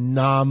a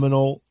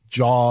phenomenal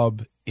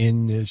job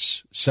in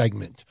this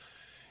segment.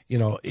 You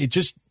know, it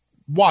just,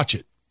 watch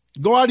it.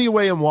 Go out of your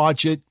way and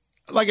watch it.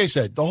 Like I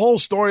said, the whole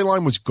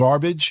storyline was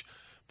garbage.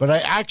 But I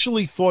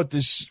actually thought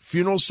this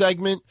funeral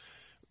segment,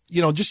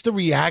 you know, just the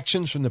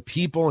reactions from the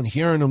people and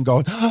hearing them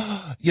going,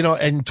 you know,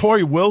 and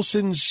Tori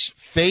Wilson's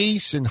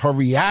face and her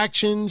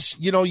reactions,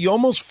 you know, you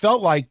almost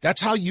felt like that's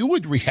how you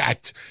would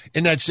react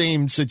in that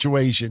same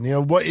situation. You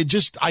know, what it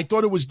just, I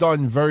thought it was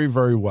done very,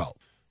 very well.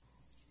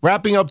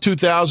 Wrapping up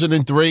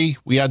 2003,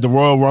 we had the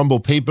Royal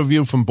Rumble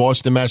pay-per-view from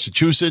Boston,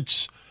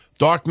 Massachusetts.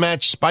 Dark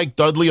match, Spike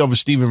Dudley over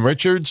Steven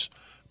Richards.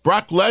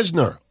 Brock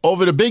Lesnar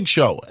over the Big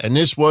Show. And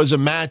this was a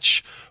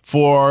match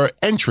for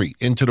entry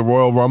into the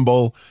Royal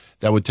Rumble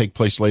that would take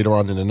place later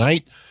on in the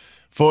night.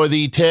 For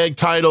the tag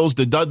titles,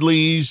 the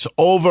Dudleys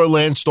over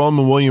Lance Storm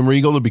and William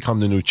Regal to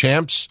become the new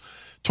champs.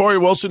 Tori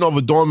Wilson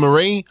over Dawn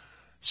Marie.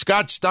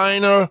 Scott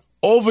Steiner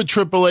over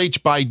Triple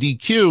H by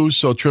DQ,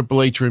 so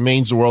Triple H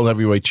remains the World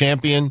Heavyweight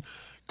Champion.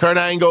 Kurt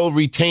Angle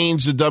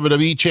retains the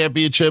WWE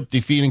Championship,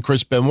 defeating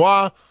Chris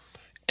Benoit.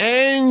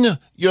 And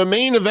your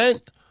main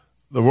event,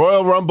 the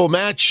Royal Rumble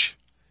match.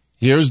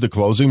 Here's the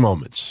closing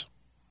moments.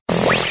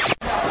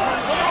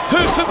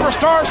 Two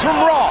superstars from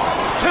Raw,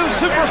 two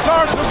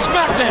superstars from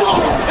SmackDown.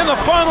 In the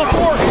final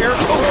four here,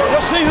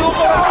 we'll see who will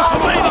go to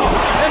WrestleMania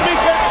and meet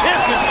their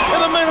champion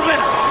in the main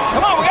event.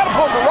 Come on, we got to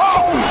pull for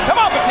Raw. Come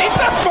on,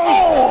 Batista.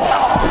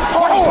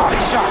 Hard body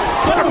shot.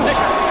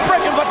 Undertaker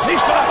breaking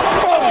Batista.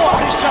 Hard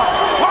body shot.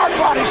 Hard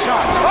body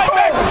shot. Fight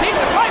back,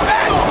 Batista. Fight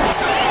back.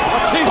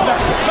 Batista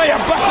may have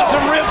busted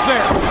some ribs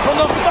there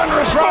from those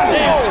thunderous right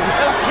hands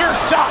and a clear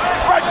shot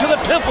right to the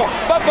temple.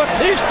 But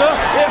Batista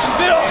is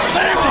still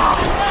standing.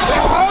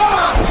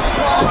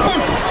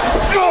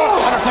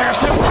 Undertaker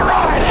said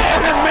right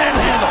and then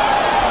manhandle.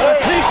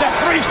 Batista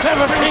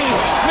 317,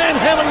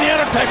 manhandling the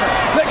Undertaker,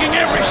 taking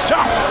every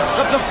shot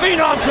that the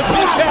Phenom could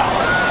dish out.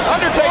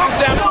 Undertaker's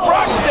down,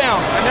 Brock's down.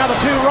 And now the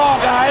two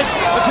Raw guys,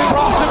 the two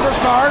Raw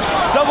superstars,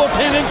 double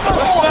teaming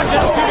the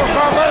SmackDown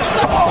superstar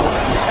Lesnar.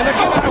 And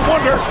again, I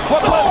wonder what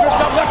Lesnar's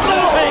got left in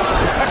the tank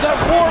at that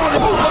war with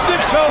the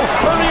Big Show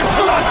earlier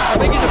tonight. I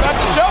think he's about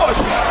to show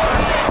us.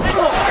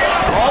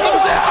 All the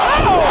way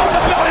down.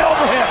 The belly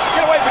overhead.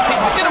 Get away,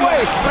 Batista. Get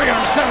away.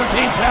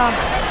 317-pound.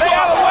 Stay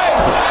out of the way.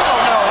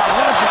 Oh, no.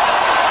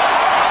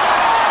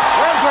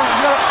 Lesnar's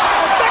got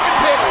a second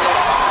pick.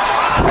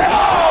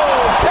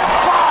 Oh,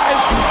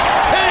 F5's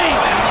Kane.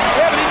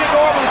 Yeah, but he didn't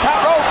go over the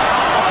top rope.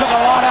 That took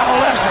a lot out of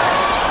Lesnar.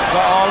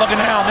 Oh, look at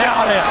now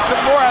then.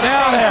 Took more out of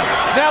now Kane. then.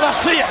 Now let's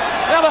see it.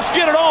 Now let's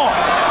get it on.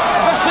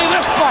 Let's see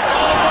this fight.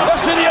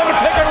 Let's see the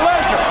Undertaker and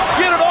Lesnar.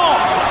 Get it on.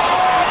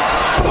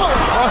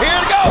 Well, here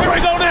it goes. Here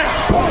we go now.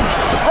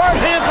 Right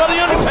hands by the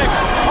Undertaker.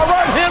 A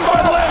right hand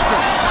by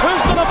Lesnar.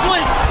 Who's going to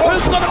blink?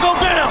 Who's going to go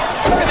down?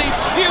 Look at these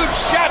huge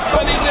shots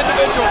by these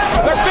individuals.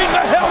 They're beating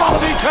the hell out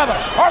of each other.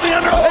 Are the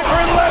Undertaker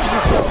and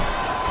Lesnar?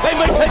 They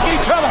may take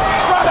each other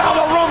right out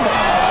of the Rumble.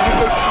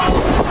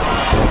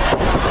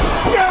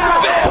 What a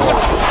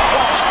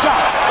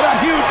shot. With a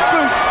huge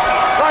boot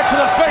right to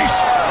the face.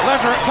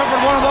 Lesnar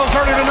suffered one of those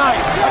earlier tonight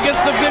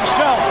against the Big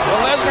Show.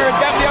 Well, Lesnar has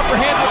got the upper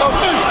hand with those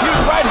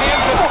huge right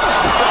hands. But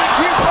the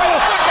huge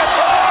right foot gets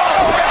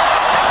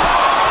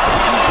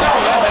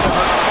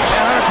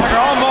And Undertaker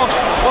almost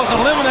was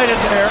eliminated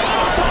there.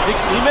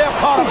 He may have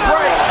caught a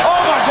break. Oh,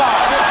 my God.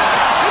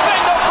 This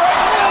ain't no break.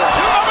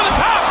 Him over the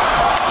top.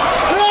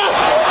 Him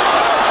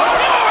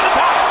over the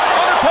top.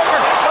 Undertaker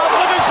not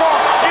looking for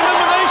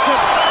elimination.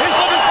 He's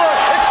looking for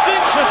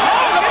extinction.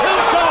 And the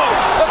tombstone.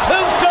 The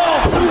tombstone.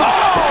 Oh,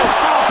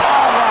 stop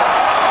power.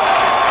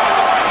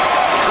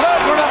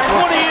 Lesnar with a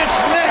 20-inch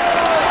neck.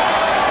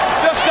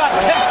 Just got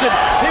tested.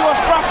 He was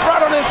dropped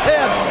right on his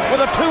head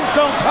with a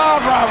tombstone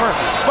power driver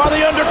by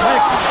the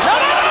Undertaker. No.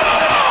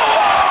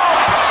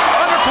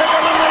 Undertaker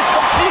eliminates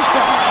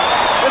Batista.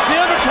 It's the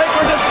Undertaker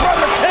and his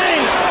brother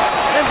Kane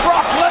and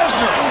Brock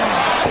Lesnar.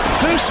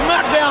 Two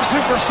SmackDown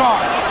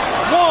superstars.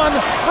 One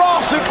Raw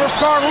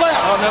superstar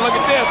left. Oh, now look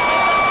at this.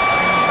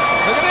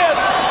 Look at this.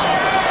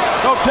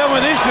 Don't tell me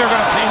these two are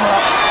going to team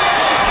up.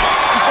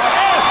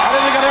 I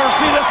didn't think I'd ever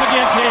see this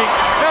again, King.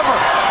 Never.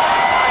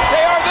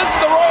 JR, this is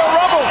the Royal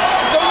Rumble.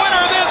 The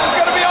winner of this is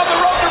going to be on the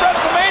road to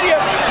WrestleMania.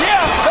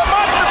 Yeah, the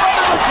Monster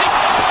Brothers are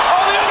teaming.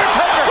 Oh, the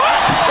Undertaker. What?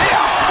 He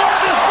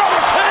outsmarted his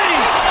brother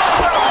Kane.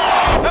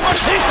 And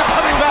Batista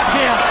coming back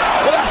in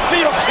with that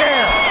steel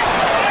chair.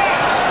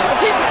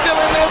 Batista's still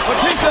in this.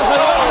 Batista's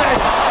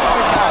eliminated.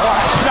 What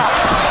a shot.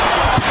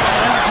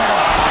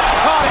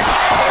 Caught him.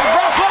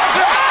 Brock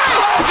Lesnar.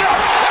 Lesnar.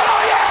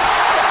 Oh, yes.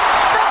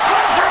 Brock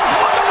Lesnar has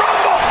won the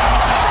Rumble.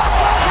 Brock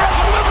Lesnar has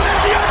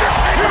eliminated the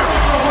Undertaker.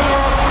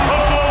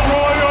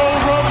 Royal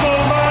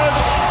Rumble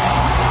match,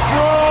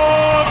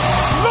 Brock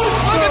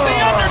Lesnar. Look at the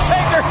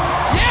Undertaker.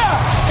 Yeah,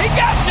 he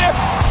got you.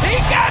 He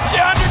got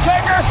you,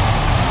 Undertaker.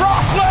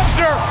 Brock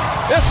Lesnar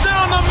is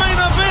now in the main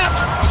event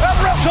at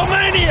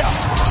WrestleMania.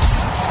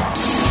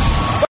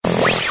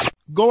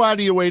 Go out of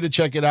your way to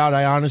check it out.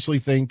 I honestly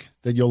think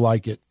that you'll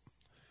like it.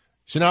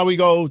 So now we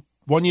go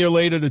 1 year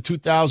later to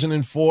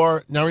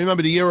 2004. Now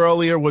remember, the year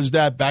earlier was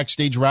that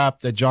backstage rap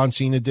that John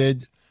Cena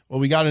did. Well,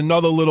 we got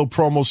another little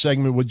promo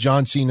segment with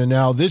John Cena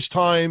now, this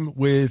time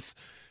with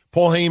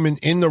Paul Heyman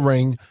in the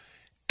ring.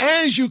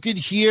 As you could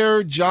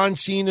hear, John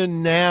Cena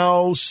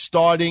now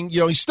starting,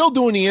 he's still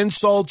doing the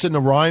insults and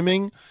the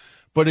rhyming,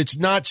 but it's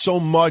not so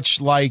much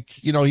like,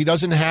 he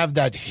doesn't have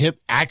that hip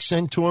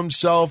accent to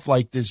himself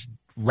like this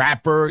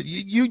rapper.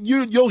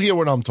 You'll hear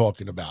what I'm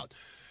talking about.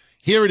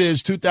 Here it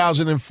is,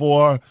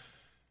 2004,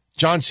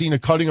 John Cena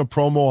cutting a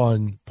promo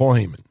on Paul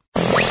Heyman.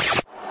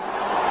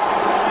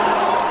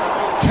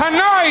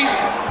 Tonight,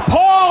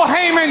 Paul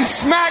Heyman's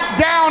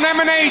SmackDown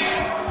emanates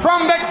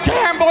from the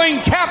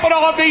gambling capital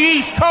of the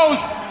East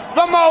Coast,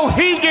 the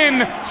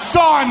Mohegan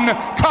Sun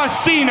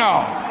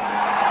Casino.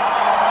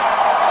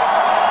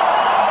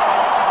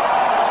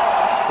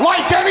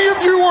 Like any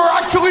of you were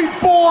actually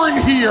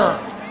born here,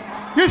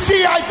 You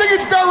see, I think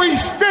it's very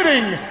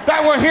fitting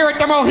that we're here at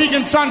the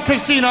Mohegan Sun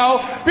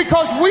Casino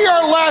because we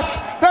are less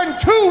than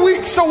 2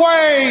 weeks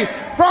away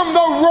from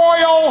the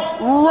Royal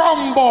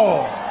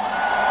Rumble.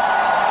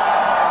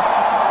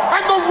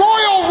 And the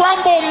Royal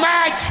Rumble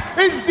match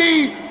is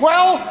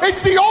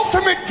it's the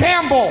ultimate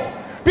gamble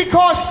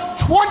because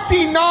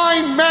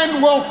 29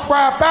 men will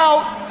crap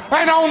out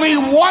and only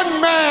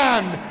one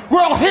man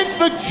will hit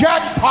the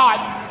jackpot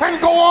and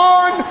go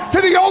on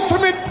to the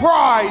ultimate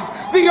prize,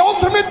 the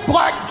ultimate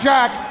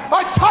blackjack,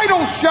 a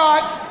title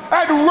shot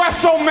at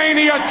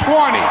WrestleMania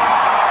 20.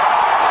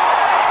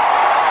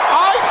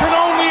 I can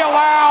only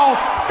allow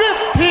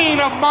 15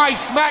 of my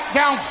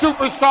SmackDown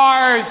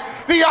superstars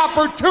the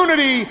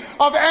opportunity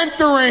of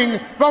entering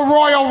the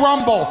Royal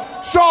Rumble.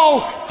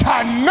 So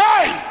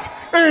tonight,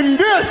 in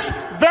this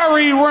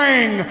very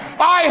ring,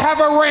 I have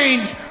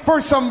arranged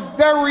for some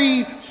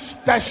very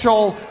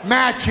special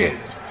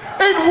matches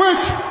in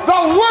which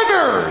the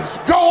winners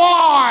go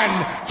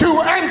on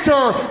to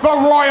enter the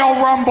Royal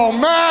Rumble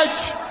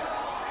match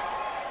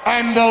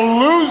and the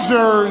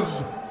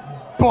losers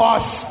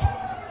bust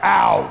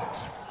out.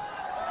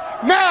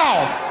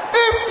 Now,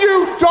 if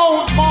you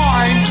don't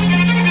mind,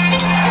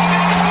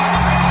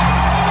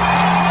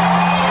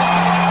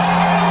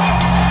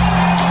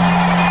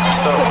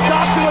 the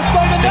doctor of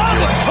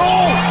thugonomics,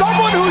 Cole.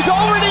 Someone who's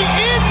already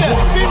in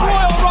the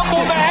Royal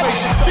Rumble match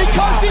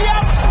because he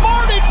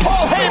outsmarted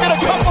Paul Heyman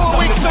a couple of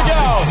weeks ago.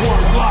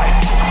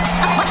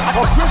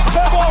 Well, Chris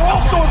Benoit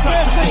also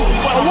advancing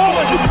along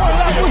as you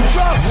pointed out with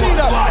John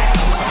Cena.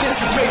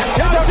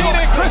 John Cena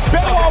and Chris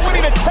Benoit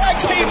winning a tag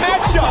team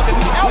matchup,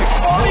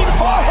 outsmarting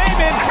Paul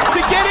Heyman to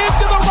get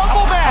into the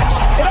Rumble match.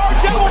 And our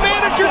general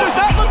manager does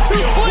not look too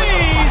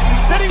pleased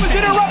that he was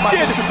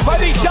interrupted by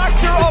the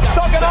Doctor of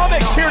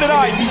Thugonomics here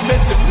tonight.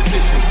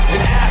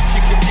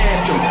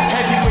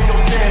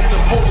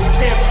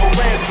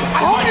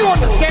 I hope you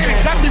understand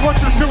exactly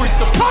what you're doing.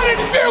 Cut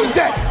his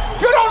music!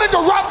 You don't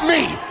interrupt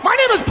me! My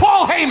name is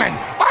Paul Heyman.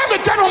 I'm the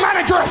general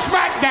manager of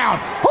SmackDown.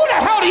 Who the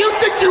hell do you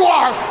think you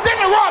are to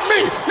interrupt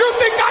me? You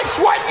think I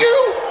sweat you?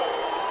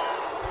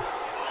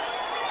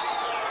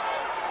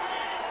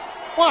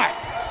 What?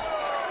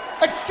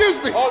 Excuse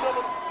me. Oh,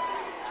 no.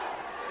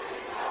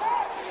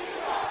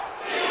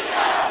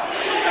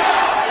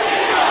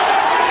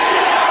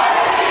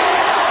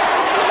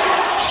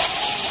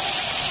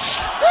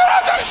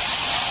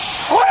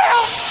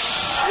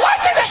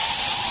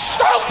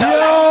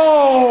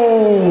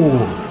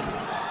 Yo!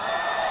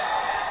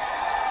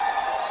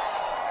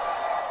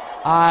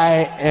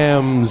 I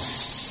am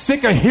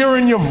sick of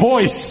hearing your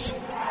voice.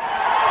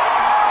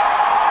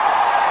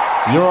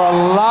 You're a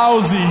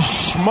lousy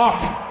schmuck.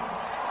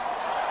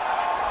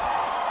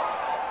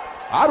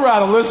 I'd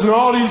rather listen to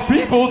all these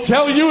people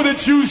tell you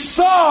that you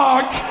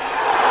suck.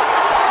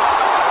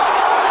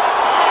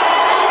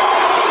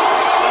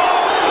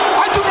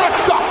 I do not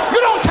suck. You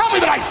don't tell me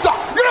that I suck.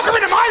 You don't come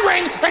into my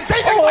ring and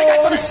say things like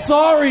that to me. I'm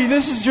sorry.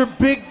 This is your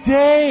big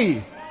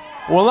day.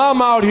 Well,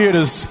 I'm out here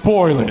to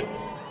spoil it.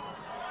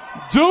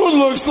 Dude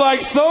looks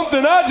like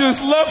something I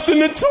just left in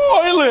the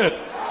toilet.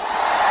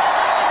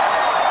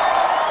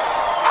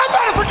 I'm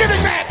not a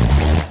forgiving man.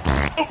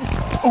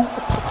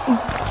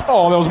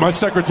 Oh, that was my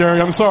secretary.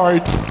 I'm sorry.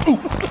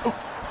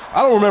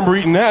 I don't remember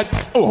eating that.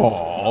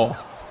 Oh.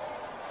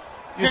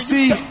 You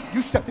see?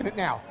 You stepped in it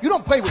now. You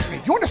don't play with me.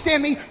 You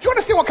understand me? Do you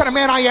understand what kind of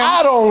man I am?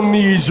 I don't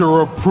need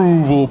your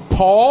approval,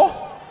 Paul.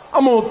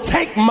 I'm going to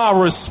take my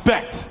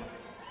respect.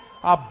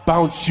 I'll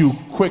bounce you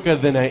quicker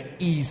than an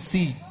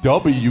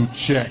ECW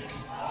check.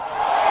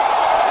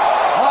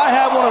 I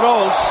have one of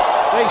those.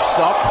 They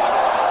suck.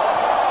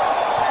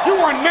 You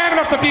weren't man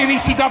enough to be in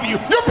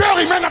ECW. You're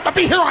barely man enough to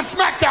be here on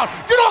SmackDown.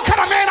 You know what kind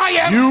of man I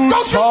am? You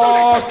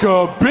talk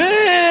a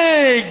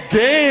big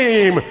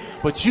game,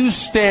 but you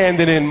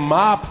standing in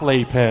my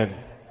playpen.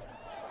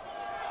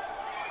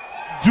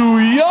 Do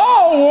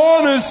y'all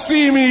want to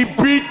see me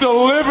beat the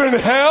living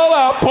hell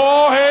out of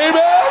Paul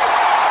Heyman?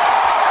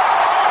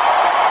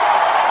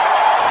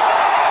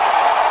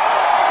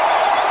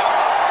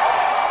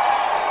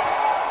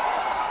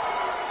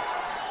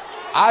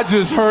 I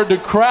just heard the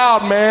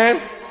crowd,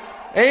 man.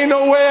 Ain't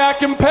no way I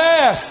can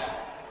pass.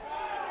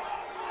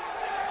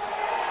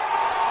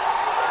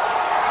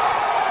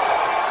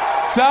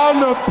 Time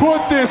to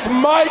put this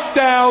mic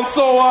down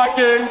so I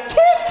can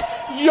kick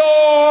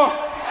your...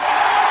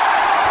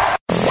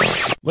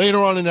 Later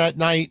on in that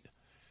night,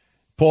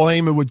 Paul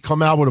Heyman would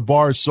come out with a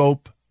bar of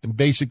soap and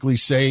basically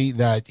say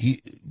that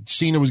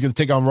Cena was going to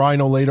take on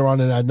Rhino later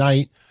on in that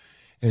night.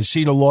 And if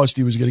Cena lost,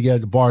 he was going to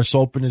get the bar of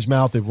soap in his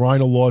mouth. If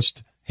Rhino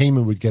lost,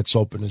 Heyman would get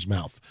soap in his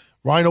mouth.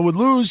 Rhino would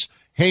lose.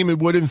 Heyman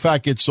would, in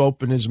fact, get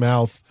soap in his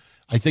mouth.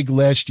 I think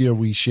last year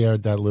we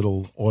shared that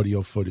little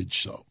audio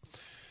footage. So,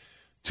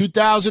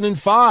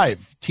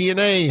 2005,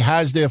 TNA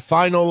has their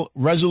final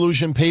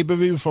Resolution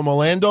pay-per-view from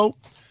Orlando.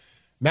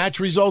 Match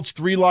results,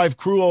 3 live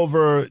crew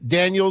over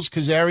Daniels,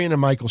 Kazarian,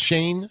 and Michael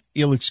Shane.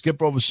 Elix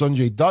Skipper over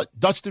Sanjay Dutt.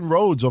 Dustin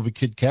Rhodes over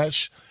Kid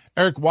Cash.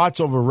 Eric Watts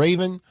over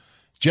Raven.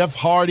 Jeff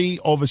Hardy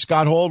over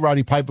Scott Hall.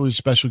 Roddy Piper was a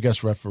special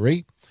guest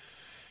referee.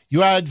 You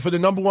had for the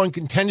number one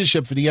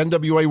contendership for the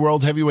NWA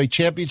World Heavyweight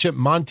Championship,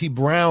 Monty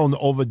Brown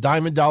over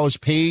Diamond Dallas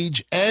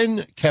Page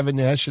and Kevin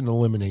Nash in the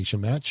elimination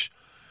match.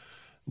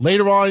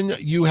 Later on,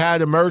 you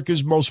had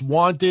America's Most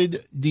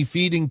Wanted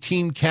defeating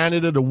Team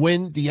Canada to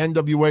win the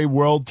NWA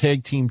World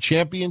Tag Team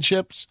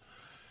Championships.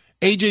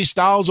 AJ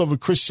Styles over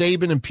Chris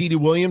Sabin and Petey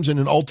Williams in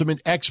an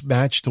Ultimate X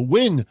match to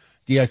win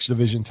the X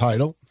Division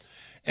title.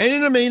 And in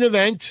the main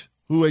event,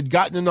 who had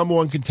gotten the number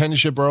one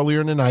contendership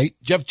earlier in the night,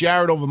 Jeff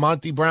Jarrett over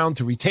Monty Brown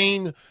to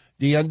retain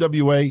the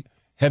NWA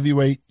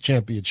Heavyweight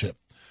Championship.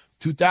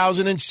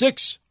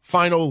 2006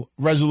 final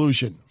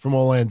resolution from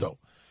Orlando.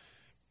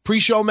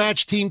 Pre-show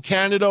match, Team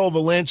Canada over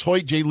Lance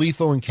Hoyt, Jay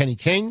Lethal, and Kenny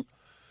King.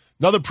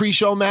 Another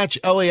pre-show match,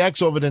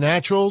 LAX over the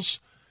Naturals.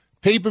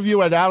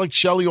 Pay-per-view at Alex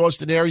Shelley,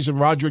 Austin Aries, and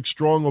Roderick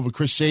Strong over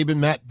Chris Sabin,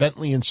 Matt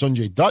Bentley, and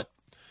Sanjay Dutt.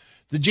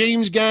 The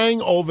James Gang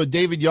over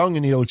David Young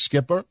and Elix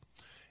Skipper.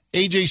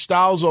 AJ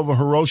Styles over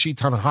Hiroshi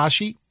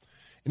Tanahashi.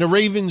 In a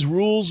Ravens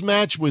Rules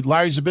match with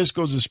Larry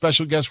Zbyszko as a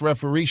special guest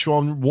referee,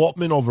 Sean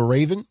Waltman over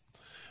Raven.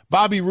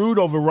 Bobby Roode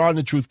over Ron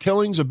the Truth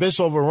Killings. Abyss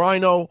over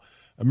Rhino.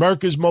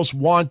 America's Most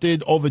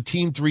Wanted over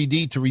Team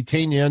 3D to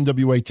retain the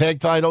NWA Tag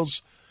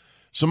Titles.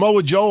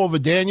 Samoa Joe over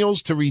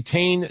Daniels to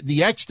retain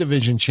the X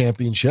Division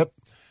Championship.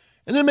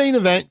 In the main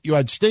event, you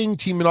had Sting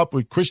teaming up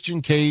with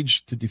Christian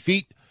Cage to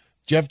defeat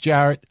Jeff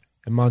Jarrett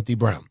and Monty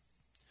Brown.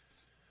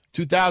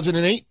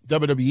 2008,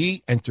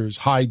 WWE enters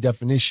high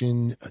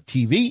definition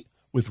TV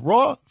with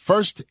Raw,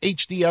 first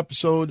HD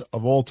episode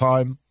of all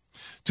time.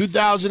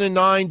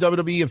 2009,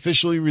 WWE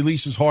officially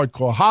releases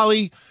Hardcore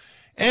Holly.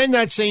 And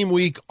that same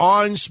week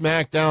on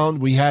SmackDown,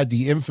 we had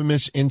the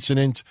infamous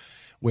incident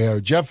where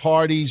Jeff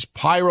Hardy's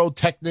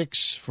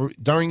pyrotechnics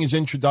during his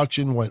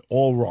introduction went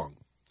all wrong.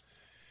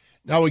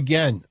 Now,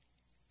 again,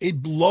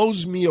 it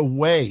blows me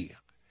away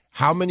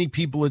how many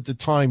people at the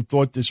time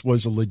thought this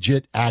was a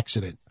legit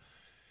accident.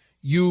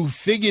 You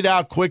figured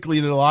out quickly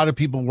that a lot of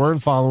people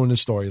weren't following the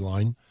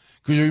storyline.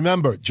 Because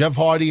remember, Jeff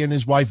Hardy and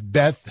his wife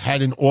Beth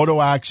had an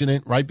auto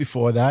accident right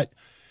before that.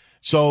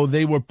 So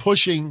they were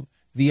pushing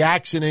the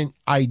accident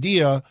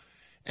idea.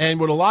 And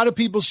what a lot of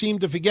people seem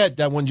to forget,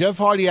 that when Jeff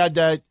Hardy had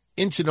that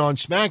incident on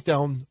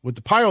SmackDown with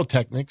the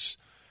pyrotechnics,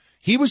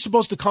 he was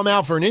supposed to come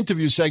out for an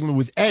interview segment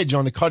with Edge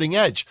on the Cutting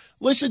Edge.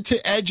 Listen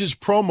to Edge's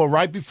promo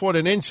right before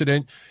that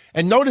incident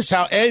and notice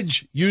how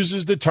Edge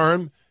uses the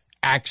term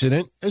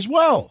accident as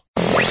well.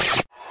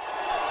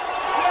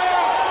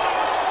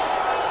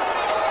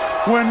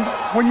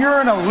 When you're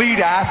an elite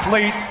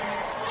athlete,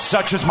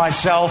 such as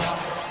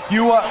myself,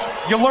 you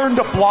learn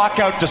to block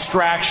out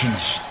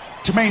distractions,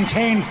 to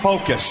maintain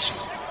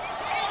focus.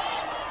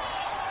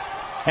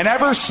 And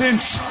ever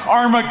since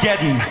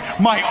Armageddon,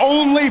 my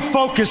only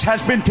focus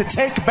has been to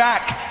take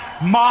back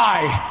my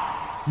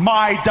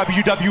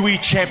WWE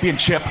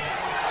Championship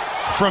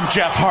from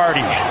Jeff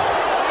Hardy.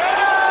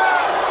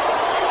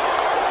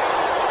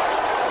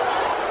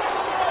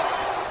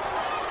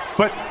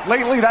 But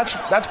lately,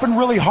 that's been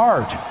really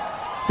hard.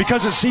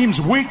 Because it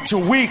seems week to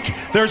week,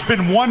 there's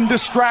been one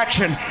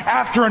distraction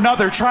after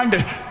another trying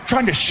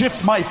to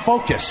shift my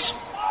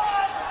focus.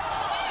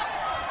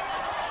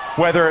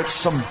 Whether it's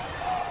some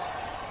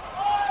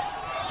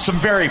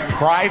very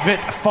private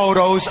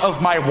photos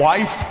of my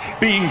wife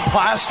being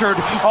plastered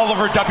all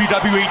over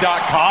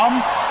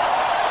WWE.com,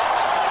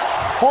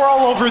 or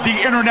all over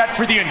the internet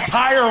for the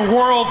entire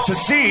world to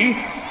see,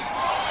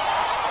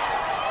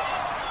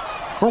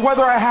 or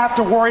whether I have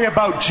to worry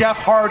about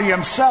Jeff Hardy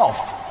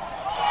himself.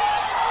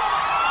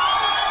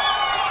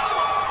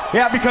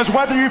 Yeah, because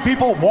whether you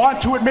people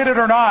want to admit it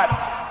or not,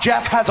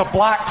 Jeff has a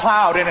black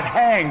cloud and it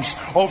hangs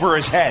over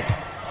his head.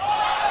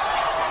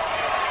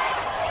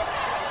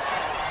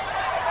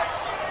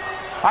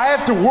 I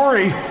have to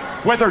worry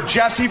whether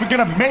Jeff's even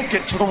going to make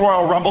it to the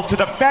Royal Rumble to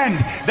defend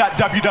that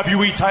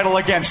WWE title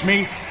against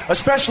me,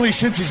 especially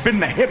since he's been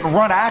in a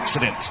hit-and-run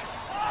accident.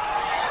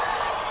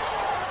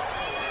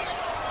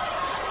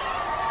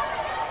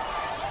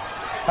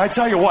 I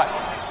tell you what,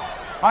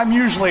 I'm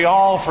usually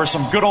all for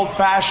some good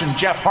old-fashioned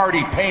Jeff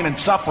Hardy pain and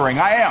suffering.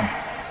 I am.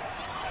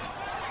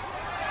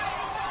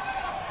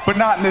 But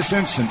not in this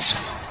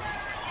instance.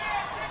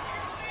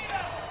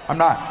 I'm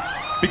not.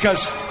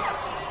 Because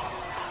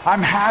I'm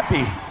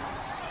happy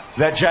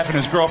that Jeff and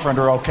his girlfriend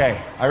are okay.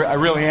 I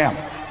really am.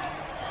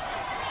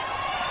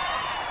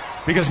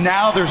 Because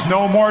now there's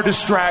no more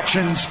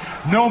distractions,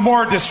 no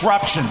more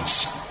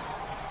disruptions.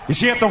 You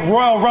see, at the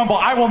Royal Rumble,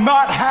 I will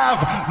not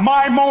have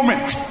my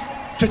moment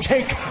to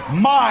take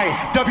my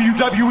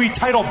WWE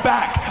title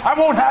back. I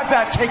won't have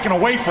that taken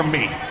away from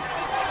me.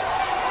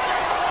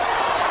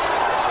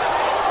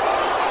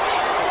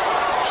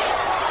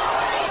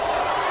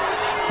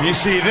 You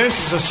see,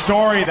 this is a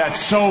story that's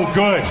so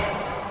good.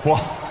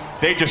 Well,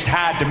 they just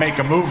had to make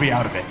a movie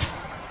out of it.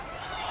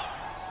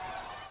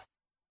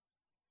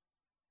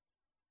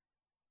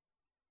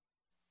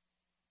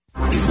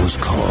 It was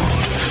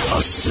called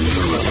A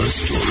Cinderella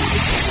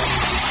Story.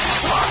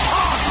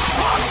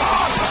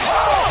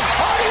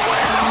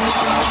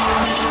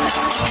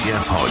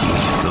 Jeff Hardy,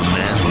 the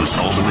man whose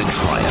ultimate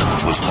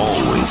triumph was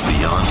always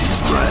beyond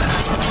his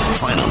grasp,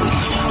 finally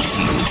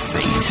cheated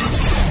fate.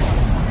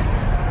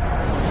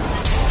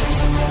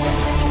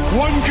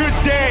 One good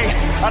day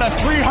out of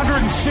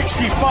 365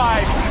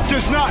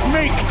 does not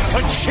make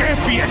a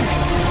champion.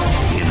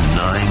 In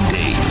 9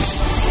 days,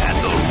 at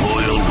the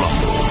Royal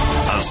Rumble,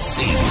 a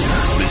savior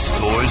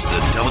restores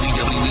the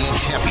WWE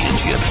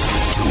Championship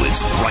to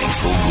its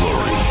rightful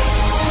glory.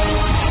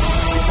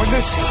 When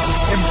this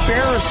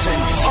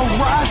embarrassing,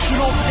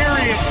 irrational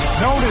period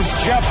known as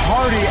Jeff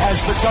Hardy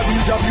as the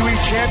WWE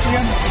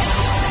Champion,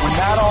 when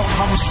that all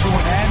comes to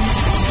an end,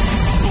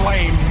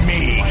 blame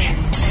me.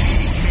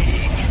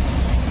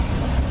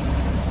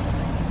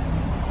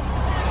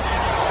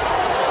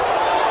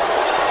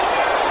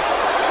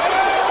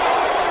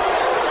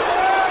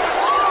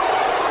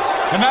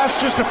 And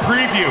that's just a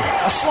preview,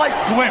 a slight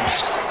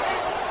glimpse.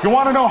 You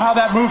want to know how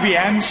that movie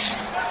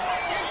ends?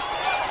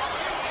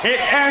 It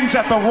ends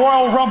at the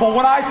Royal Rumble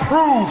when I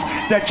prove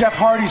that Jeff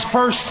Hardy's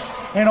first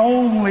and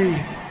only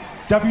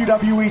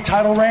WWE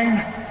title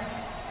reign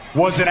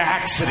was an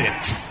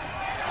accident.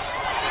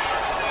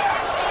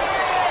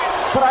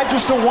 But I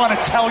just don't want to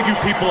tell you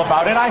people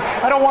about it.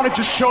 I don't want to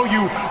just show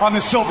you on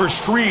the silver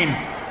screen.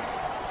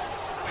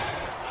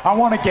 I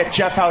want to get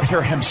Jeff out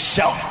here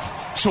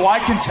himself so I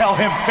can tell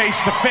him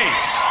face to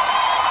face.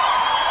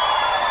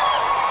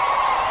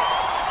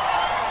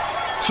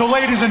 So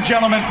ladies and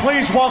gentlemen,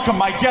 please welcome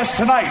my guest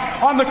tonight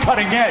on The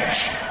Cutting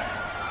Edge,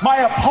 my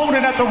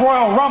opponent at the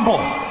Royal Rumble,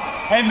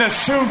 and the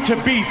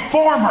soon-to-be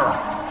former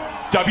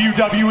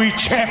WWE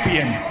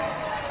Champion,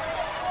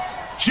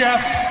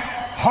 Jeff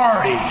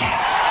Hardy.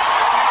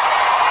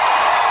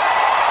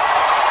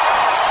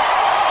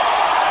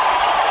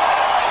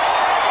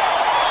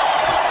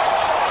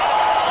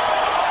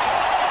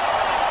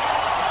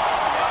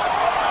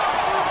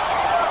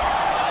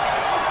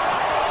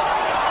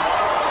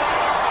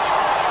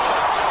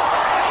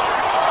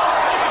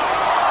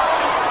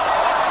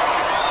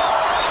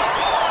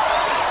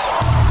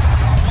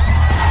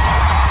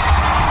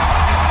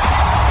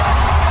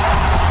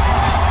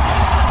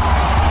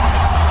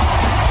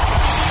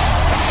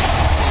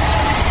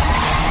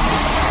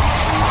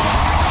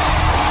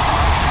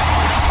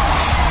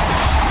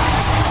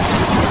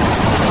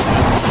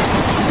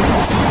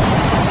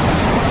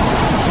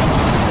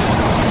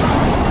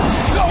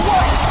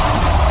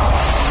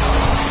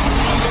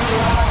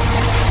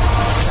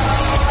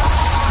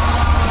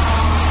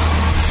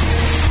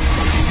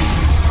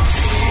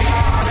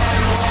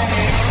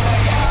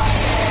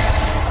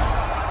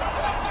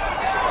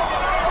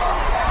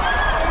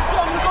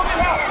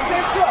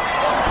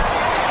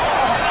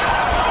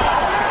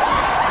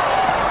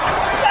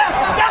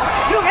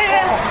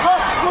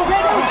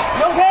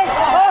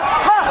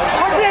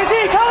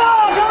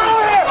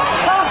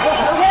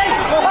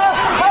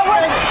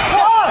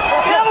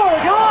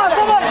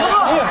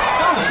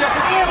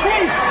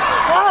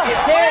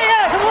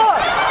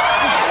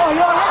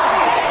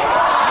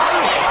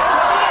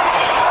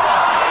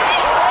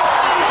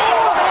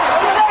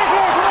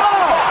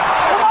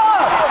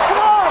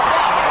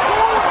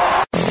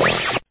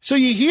 So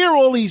you hear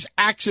all these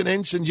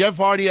accidents, and Jeff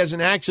Hardy has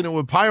an accident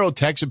with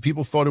pyrotechs, and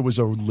people thought it was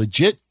a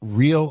legit,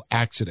 real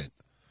accident.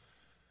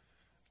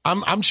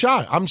 I'm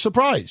shocked. I'm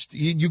surprised.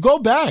 You go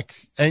back,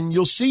 and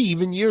you'll see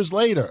even years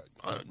later,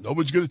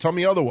 nobody's going to tell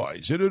me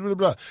otherwise. And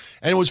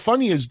it was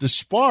funny is the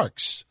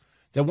sparks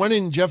that went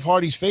in Jeff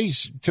Hardy's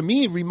face, to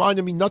me, it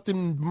reminded me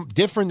nothing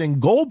different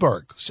than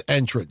Goldberg's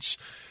entrance.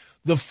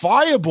 The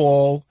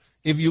fireball,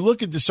 if you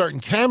look at the certain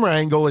camera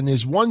angle, and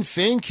there's one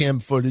fan cam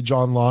footage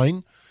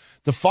online,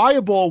 the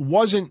fireball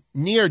wasn't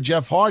near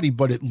Jeff Hardy,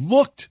 but it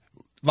looked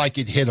like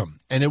it hit him.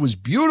 And it was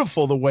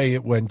beautiful the way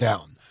it went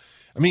down.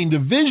 I mean, the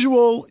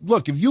visual,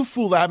 look, if you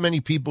fool that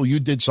many people, you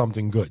did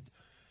something good.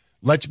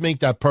 Let's make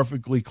that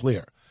perfectly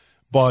clear.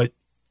 But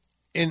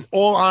in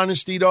all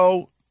honesty,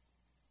 though,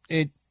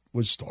 it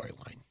was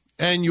storyline.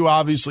 And you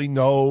obviously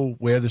know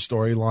where the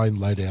storyline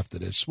led after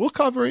this. We'll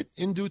cover it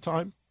in due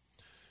time.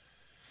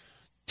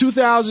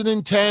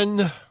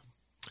 2010,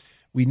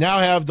 we now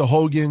have the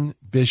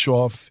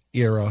Hogan-Bischoff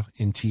era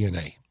in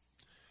TNA.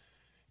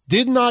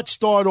 Did not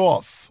start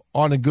off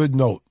on a good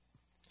note.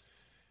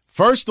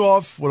 First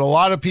off, what a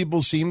lot of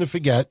people seem to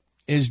forget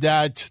is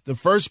that the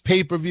first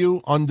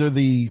pay-per-view under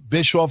the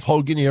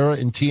Bischoff-Hogan era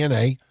in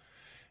TNA,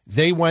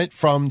 they went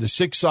from the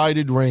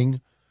 6-sided ring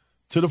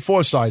to the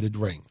 4-sided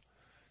ring.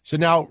 So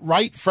now,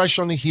 right fresh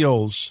on the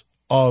heels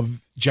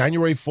of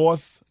January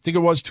 4th, I think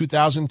it was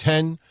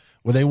 2010,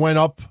 where they went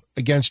up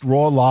against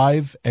Raw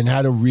Live and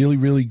had a really,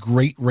 really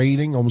great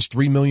rating, almost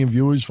 3 million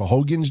viewers for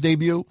Hogan's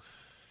debut.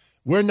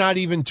 We're not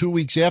even 2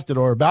 weeks after that,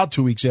 or about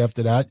 2 weeks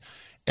after that,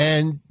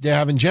 and they're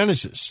having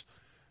Genesis.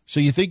 So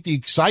you think the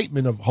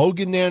excitement of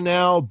Hogan there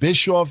now,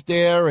 Bischoff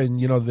there, and,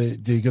 you know,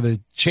 they're going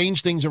to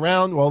change things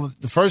around? Well,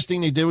 the first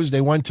thing they did was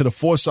they went to the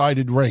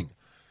 4-sided ring.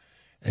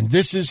 And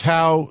this is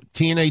how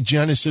TNA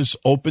Genesis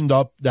opened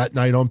up that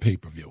night on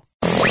pay-per-view.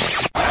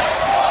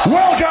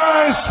 Well,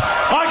 guys,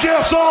 I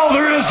guess all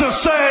there is to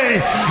say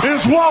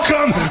is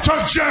welcome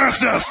to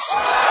Genesis.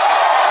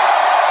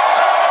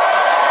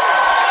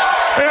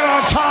 And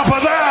on top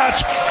of that,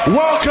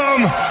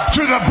 welcome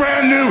to the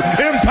brand new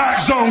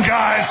Impact Zone,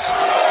 guys.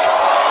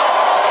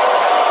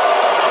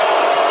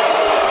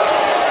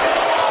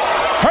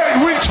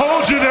 Hey, we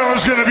told you there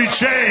was going to be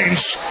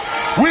change.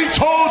 We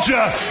told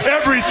you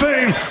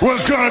everything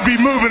was going to be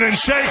moving and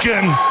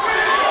shaking.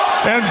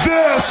 And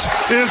this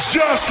is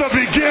just the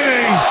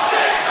beginning.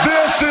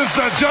 This is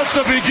just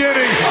the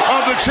beginning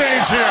of the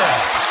change here.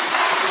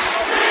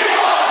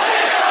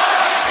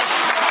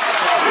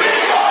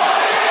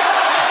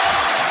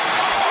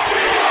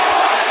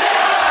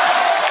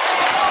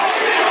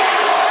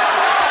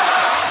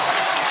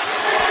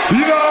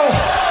 You know,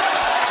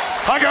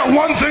 I got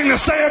one thing to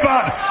say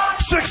about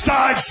Six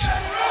Sides.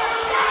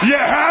 You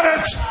had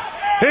it,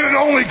 and it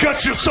only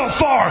got you so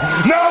far.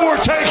 Now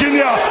we're taking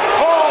you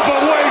all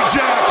the way,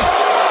 Jack.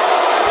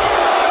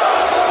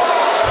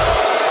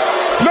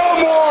 No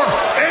more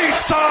 8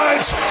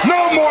 sides,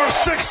 no more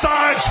 6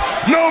 sides,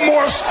 no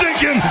more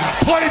stinking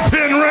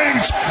playpen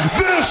rings.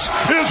 This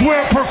is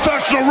where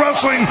professional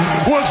wrestling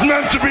was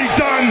meant to be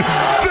done.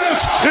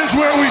 This is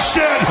where we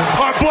shed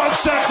our blood,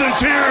 sweat, and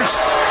tears,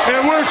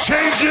 and we're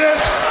changing it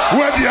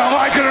whether you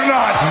like it or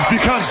not,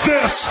 because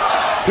this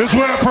is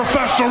where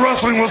professional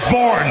wrestling was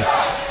born.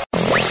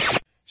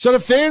 So the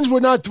fans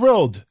were not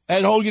thrilled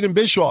at Hogan and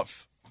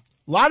Bischoff.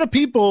 A lot of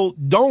people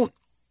don't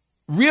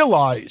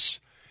realize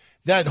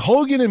that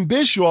Hogan and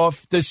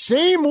Bischoff, the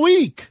same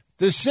week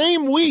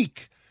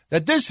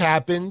that this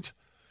happened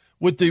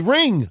with the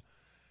ring,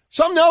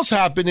 something else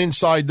happened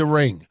inside the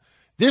ring.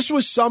 This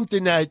was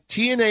something that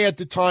TNA at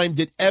the time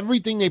did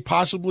everything they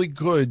possibly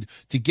could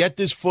to get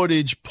this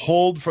footage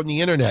pulled from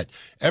the internet.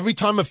 Every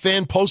time a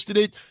fan posted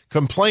it,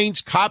 complaints,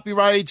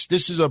 copyrights,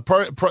 this is a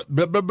blah,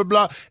 blah, blah,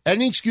 blah,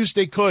 any excuse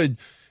they could.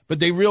 But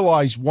they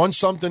realized once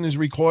something is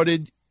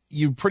recorded,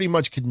 you pretty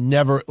much could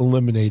never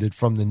eliminate it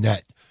from the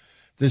net.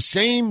 The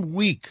same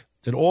week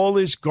that all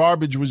this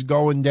garbage was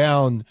going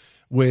down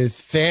with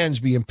fans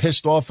being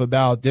pissed off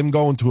about them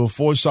going to a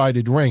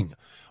 4-sided ring,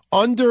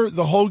 under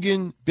the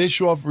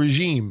Hogan-Bischoff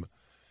regime,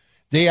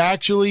 they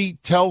actually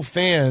tell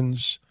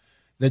fans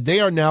that they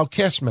are now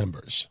cast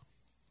members.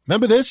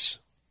 Remember this?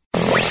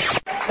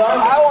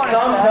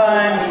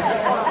 Sometimes,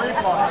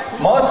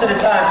 most of the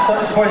time,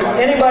 for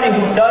anybody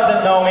who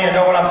doesn't know me or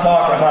know what I'm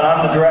talking about,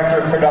 I'm the director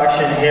of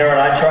production here, and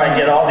I try and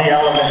get all the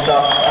elements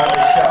up on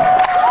the show.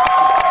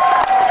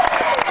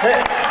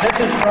 This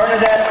is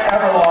Bernadette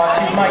Everlong.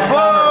 She's my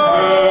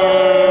counterpart.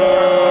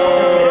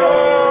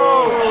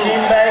 She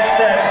makes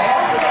it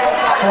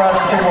for us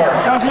to work.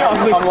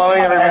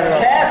 As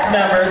cast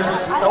members,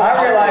 I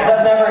realize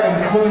I've never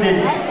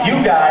included you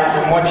guys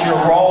in what your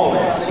role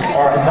is,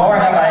 or nor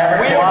have I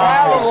ever given you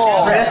a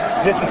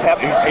script. This is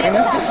happening. Are you taping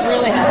this? Is this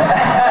really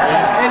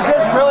happening? Is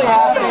this really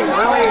happening?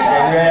 Really?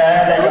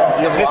 Yeah, there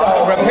you go.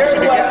 So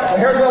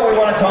here's what we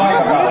want to talk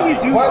about.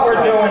 What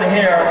we're doing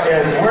here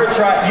is we're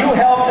trying. You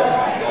helped us.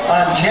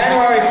 On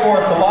January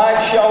 4th, the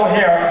live show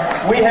here,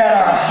 we had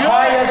our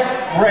highest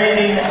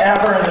rating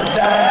ever in the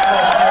 7+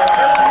 years.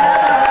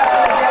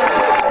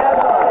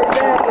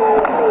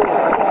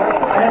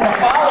 And the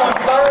following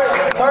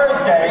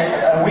Thursday,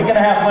 a week and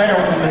a half later,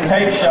 which was the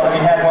tape show, we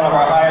had one of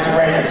our highest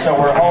ratings, so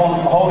we're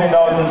holding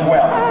those as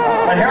well.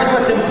 And here's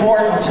what's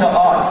important to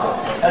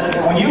us.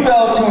 When you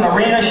go to an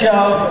arena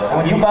show,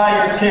 when you buy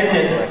your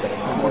ticket,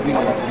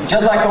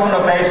 just like going to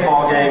a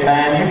baseball game,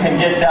 man, you can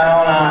get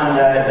down on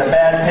the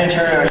bad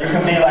pitcher, or you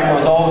can be like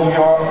those old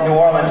New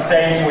Orleans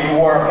Saints where you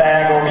wore a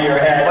bag over your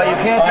head. But you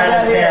can't I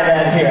understand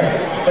that here.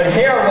 But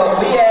here, what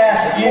we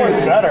ask you,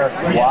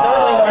 we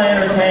certainly want to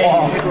entertain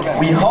you.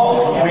 We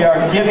hope we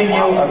are giving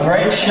you a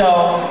great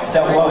show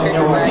that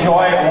you'll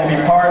enjoy and will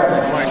be part of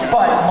it.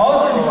 But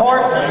most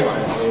importantly,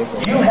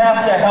 you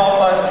have to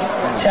help us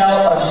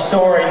tell a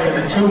story to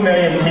the 2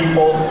 million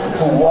people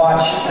who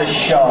watch the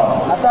show.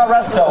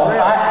 So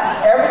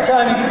every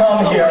time you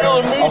come here,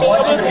 I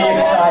want you to be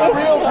excited.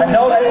 I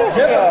know that's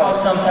difficult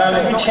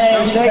sometimes. We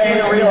change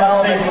things, we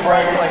have things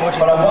break,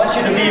 but I want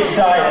you to be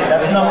excited.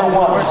 That's number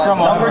one.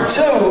 Number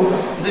two,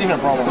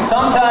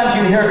 sometimes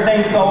you hear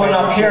things going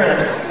up here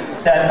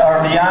that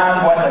are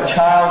beyond what a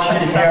child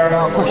should hear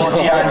or should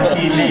be on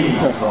TV.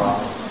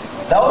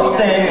 Those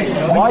things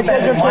we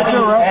spend money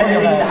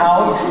editing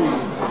out.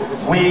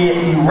 We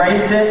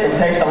erase it. It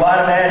takes a lot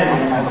of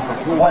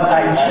editing. What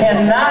I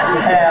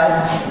cannot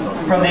have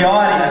from the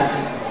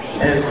audience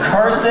is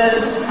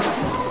curses,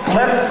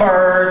 flip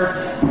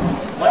birds,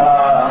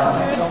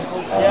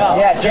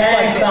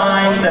 gang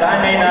signs that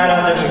I may not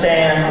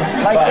understand.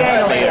 But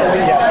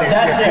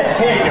that's it.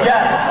 Pigs,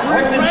 yes.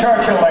 Winston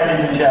Churchill,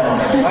 ladies and gentlemen.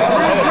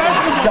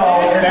 So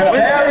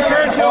Winston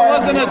Churchill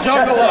wasn't a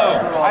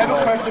juggalo. I have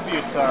a question for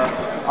you,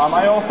 sir.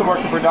 I also work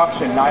in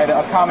production, and I had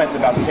a comment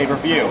about the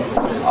pay-per-view.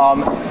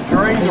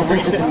 During the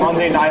recent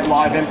Monday Night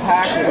Live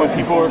Impact, when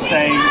people were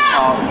saying,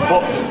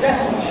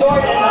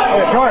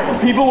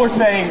 people were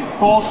saying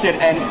bullshit,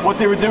 and what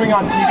they were doing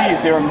on TV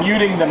is they were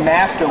muting the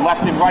master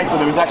left and right, so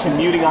there was actually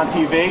muting on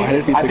TV.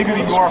 I think it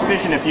would be more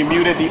efficient if you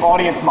muted the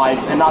audience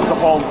mics and not the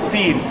whole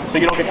feed, so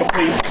you don't get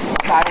complete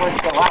silence.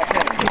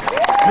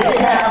 We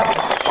have,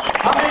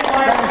 how many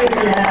mics do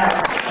we have?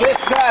 This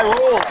guy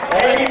rules.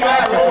 80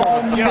 mics.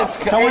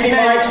 So many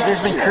mics.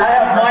 I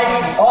have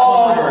mics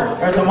all over.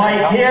 There's a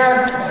mic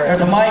here.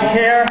 There's a mic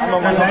here.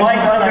 There's a mic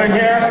under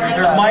here.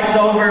 There's mics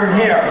over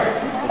here.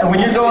 And when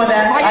you're doing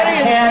that,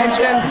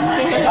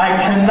 I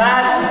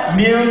cannot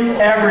mute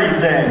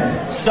everything.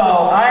 So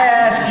I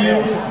ask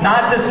you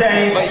not to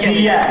say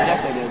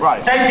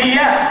BS. Say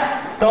BS.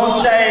 Don't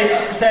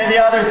say the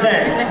other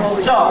thing.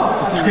 So,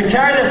 to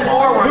carry this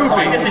forward so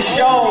I get the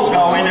show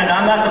going, and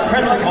I'm not the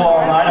principal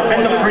all night. I've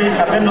been the priest,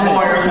 I've been the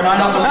lawyer, and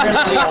I'm the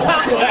principal.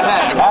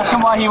 Ask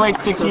him why he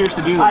waits 6 years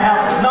to do this.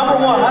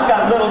 Number one, I've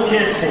got little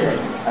kids here.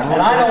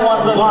 And I don't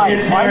want little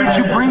kids here. Why didn't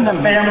you bring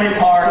them? Family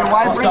park.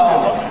 So,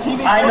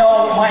 I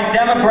know my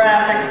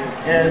demographic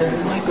is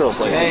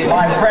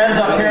my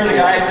friends up here, the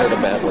guys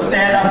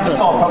stand up and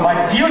talk. But my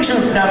future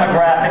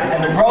demographic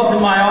and the growth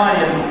in my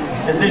audience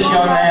is this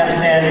young man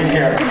standing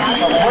here.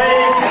 So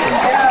please,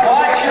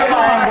 watch your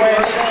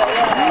language.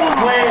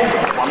 Please,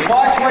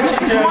 watch what you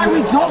do.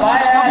 If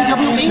I ask you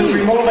to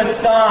remove a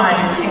sign,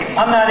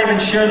 I'm not even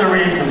sure the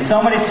reason.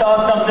 Somebody saw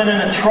something in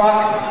a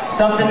truck,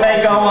 something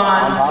may go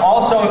on.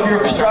 Also, if you're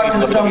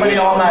obstructing somebody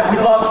all night, we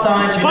love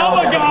signs, you know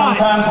that, but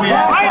sometimes we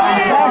have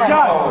signs that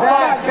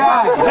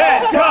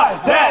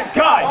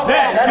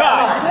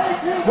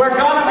We're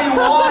going to be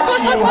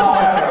watching you,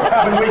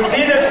 however. When we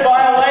see this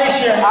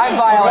violation, we're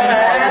going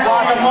to ask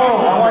you to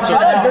move. I want you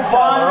to have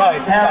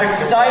fun, have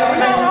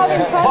excitement,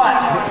 but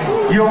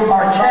you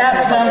are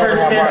cast members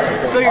here.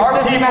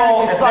 Our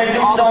people, if they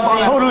do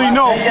something, Totally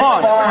no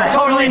fun.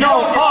 Totally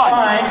no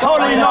fun.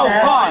 Totally no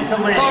fun.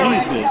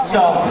 Jesus.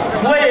 So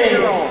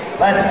please,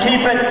 let's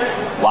keep it.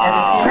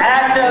 It's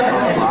active.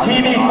 It's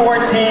TV 14.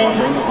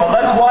 But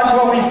let's watch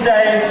what we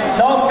say.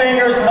 No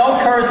fingers, no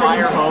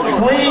cursing.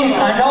 Please,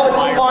 I know it's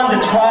fun to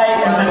try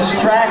and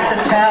distract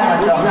the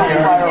talent up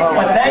here,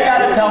 but they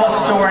got to tell a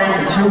story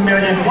to 2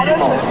 million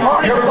people.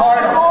 You're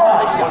part of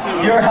us.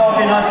 You're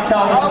helping us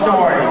tell the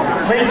story.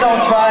 Please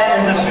don't try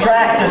and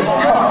distract the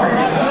story.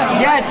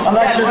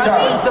 Unless you're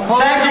done.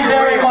 Thank you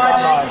very much.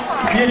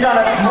 You've done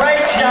a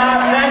great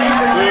job. Thank you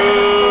for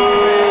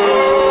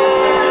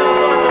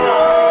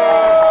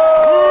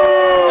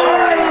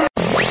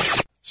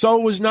So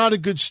it was not a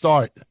good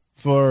start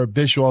for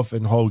Bischoff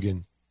and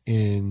Hogan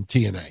in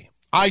TNA.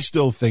 I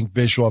still think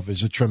Bischoff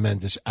is a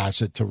tremendous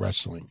asset to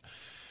wrestling.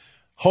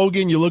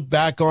 Hogan, you look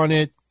back on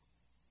it,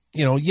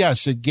 you know,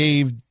 yes, it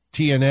gave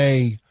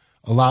TNA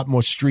a lot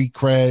more street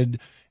cred,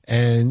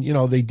 and, you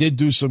know, they did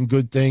do some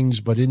good things,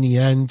 but in the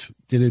end,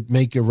 did it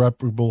make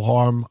irreparable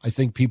harm? I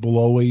think people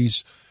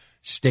always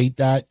state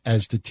that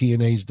as to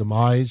TNA's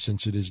demise,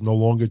 since it is no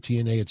longer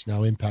TNA, it's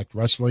now Impact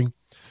Wrestling.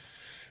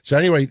 So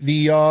anyway,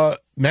 the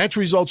match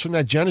results from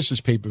that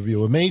Genesis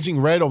pay-per-view. Amazing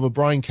Red over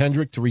Brian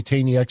Kendrick to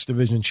retain the X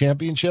Division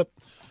Championship.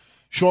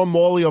 Sean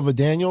Morley over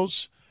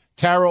Daniels.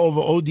 Tara over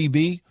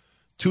ODB,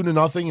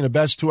 2-0 in a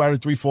best 2 out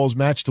of 3 falls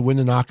match to win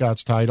the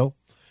Knockouts title.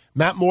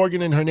 Matt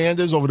Morgan and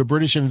Hernandez over the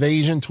British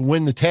Invasion to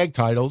win the tag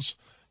titles.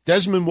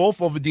 Desmond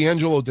Wolfe over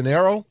D'Angelo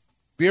Dinero.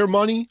 Beer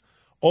Money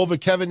over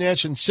Kevin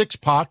Nash and Six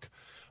Pac.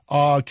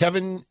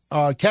 Ken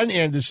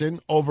Anderson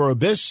over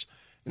Abyss.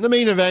 In the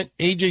main event,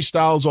 AJ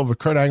Styles over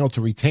Kurt Angle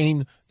to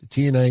retain the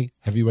TNA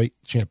Heavyweight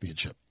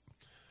Championship.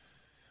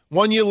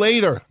 1 year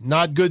later,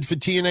 not good for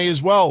TNA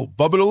as well.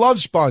 Bubba the Love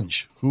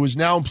Sponge, who is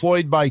now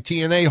employed by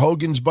TNA,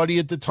 Hogan's buddy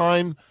at the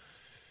time.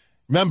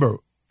 Remember,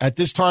 at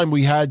this time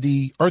we had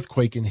the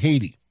earthquake in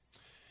Haiti.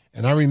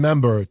 And I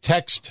remember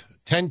text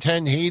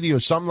 1010 Haiti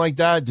or something like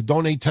that to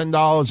donate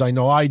 $10. I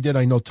know I did.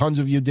 I know tons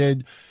of you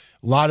did.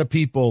 A lot of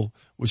people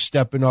were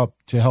stepping up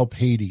to help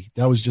Haiti.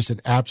 That was just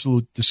an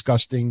absolute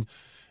disgusting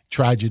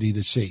tragedy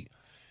to see.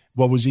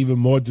 What was even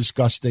more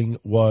disgusting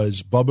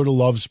was Bubba the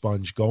Love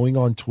Sponge going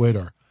on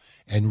Twitter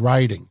and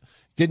writing.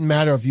 Didn't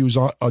matter if he was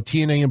a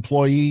TNA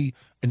employee,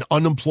 an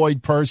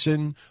unemployed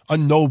person, a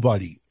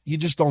nobody. You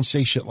just don't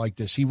say shit like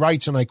this. He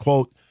writes, and I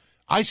quote,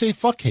 "I say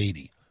fuck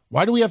Haiti.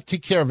 Why do we have to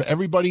take care of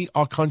everybody?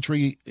 Our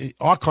country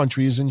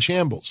is in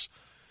shambles."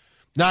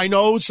 Now, I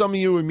know some of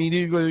you are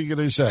immediately going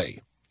to say,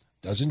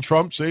 doesn't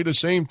Trump say the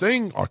same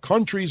thing? Our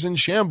country's in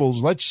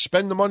shambles. Let's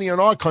spend the money on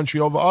our country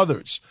over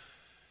others.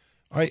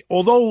 All right.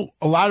 Although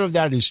a lot of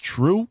that is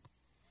true,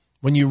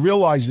 when you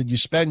realize that you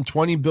spend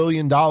 $20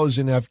 billion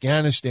in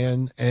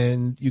Afghanistan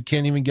and you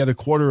can't even get a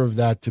quarter of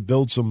that to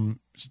build some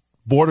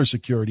border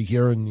security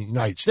here in the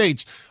United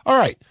States, all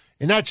right,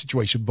 in that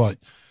situation. But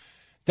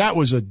that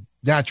was a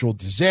natural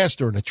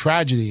disaster and a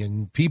tragedy,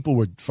 and people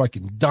were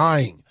fucking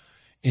dying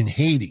in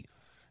Haiti.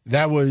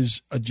 That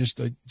was just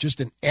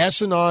an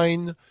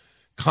asinine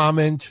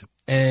comment,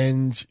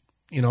 and,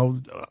 you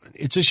know,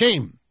 it's a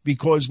shame.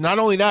 Because not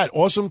only that,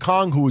 Awesome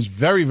Kong, who was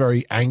very,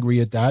 very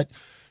angry at that,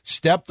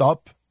 stepped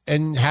up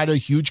and had a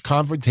huge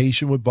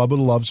confrontation with Bubba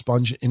the Love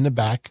Sponge in the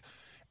back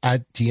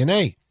at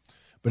TNA.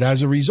 But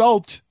as a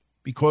result,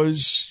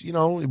 because, you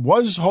know, it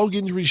was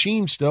Hogan's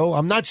regime still,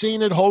 I'm not saying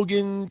that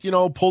Hogan, you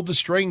know, pulled the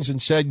strings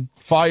and said,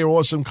 fire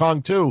Awesome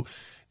Kong too.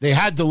 They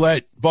had to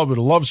let Bubba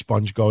the Love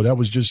Sponge go. That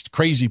was just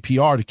crazy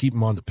PR to keep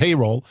him on the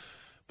payroll.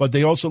 but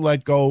they also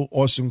let go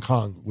Awesome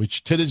Kong,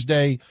 which to this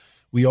day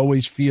we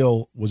always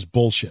feel was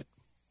bullshit.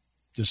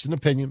 Just an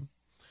opinion.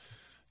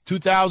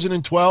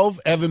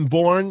 2012, Evan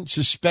Bourne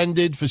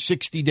suspended for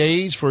 60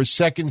 days for a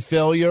second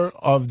failure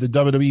of the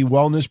WWE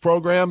Wellness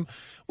Program.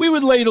 We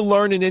would later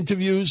learn in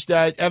interviews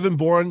that Evan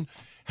Bourne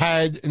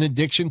had an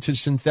addiction to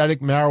synthetic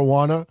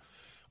marijuana.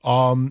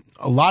 A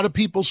lot of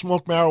people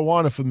smoke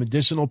marijuana for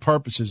medicinal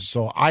purposes,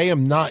 so I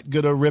am not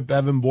going to rip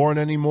Evan Bourne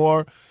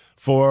anymore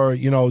for,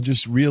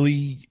 just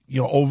really,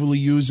 overly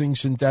using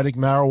synthetic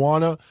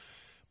marijuana.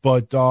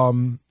 But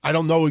I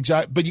don't know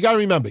exactly. But you got to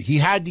remember, he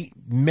had the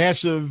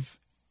massive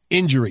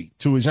injury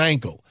to his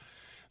ankle.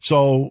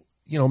 So,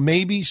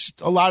 maybe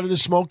a lot of the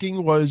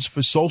smoking was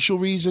for social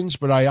reasons,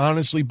 but I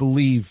honestly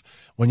believe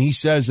when he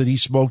says that he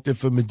smoked it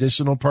for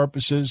medicinal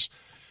purposes,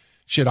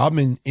 shit, I'm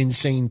in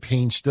insane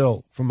pain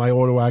still from my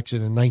auto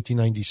accident in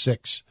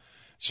 1996.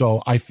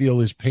 So I feel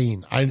his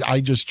pain. I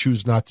just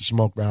choose not to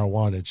smoke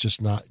marijuana. It's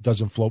just not, it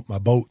doesn't float my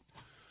boat.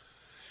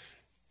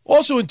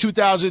 Also in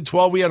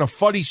 2012, we had a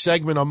funny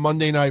segment on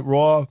Monday Night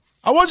Raw.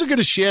 I wasn't going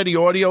to share the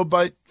audio,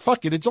 but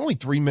fuck it. It's only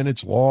 3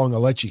 minutes long. I'll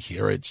let you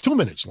hear it. It's 2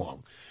 minutes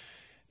long.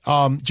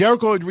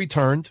 Jericho had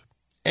returned,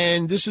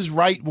 and this is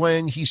right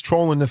when he's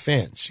trolling the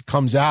fans. He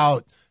comes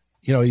out,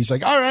 he's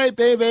like, all right,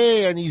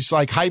 baby, and he's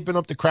like hyping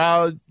up the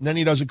crowd. And then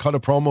he doesn't cut a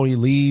promo. He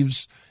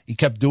leaves. He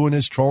kept doing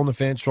this, trolling the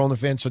fans.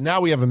 So now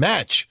we have a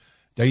match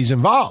that he's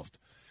involved,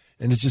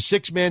 and it's a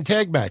 6-man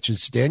tag match.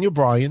 It's Daniel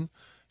Bryan,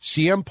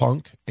 CM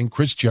Punk, and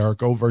Chris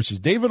Jericho versus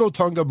David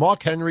Otunga,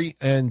 Mark Henry,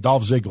 and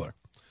Dolph Ziggler.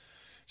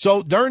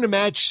 So during the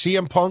match,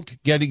 CM Punk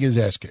getting his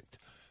ass kicked.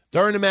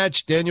 During the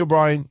match, Daniel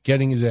Bryan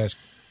getting his ass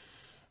kicked.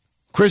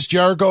 Chris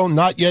Jericho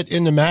not yet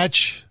in the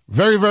match.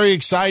 Very, very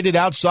excited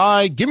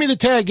outside. Give me the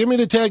tag, give me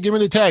the tag, give me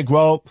the tag.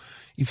 Well,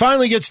 he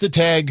finally gets the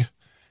tag,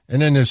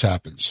 and then this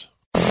happens.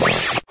 Oh my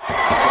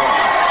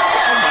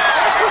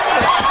gosh, listen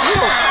to that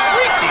heel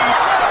shrieking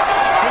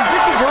from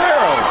Vicky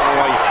Guerrero.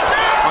 Oh, I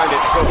find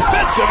it so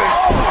offensive as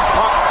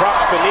Punk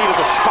drops the knee to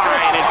the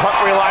spine, and Punk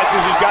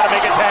realizes he's got to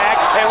make a tag.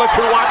 And look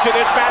who wants in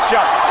this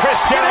matchup.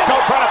 Chris Jericho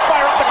trying to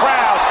fire up the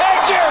crowd. Hey,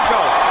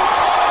 Jericho!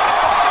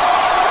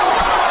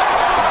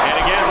 And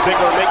again,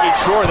 Ziggler making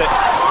sure that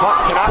Punk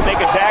cannot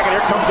make a tag, and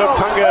here comes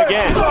Otunga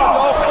again.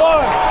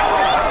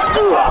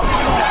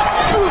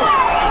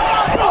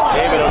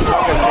 David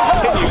Otunga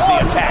continues the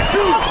attack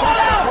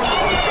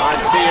on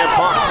CM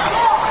Punk.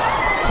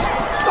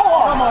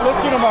 Come on,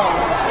 let's get him on.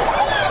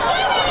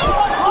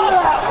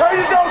 There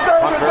you go,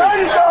 David. There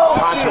you go.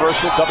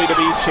 Controversial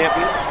WWE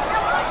champion.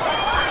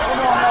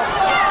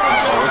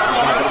 This is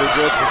not going to be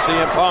good for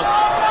CM Punk.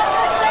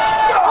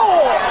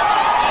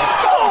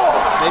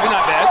 Maybe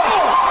not bad.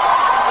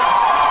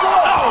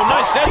 Oh,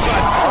 nice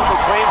headbutt. Punk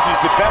claims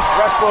he's the best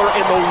wrestler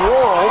in the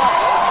world.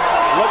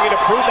 Looking to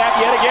prove that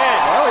yet again.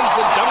 Well, he's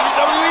the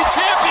WWE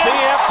champion.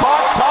 CM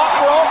Punk, top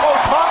rope,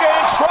 Otunga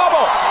in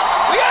trouble.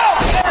 Yeah,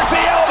 there's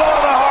the elbow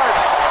to the heart.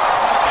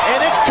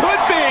 And this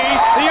could be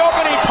the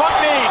opening Punk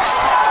needs.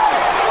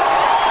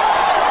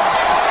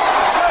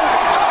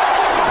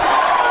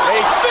 A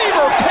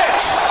fever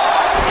pitch.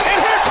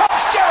 And here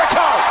comes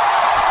Jericho.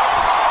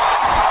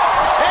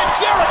 And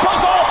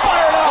Jericho's all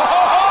fired up.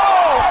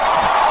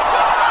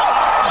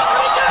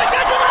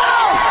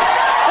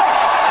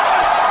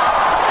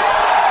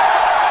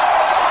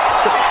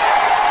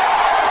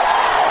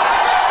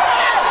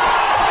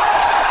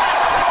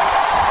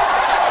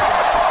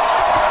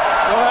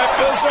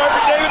 Sorry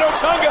for David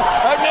Otunga.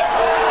 And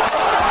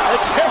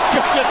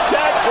Jericho just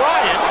tagged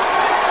Bryan.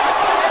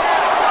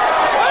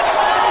 What?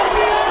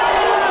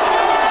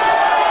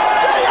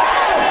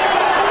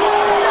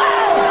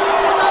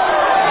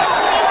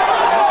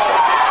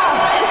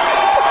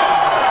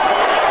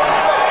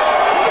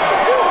 What's he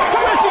doing?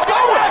 Where's he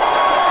going?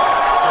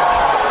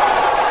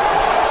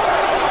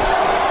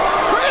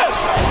 Chris!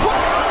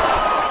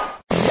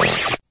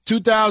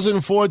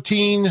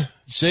 2014,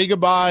 say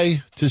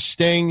goodbye to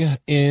Sting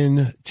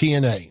in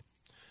TNA.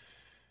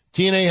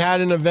 TNA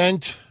had an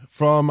event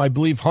from, I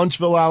believe,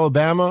 Huntsville,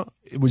 Alabama.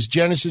 It was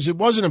Genesis. It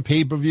wasn't a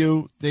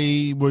pay-per-view.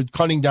 They were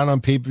cutting down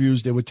on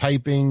pay-per-views. They were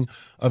typing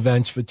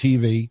events for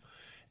TV.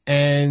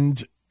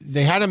 And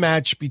they had a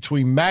match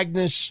between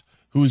Magnus,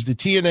 who is the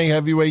TNA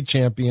heavyweight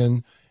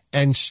champion,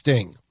 and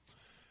Sting.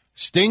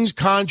 Sting's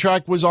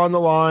contract was on the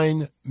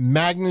line.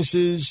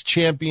 Magnus's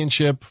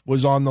championship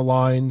was on the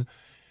line.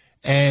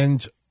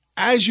 And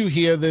as you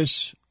hear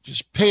this,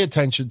 just pay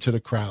attention to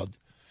the crowd.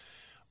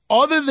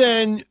 Other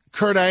than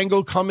Kurt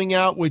Angle coming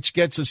out, which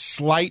gets a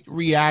slight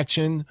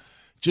reaction,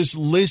 just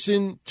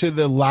listen to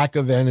the lack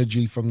of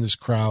energy from this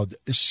crowd,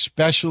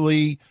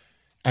 especially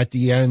at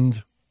the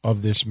end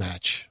of this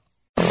match.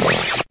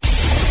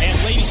 And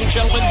ladies and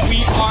gentlemen,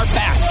 we are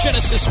back.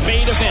 Genesis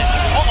main event.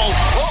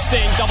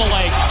 Sting double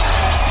leg.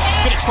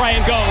 Gonna try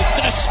and go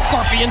to the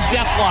Scorpion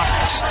Deathlock.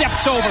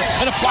 Steps over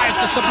and applies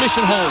the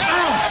submission hold.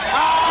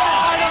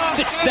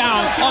 sits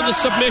down on the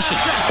submission.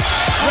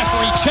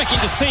 Referee checking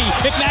to see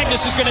if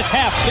Magnus is going to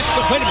tap.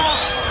 Wait a minute.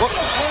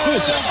 Who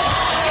is this?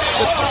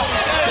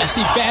 I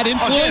see bad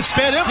influence.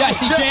 Bad influence. Yeah, I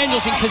see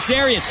Daniels and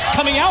Kazarian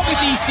coming out with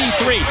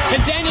EC3.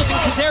 And Daniels and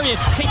Kazarian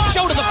take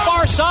Joe to the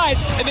far side,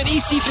 and then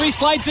EC3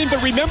 slides in.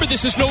 But remember,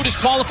 this is no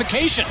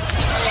disqualification.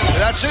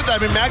 That's it. I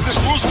mean, Magnus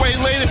rules the way he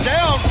laid it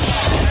down.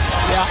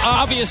 Yeah,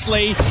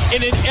 obviously, in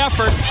an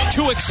effort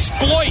to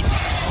exploit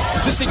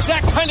this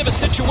exact kind of a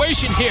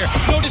situation here.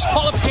 No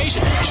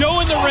disqualification. Joe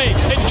in the ring,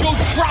 and Joe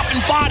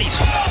dropping bodies.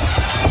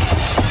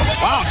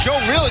 Wow, Joe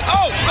really...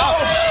 Oh,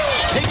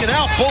 he's taking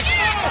out both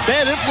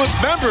bad influence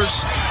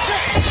members.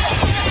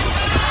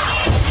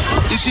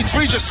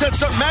 EC3 just said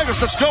something. Magnus,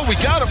 let's go. We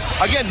got him.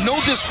 Again,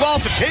 no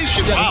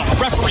disqualification. Wow.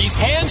 Referee's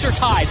hands are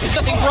tied.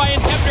 Nothing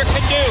Brian Hebner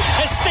can do.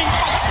 As Sting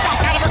fights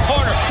back out of the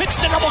corner. Hits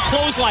the double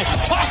clothesline.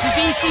 Tosses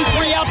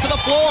EC3 out to the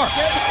floor.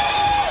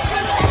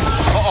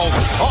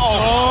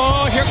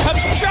 Oh, here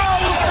comes Joe.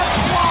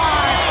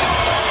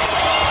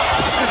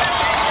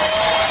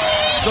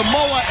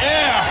 Samoa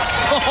Air.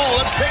 Oh,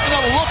 let's take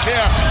another look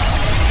here.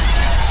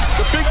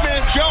 The big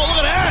man Joe,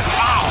 look at that.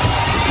 Wow.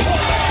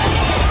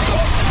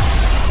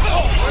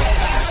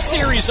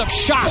 Series of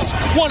shots,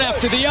 one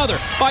after the other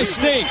by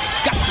Sting.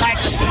 He's got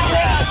Magnus.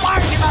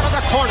 Fires him out of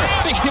the corner.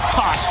 Big hip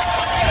toss.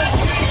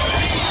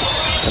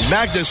 And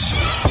Magnus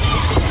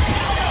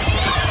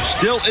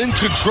still in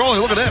control.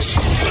 Look at this.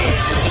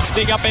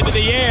 Sting up into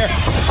the air.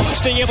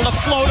 Sting able to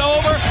float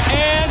over.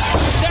 And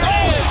there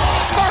it is.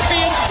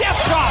 Scorpion death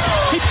drop.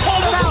 He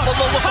pulled it out. Look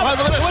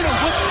at this.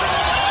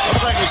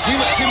 Looks like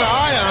Zima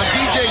Ion,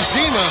 DJ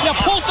Zima. Yeah,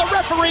 pulls the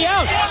referee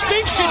out.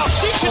 Sting should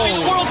be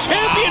the world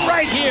champion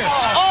right here.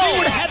 Sting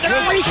would have had the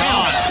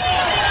recount.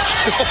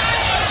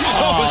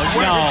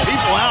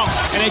 People out.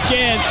 And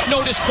again,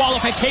 no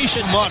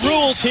disqualification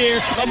rules here.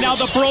 And now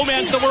the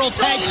Bromans, the World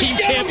Tag Team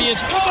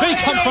Champions, they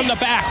come from the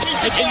back.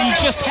 And you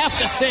just have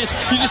to sense,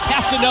 you just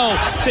have to know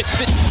that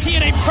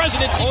TNA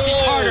President Dixie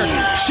Carter,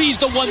 she's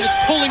the one that's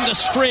pulling the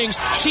strings.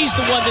 She's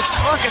the one that's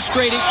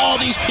orchestrating all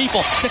these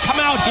people to come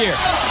out here.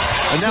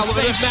 And now look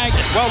at this.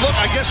 Magnus. Well, look,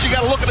 I guess you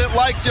got to look at it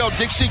like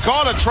Dixie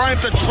Carter trying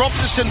to trump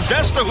this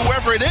investor,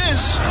 whoever it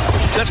is,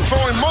 that's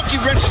throwing monkey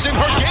wrenches in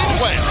her game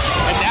plan.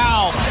 And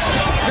now,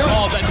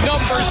 the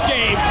numbers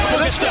game.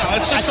 Look at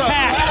this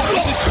attack.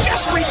 This is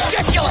just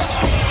ridiculous.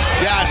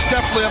 Yeah, it's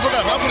definitely. Look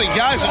at how many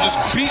guys are just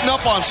beating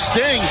up on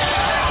Sting.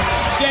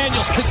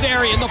 Daniels,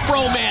 Kazarian, the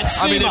Broman,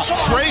 Sima. I mean, it's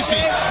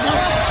crazy.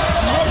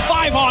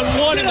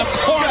 5-on-1 in the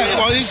corner.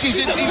 Yeah, well, he's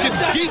in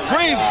deep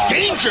grave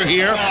danger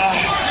here.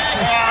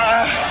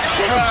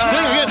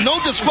 Sting, again,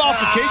 no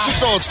disqualification,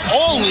 so it's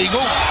all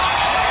legal.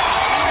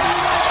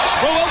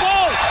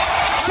 Whoa.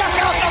 Check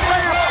out the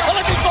ramp.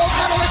 Olympic gold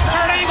medalist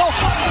Kurt Angle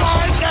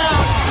flies down.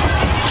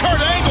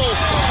 Kurt Angle.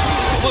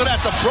 Look at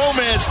that, the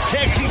Bromans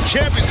tag team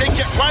champions. They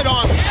get right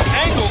on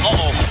Angle.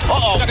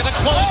 Look at the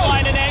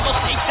clothesline, and Angle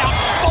takes out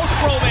both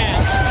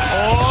Bromans.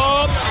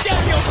 Oh,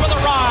 Daniels for the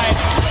ride.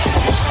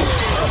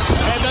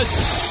 And the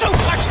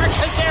suplex for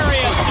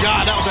Kazarian.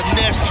 God, that was a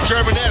nasty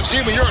German ass.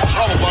 Zima, you're in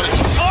trouble, buddy.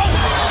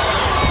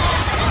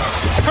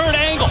 Kurt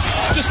Angle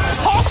just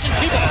tossing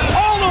people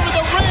all over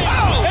the ring.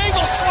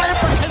 Angle slam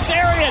for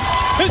Kazarian.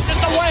 This is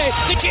the way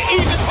that you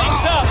even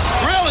things up.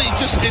 Really,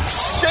 just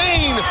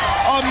insane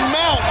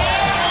amount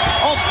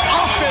of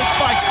offense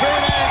by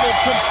Kurt Angle,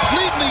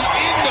 completely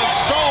in the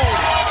zone.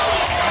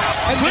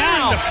 And clearing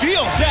now, the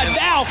field. Yeah,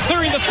 now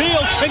clearing the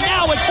field. And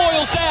now it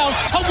boils down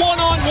to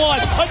one-on-one.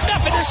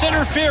 Enough of this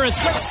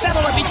interference. Let's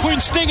settle it between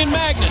Sting and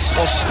Magnus.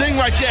 Well, Sting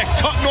right there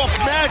cutting off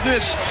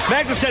Magnus.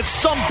 Magnus had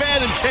some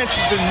bad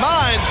intentions in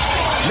mind.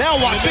 Now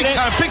what? Big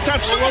time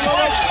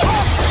superplex.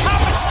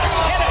 Top and Sting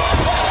hit it.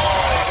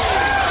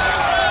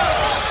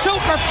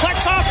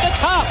 Superplex off the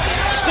top.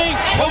 Sting.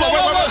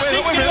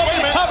 Sting gets over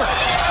the cover.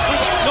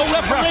 No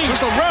referee.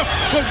 Where's the ref?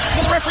 The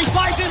referee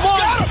slides in. 1,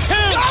 2.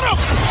 Got him.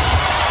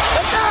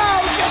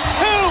 No, just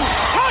 2.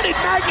 How did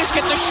Magnus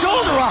get the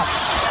shoulder up?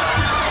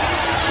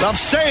 I'm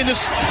saying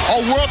this,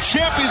 our world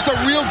champion's the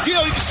real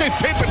deal. You can say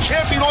paper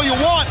champion all you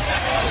want.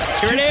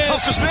 Here it is.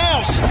 Tough as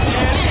nails.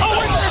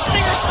 Wait for the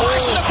Stinger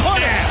splash in the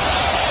corner.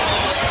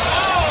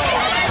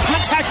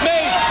 Contact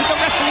made with the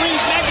referee.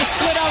 Magnus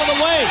slid out of the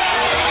way.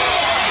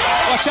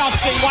 Watch out,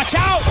 Sting. Watch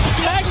out.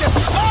 Magnus.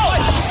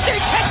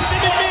 Sting catches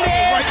him in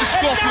midair. Right to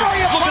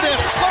Scorpion. Look at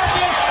this.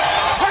 Scorpion.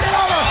 Turn it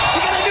over. We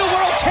got a new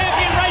world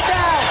champion right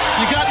now.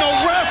 You got no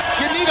ref.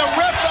 You need a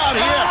ref out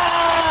here.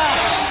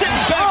 Sit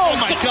back. Oh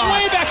my God.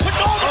 Way back.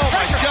 Putting all the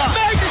pressure.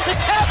 Magnus is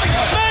tapping.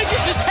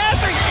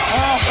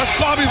 That's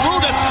Bobby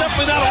Roode. That's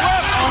definitely not a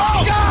ref.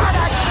 God,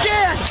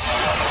 again.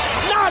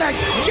 Not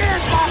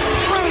again, Bobby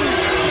Roode.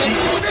 And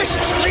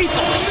vicious,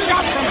 lethal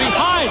shot from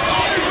behind.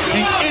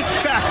 The it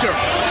factor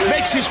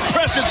makes his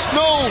presence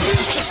known.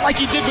 It's just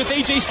like he did with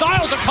AJ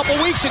Styles a couple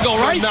weeks ago,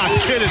 right? You're not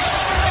kidding.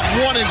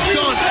 One and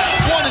done.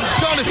 One and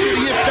done if you're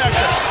the it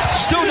factor.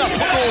 Still not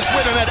putting all his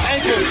weight on that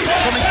ankle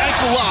from the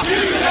ankle lock.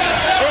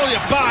 Earlier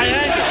by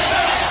Angle.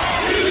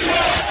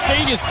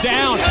 Sting is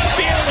down,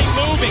 barely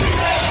moving.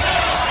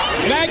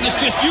 Magnus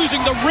just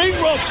using the ring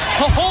ropes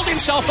to hold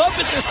himself up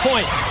at this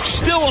point.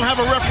 Still don't have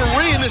a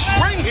referee in this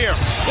ring here.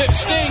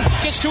 Sting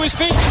gets to his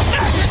feet.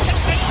 Magnus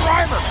hits the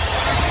driver.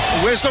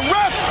 Where's the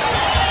ref?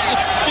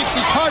 It's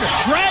Dixie Carter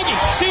dragging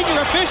senior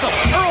official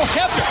Earl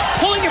Hebner,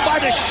 pulling him by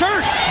the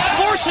shirt,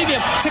 forcing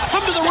him to come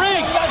to the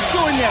ring. I'm not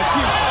doing this.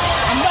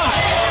 I'm not.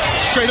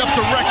 Straight up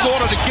direct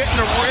order to get in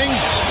the ring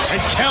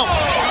and count.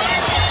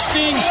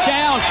 Sting's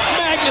down.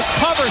 Magnus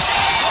covers.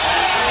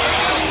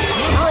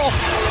 Earl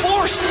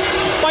forced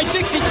by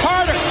Dixie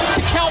Carter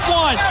to count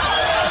one.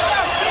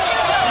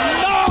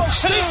 No!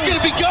 Sting's going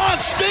to be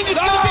gone. Sting is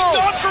going to be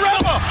gone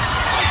forever.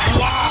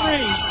 Wow.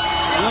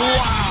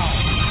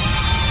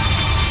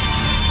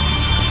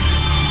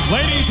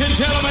 Ladies and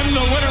gentlemen,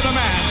 the winner of the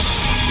match,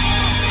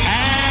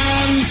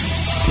 and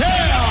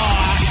still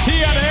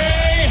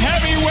TNA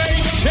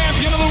Heavyweight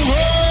Champion of the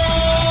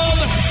World,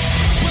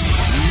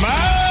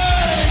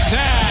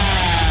 Magnus.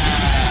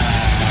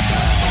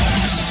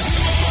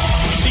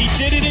 She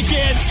did it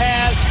again,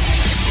 Taz.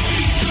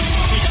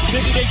 She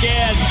did it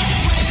again.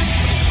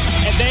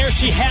 And there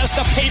she has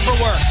the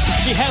paperwork.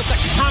 She has the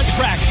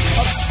contract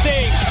of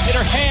Sting in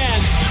her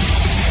hand.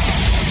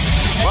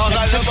 Well,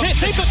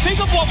 think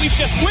of what we've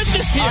just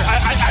witnessed here.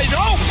 I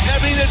know.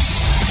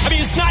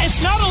 It's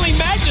not only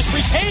Magnus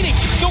retaining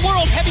the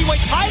World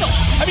Heavyweight title.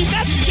 I mean,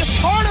 that's just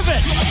part of it.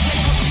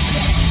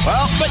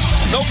 Well, but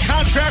no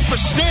contract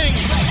for Sting.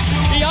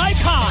 The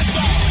icon,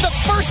 the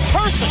first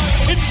person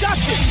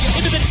inducted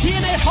into the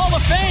TNA Hall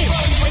of Fame,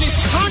 and his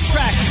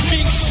contract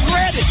being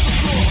shredded,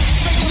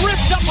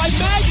 ripped up by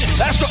Magnus.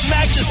 That's what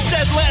Magnus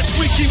said last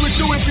week he would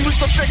do if he was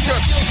the victor,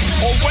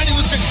 or when he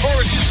was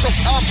victorious. He was so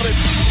confident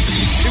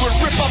he would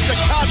rip up the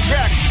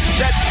contract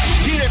that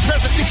TNA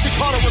President Dixie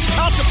Carter was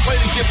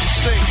contemplating giving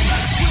Sting.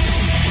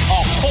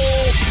 A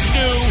whole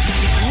new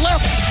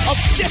level of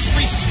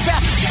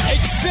disrespect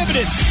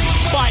exhibited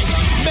by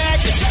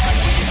Magnus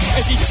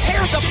as he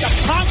tears up the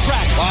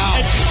contract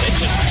and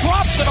just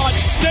drops it on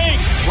Sting.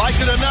 Like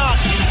it or not,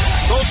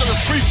 those are the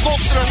three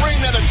folks in the ring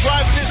that are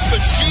driving this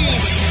machine.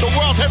 The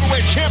World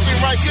Heavyweight Champion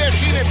right there,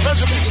 TNA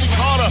President Dixie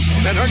Carter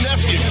and her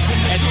nephew.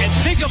 And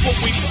think of what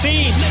we've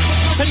seen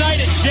tonight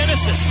at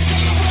Genesis.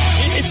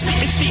 It's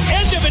the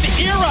end of an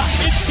era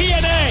in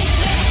TNA.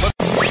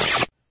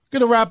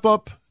 Gonna wrap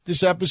up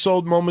this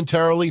episode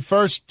momentarily.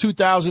 First,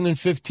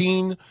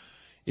 2015,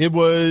 it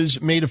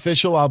was made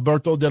official.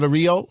 Alberto Del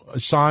Rio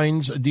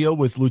signs a deal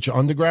with Lucha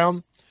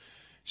Underground.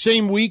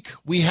 Same week,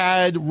 we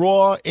had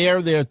Raw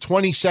air their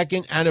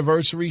 22nd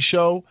anniversary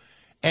show.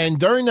 And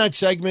during that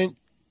segment,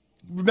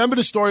 remember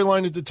the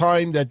storyline at the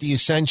time that the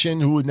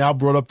Ascension, who had now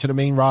brought up to the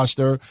main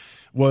roster,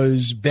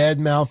 was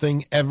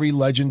bad-mouthing every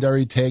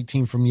legendary tag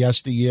team from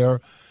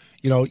yesteryear.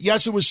 You know,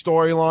 yes, it was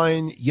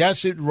storyline.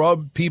 Yes, it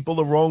rubbed people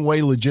the wrong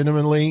way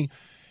legitimately.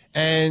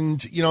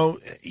 And, you know,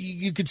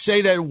 you could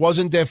say that it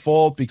wasn't their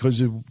fault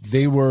because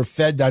they were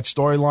fed that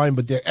storyline,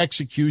 but their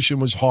execution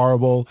was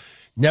horrible.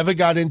 Never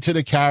got into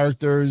the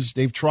characters.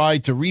 They've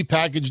tried to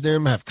repackage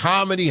them, have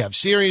comedy, have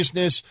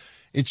seriousness.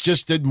 It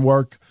just didn't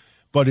work.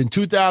 But in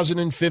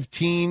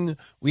 2015,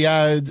 we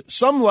had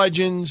some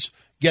legends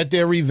get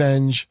their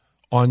revenge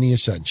on the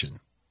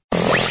Ascension.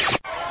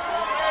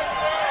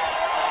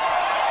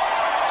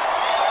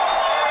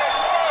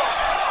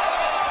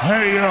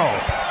 Hey, yo.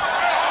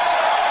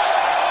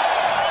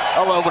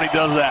 I love when he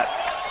does that.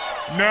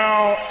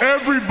 Now,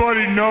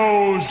 everybody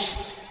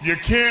knows you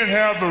can't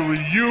have a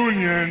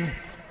reunion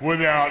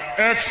without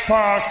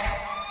X-Pac,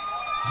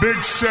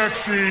 Big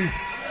Sexy,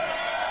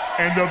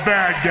 and the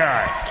bad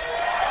guy.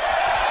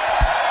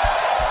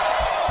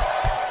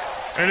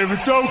 And if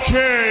it's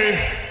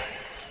okay,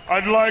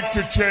 I'd like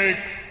to take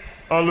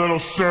a little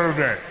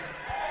survey.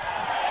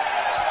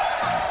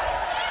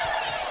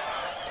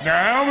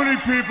 Now, how many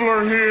people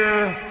are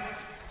here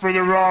for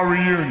the Raw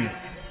reunion?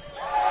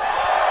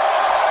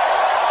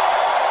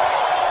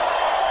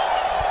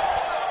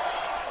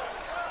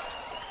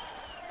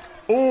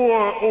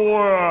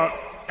 Or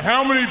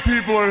how many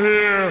people are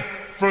here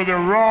for the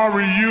Raw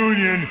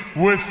reunion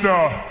with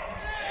the...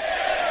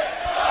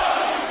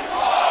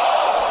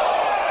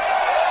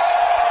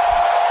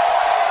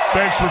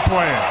 Thanks for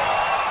playing.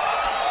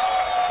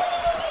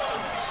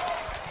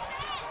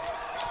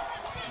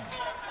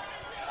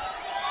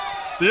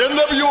 The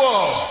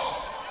NWO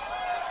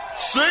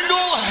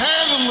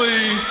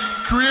single-handedly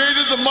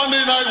created the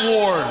Monday Night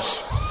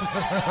Wars,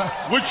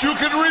 which you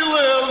can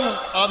relive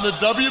on the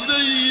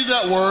WWE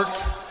Network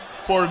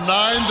for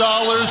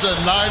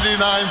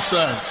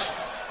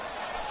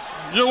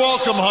 $9.99. You're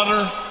welcome,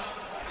 Hunter.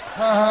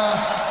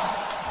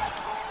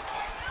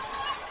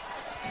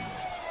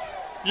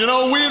 You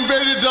know, we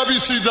invaded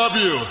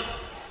WCW,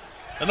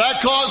 and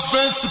that caused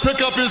Vince to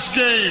pick up his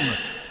game,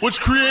 which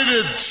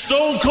created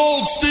Stone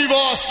Cold Steve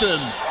Austin.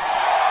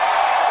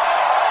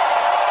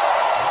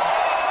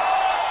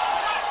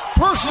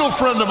 Personal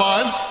friend of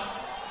mine.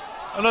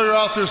 I know you're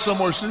out there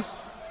somewhere, Steve.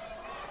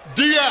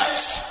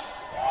 DX.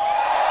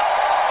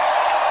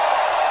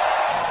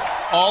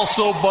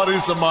 Also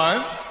buddies of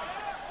mine.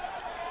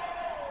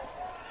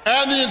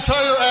 And the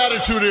entire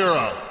Attitude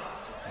Era.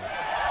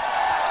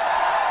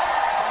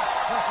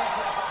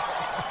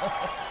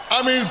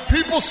 I mean,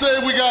 people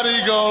say we got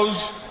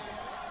egos,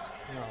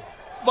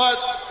 but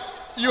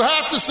you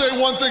have to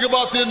say one thing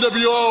about the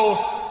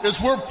NWO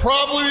is we're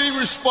probably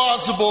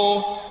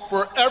responsible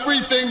for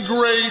everything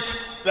great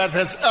that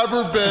has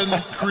ever been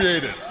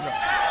created.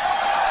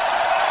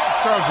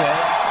 Sounds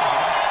right.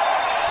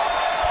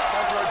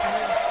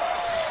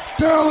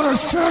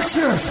 Dallas,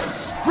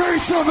 Texas,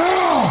 raise some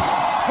hell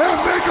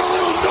and make a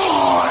little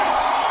noise.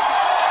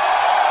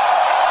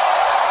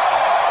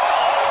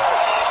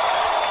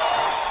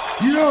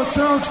 You know, it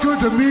sounds good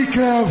to me,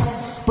 Kev,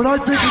 but I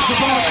think it's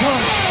about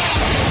time.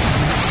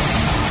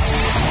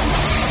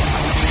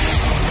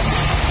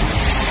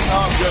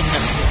 Oh,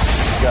 goodness.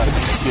 You gotta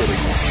be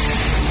kidding me.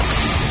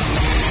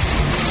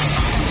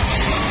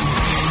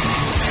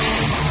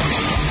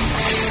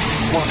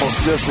 It's one of the most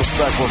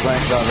disrespectful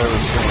things I've ever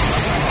seen.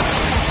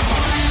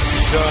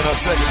 John, I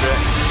second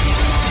that.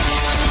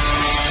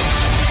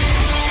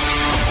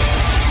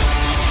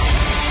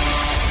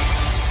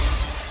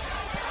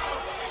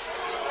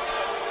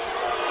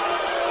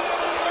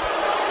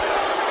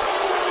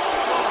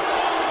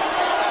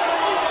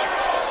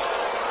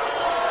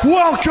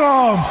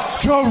 Welcome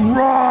to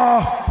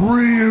Raw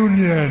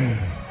Reunion.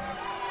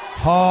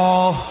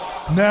 Hall,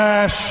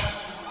 Nash,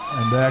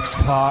 and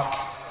X-Pac.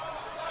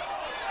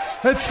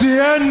 It's the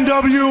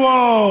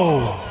NWO.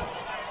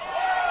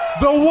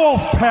 The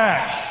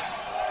Wolfpack.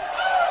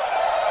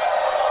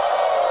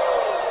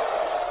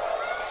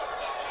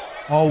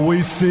 All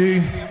we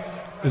see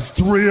is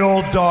three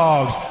old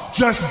dogs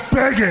just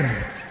begging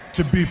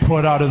to be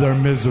put out of their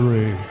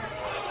misery.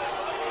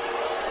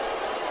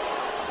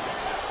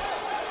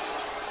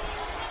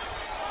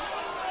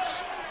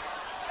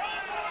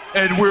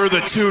 And we're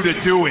the two to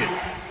do it.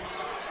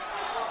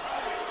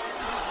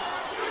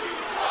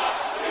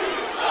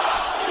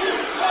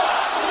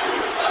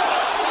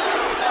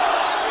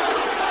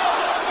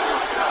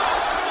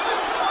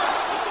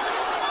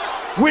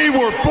 We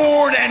were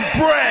born and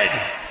bred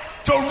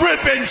to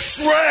rip and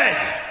shred.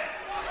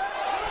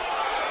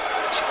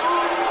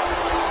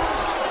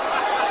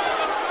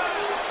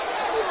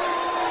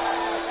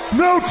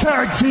 No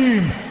tag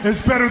team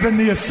is better than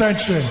the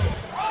Ascension.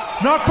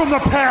 Not from the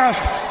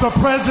past, the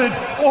present,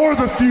 or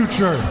the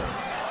future.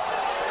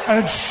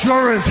 And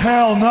sure as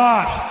hell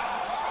not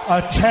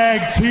a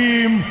tag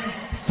team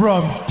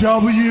from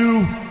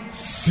WCW.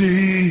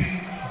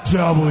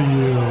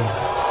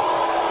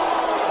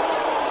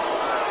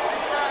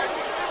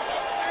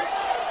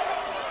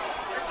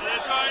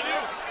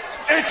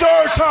 It's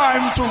our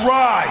time to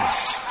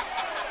rise.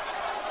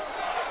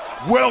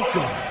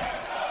 Welcome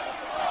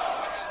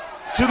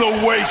to the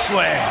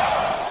wasteland.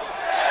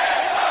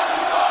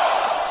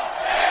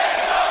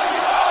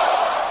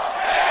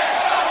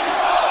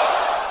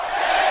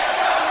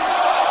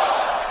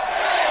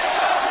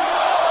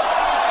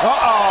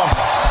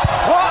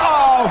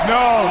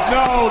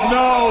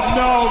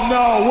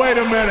 No, wait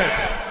a minute.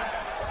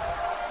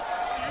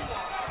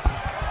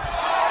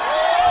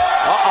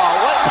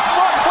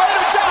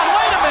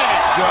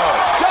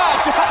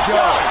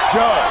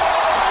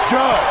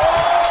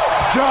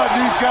 John,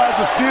 these guys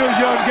are still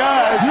young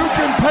guys. You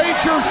can paint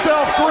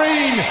yourself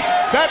green.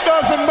 That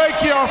doesn't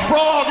make you a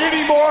frog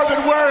any more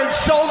than wearing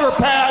shoulder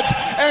pads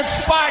and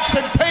spikes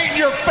and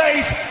painting your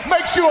face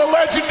makes you a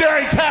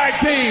legendary tag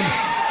team.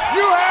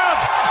 You have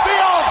the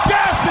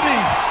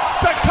audacity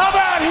to come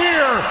out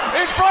here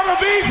in front of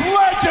these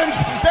legends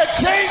that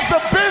changed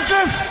the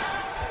business.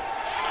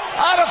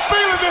 I had a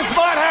feeling this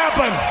might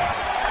happen.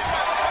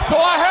 So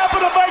I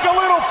happened to make a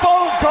little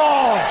phone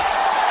call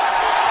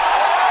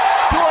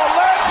to a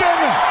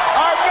legend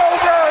I know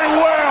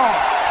very well.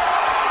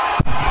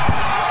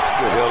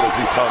 What the hell is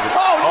he talking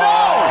about? Oh,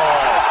 no!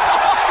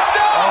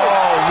 No!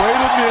 Oh,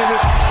 wait a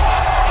minute.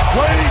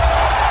 Wait.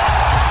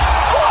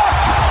 What?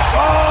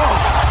 Oh.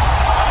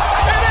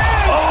 It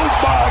is! Oh,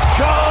 my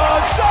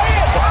God. Say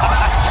it!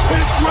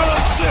 It's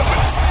Rod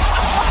Simmons.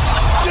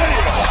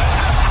 Damn.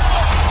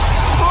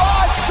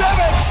 Rod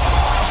Simmons,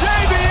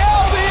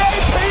 JBL, the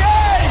APA.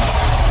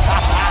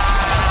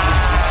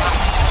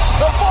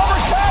 The former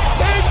tag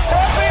team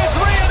champions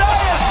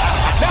reunited.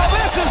 Now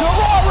this is a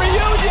Raw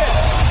reunion.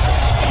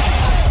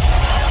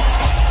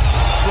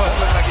 Look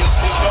like it's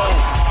been gold.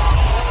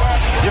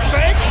 You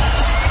think?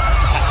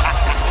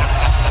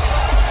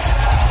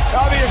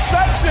 Now the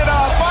Ascension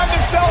find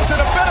themselves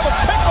in a bit of a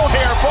pickle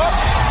here, Book.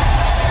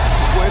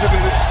 Wait a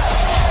minute.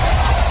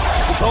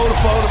 Just hold the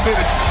phone a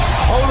minute.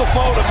 Hold the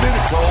phone a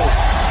minute, Cole.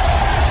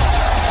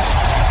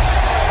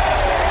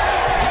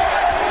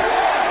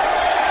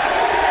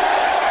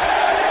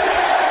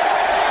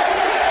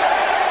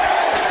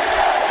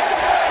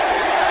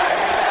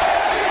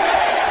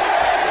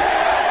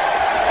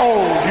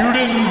 Oh, you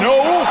didn't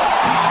know?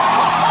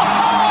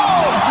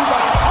 You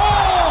gotta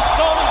call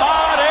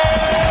somebody.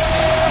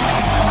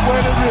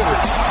 Wait a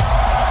minute.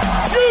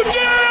 You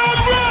damn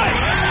right.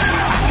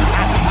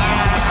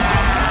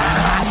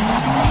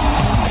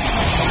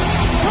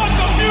 Cut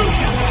the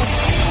music.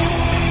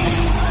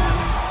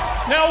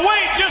 Now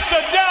wait just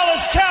a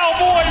Dallas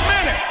Cowboy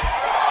minute.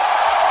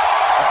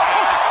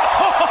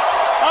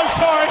 I'm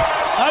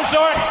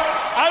sorry.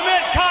 I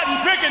meant cotton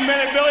picking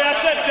minute, Billy. I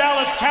said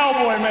Dallas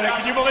Cowboy minute.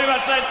 Can you believe I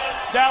said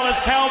Dallas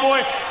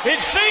Cowboy? It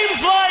seems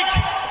like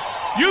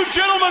you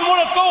gentlemen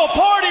want to throw a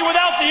party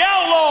without the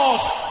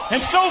Outlaws. And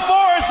so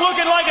far it's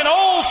looking like an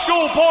old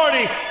school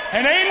party.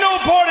 And ain't no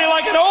party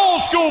like an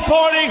old school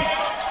party,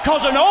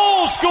 because an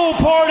old school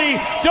party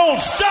don't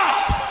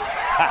stop.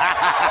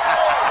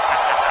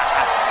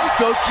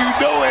 Don't you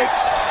know it?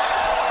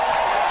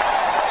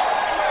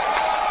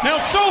 Now,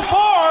 so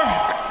far,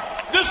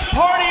 this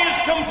party is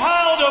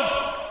compiled of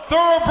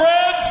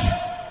thoroughbreds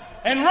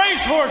and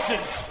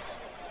racehorses.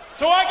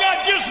 So I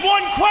got just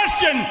one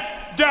question,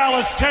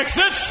 Dallas,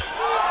 Texas.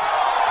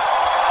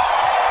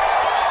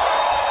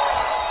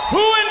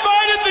 Who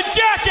invited the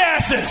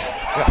jackasses?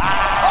 Oh,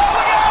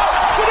 look out!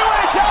 The New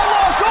Age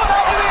Outlaws going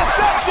out to the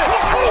Ascension.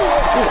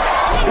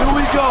 Here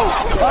we go.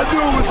 I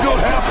knew it was going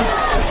to happen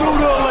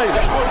sooner or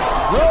later.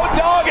 Road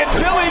Dogg and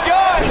Billy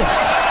Gunn.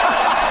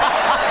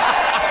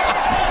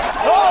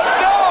 Oh,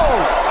 no!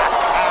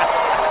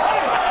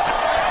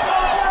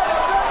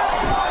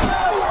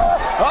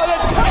 Oh, the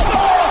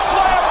Temple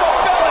slam for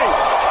Billy.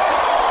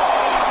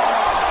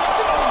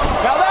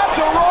 Now that's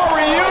a Raw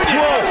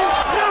reunion.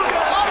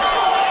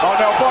 Oh,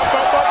 no,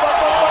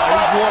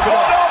 he's warming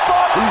up.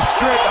 He's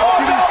stretched. I'll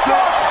get him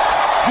stretched.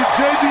 Get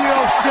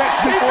JBL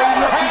stretched before he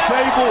left the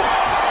table.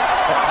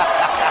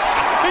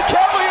 The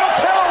Cavalier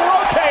Tail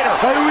rotator.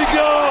 Here we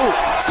go.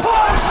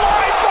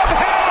 Clothesline from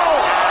hell.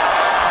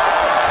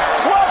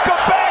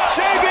 Welcome back,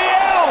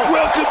 JBL.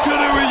 Welcome to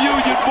the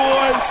reunion,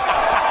 boys.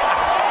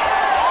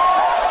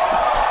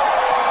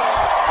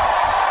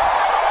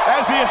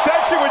 As the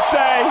Ascension would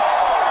say,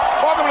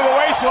 welcome to the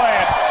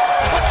wasteland.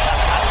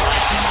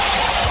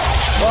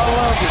 I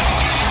love it.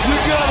 You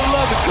gotta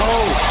love it,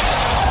 Cole.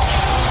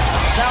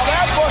 Now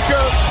that,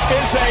 Booker,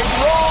 is a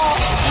Raw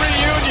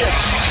reunion.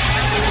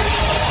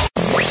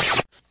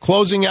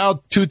 Closing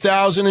out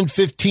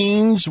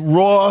 2015's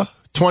Raw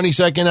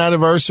 22nd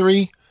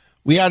anniversary,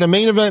 we had a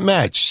main event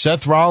match.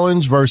 Seth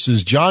Rollins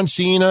versus John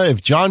Cena.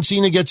 If John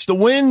Cena gets the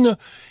win,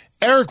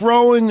 Eric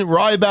Rowan,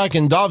 Ryback,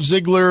 and Dolph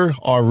Ziggler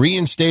are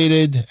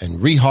reinstated and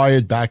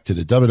rehired back to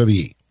the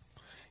WWE.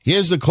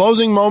 Here's the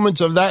closing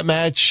moments of that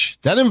match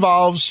that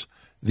involves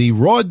the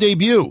Raw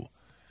debut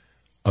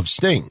of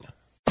Sting.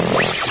 Come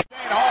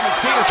on,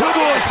 Cena.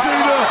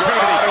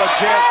 A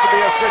chance to be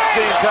a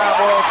 16-time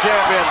world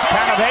champion.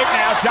 Count of 8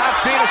 now. John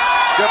Cena's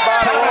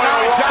goodbye to Royal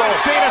Rumble. John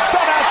Cena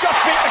somehow just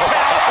beat the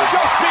count.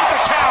 Just beat the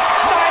count.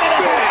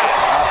 9.5.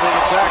 I think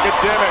it's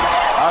academic.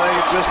 I think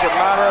it's just a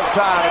matter of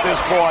time at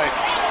this point.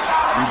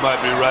 You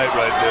might be right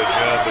there,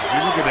 John, but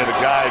you're looking at a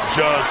guy,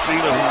 John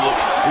Cena,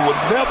 who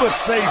will never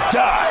say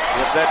die.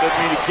 If that doesn't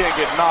mean he can't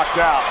get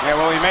knocked out. Yeah,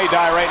 well, he may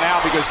die right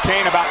now because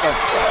Kane about to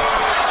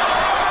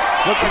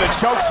look for the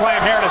choke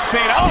slam here to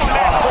Cena. Oh, and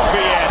that could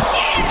be it.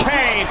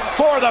 Kane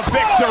for the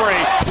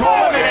victory to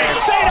eliminate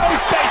Cena, who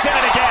stays in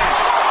it again.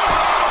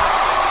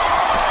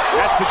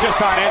 That's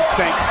just on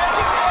instinct.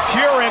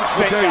 Pure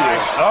instinct,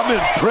 guys. I'm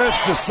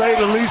impressed, to say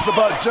the least,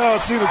 about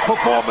John Cena's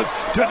performance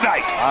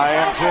tonight. I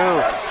am too.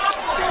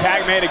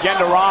 Tag made again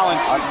to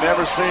Rollins. I've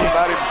never seen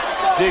anybody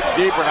dig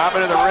deeper, and I've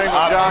been in the ring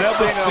with John Cena. I've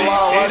never seen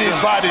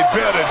anybody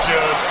better,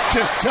 John.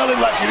 Just tell it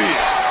like it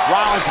is.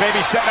 Rollins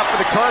maybe setting up for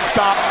the curb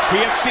stomp.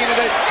 He had seen it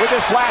with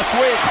this last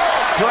week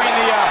during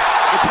the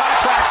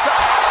contract.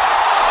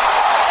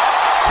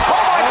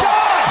 Oh my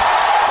God!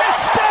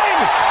 It's Sting,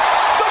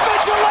 the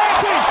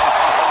vigilante.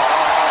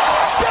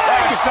 Sting.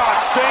 That's not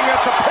Sting.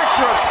 That's a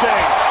picture of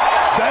Sting.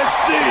 That's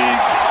Sting.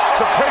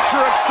 It's a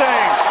picture of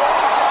Sting.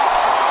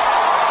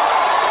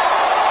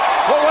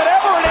 Well,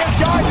 whatever it is,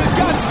 guys, it's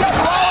got Seth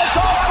Rollins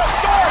all out of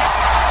sorts.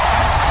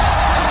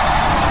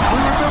 We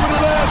remember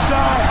the last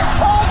time.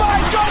 Oh, my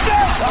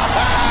goodness.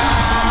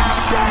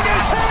 Sting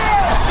is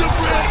here.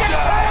 Sting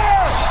is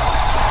here.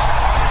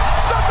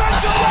 The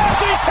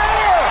vigilante's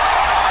here.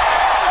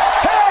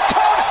 Here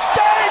comes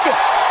Sting.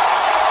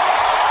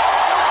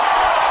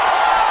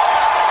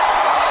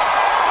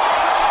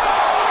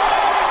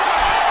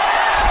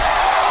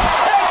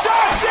 And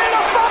John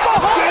Cena from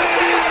behind.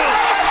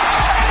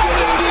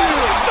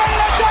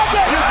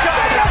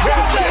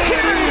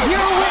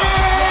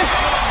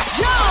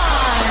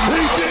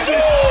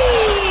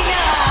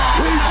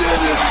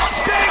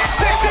 Sting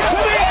sticks it to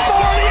the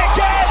authority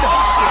again.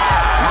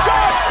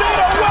 John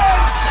Cena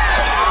wins.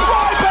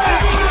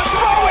 Ryback,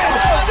 Rowan,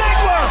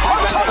 Ziggler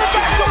are coming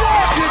back to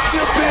work. Get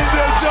them in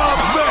their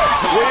jobs back.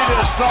 We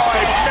just saw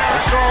a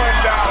miracle in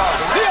Dallas.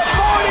 The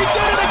authority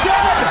did it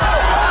again.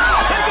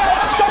 They got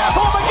it stuck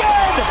to him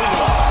again.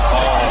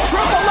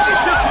 Triple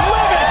H is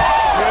livid.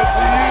 Yes,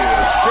 he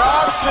is.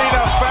 John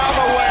Cena found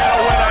a way to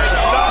win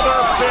another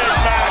big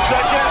match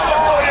against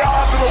all the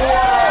odds of the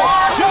world.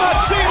 John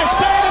Cena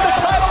staying in the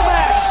title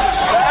match.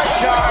 That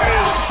guy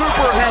is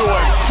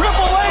superhuman.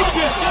 Triple H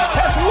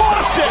has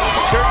lost it.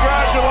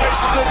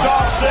 Congratulations to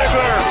Dolph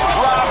Ziggler,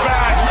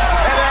 Ryback,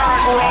 and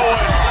Eric Rowan.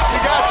 You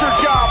got your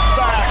jobs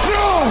back.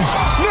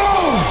 No!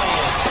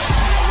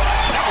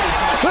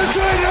 This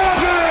ain't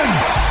happening!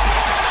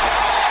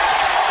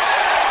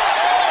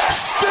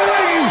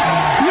 Sting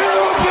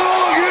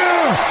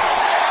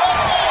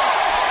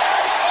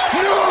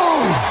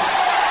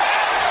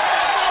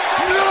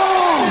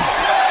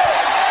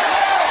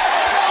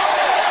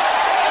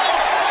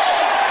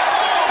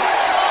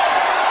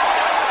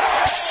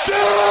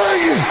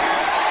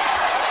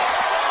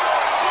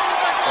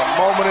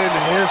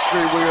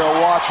history we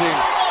are watching.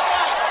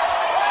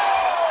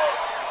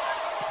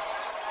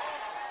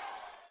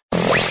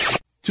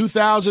 In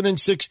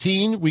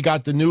 2016, we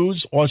got the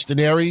news. Austin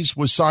Aries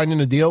was signing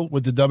a deal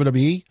with the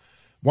WWE.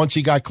 Once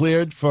he got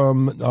cleared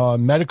from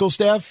medical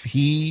staff,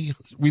 he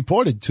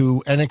reported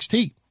to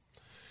NXT.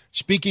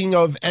 Speaking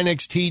of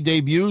NXT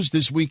debuts,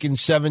 this week in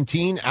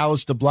 17,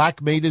 Aleister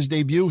Black made his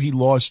debut. He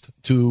lost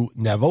to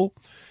Neville.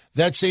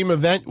 That same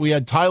event, we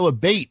had Tyler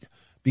Bate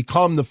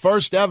become the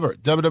first ever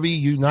WWE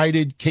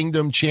United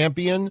Kingdom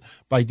champion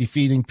by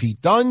defeating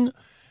Pete Dunne.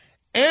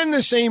 And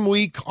the same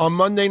week, on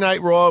Monday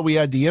Night Raw, we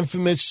had the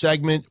infamous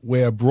segment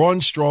where Braun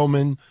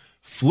Strowman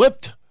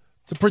flipped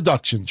the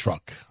production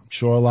truck. I'm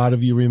sure a lot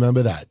of you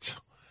remember that.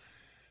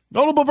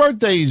 Notable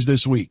birthdays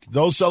this week.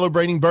 Those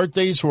celebrating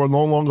birthdays who are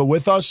no longer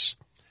with us.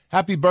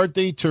 Happy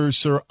birthday to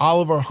Sir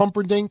Oliver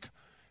Humperdinck,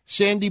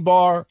 Sandy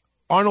Barr,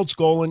 Arnold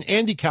Skolin,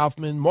 Andy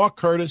Kaufman, Mark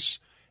Curtis,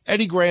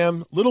 Eddie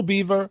Graham, Little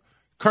Beaver,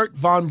 Kurt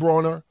Von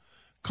Bronner,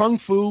 Kung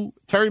Fu,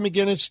 Terry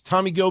McGinnis,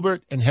 Tommy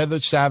Gilbert, and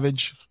Heather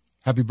Savage.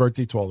 Happy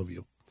birthday to all of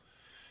you.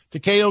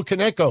 Takeo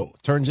Kaneko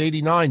turns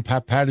 89,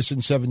 Pat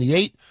Patterson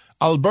 78,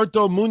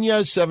 Alberto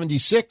Munoz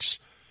 76,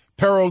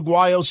 Pero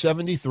Aguayo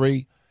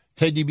 73,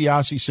 Ted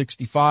DiBiase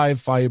 65,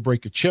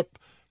 Firebreaker Chip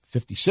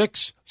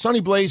 56, Sonny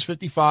Blaze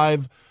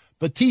 55,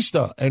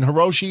 Batista and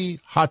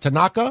Hiroshi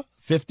Hatanaka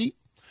 50,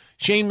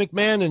 Shane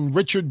McMahon and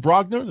Richard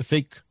Brogner, the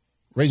fake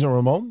Razor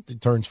Ramon, that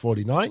turns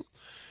 49,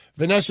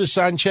 Vanessa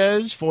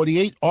Sanchez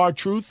 48,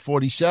 R-Truth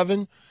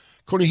 47,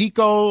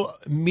 Kunihiko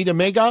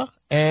Mitamega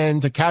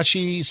and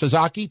Takashi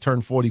Sasaki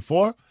turned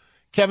 44,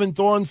 Kevin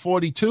Thorne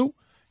 42,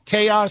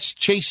 Chaos,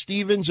 Chase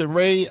Stevens, and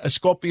Ray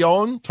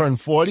Escopion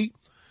turned 40,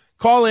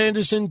 Carl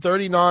Anderson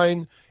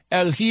 39,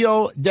 El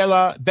Hijo de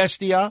la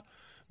Bestia,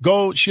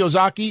 Go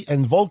Shiozaki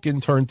and Vulcan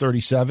turned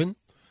 37,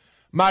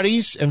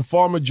 Maris and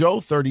Farmer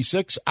Joe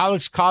 36,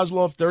 Alex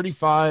Kozlov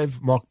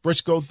 35, Mark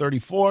Briscoe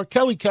 34,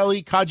 Kelly,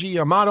 Kaji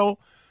Yamato,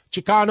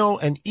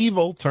 Chicano, and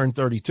Evil turned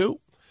 32,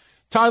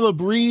 Tyler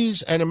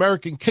Breeze and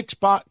American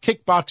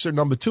Kickboxer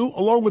number 2,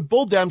 along with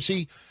Bull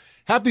Dempsey.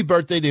 Happy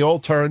birthday, they all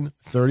turned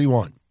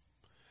 31.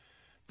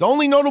 The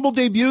only notable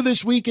debut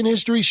this week in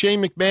history,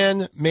 Shane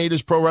McMahon made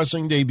his pro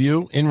wrestling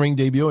debut, in-ring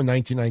debut in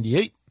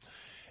 1998.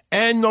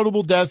 And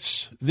notable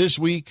deaths this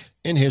week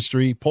in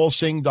history, Paul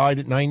Singh died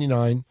at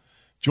 99,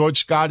 George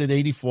Scott at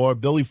 84,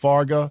 Billy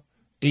Farga,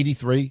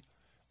 83,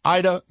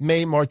 Ida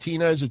Mae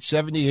Martinez at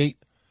 78,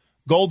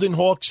 Golden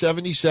Hawk,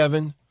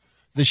 77,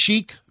 The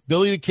Sheik,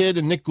 Billy the Kid,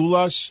 and Nick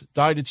Gulas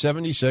died at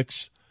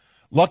 76,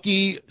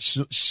 Lucky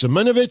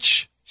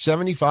Simonovich,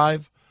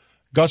 75,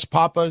 Gus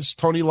Papas,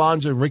 Tony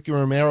Lanza, and Ricky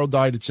Romero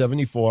died at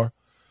 74,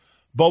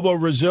 Bobo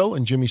Brazil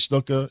and Jimmy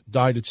Snuka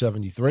died at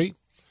 73,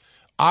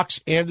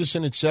 Ox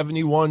Anderson at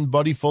 71,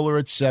 Buddy Fuller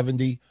at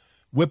 70,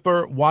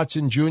 Whipper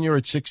Watson Jr.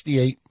 at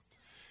 68,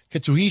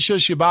 Katsuhisa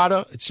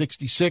Shibata at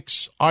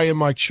 66, Iron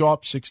Mike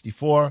Sharp,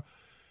 64,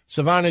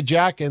 Savannah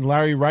Jack and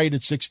Larry Wright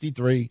at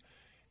 63,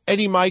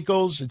 Eddie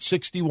Michaels at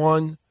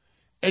 61,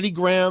 Eddie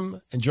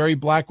Graham and Jerry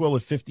Blackwell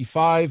at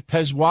 55,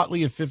 Pez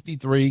Watley at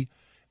 53,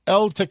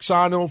 El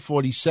Texano,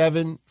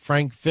 47,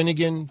 Frank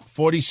Finnegan,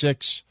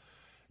 46,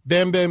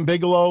 Bam Bam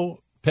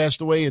Bigelow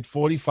passed away at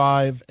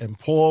 45, and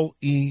Paul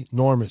E.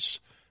 Normus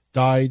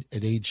died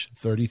at age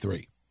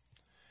 33.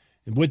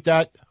 And with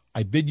that,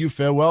 I bid you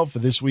farewell for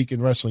this week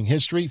in wrestling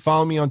history.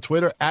 Follow me on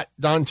Twitter at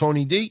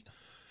DonTonyD.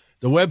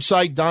 The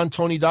website,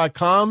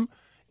 DonTony.com.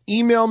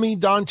 Email me,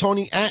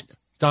 DonTony at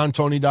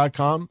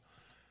DonTony.com.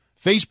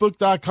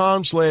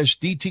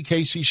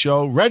 Facebook.com/DTKC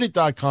Show.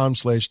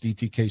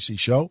 Reddit.com/DTKC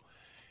Show.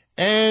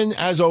 And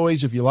as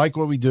always, if you like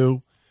what we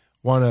do,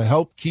 want to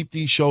help keep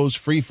these shows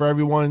free for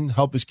everyone,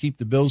 help us keep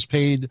the bills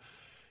paid,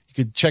 you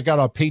could check out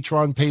our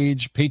Patreon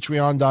page,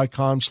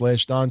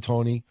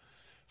 patreon.com/DonTony.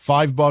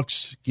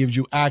 $5 gives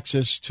you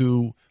access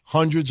to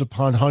hundreds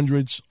upon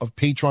hundreds of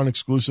Patreon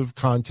exclusive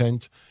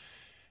content.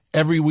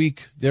 Every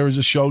week there is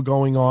a show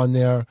going on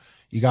there.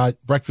 You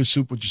got Breakfast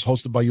Soup, which is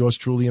hosted by yours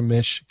truly and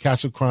Mish.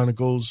 Castle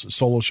Chronicles, a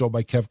solo show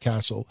by Kev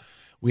Castle.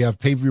 We have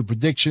pay-per-view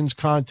predictions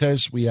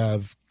contests. We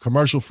have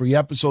commercial-free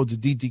episodes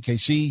of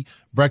DTKC,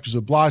 Breakfast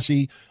with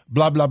Blassie,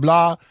 blah, blah,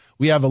 blah.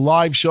 We have a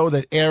live show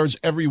that airs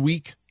every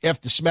week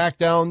after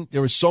SmackDown.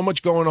 There is so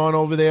much going on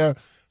over there.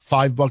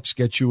 $5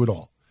 gets you it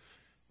all.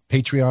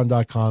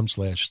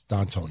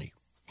 Patreon.com/DonTony.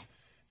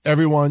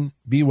 Everyone,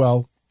 be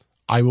well.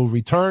 I will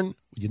return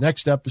with your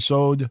next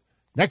episode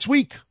next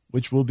week,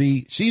 which will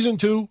be Season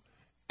 2,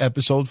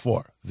 Episode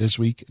 4, This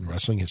Week in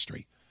Wrestling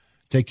History.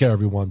 Take care,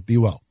 everyone. Be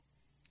well.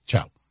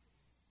 Ciao.